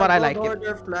says, the but I like Gold it.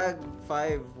 Order flag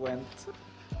 5 went.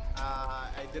 I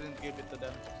didn't give it to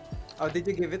them. Oh, did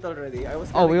you give it already? I was.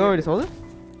 Oh, gonna we give already it. sold it?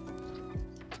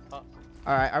 Oh.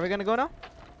 Alright, are we gonna go now?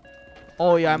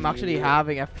 Oh yeah, I'm actually Yeah.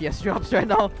 having FPS drops right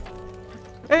now.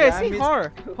 Hey, Yeah, I see me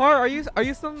Har. Har, are you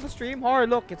still in the stream? Har,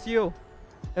 look, it's you.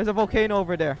 There's a volcano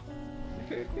over there.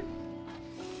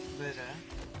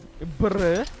 But,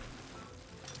 Bruh.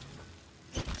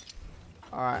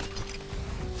 Alright.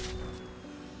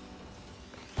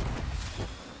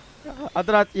 I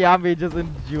thought Yami just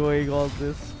enjoying all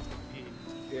this.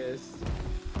 Yes.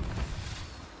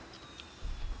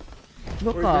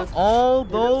 Look We're at just- all we're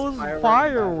just those firework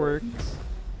fireworks.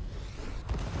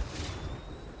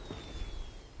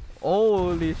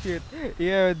 Holy shit.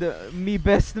 Yeah, me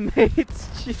best mates.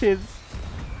 Cheers.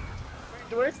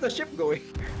 Where's the ship going?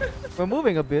 We're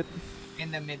moving a bit.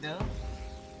 in the middle.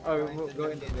 Oh, Going we'll to go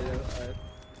the in the middle. middle.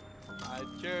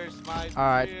 Alright. Cheers, my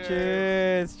Alright,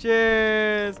 cheers,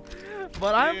 cheers.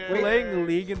 But I'm Cheers. playing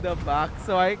League in the back,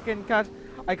 so I catch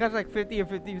like 50 or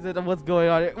 50% of what's going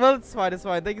on here. Well, it's fine, it's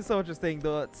fine. Thank you so much for staying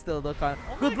though. Still, though,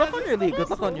 good luck on your league. Good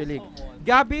luck on your league.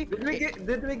 Gabby,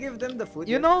 Did we give them the food?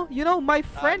 you yet? know, my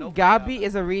friend no, Gabby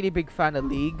is a really big fan of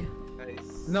League.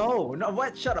 Nice. No,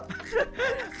 what? Shut up.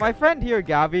 My friend here,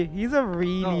 Gabby, he's a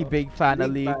really No, big fan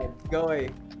of League. bad. Go away.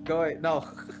 Go away. No.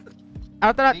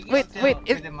 After that, League is wait, still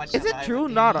is pretty much it alive, true?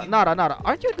 I think. Nada.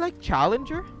 Aren't you like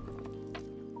Challenger?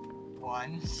 What?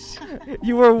 once.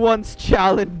 You were once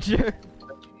challenger.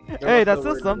 Hey, was that's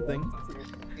the just word something.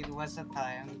 It was a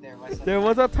time. There was a There time.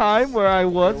 was a time where I There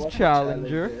was a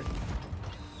challenger. Alright,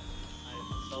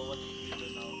 so what do we do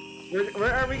now?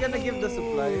 Where are we gonna give the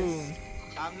supplies?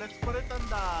 Let's put it on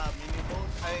the mini boat.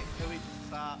 Wait,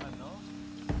 sa ano?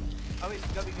 Wait,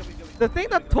 gabi. The thing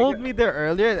that told me there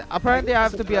earlier, apparently I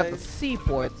have to be at the Supplies.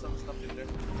 seaport. Some stuff in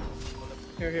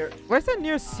there. Here. Where's the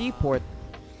nearest seaport?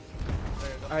 There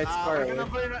you go. It's far we're gonna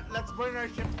away. let's burn our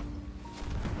ship.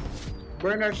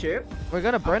 Burn our ship? We're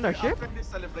gonna burn our ship? After this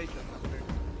celebration.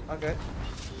 Okay.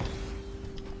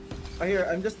 Oh, here,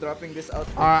 I'm just dropping this out.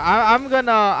 Alright,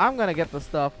 I'm gonna get the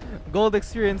stuff. Gold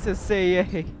experiences say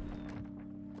yay.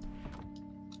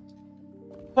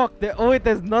 Fuck, wait,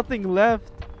 there's nothing left.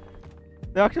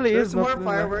 There actually There's is more nothing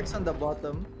left. fireworks on the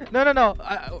bottom. No.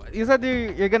 You said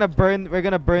you're gonna burn. We're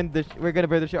gonna burn the ship.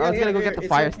 I was gonna go get the it's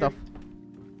fire right stuff.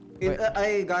 here. Wait.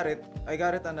 I got it. I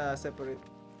got it on a separate.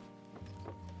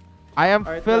 I am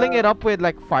Alright, filling it up with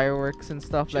like fireworks and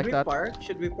stuff Should like we that. park?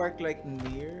 Should we park like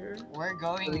near? We're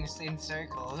going in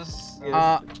circles. So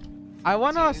Yes. I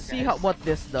wanna See see you how guys. what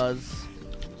this does.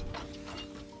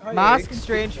 Oh, yeah, Mask we can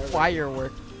strange shoot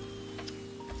firework.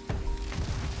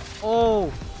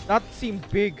 Oh, that seemed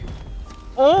big.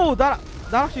 Oh, that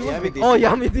actually was Yummy big. Oh, DC.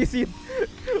 yummy DC.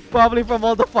 Probably from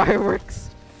all the fireworks.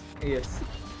 Yes.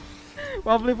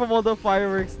 Probably from all the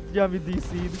fireworks. Yummy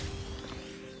DC'd.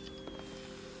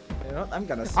 You know what? I'm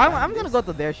gonna. I'm gonna go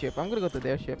to their ship. I'm gonna go to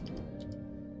their ship.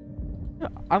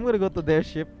 I'm gonna go to their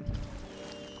ship.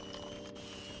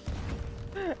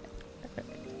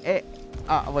 Hey,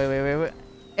 wait.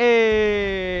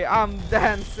 Hey, I'm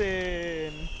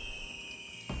dancing.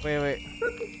 Wait.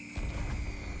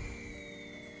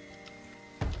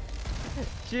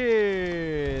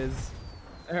 Cheers.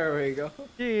 There we go.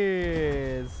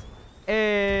 Cheers.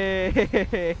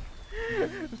 Hey.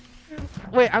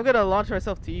 Wait, I'm gonna launch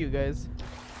myself to you guys.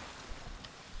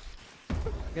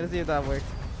 Gonna see if that works.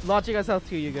 Launching myself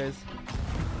to you guys.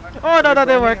 Oh no, that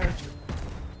didn't work.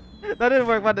 That didn't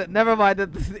work, but never mind.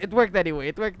 It worked anyway.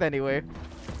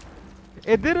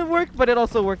 It didn't work, but it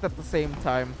also worked at the same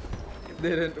time. It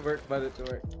didn't work, but it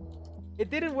worked. It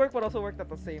didn't work, but also worked at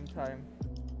the same time.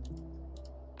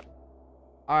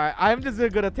 Alright, I'm just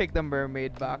gonna take the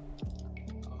mermaid back.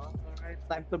 Alright,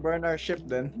 time to burn our ship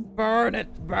then. Burn it!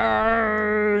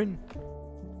 Burn!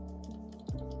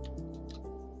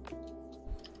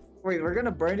 Wait, we're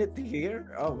gonna burn it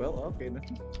here? Oh well, okay then.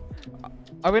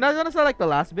 Are we not gonna start like the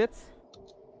last bits?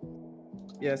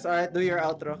 Yes, alright, do your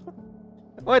outro.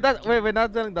 Wait, we're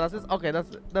not doing the last bits? Okay,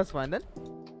 that's fine then.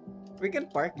 We can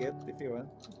park it if you want.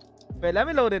 Wait, let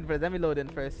me load in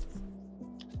first.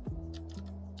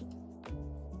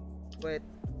 Wait.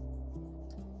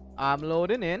 I'm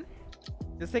loading in.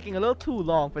 It's taking a little too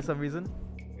long for some reason.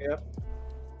 Yep.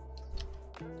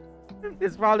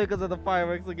 It's probably because of the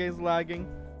fireworks, the game's lagging.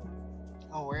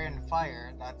 oh, we're in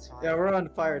fire. That's why. Yeah, we're on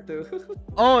fire too.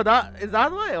 Oh, is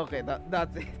that why? Okay,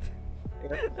 that's it.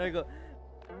 Yep. There you go.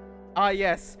 Ah,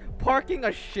 yes. Parking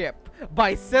a ship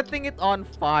by setting it on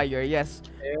fire. Yes.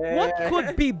 What Yeah.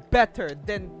 could be better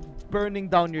than burning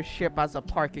down your ship as a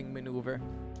parking maneuver?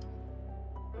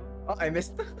 Oh, I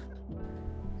missed.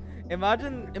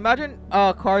 Imagine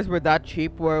cars were that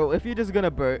cheap where if you're just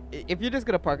gonna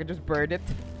park it, just burn it.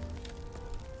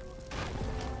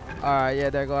 Alright, yeah,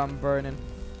 there you go, I'm burning.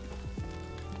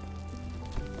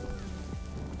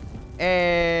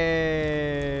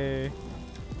 Hey,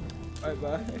 Bye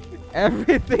bye.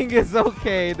 everything is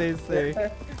okay, they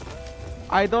say.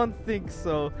 I don't think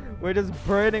so. We're just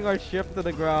burning our ship to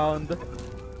the ground.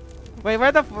 Wait, where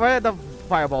are the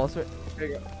fireballs? There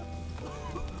you go.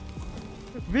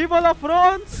 Viva la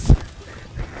France!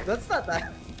 That's not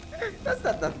that. That's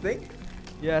not that thing.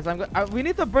 Yes, we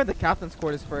need to burn the captain's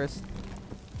quarters first.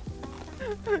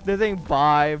 They're saying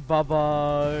bye, bye,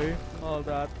 all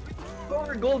that. Oh,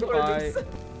 we're gold Bye,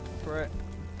 hoarders.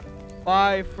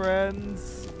 bye,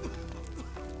 friends.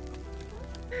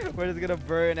 We're just gonna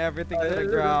burn everything to the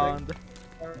ground.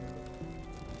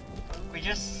 We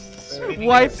just spinning in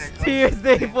Wipe circles steers. at the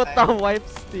They same put time. down wipe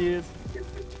steers.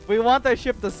 We want our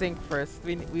ship to sink first.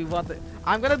 We want it.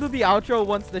 I'm gonna do the outro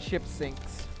once the ship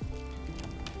sinks.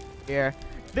 Here.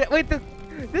 Wait,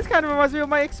 this kind of reminds me of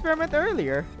my experiment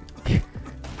earlier.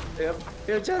 Yep.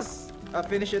 Here, just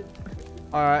finish it.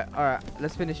 Alright.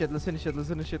 Let's finish it.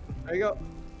 There you go.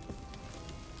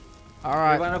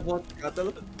 Alright. You wanna vote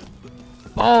cattle?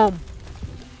 Boom!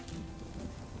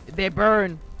 They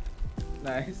burn.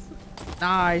 Nice.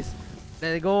 Nice.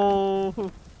 There they go.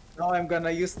 Now I'm gonna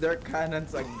use their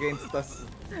cannons against us.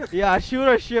 Yeah, shoot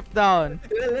our ship down.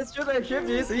 Yeah, let's shoot our ship.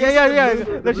 Yeah.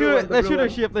 The Let's shoot our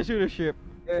ship. Let's shoot our ship.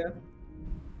 Yeah.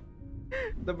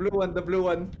 The blue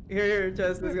one. Here,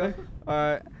 Chess, let's go.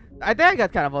 Alright. I think I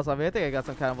got cannonballs on me. I think I got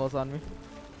some cannonballs on me.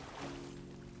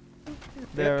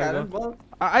 There we go. Cannonball?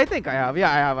 I think I have. Yeah,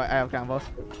 I have cannonballs.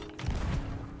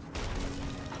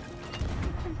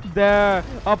 There,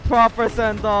 a proper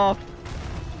send off.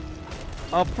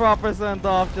 A proper send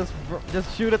off. Just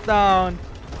shoot it down.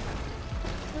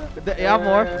 You have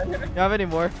more? You have any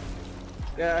more?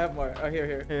 Yeah, I have more. Oh,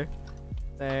 here. Here.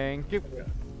 Thank you.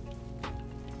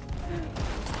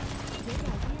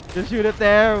 Just shoot it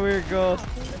there. We go.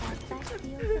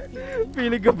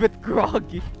 Feeling a bit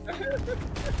groggy.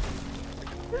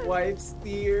 Wipes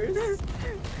tears.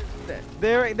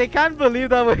 They can't believe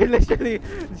that we're literally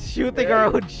shooting our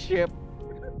own ship.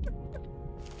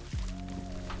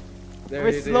 There We're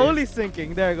it slowly is.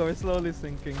 sinking. There we go. We're slowly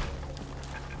sinking.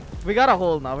 We got a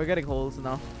hole now. We're getting holes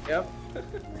now. Yep.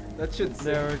 That should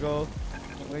sink. There we go.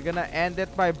 We're gonna end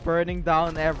it by burning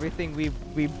down everything we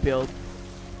built.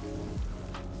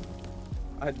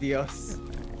 Adios.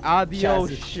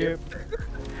 Adios, Chaz's ship.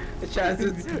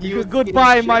 Chaz's new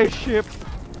Goodbye, skin my ship. ship.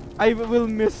 I will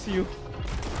miss you.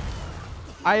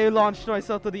 I launched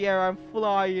myself to the air. I'm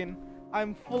flying.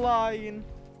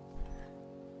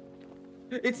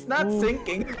 It's not Ooh.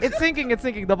 sinking. It's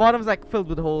sinking. The bottom's like filled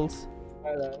with holes.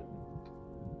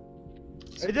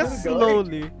 It's just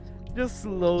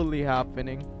slowly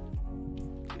happening.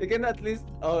 You can at least.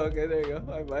 Oh, okay, there you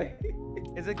go. Bye.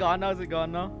 Is it gone now?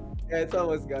 Yeah, it's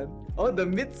almost gone. Oh, the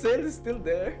mid sail is still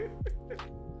there.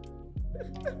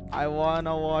 I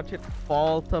wanna watch it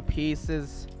fall to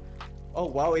pieces. Oh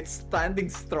wow, it's standing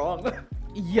strong.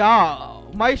 Yeah,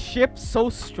 my ship's so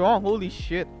strong. Holy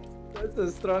shit. That's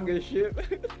the strongest ship.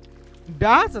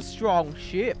 That's a strong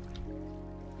ship.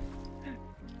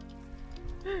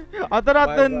 Other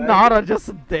than the Bye-bye. Nara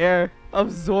just there,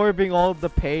 absorbing all the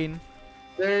pain.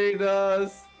 There it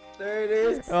goes. There it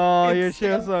is. Oh, It's your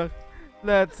ship's on.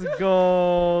 Let's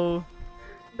go.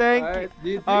 Thank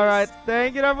you. GG's. Alright,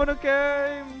 thank you everyone who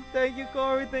came. Thank you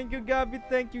Corey, thank you Gabby,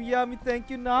 thank you Yami, thank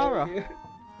you Nara.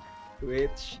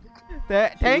 Twitch.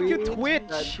 Thank you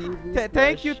Twitch.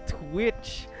 Thank you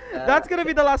Twitch. That's gonna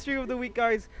be the last stream of the week,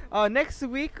 guys. Next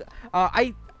week,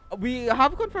 we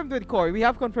have confirmed with Corey. We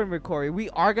are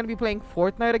gonna be playing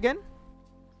Fortnite again.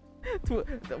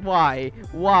 Why,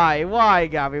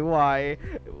 Gabby? Why?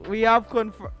 We have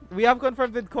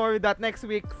confirmed with Corey that next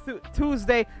week,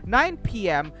 Tuesday, 9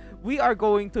 p.m. we are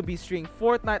going to be streaming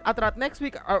Fortnite. After that, next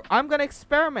week, I'm gonna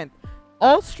experiment.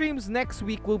 All streams next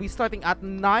week will be starting at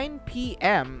 9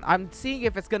 p.m. I'm seeing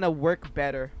if it's gonna work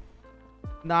better.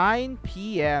 9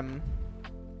 p.m.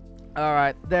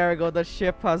 Alright, there we go. The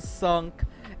ship has sunk.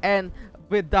 And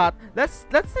with that, let's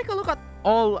take a look at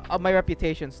all of my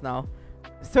reputations now.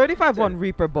 35 on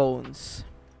Reaper Bones.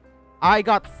 I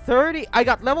got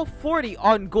level 40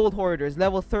 on Gold Hoarders,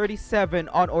 level 37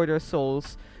 on Order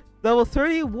Souls, level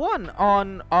 31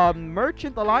 on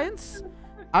Merchant Alliance.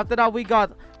 After that, we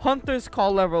got Hunter's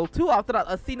Call level 2. After that,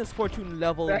 Athena's Fortune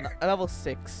level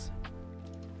 6.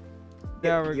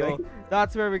 There we go.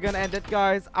 That's where we're gonna end it,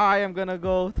 guys. I am gonna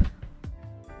go.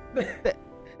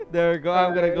 There we go.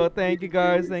 I'm gonna go. Thank you,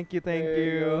 guys. Thank you.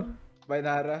 Bye,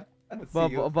 Nara. I'll see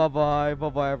you. Bye,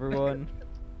 everyone.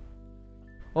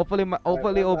 Hopefully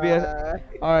OBS.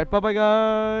 All right, bye,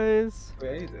 guys. Wait,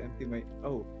 I need to empty my.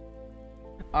 Oh.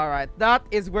 All right, that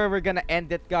is where we're gonna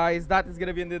end it, guys. That is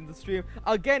gonna be in the stream.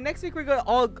 Again, next week we're gonna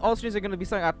all streams are gonna be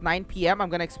starting at 9 p.m. I'm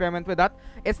gonna experiment with that.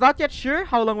 It's not yet sure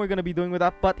how long we're gonna be doing with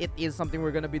that, but it is something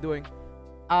we're gonna be doing.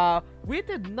 We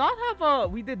did not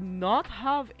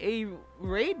have a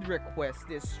raid request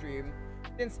this stream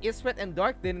since Iswet and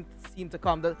Dark didn't seem to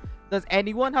come. Does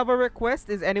anyone have a request?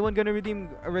 Is anyone gonna redeem?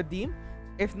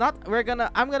 If not,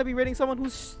 I'm gonna be raiding someone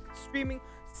who's streaming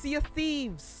Sea of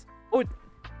Thieves. Oh,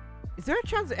 is there a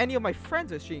chance that any of my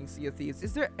friends are streaming Sea of Thieves?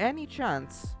 Is there any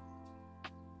chance?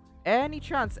 Any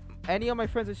of my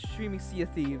friends are streaming Sea of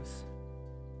Thieves?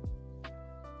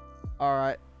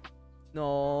 Alright.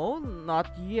 No,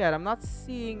 not yet. I'm not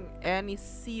seeing any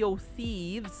Sea of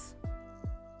Thieves.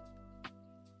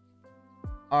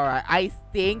 Alright, I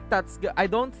think that's good. I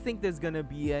don't think there's gonna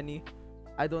be any.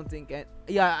 I don't think there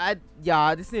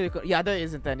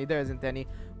isn't any.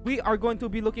 We are going to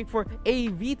be looking for a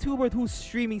VTuber who's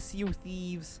streaming Sea of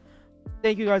Thieves.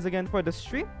 Thank you guys again for the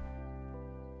stream.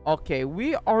 Okay,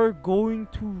 we are going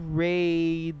to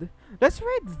raid. Let's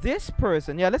raid this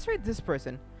person. Yeah, let's raid this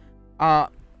person.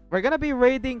 We're gonna be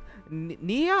raiding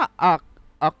Nia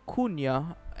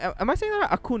Acuna. Am I saying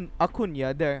that?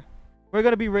 Acuna there. We're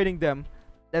gonna be rating them.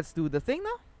 Let's do the thing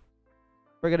now.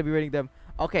 We're gonna be rating them.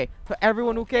 Okay, so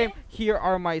everyone who came, here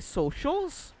are my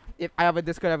socials. If I have a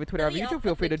Discord, I have a Twitter, I have a Maybe I'll YouTube.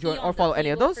 Feel put free the to join key or on follow the any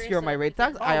of table those. first Here are so my that we raid can-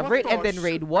 tags. Oh, I have what raid and then gosh.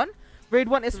 raid 1. Raid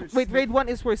 1 is There's wait, raid snake. 1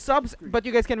 is for subs, but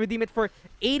you guys can redeem it for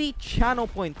 80 channel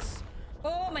points.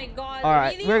 Oh my god. All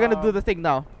right, really? we're gonna do the thing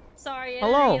now. Sorry, I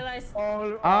Hello. didn't realize.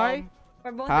 All, I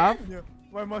We're both have dead? yeah.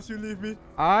 Why must you leave me?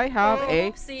 I have Oh,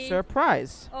 a oopsie.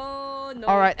 surprise. Oh no.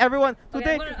 All right, everyone. Okay,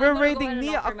 Today I'm gonna we're go raiding ahead and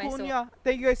Nia offer my soap. Acuna.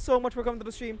 Thank you guys so much for coming to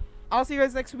the stream. I'll see you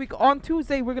guys next week on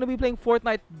Tuesday. We're gonna be playing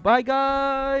Fortnite. Bye,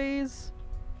 guys.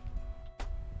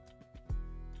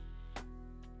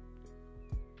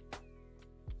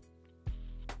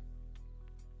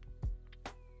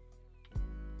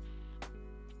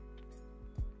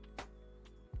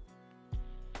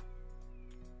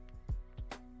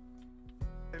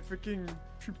 Freaking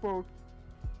triple.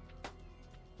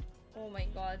 Oh my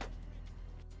god.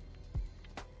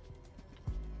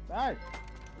 Bye.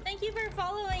 Thank you for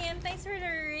following and thanks for the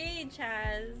raid,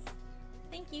 Chaz.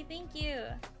 Thank you, thank you.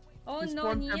 Oh This no,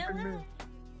 one Nia. camping me.